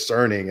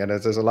discerning. And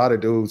there's a lot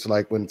of dudes,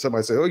 like when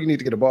somebody says, oh, you need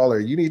to get a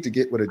baller, you need to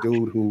get with a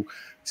dude who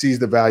sees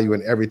the value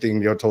in everything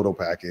in your total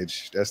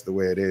package. That's the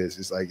way it is.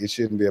 It's like, it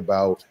shouldn't be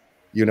about,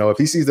 if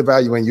he sees the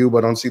value in you,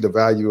 but don't see the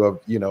value of,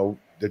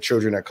 the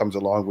children that comes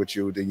along with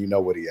you, then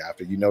what he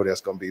after.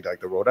 That's going to be like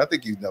the road. I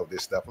think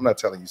this stuff. I'm not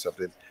telling you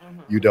something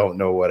you don't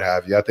know, what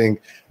have you. I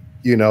think,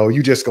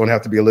 you just going to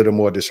have to be a little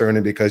more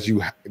discerning because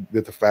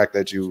with the fact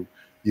that you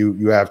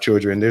have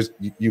children,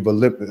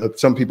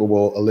 some people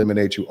will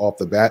eliminate you off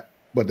the bat.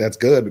 But that's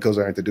good because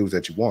they aren't the dudes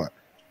that you want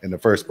in the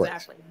first place.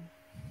 Exactly.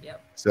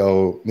 Yep.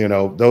 So,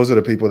 those are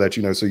the people that,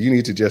 so you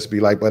need to just be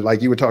but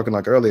like you were talking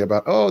earlier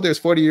about, oh, there's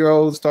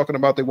 40-year-olds talking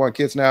about they want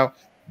kids now.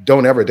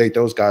 Don't ever date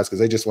those guys because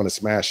they just want to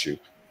smash you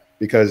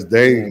because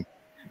and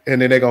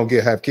then they're going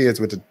to have kids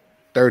with the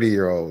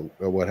 30-year-old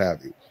or what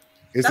have you.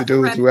 It's the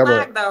dudes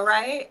whoever. Though,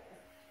 right?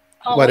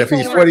 What if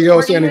he's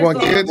 40-year-old saying he wants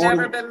kids?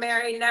 Never been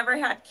married, never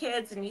had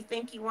kids, and you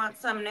think you want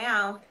some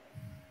now.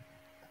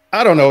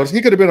 I don't know.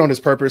 He could have been on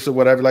his purpose or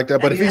whatever like that.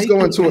 But if he's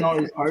going to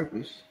look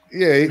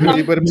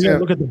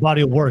at the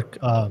body of work.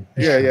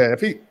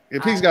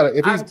 If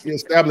he's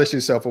established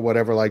himself or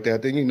whatever like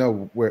that, then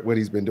what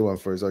he's been doing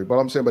for his life. But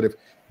I'm saying, but if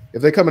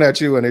they're coming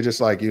at you and they're just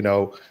like, I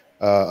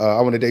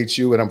want to date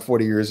you and I'm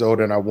 40 years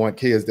old and I want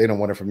kids, they don't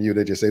want it from you.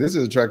 They just say, this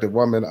is an attractive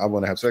woman. I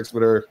want to have sex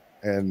with her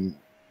and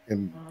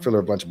fill her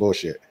a bunch of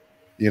bullshit,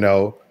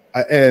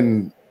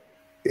 And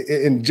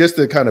just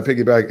to kind of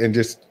piggyback and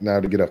just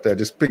now to get off that,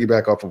 just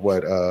piggyback off of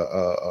what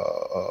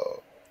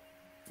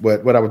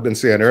I've been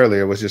saying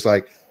earlier was just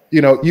like,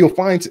 you'll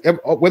find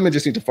women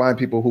just need to find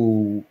people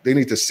who they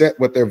need to set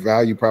what their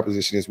value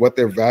proposition is, what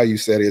their value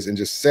set is, and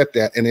just set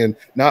that and then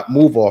not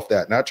move off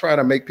that, not try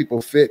to make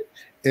people fit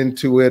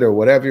into it or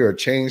whatever, or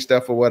change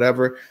stuff or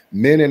whatever.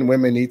 Men and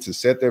women need to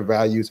set their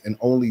values and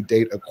only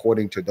date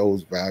according to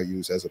those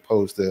values as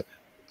opposed to,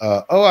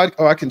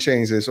 I can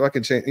change this, or I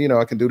can change,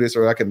 I can do this,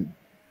 or I can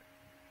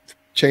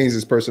change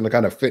this person to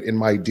kind of fit in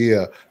my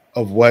idea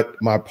of what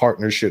my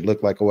partner should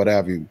look like or what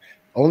have you.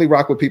 Only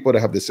rock with people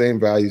that have the same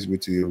values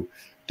with you.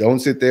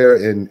 Don't sit there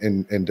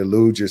and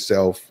delude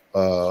yourself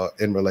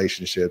in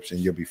relationships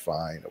and you'll be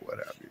fine or what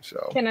have you.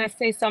 So can I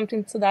say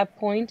something to that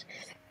point?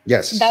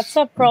 Yes. That's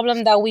a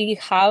problem that we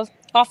have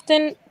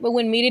often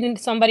when meeting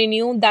somebody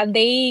new, that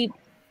they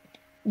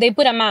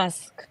put a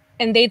mask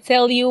and they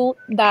tell you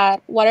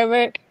that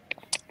whatever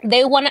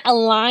they want to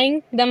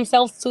align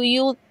themselves to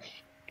you.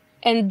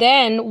 And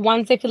then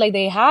once they feel like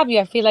they have you,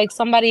 I feel like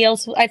somebody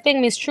else. I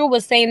think Miss True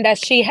was saying that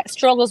she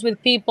struggles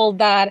with people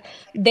that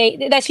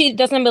she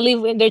doesn't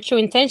believe in their true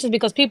intentions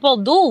because people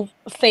do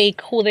fake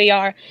who they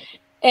are,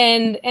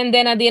 and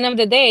then at the end of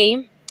the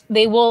day,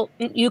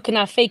 you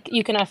cannot fake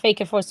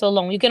it for so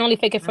long. You can only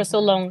fake it for so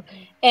long,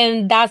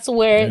 and that's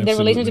where the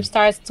relationship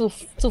starts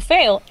to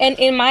fail. And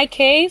in my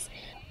case,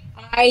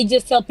 I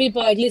just tell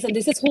people like, listen,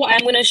 this is who I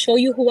am. Going to show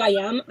you who I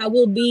am. I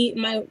will be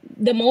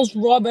the most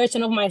raw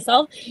version of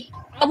myself.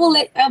 I will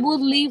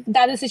leave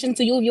that decision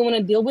to you if you want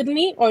to deal with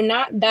me or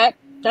not.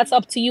 That's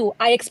up to you.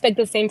 I expect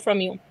the same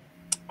from you.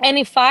 And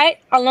if I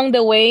along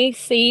the way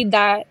see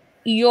that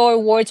your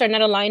words are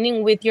not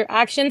aligning with your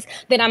actions,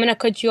 then I'm gonna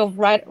cut you off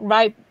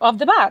right off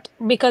the bat,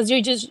 because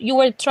you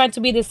were trying to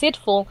be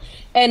deceitful,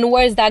 and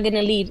where is that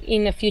gonna lead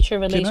in a future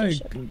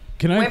relationship?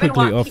 Can I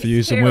quickly offer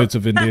you some words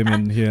of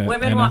endearment here,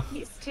 Women Anna? want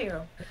peace too.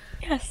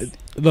 Yes.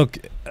 Look,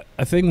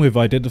 I think we've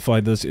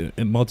identified this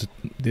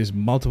there's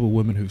multiple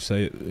women who've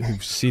said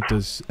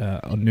this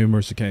on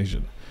numerous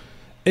occasions.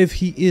 If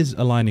he is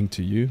aligning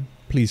to you,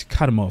 please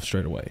cut him off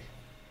straight away.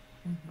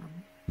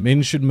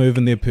 Men should move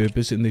in their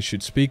purpose, and they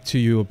should speak to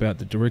you about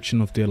the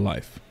direction of their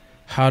life,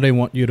 how they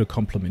want you to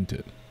complement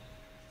it.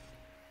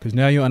 Because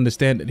now you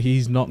understand that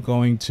he's not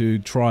going to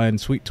try and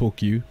sweet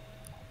talk you.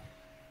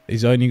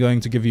 He's only going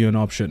to give you an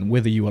option,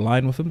 whether you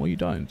align with him or you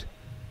don't.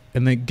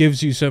 And that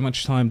gives you so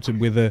much time to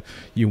whether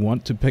you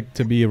want to pick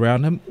to be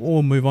around him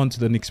or move on to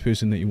the next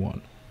person that you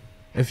want.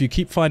 If you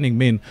keep finding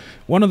men,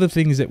 one of the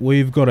things that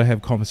we've got to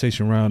have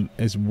conversation around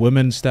as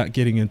women start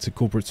getting into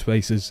corporate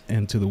spaces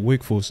and to the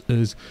workforce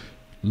is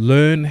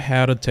learn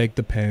how to take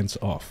the pants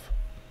off.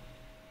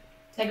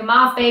 Take them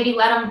off, baby.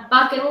 Let them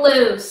fucking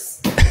loose.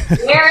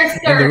 Wear a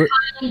skirt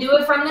and do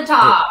it from the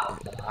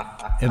top.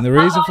 And the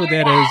reason for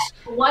that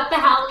is... What the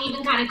hell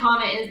even kind of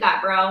comment is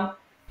that, bro?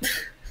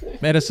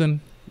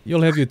 Madison,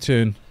 you'll have your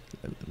turn.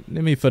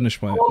 Let me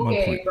finish my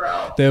point.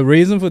 Bro. The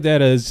reason for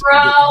that is...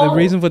 The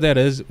reason for that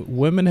is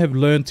women have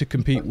learned to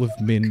compete with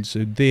men,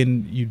 so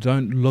then you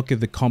don't look at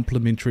the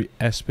complementary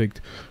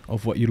aspect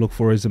of what you look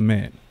for as a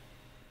man.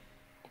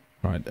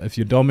 Right, if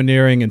you're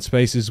domineering in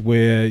spaces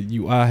where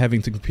you are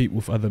having to compete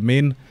with other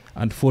men,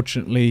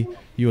 unfortunately,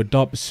 you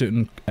adopt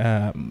certain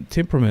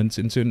temperaments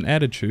and certain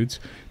attitudes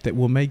that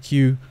will make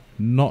you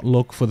not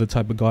look for the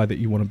type of guy that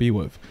you want to be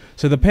with.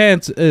 So the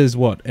pants is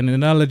what? An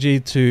analogy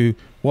to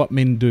what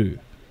men do.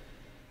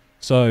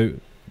 So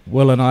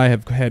Will and I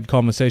have had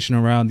conversation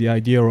around the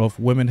idea of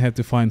women have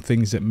to find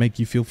things that make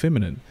you feel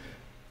feminine.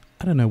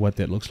 I don't know what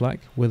that looks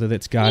like, whether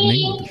that's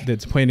gardening,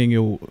 that's painting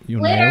your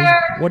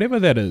nails, whatever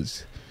that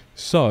is.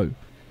 So,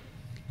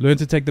 learn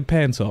to take the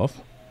pants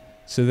off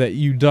so that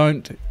you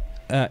don't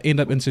end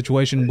up in a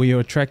situation where you're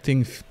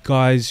attracting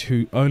guys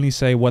who only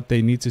say what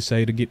they need to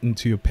say to get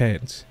into your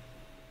pants.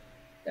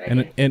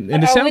 And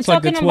it sounds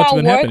like that's what's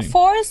been happening. Are we talking about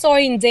workforce or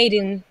in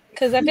dating?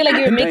 Because I feel like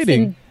you're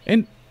mixing.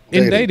 In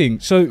dating.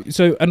 So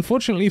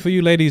unfortunately for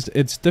you ladies,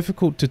 it's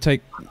difficult to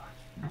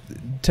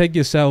take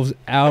yourselves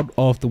out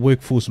of the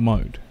workforce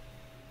mode.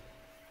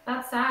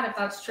 That's sad if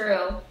that's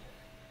true.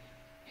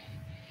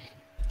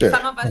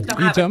 Some of us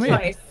don't have a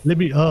choice. Let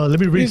me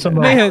read some.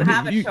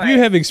 You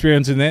have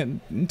experience in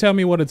that. Tell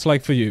me what it's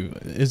like for you.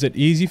 Is it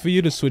easy for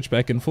you to switch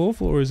back and forth,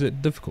 or is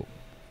it difficult?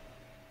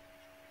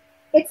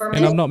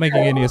 And I'm not making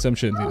any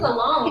assumptions here.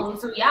 Alone,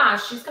 so yeah,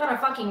 she's got a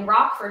fucking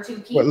rock for two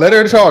people. Well, let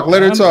her talk.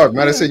 Let her talk.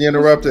 Madison, you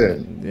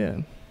interrupted.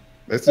 Yeah.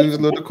 Let's use a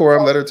little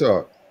decorum. Let her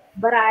talk.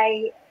 But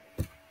I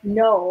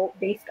know,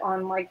 based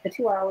on like the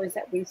 2 hours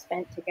that we've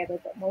spent together,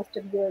 that most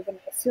of you are going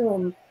to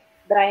assume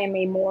that I am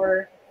a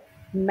more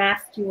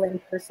masculine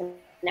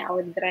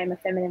personality, that I am a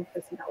feminine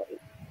personality.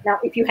 Now,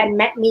 if you had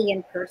met me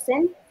in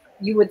person,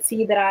 you would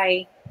see that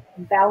I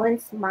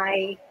balance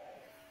my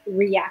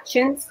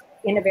reactions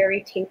in a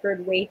very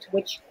tapered way, to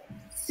which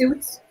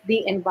suits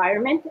the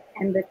environment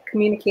and the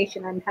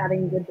communication I'm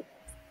having with the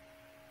person.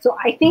 So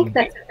I think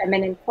that's a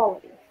feminine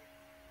quality.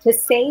 To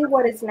say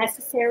what is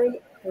necessary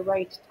at the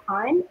right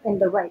time in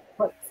the right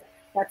place,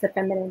 that's a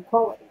feminine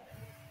quality.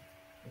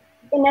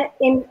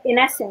 In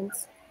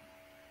essence,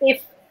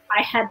 if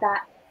I had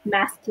that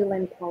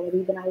masculine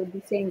quality, then I would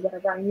be saying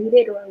whatever I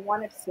needed or I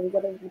wanted to say,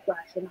 whether it was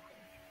rash or not.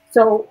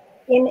 So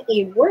in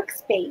a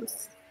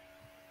workspace,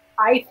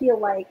 I feel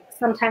like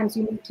sometimes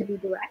you need to be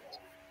direct,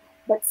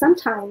 but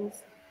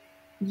sometimes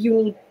you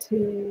need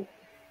to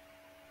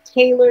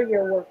tailor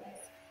your words.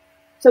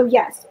 So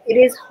yes, it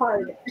is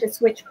hard to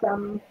switch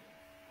from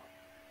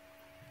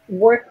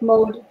work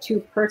mode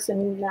to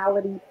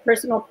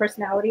personal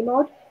personality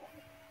mode,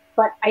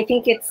 but I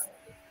think it's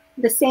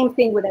the same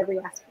thing with every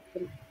aspect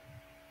of it.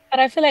 But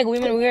I feel like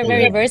women, we are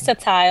very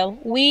versatile.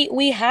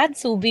 We had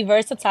to be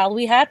versatile.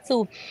 We had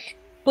to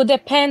put the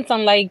pants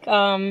on, like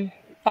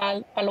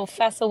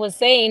Palofaso was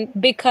saying,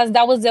 because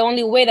that was the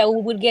only way that we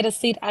would get a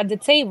seat at the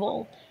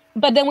table.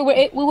 But then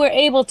we were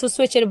able to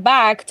switch it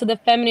back to the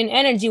feminine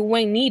energy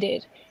when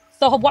needed.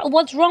 So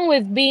what's wrong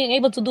with being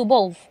able to do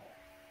both?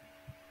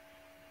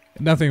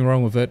 Nothing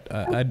wrong with it.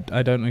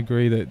 I don't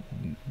agree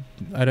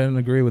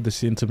with the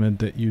sentiment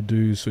that you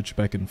do switch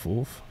back and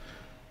forth.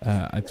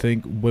 I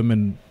think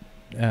women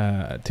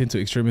tend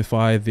to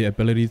extremify the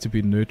ability to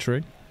be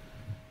nurturing.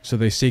 So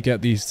they seek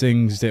out these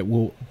things that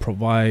will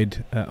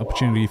provide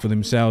opportunity for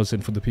themselves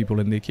and for the people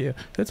in their care.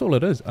 That's all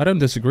it is. I don't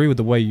disagree with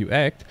the way you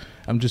act.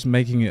 I'm just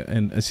making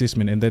an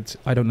assessment, and that's,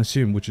 I don't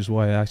assume, which is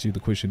why I asked you the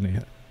question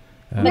there.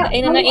 But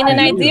in an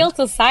ideal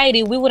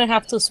society, we wouldn't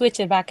have to switch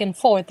it back and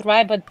forth,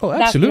 right? But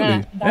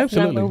absolutely. That's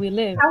not where we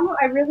live.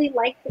 I really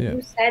like that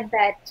you said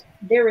that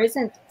there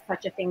isn't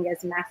such a thing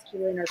as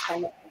masculine or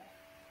feminine.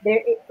 There,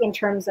 in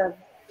terms of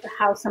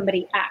how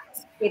somebody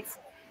acts, it's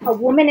a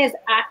woman is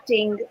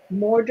acting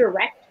more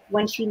direct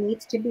when she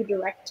needs to be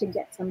direct to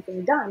get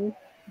something done,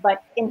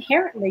 but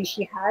inherently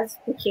she has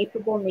the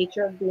capable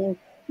nature of being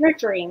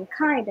nurturing,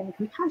 kind, and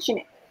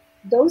compassionate.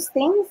 Those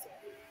things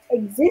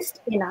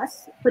exist in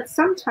us, but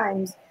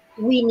sometimes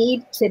we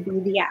need to be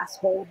the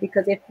asshole,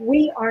 because if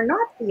we are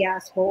not the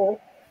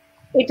asshole,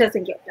 it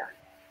doesn't get done.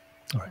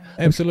 All right.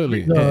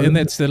 Absolutely. And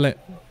that's the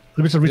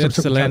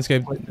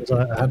landscape.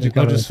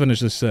 I'll just finish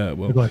this.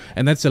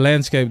 And that's the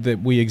landscape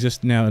that we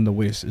exist now in the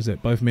West, is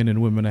that both men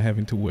and women are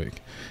having to work.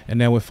 And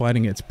now we're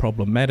finding it's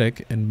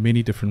problematic in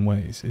many different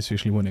ways,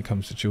 especially when it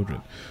comes to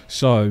children.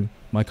 So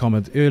my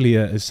comment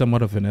earlier is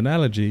somewhat of an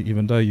analogy,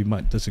 even though you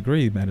might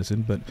disagree,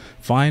 Madison, but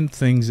find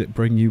things that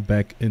bring you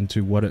back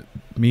into what it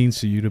means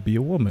to you to be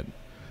a woman.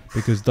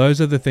 Because those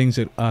are the things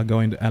that are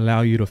going to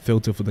allow you to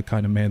filter for the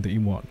kind of man that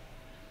you want.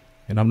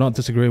 And I'm not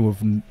disagreeing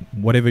with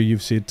whatever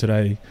you've said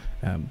today.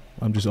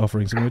 I'm just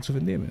offering some words of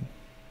endearment.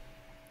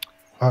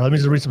 All right, let me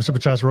just read some super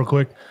chats real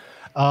quick.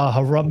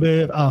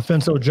 Harambe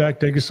Fenso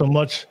Jack, thank you so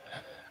much.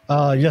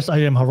 Yes, I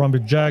am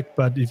Harambe Jack,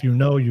 but if you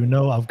know, you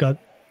know.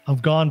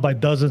 I've gone by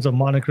dozens of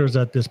monikers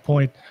at this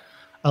point.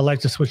 I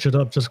like to switch it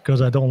up just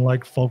because I don't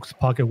like folks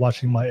pocket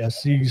watching my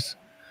SCs.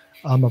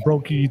 I'm a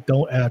brokey.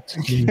 Don't ask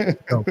me. No.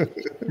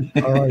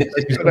 All right,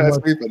 thank you so much.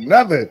 Ask me for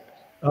nothing.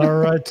 All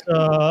right,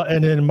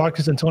 and then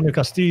Marcus Antonio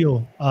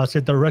Castillo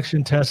said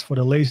direction test for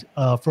the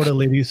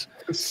ladies.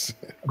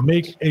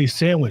 Make a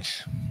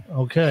sandwich.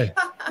 Okay.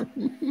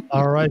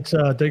 All right.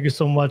 Thank you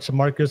so much,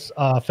 Marcus.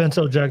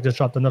 Fenso Jack just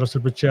dropped another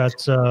super chat.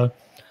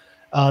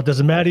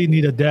 Does Maddie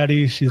need a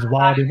daddy? She's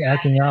wild and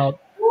acting out.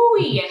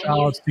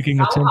 Child seeking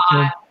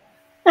attention.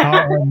 How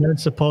are men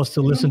supposed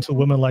to listen to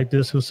women like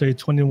this who say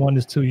 21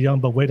 is too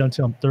young, but wait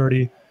until I'm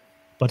 30,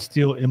 but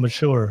still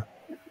immature?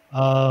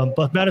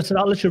 But Madison,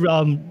 I'll let you.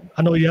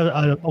 I know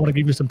I want to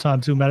give you some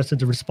time too, Madison,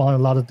 to respond to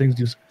a lot of things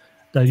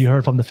that you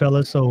heard from the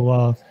fellas.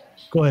 So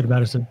go ahead,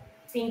 Madison.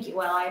 Thank you.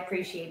 Well, I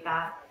appreciate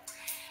that.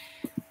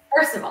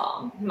 First of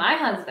all, my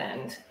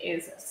husband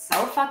is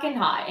so fucking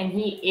hot, and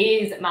he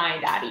is my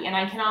daddy, and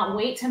I cannot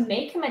wait to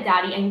make him a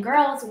daddy. And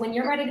girls, when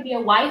you're ready to be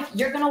a wife,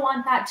 you're gonna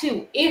want that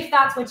too, if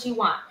that's what you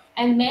want.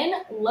 And men,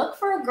 look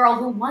for a girl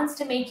who wants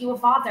to make you a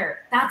father.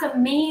 That's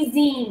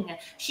amazing.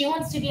 She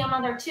wants to be a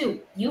mother too.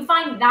 You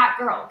find that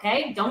girl,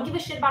 okay? Don't give a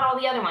shit about all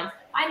the other ones.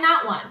 Find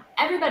that one.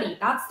 Everybody,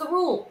 that's the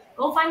rule.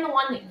 Go find the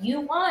one that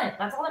you want.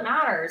 That's all that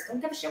matters. Don't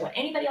give a shit what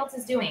anybody else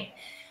is doing.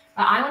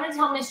 But I want to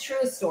tell Miss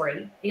True's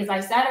story because I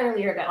said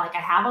earlier that like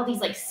I have all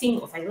these like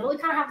singles. I literally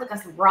kind of have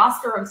like a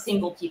roster of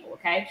single people,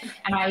 okay?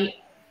 And I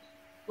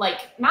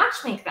like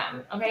matchmake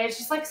them, okay? It's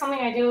just like something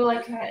I do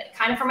like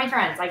kind of for my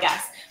friends, I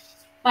guess.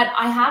 But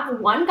I have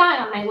one guy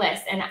on my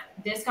list, and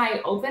this guy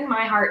opened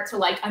my heart to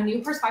like a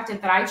new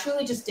perspective that I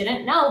truly just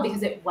didn't know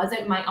because it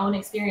wasn't my own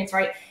experience,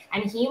 right?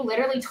 And he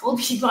literally told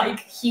me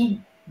like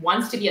he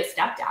wants to be a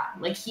stepdad.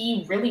 Like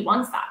he really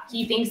wants that.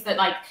 He thinks that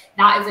like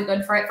that is a good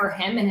fit for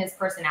him and his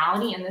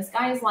personality. And this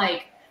guy is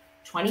like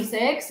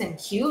 26 and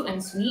cute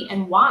and sweet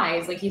and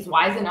wise. Like he's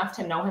wise enough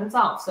to know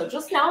himself. So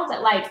just know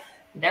that like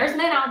there's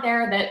men out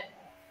there that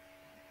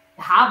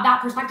have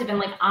that perspective, and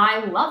like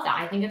I love that.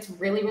 I think it's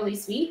really, really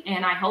sweet,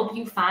 and I hope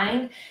you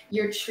find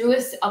your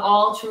truest of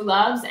all true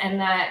loves and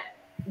that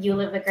you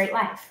live a great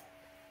life.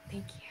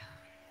 Thank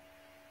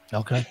you.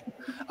 Okay.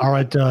 All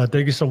right.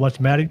 Thank you so much,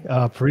 Maddie.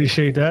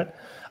 Appreciate that.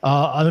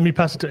 Let me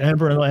pass it to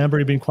Amber. I know Amber,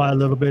 you've been quiet a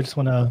little bit. Just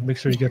want to make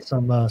sure you get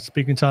some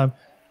speaking time.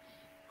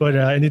 Go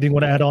ahead. Anything you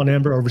want to add on,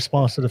 Amber, or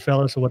response to the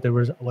fellas or what they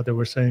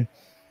were saying?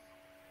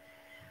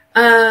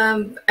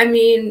 I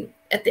mean,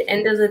 at the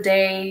end of the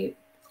day,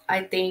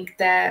 I think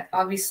that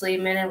obviously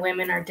men and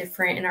women are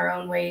different in our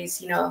own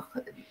ways. You know,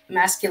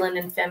 masculine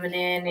and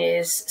feminine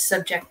is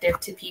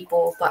subjective to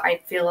people, but I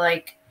feel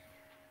like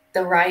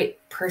the right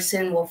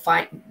person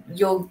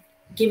you'll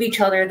give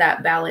each other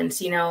that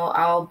balance. You know,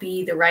 I'll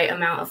be the right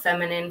amount of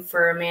feminine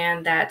for a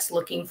man that's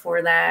looking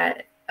for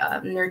that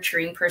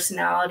nurturing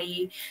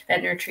personality,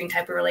 that nurturing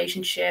type of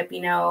relationship, you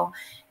know,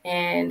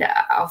 and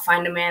I'll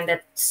find a man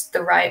that's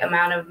the right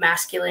amount of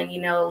masculine, you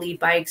know, lead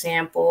by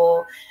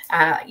example,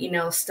 you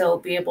know, still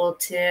be able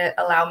to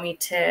allow me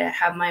to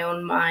have my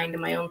own mind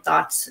and my own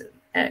thoughts,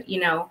 you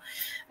know,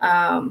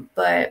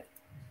 but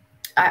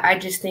I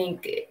just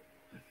think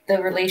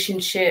the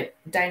relationship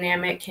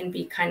dynamic can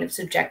be kind of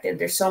subjective.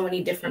 There's so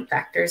many different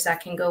factors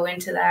that can go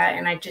into that.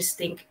 And I just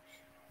think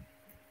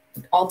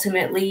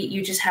ultimately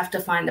you just have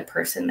to find the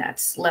person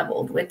that's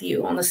leveled with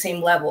you on the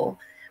same level.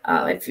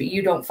 If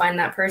you don't find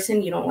that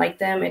person, you don't like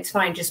them, it's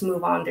fine. Just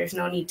move on. There's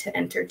no need to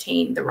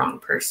entertain the wrong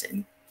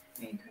person.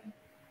 Okay.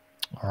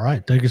 All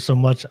right. Thank you so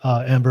much,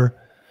 Amber.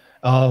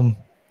 I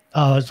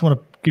just want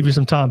to give you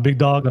some time, Big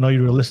Dog. I know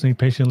you were listening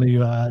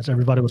patiently as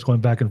everybody was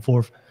going back and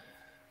forth.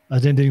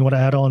 Is anything you want to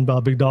add on,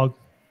 Big Dog?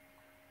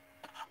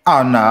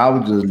 Oh, no, I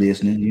was just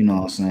listening. You know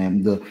what I'm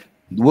saying?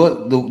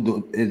 What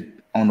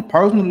on the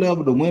personal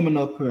level, the women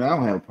up here, I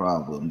don't have a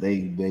problem.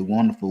 They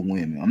wonderful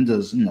women. I'm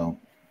just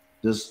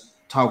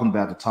just talking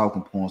about the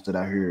talking points that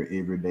I hear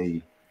every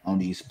day on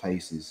these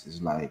spaces.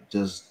 Is like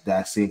just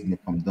dissecting it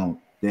from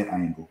that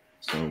angle.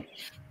 So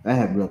I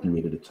have nothing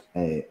really to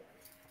add.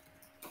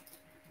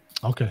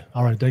 Okay,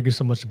 all right. Thank you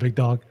so much, Big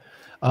Dog.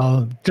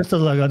 Just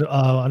as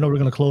I know we're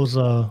gonna close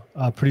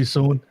pretty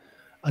soon.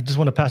 I just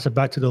want to pass it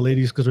back to the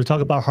ladies because we're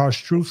talking about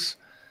harsh truths.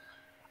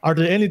 Are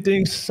there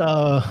anything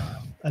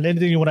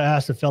you want to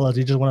ask the fellas?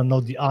 You just want to know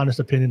the honest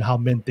opinion, how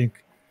men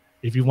think.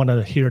 If you want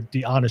to hear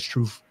the honest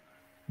truth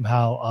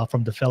from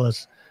from the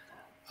fellas,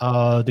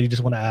 that you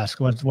just want to ask.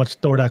 Let's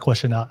throw that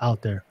question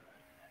out there.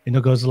 You know,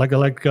 because like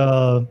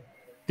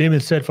Damon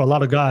said, for a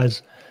lot of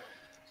guys,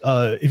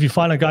 if you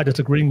find a guy that's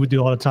agreeing with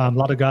you all the time, a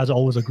lot of guys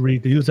always agree.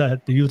 They use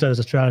that as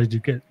a strategy to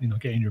get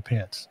in your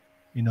pants.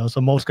 You know,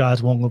 so most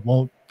guys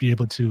won't be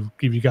able to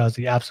give you guys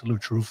the absolute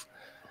truth.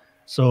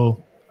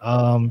 So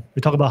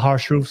we talk about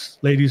harsh truths,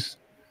 ladies.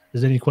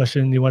 Is there any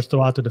question you want to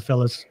throw out to the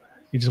fellas?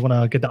 You just want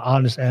to get the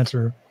honest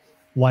answer: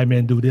 why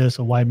men do this,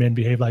 or why men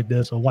behave like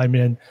this, or why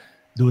men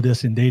do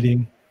this in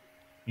dating.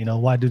 You know,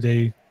 why do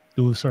they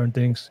do certain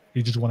things?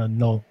 You just want to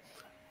know.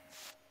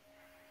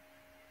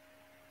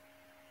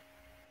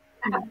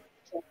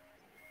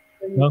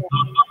 No?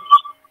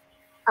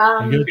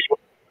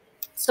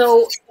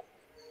 So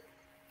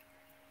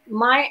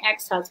my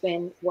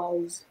ex-husband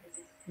was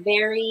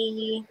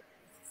very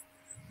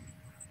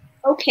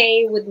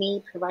okay with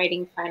me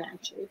providing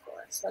financially for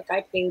us. Like,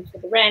 I paid for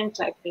the rent,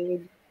 I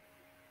paid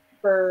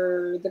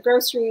for the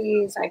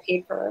groceries, I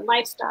paid for our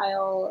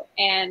lifestyle.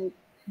 And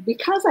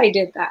because I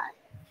did that,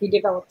 he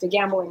developed a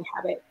gambling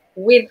habit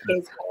with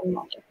his own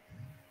money.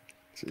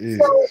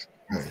 So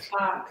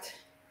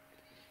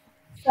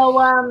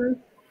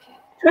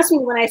trust me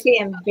when I say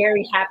I'm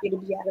very happy to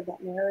be out of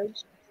that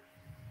marriage.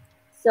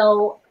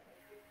 So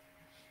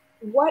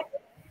what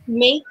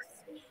makes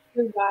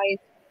you guys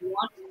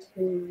want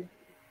to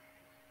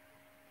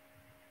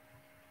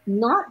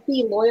not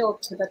be loyal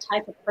to the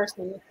type of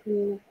person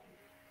who,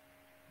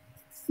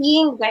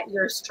 seeing that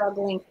you're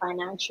struggling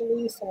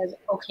financially, says,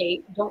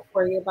 okay, don't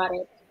worry about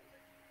it,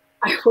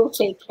 I will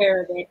take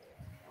care of it?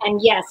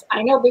 And yes,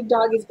 I know Big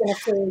Dog is going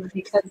to say,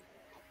 because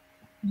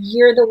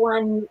you're the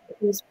one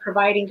who's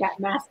providing that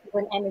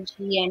masculine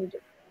energy and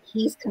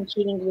he's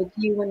competing with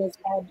you in his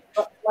head.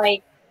 But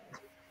like,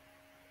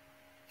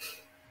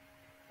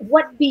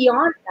 what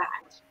beyond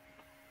that?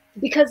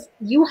 Because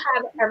you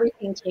have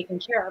everything taken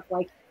care of.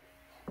 Like,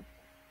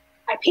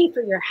 I pay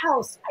for your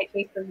house, I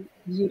pay for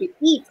you to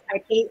eat,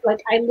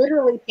 I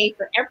literally pay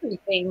for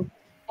everything,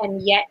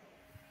 and yet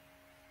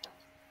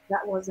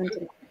that wasn't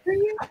enough for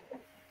you.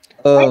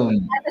 Right?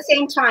 At the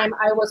same time,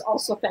 I was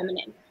also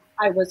feminine.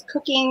 I was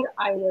cooking,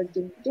 I was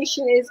doing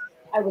dishes,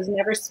 I was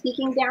never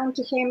speaking down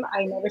to him.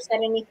 I never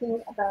said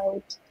anything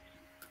about,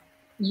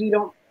 you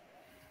don't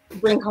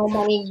bring home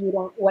money, you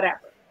don't, whatever.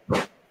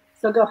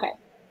 So go ahead.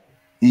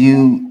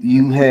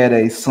 You had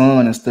a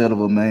son instead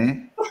of a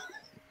man.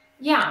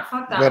 Yeah,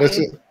 fuck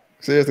that.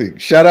 Seriously,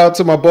 shout out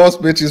to my boss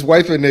bitches,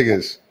 wife and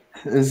niggas.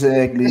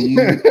 Exactly.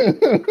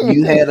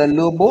 You had a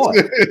little boy.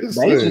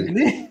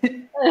 Basically.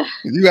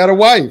 You had a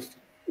wife.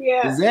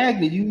 Yeah.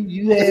 Exactly.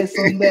 You had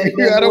something that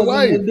had a wasn't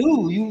wife. to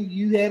do.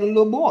 You had a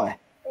little boy.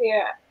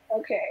 Yeah.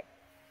 Okay.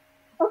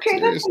 Okay,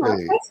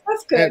 Seriously.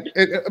 that's good.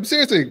 And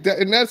seriously,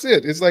 and that's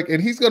it. It's like,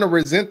 and he's going to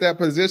resent that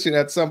position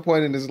at some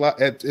point in his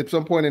life, at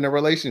some point in a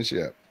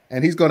relationship,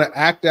 and he's going to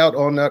act out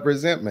on that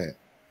resentment,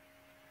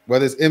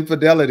 whether it's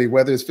infidelity,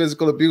 whether it's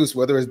physical abuse,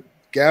 whether it's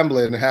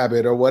gambling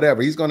habit or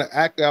whatever. He's going to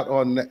act out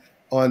on that.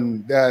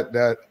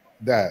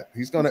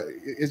 It's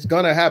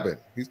going to happen.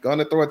 He's going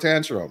to throw a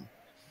tantrum.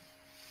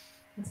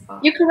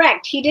 You're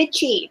correct. He did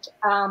cheat.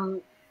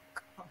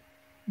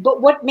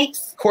 But what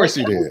makes? Of course,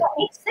 like, he did. Does that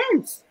make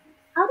sense?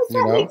 How does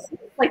that make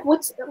sense? Like,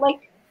 what's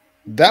like?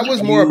 That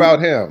was more about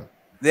him.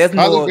 That's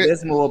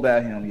more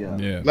about him.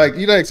 Yeah. Like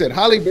I said,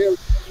 Holly Berry,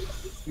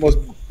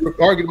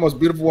 arguably the most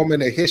beautiful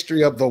woman in the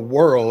history of the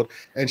world,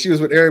 and she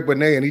was with Eric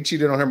Benet, and he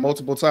cheated on her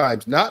multiple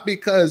times. Not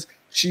because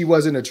she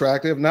wasn't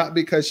attractive, not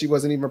because she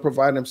wasn't even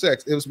providing him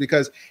sex. It was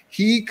because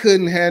he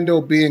couldn't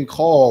handle being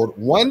called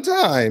one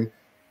time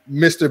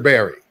Mr.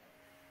 Berry.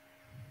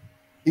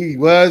 She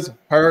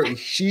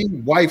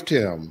wifed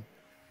him,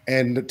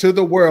 and to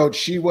the world,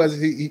 he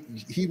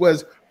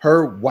was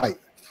her wife,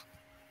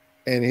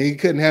 and he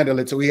couldn't handle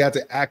it, so he had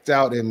to act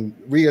out and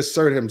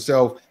reassert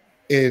himself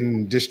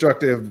in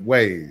destructive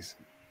ways.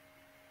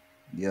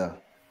 Yeah,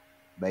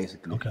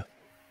 basically. Okay.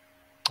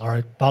 All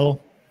right,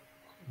 Paulo,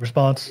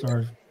 response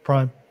or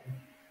Prime?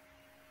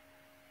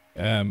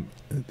 Yeah,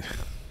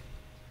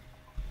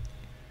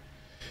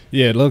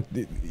 look,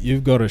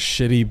 you've got a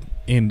shitty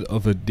end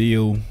of a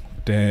deal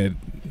that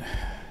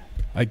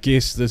I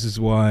guess this is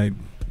why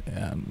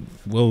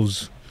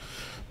Will's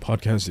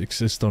podcast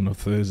exists on a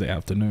Thursday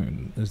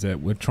afternoon, is that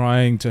we're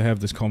trying to have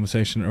this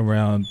conversation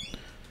around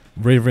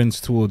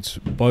reverence towards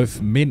both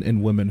men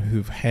and women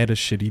who've had a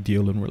shitty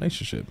deal in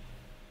relationship.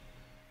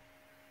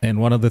 And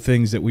one of the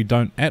things that we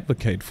don't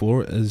advocate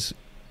for is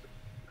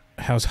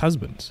house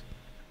husbands.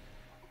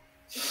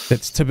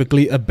 That's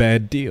typically a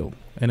bad deal.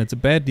 And it's a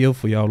bad deal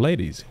for y'all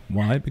ladies.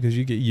 Why? Because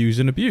you get used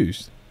and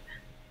abused.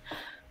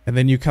 And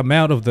then you come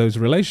out of those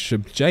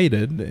relationships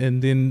jaded,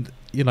 and then,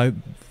 you know,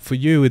 for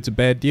you it's a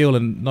bad deal.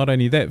 And not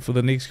only that, for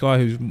the next guy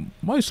who's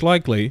most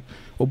likely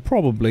or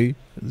probably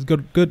has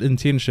got good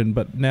intention,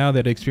 but now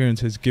that experience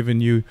has given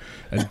you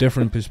a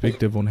different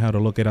perspective on how to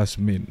look at us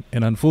men.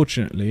 And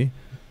unfortunately,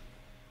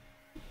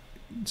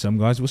 some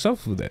guys will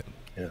suffer with that.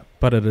 Yeah.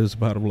 But it is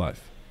part of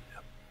life.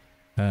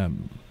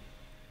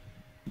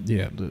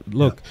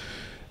 Look,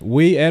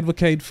 we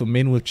advocate for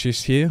men with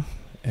chest hair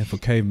and for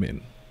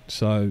cavemen.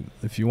 So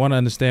if you want to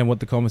understand what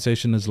the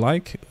conversation is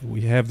like,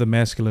 we have the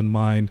Masculine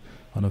Mind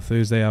on a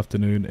Thursday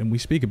afternoon, and we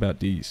speak about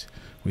these.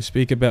 We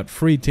speak about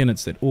 3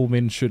 tenets that all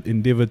men should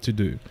endeavor to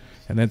do,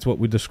 and that's what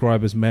we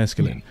describe as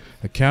masculine: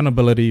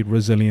 accountability,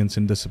 resilience,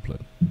 and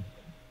discipline.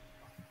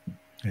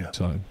 Yeah.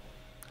 So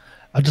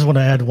I just want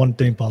to add one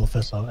thing,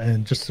 Professor,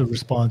 and just to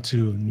respond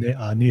to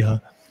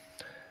Neha.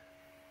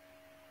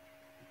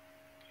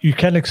 You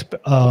can't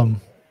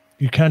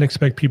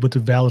expect people to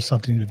value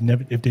something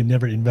if they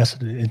never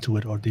invested into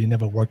it or they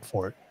never worked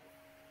for it.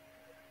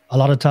 A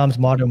lot of times,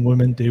 modern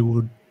women, you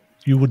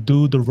would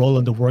do the role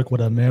and the work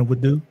what a man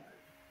would do.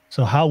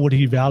 So how would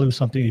he value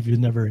something if you're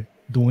never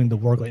doing the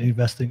work or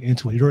investing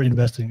into it? You're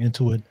investing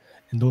into it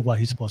and doing what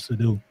he's supposed to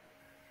do.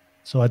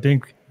 So I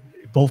think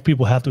both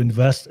people have to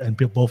invest and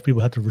both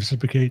people have to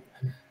reciprocate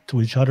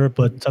to each other.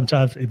 But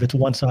sometimes if it's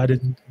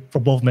one-sided for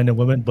both men and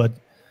women, but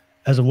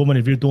as a woman,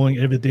 if you're doing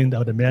everything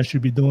that a man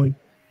should be doing,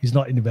 he's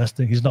not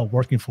investing, he's not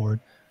working for it,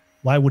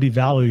 why would he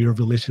value your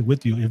relationship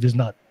with you if he's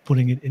not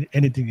putting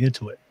anything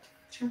into it?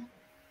 Sure.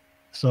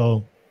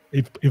 So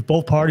if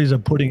both parties are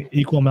putting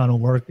equal amount of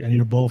work and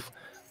you're both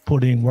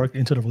putting work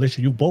into the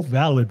relationship, you both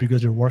value it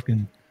because you're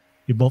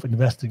both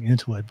investing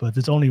into it. But if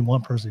it's only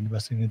one person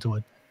investing into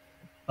it,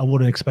 I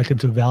wouldn't expect him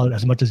to value it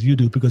as much as you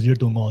do because you're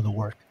doing all the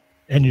work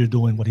and you're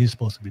doing what he's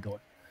supposed to be doing.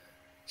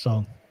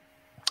 So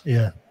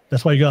yeah,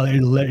 that's why you gotta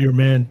let your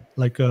man,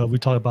 like we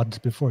talked about this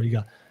before,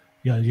 you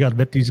gotta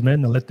let these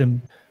men and let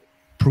them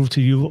prove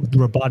to you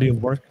through a body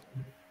of work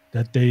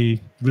that they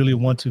really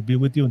want to be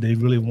with you and they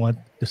really want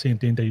the same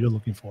thing that you're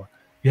looking for.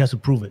 He has to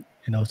prove it.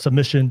 You know,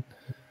 submission,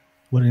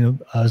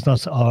 it's not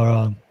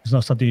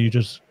something you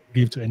just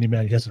give to any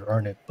man. He has to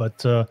earn it.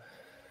 But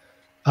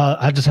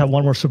I just have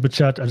one more super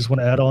chat. I just want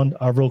to add on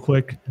real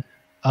quick.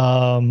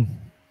 Fentel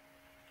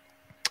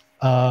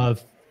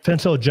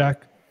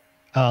Jack,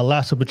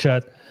 last super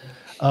chat.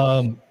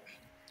 I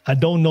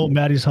don't know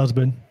Maddie's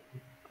husband,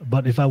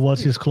 but if I was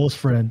his close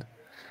friend,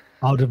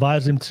 I would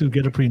advise him to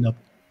get a prenup,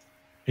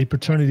 a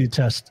paternity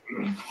test.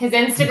 His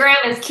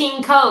Instagram is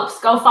King Copes.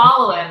 Go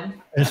follow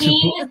him.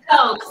 King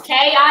Copes,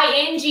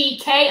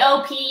 KINGKOPES.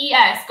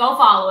 Go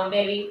follow him,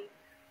 baby.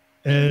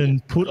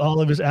 And put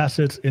all of his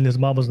assets in his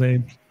mama's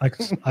name. I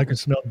can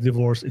smell the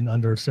divorce in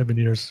under 7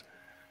 years.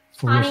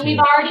 Honey, we've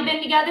already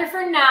been together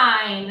for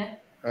 9.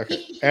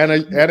 Okay, Anna,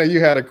 you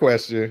had a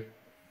question.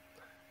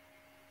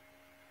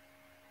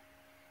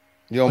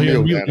 You're on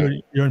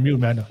mute, you're on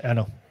mute,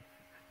 Anna.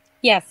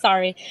 Yeah,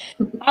 sorry.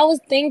 I was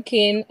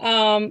thinking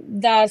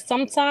that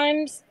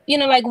sometimes,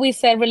 like we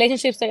said,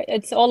 relationships,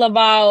 it's all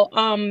about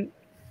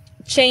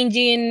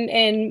changing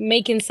and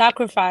making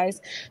sacrifice.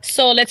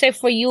 So let's say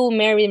for you,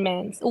 married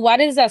men, what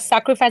is a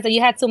sacrifice that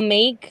you had to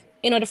make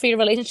in order for your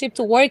relationship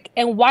to work?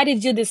 And why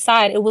did you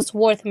decide it was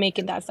worth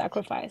making that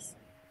sacrifice?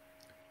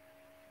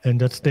 And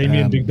that's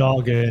Damien, Big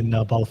Dog, and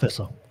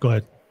Balfessa. Go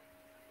ahead.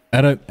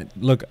 I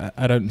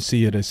don't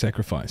see it as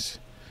sacrifice.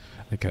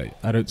 Okay,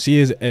 I don't see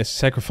it as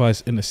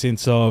sacrifice in the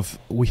sense of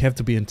we have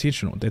to be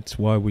intentional. That's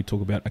why we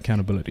talk about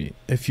accountability.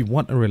 If you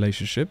want a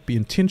relationship, be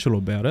intentional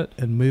about it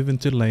and move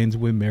into lanes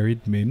where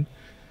married men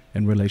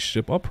and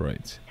relationship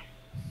operates.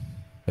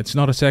 It's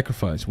not a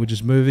sacrifice. We're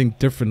just moving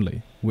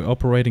differently. We're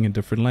operating in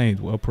different lanes.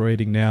 We're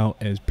operating now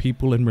as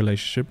people in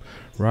relationship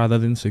rather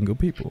than single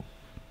people.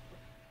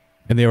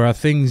 And there are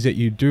things that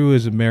you do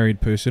as a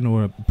married person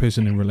or a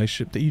person in a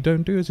relationship that you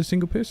don't do as a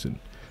single person.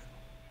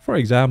 For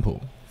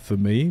example, for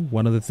me,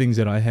 one of the things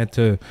that I had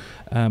to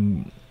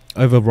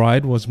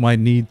override was my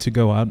need to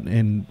go out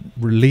and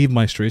relieve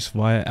my stress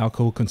via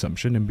alcohol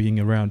consumption and being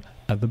around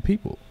other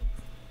people.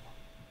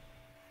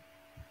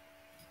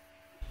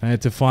 I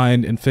had to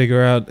find and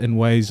figure out in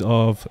ways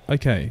of,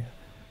 okay,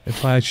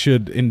 if I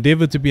should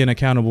endeavor to be an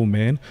accountable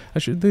man, I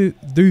should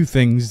do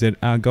things that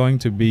are going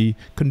to be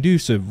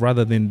conducive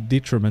rather than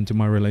detriment to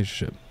my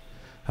relationship.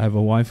 I have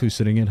a wife who's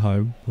sitting at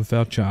home with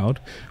our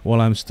child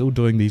while I'm still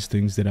doing these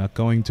things that are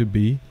going to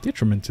be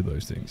detriment to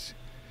those things.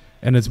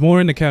 And it's more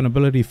an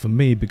accountability for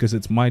me because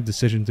it's my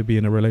decision to be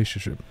in a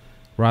relationship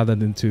rather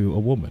than to a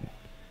woman.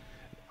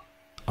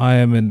 I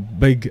am a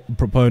big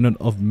proponent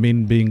of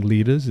men being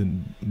leaders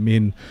and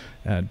men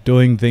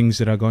doing things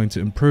that are going to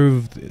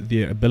improve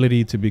their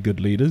ability to be good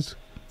leaders.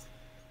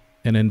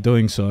 And in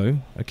doing so,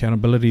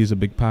 accountability is a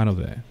big part of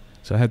that.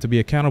 So I have to be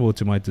accountable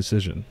to my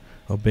decision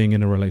of being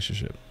in a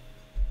relationship.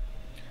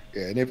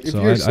 Yeah, and if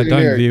So you're I don't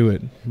there, view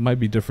it. It might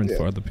be different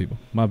for other people.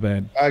 My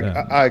bad.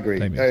 I agree.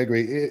 Damien. I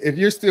agree. If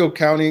you're still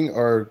counting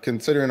or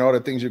considering all the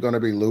things you're going to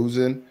be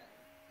losing,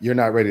 you're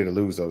not ready to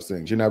lose those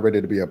things. You're not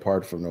ready to be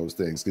apart from those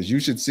things, because you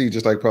should see,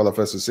 just like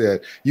Professor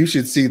said, you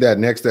should see that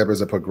next step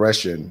as a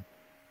progression,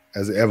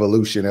 as an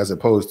evolution, as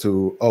opposed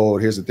to, oh,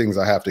 here's the things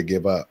I have to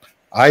give up.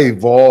 I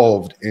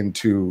evolved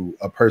into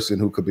a person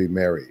who could be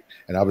married,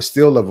 and I was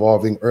still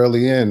evolving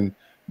early in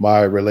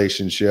my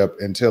relationship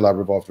until I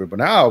revolved through. But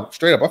now,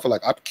 straight up, I feel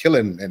like I'm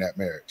killing in that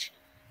marriage.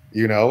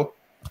 You know,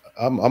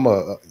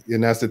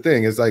 and that's the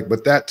thing. It's like,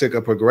 but that took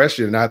a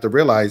progression, and I have to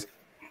realize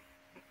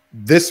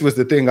this was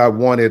the thing I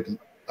wanted,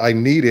 I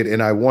needed,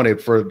 and I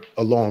wanted for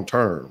a long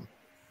term.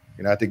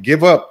 And I had to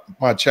give up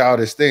my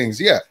childish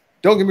things. Yeah,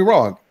 don't get me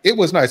wrong. It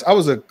was nice. I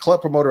was a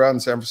club promoter out in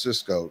San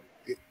Francisco.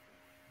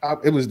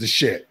 It was the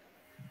shit.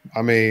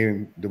 I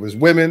mean, there was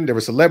women, there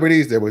were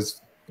celebrities, there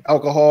was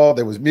alcohol,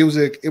 there was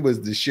music. It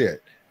was the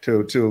shit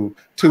to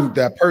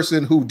that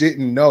person who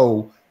didn't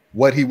know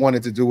what he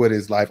wanted to do with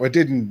his life, or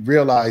didn't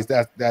realize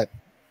that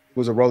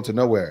was a road to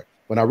nowhere.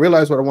 When I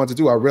realized what I wanted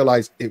to do, I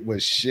realized it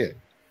was shit.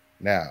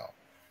 Now,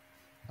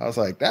 I was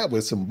like, that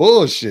was some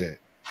bullshit,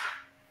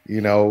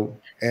 you know.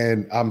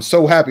 And I'm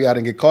so happy I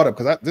didn't get caught up,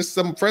 because there's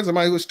some friends of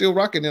mine who are still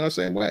rocking in the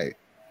same way.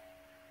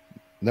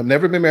 I've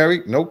never been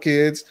married, no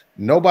kids,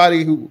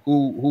 nobody who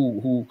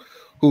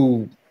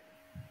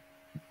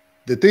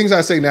the things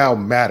I say now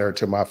matter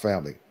to my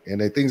family,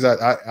 and the things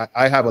I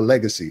have a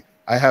legacy.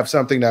 I have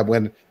something that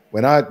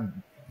when I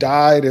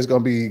die, there's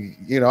going to be,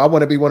 you know, I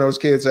want to be one of those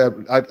kids that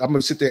I'm going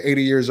to sit there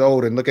 80 years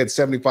old and look at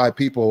 75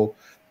 people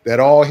that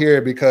all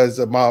here because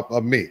of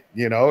me,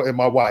 you know, and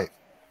my wife.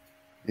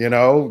 You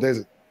know,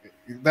 that's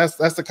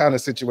the kind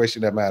of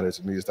situation that matters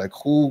to me. It's like,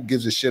 who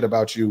gives a shit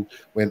about you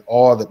when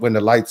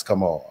the lights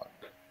come on?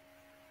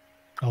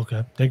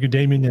 Okay, thank you,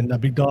 Damien. And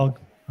Big Dog,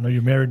 I know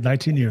you're married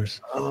 19 years.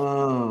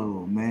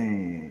 Oh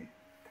man,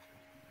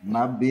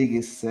 my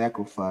biggest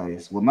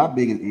sacrifice, well, my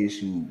biggest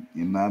issue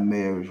in my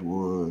marriage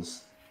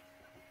was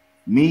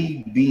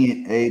me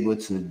being able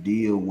to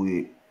deal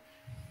with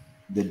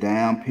the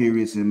down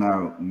periods in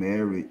our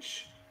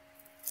marriage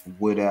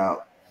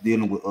without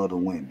dealing with other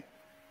women.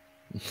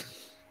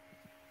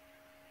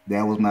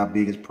 That was my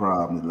biggest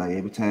problem. Like,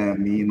 every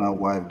time me and my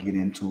wife get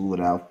into it,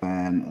 I'll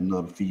find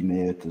another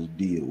female to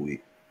deal with.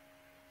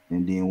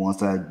 And then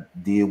once I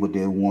deal with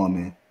that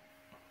woman,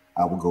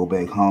 I would go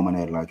back home and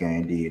act like I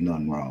ain't did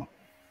nothing wrong.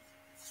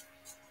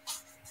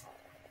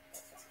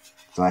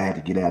 So I had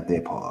to get out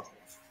that part.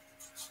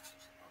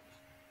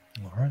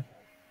 All right.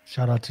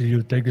 Shout out to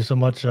you. Thank you so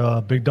much,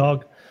 Big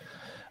Dog.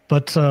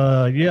 But shout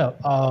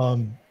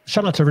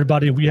out to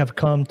everybody. We have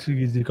come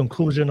to the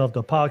conclusion of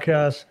the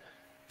podcast.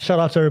 Shout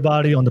out to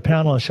everybody on the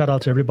panel, and shout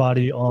out to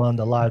everybody on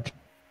the live.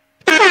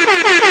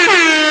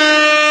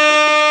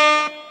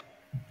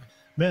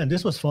 Man,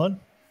 this was fun.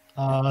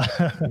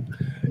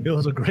 It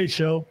was a great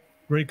show,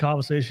 great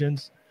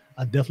conversations.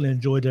 I definitely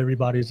enjoyed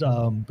everybody's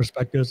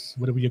perspectives,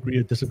 whether we agree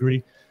or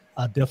disagree.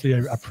 I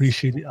definitely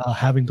appreciate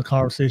having the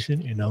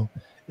conversation. You know,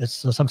 it's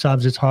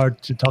sometimes it's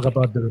hard to talk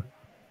about the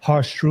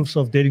harsh truths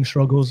of dating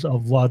struggles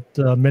of what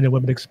men and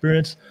women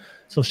experience.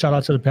 So shout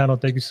out to the panel.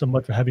 Thank you so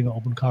much for having an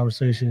open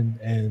conversation,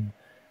 and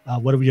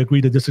whether we agree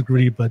to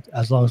disagree, but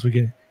as long as we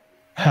can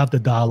have the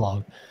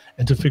dialogue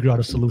and to figure out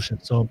a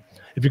solution. So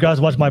if you guys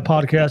watch my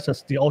podcast,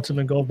 that's the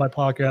ultimate goal of my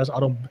podcast. I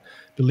don't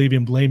believe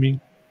in blaming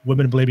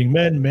women, blaming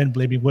men, men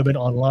blaming women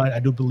online. I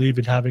do believe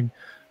in having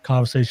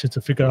conversations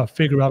to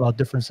figure out our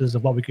differences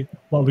of what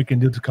we can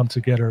do to come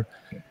together,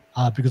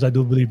 because I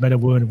do believe men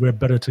and women, we're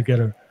better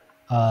together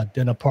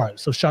than apart.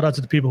 So shout out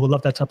to the people who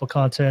love that type of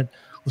content,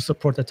 who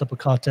support that type of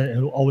content, and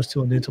who always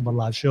tune into my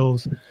live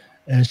shows.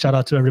 And shout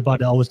out to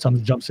everybody that always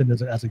jumps in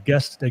as a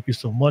guest. Thank you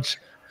so much.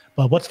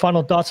 But what's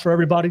final thoughts for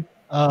everybody?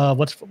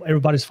 What's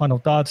everybody's final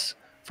thoughts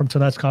from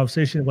tonight's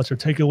conversation? What's your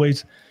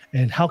takeaways?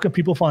 And how can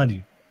people find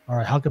you? All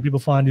right, how can people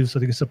find you so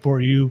they can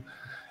support you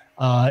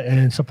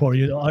and support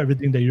you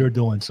everything that you're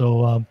doing?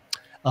 So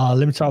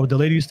let me start with the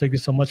ladies. Thank you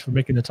so much for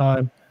making the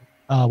time.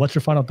 What's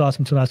your final thoughts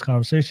from tonight's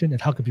conversation,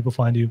 and how can people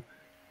find you?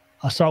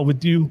 I'll start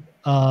with you,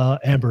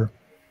 Amber.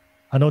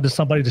 I know there's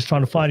somebody that's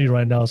trying to find you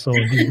right now, so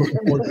he's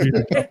looking forward for you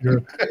to get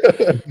your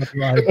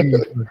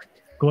ideas.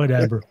 Go ahead,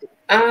 Amber.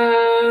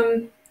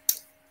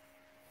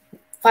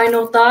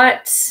 Final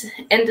thoughts.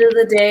 End of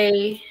the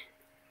day,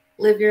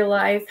 live your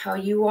life how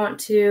you want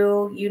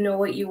to. You know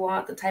what you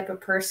want, the type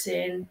of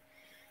person.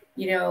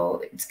 You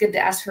know, it's good to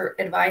ask for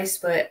advice,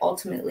 but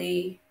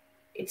ultimately,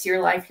 it's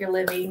your life you're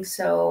living.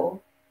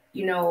 So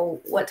you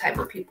know what type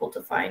of people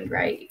to find,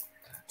 right?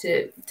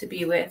 To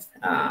be with.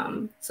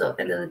 So at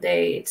the end of the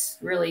day, it's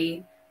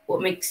really what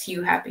makes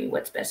you happy,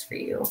 what's best for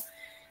you.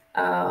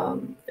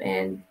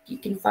 And you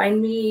can find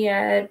me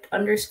at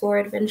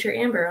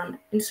 _AdventureAmber on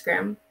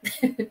Instagram.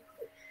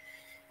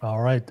 All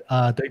right.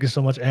 Thank you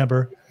so much,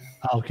 Amber.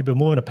 I'll keep it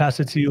moving. I'll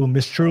pass it to you,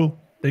 Miss True.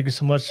 Thank you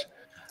so much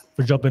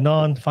for jumping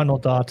on. Final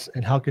thoughts,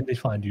 and how can they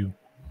find you,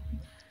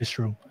 Miss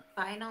True?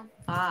 Final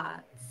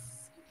thoughts.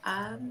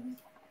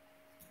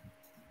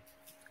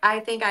 I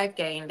think I've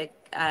gained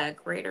a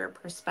greater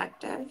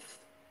perspective.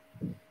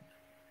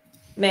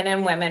 Men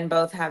and women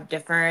both have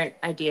different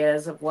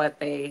ideas of what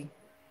they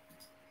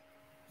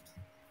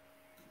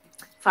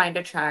find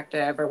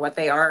attractive or what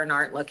they are and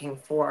aren't looking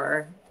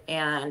for.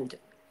 And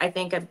I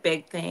think a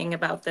big thing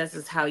about this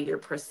is how you're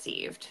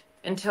perceived.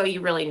 Until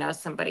you really know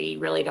somebody, you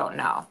really don't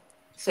know.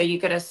 So you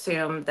could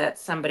assume that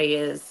somebody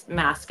is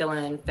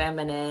masculine,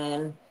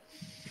 feminine.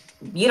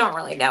 You don't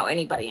really know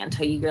anybody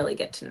until you really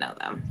get to know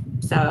them.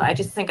 So I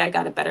just think I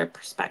got a better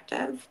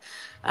perspective.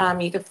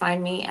 You could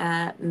find me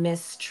at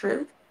Miss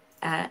Truth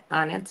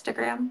on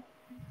Instagram,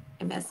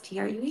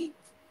 MSTRUE.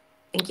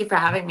 Thank you for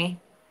having me.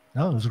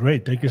 No, it was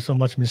great. Thank you so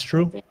much, Miss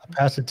True. I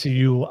pass it to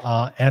you,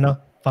 Anna.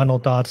 Final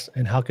thoughts,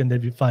 and how can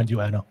they find you,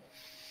 Anna?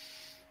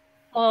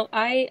 Well,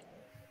 I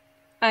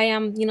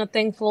am,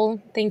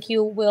 thankful. Thank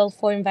you, Will,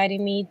 for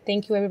inviting me.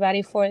 Thank you,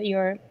 everybody, for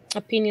your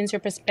opinions,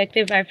 your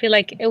perspective. I feel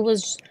like it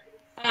was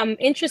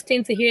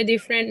interesting to hear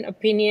different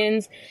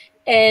opinions,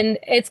 and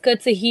it's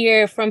good to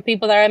hear from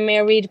people that are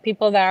married,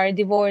 people that are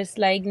divorced,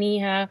 like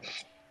Niha,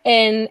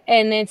 and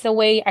it's a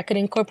way I could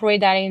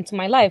incorporate that into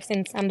my life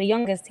since I'm the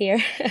youngest here.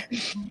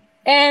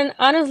 And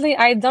honestly,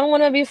 I don't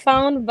want to be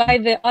found by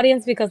the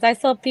audience because I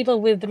saw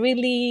people with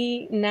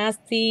really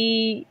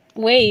nasty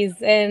ways,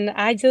 and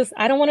I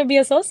don't want to be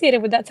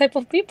associated with that type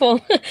of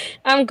people.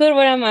 I'm good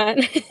where I'm at.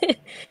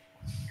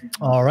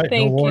 All right, no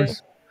Thank you.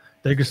 worries.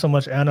 Thank you so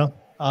much, Anna.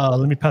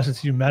 Let me pass it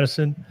to you,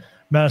 Madison.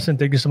 Madison,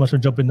 thank you so much for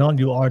jumping on.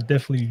 You are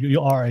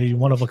a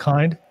one of a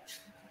kind.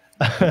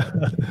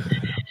 But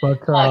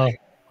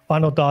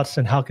final thoughts,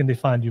 and how can they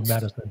find you,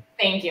 Madison?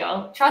 Thank you.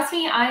 Trust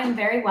me, I am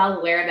very well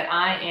aware that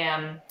I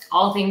am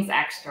all things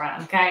extra.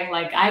 Okay,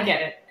 like I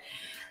get it.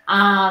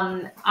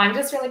 I'm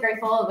just really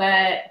grateful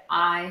that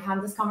I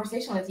had this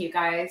conversation with you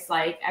guys.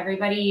 Like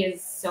everybody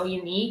is so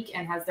unique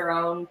and has their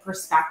own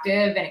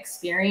perspective and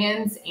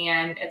experience,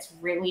 and it's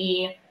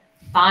really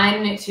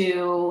fun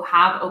to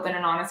have open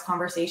and honest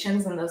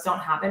conversations, and those don't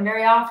happen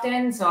very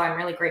often. So I'm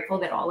really grateful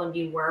that all of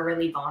you were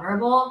really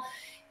vulnerable.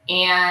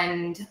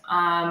 And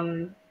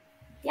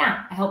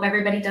yeah, I hope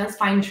everybody does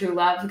find true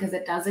love because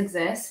it does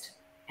exist.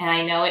 And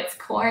I know it's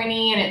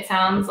corny and it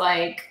sounds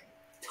like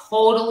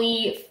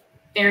totally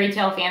fairy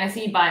tale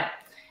fantasy, but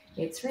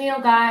it's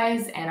real,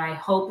 guys. And I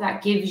hope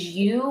that gives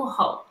you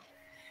hope.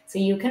 So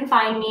you can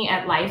find me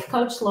at Life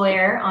Coach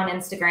Lawyer on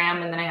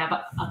Instagram. And then I have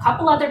a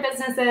couple other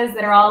businesses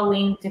that are all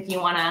linked if you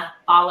want to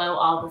follow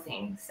all the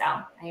things. So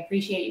I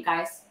appreciate you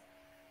guys.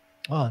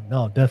 Oh,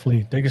 no,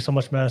 definitely. Thank you so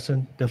much,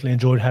 Madison. Definitely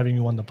enjoyed having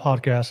you on the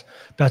podcast.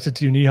 Pass it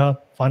to you, Niha.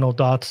 Final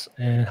thoughts,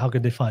 and how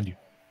could they find you?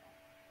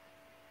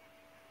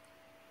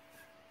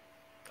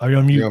 Are you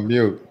on mute? You're on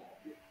mute.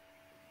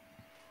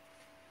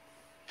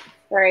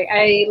 Sorry,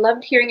 I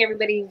loved hearing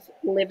everybody's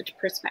lived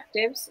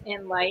perspectives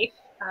in life.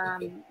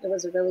 It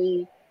was a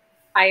really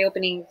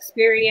eye-opening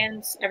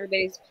experience.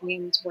 Everybody's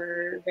opinions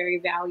were very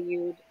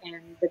valued,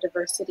 and the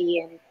diversity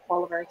in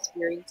all of our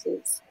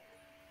experiences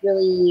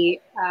really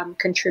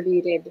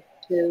contributed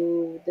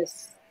to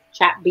this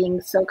chat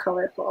being so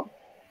colorful.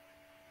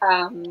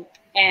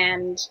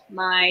 And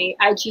my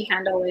IG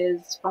handle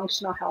is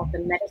functional health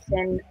and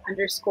medicine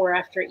 _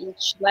 after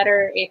each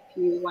letter if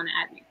you want to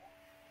add me.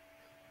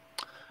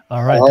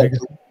 All right. Thank you.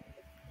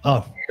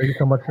 Oh, thank you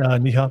so much,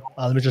 Niha.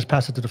 Let me just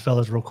pass it to the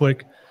fellas real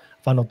quick.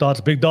 Final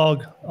thoughts. Big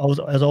Dog,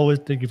 as always,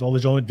 thank you for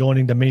always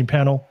joining the main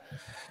panel.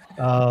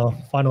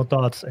 Final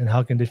thoughts, and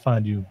how can they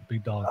find you,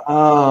 Big Dog?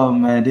 Oh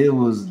man, it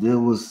was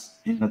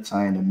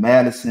entertaining.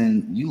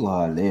 Madison, you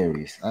are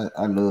hilarious.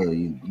 I love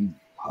you. You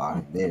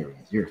are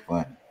hilarious. You're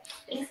funny.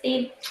 Thanks,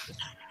 Steve.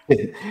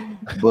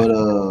 But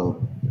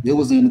it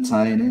was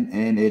entertaining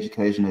and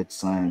education at the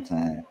same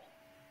time.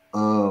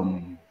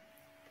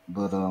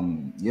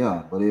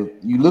 Yeah. But if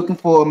you looking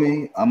for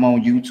me, I'm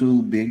on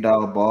YouTube, Big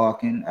Dog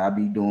Barking. I'll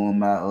be doing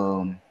my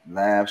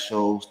live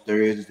shows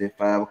Thursdays at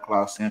 5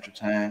 o'clock Central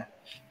Time.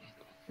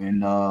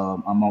 And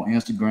I'm on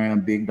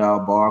Instagram, Big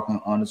Dog Barking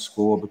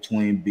 _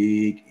 between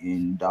Big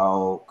and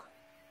Dog.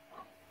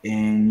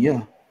 And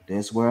yeah,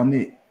 that's where I'm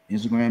at.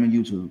 Instagram and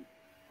YouTube.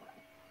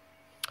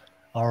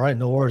 All right,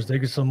 no worries.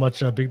 Thank you so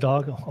much, Big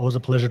Dog. Always a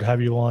pleasure to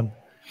have you on.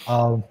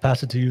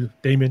 Pass it to you,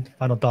 Damon.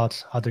 Final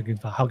thoughts. How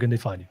can they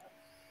find you?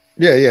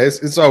 Yeah.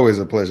 It's always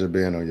a pleasure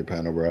being on your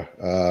panel, bro.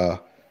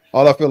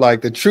 All I feel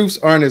like the truths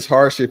aren't as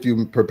harsh if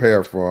you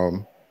prepare for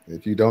them.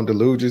 If you don't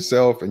delude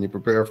yourself and you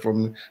prepare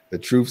from the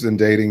truths in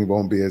dating,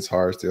 won't be as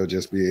harsh. They'll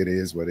just be, it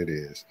is what it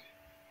is.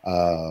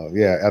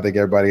 Yeah, I think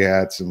everybody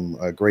had some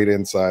great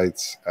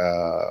insights.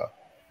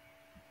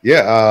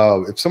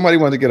 If somebody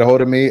wanted to get a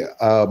hold of me,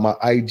 my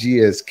IG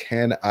is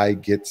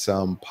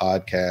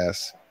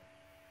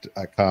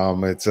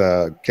canigetSomePodcast.com. It's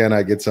can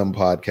I get some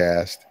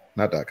podcast,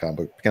 not .com,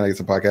 but can I get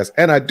some podcast?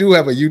 And I do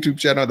have a YouTube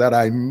channel that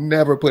I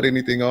never put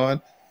anything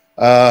on.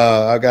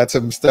 I got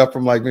some stuff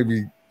from like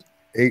maybe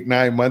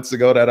 8-9 months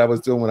ago that I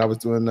was doing when I was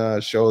doing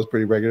shows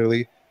pretty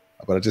regularly,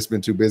 but I've just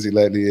been too busy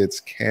lately. It's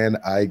Can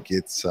I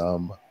Get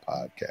Some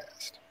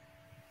Podcast?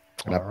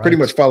 And I pretty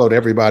much followed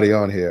everybody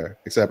on here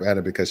except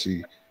Anna because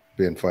she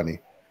been funny.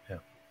 Yeah.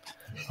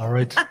 All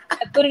right. I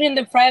put it in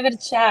the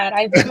private chat.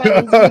 I put my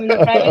Instagram in the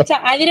private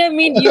chat. I didn't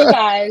mean you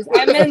guys.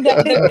 I meant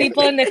the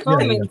people in the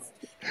comments.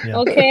 Yeah.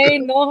 Okay,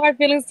 no hard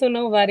feelings to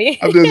nobody.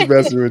 I'm just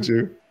messing with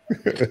you.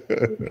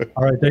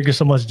 All right, thank you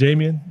so much,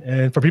 Damien.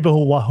 And for people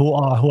who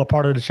are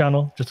part of the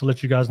channel, just to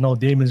let you guys know,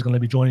 Damien is going to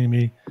be joining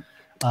me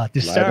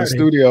this Live Saturday. in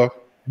studio.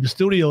 The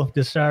studio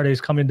this Saturday is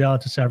coming down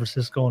to San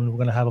Francisco, and we're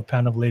going to have a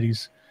panel of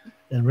ladies,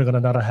 and we're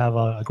going to have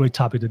a great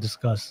topic to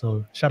discuss.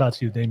 So shout out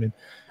to you, Damien.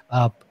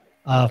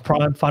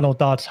 Prime, final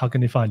thoughts. How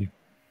can they find you?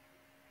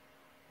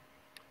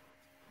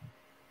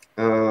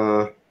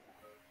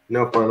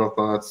 No final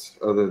thoughts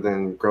other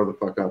than grow the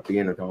fuck up, be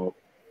an adult,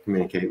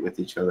 communicate with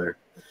each other.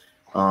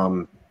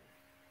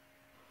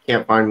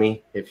 Can't find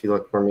me if you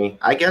look for me.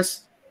 I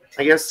guess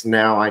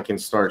now I can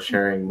start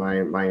sharing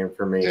my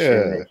information.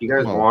 Yeah, if you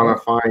guys want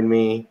to find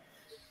me,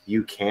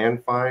 you can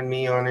find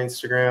me on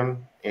Instagram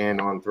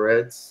and on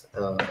Threads.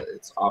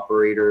 It's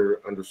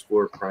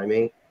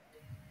operator_primate.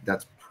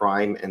 That's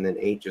prime and then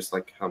 8, just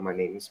like how my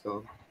name is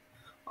spelled.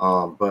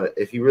 But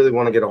if you really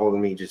want to get a hold of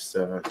me, just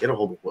get a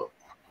hold of Will.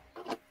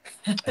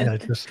 Yeah,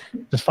 just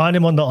find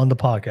him on the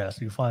podcast.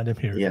 You find him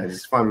here. Yeah,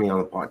 just find me on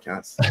the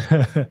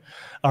podcast.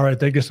 All right,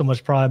 thank you so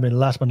much, Prime. And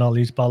last but not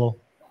least, Paulo,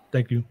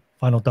 thank you.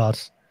 Final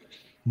thoughts.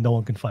 No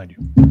one can find you.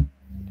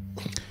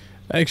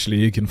 Actually,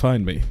 you can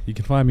find me. You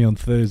can find me on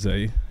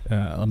Thursday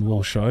on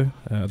Will's show,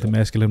 The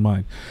Masculine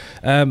Mind.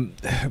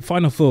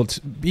 Final thoughts.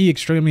 Be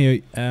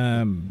extremely,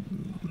 I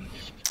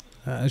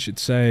should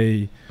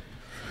say,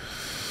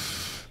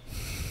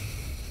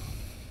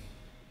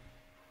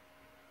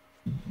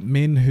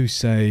 men who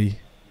say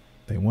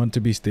they want to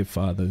be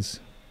stepfathers,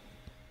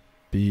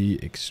 be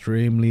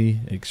extremely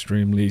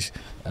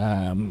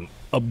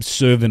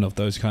observant of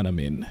those kind of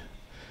men.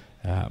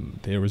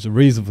 There is a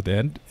reason for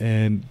that,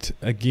 and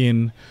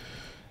again,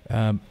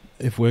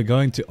 if we're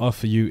going to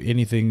offer you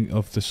anything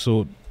of the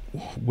sort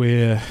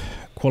where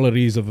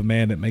qualities of a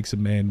man that makes a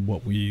man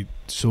what we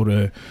sort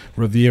of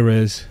revere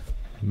as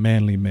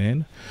manly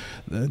man,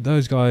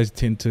 those guys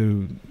tend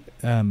to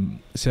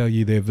sell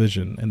you their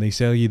vision, and they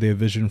sell you their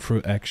vision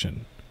through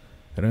action.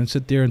 They don't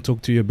sit there and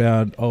talk to you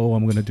about, oh,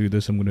 I'm going to do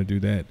this, I'm going to do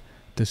that.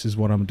 This is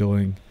what I'm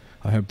doing.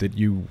 I hope that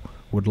you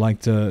would like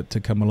to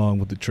come along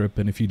with the trip,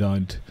 and if you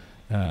don't,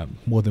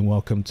 more than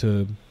welcome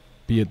to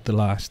be at the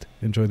last.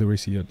 Enjoy the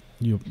rest of your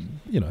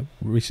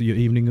rest of your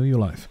evening or your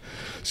life.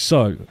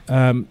 So,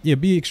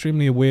 be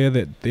extremely aware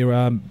that there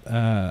are,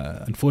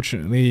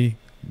 unfortunately,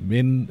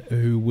 men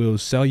who will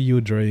sell you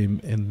a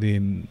dream and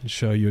then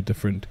show you a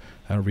different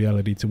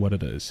reality to what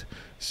it is.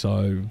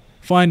 So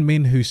find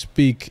men who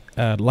speak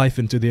life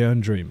into their own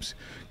dreams,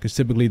 because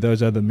typically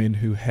those are the men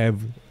who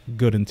have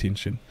good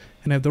intention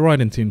and have the right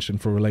intention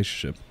for a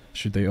relationship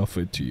should they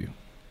offer it to you.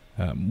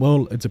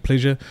 Well, it's a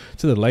pleasure.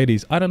 To the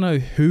ladies, I don't know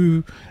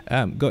who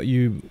got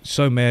you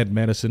so mad,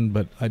 Madison,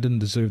 but I didn't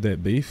deserve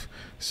that beef.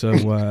 So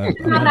I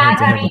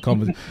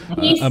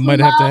might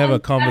have to have a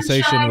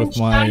conversation with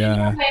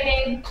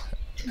my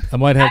I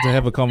might have to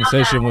have a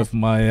conversation with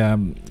my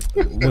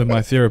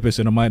therapist,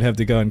 and I might have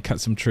to go and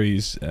cut some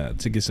trees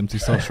to get some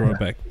testosterone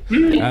back.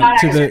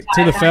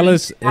 To the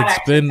fellas, it's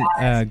been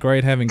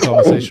great having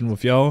conversation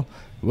with y'all.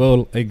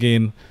 Well,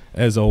 again,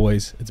 as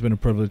always, it's been a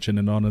privilege and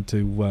an honor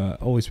to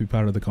always be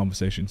part of the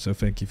conversation. So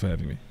thank you for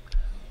having me.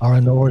 All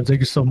right, no worries. Thank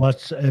you so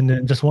much. And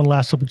then just one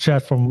last super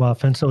chat from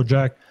Fenso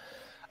Jack.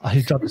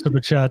 He dropped a super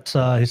chat.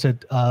 He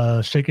said,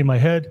 shaking my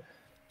head,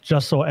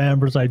 just so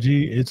Amber's IG,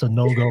 it's a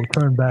no-go.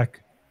 Turn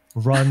back.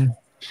 Run.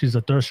 She's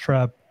a thirst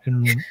trap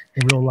in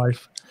real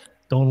life.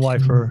 Don't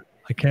wife her.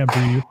 I can't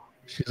breathe.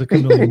 She's a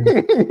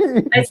chameleon.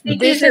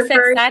 This is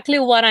exactly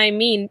what I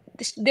mean.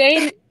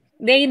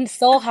 They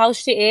saw how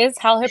she is,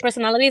 how her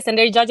personality is, and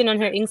they're judging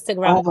on her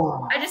Instagram.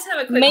 I just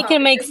have a quick Make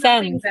it make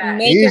sense.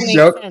 Make He's it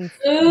make sense.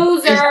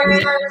 Losers.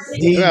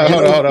 He's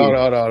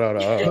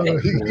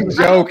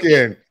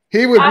joking.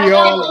 He would be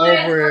all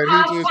over it.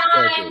 He's just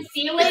joking.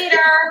 See you later.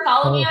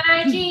 Follow me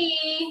on IG.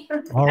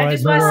 All right, I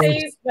just want to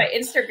say my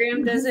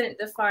Instagram doesn't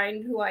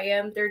define who I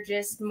am. They're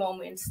just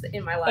moments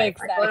in my life.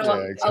 Exactly. I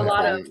go to a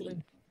lot of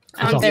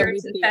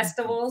concerts and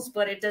festivals,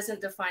 but it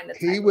doesn't define the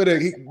He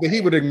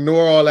would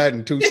ignore all that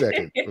in 2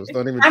 seconds. So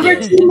don't even Under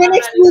 2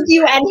 minutes with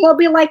you, and he'll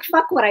be like,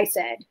 "Fuck what I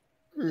said."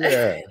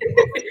 Yeah.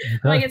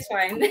 Like, it's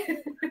fine.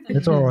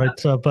 It's all right.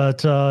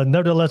 But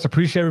nevertheless,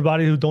 appreciate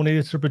everybody who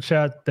donated super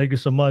chat. Thank you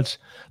so much.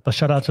 But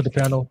shout out to the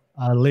panel.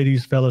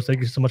 Ladies, fellas, thank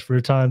you so much for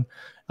your time.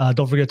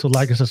 Don't forget to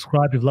like and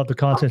subscribe if you love the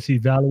content, see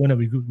value in it.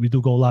 We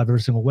do go live every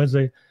single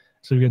Wednesday,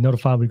 so you get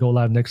notified when we go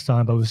live next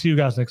time. But we'll see you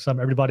guys next time.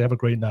 Everybody have a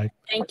great night.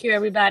 Thank you,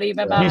 everybody.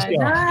 Bye-bye. Peace, y'all.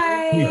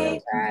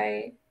 Bye.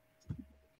 Bye.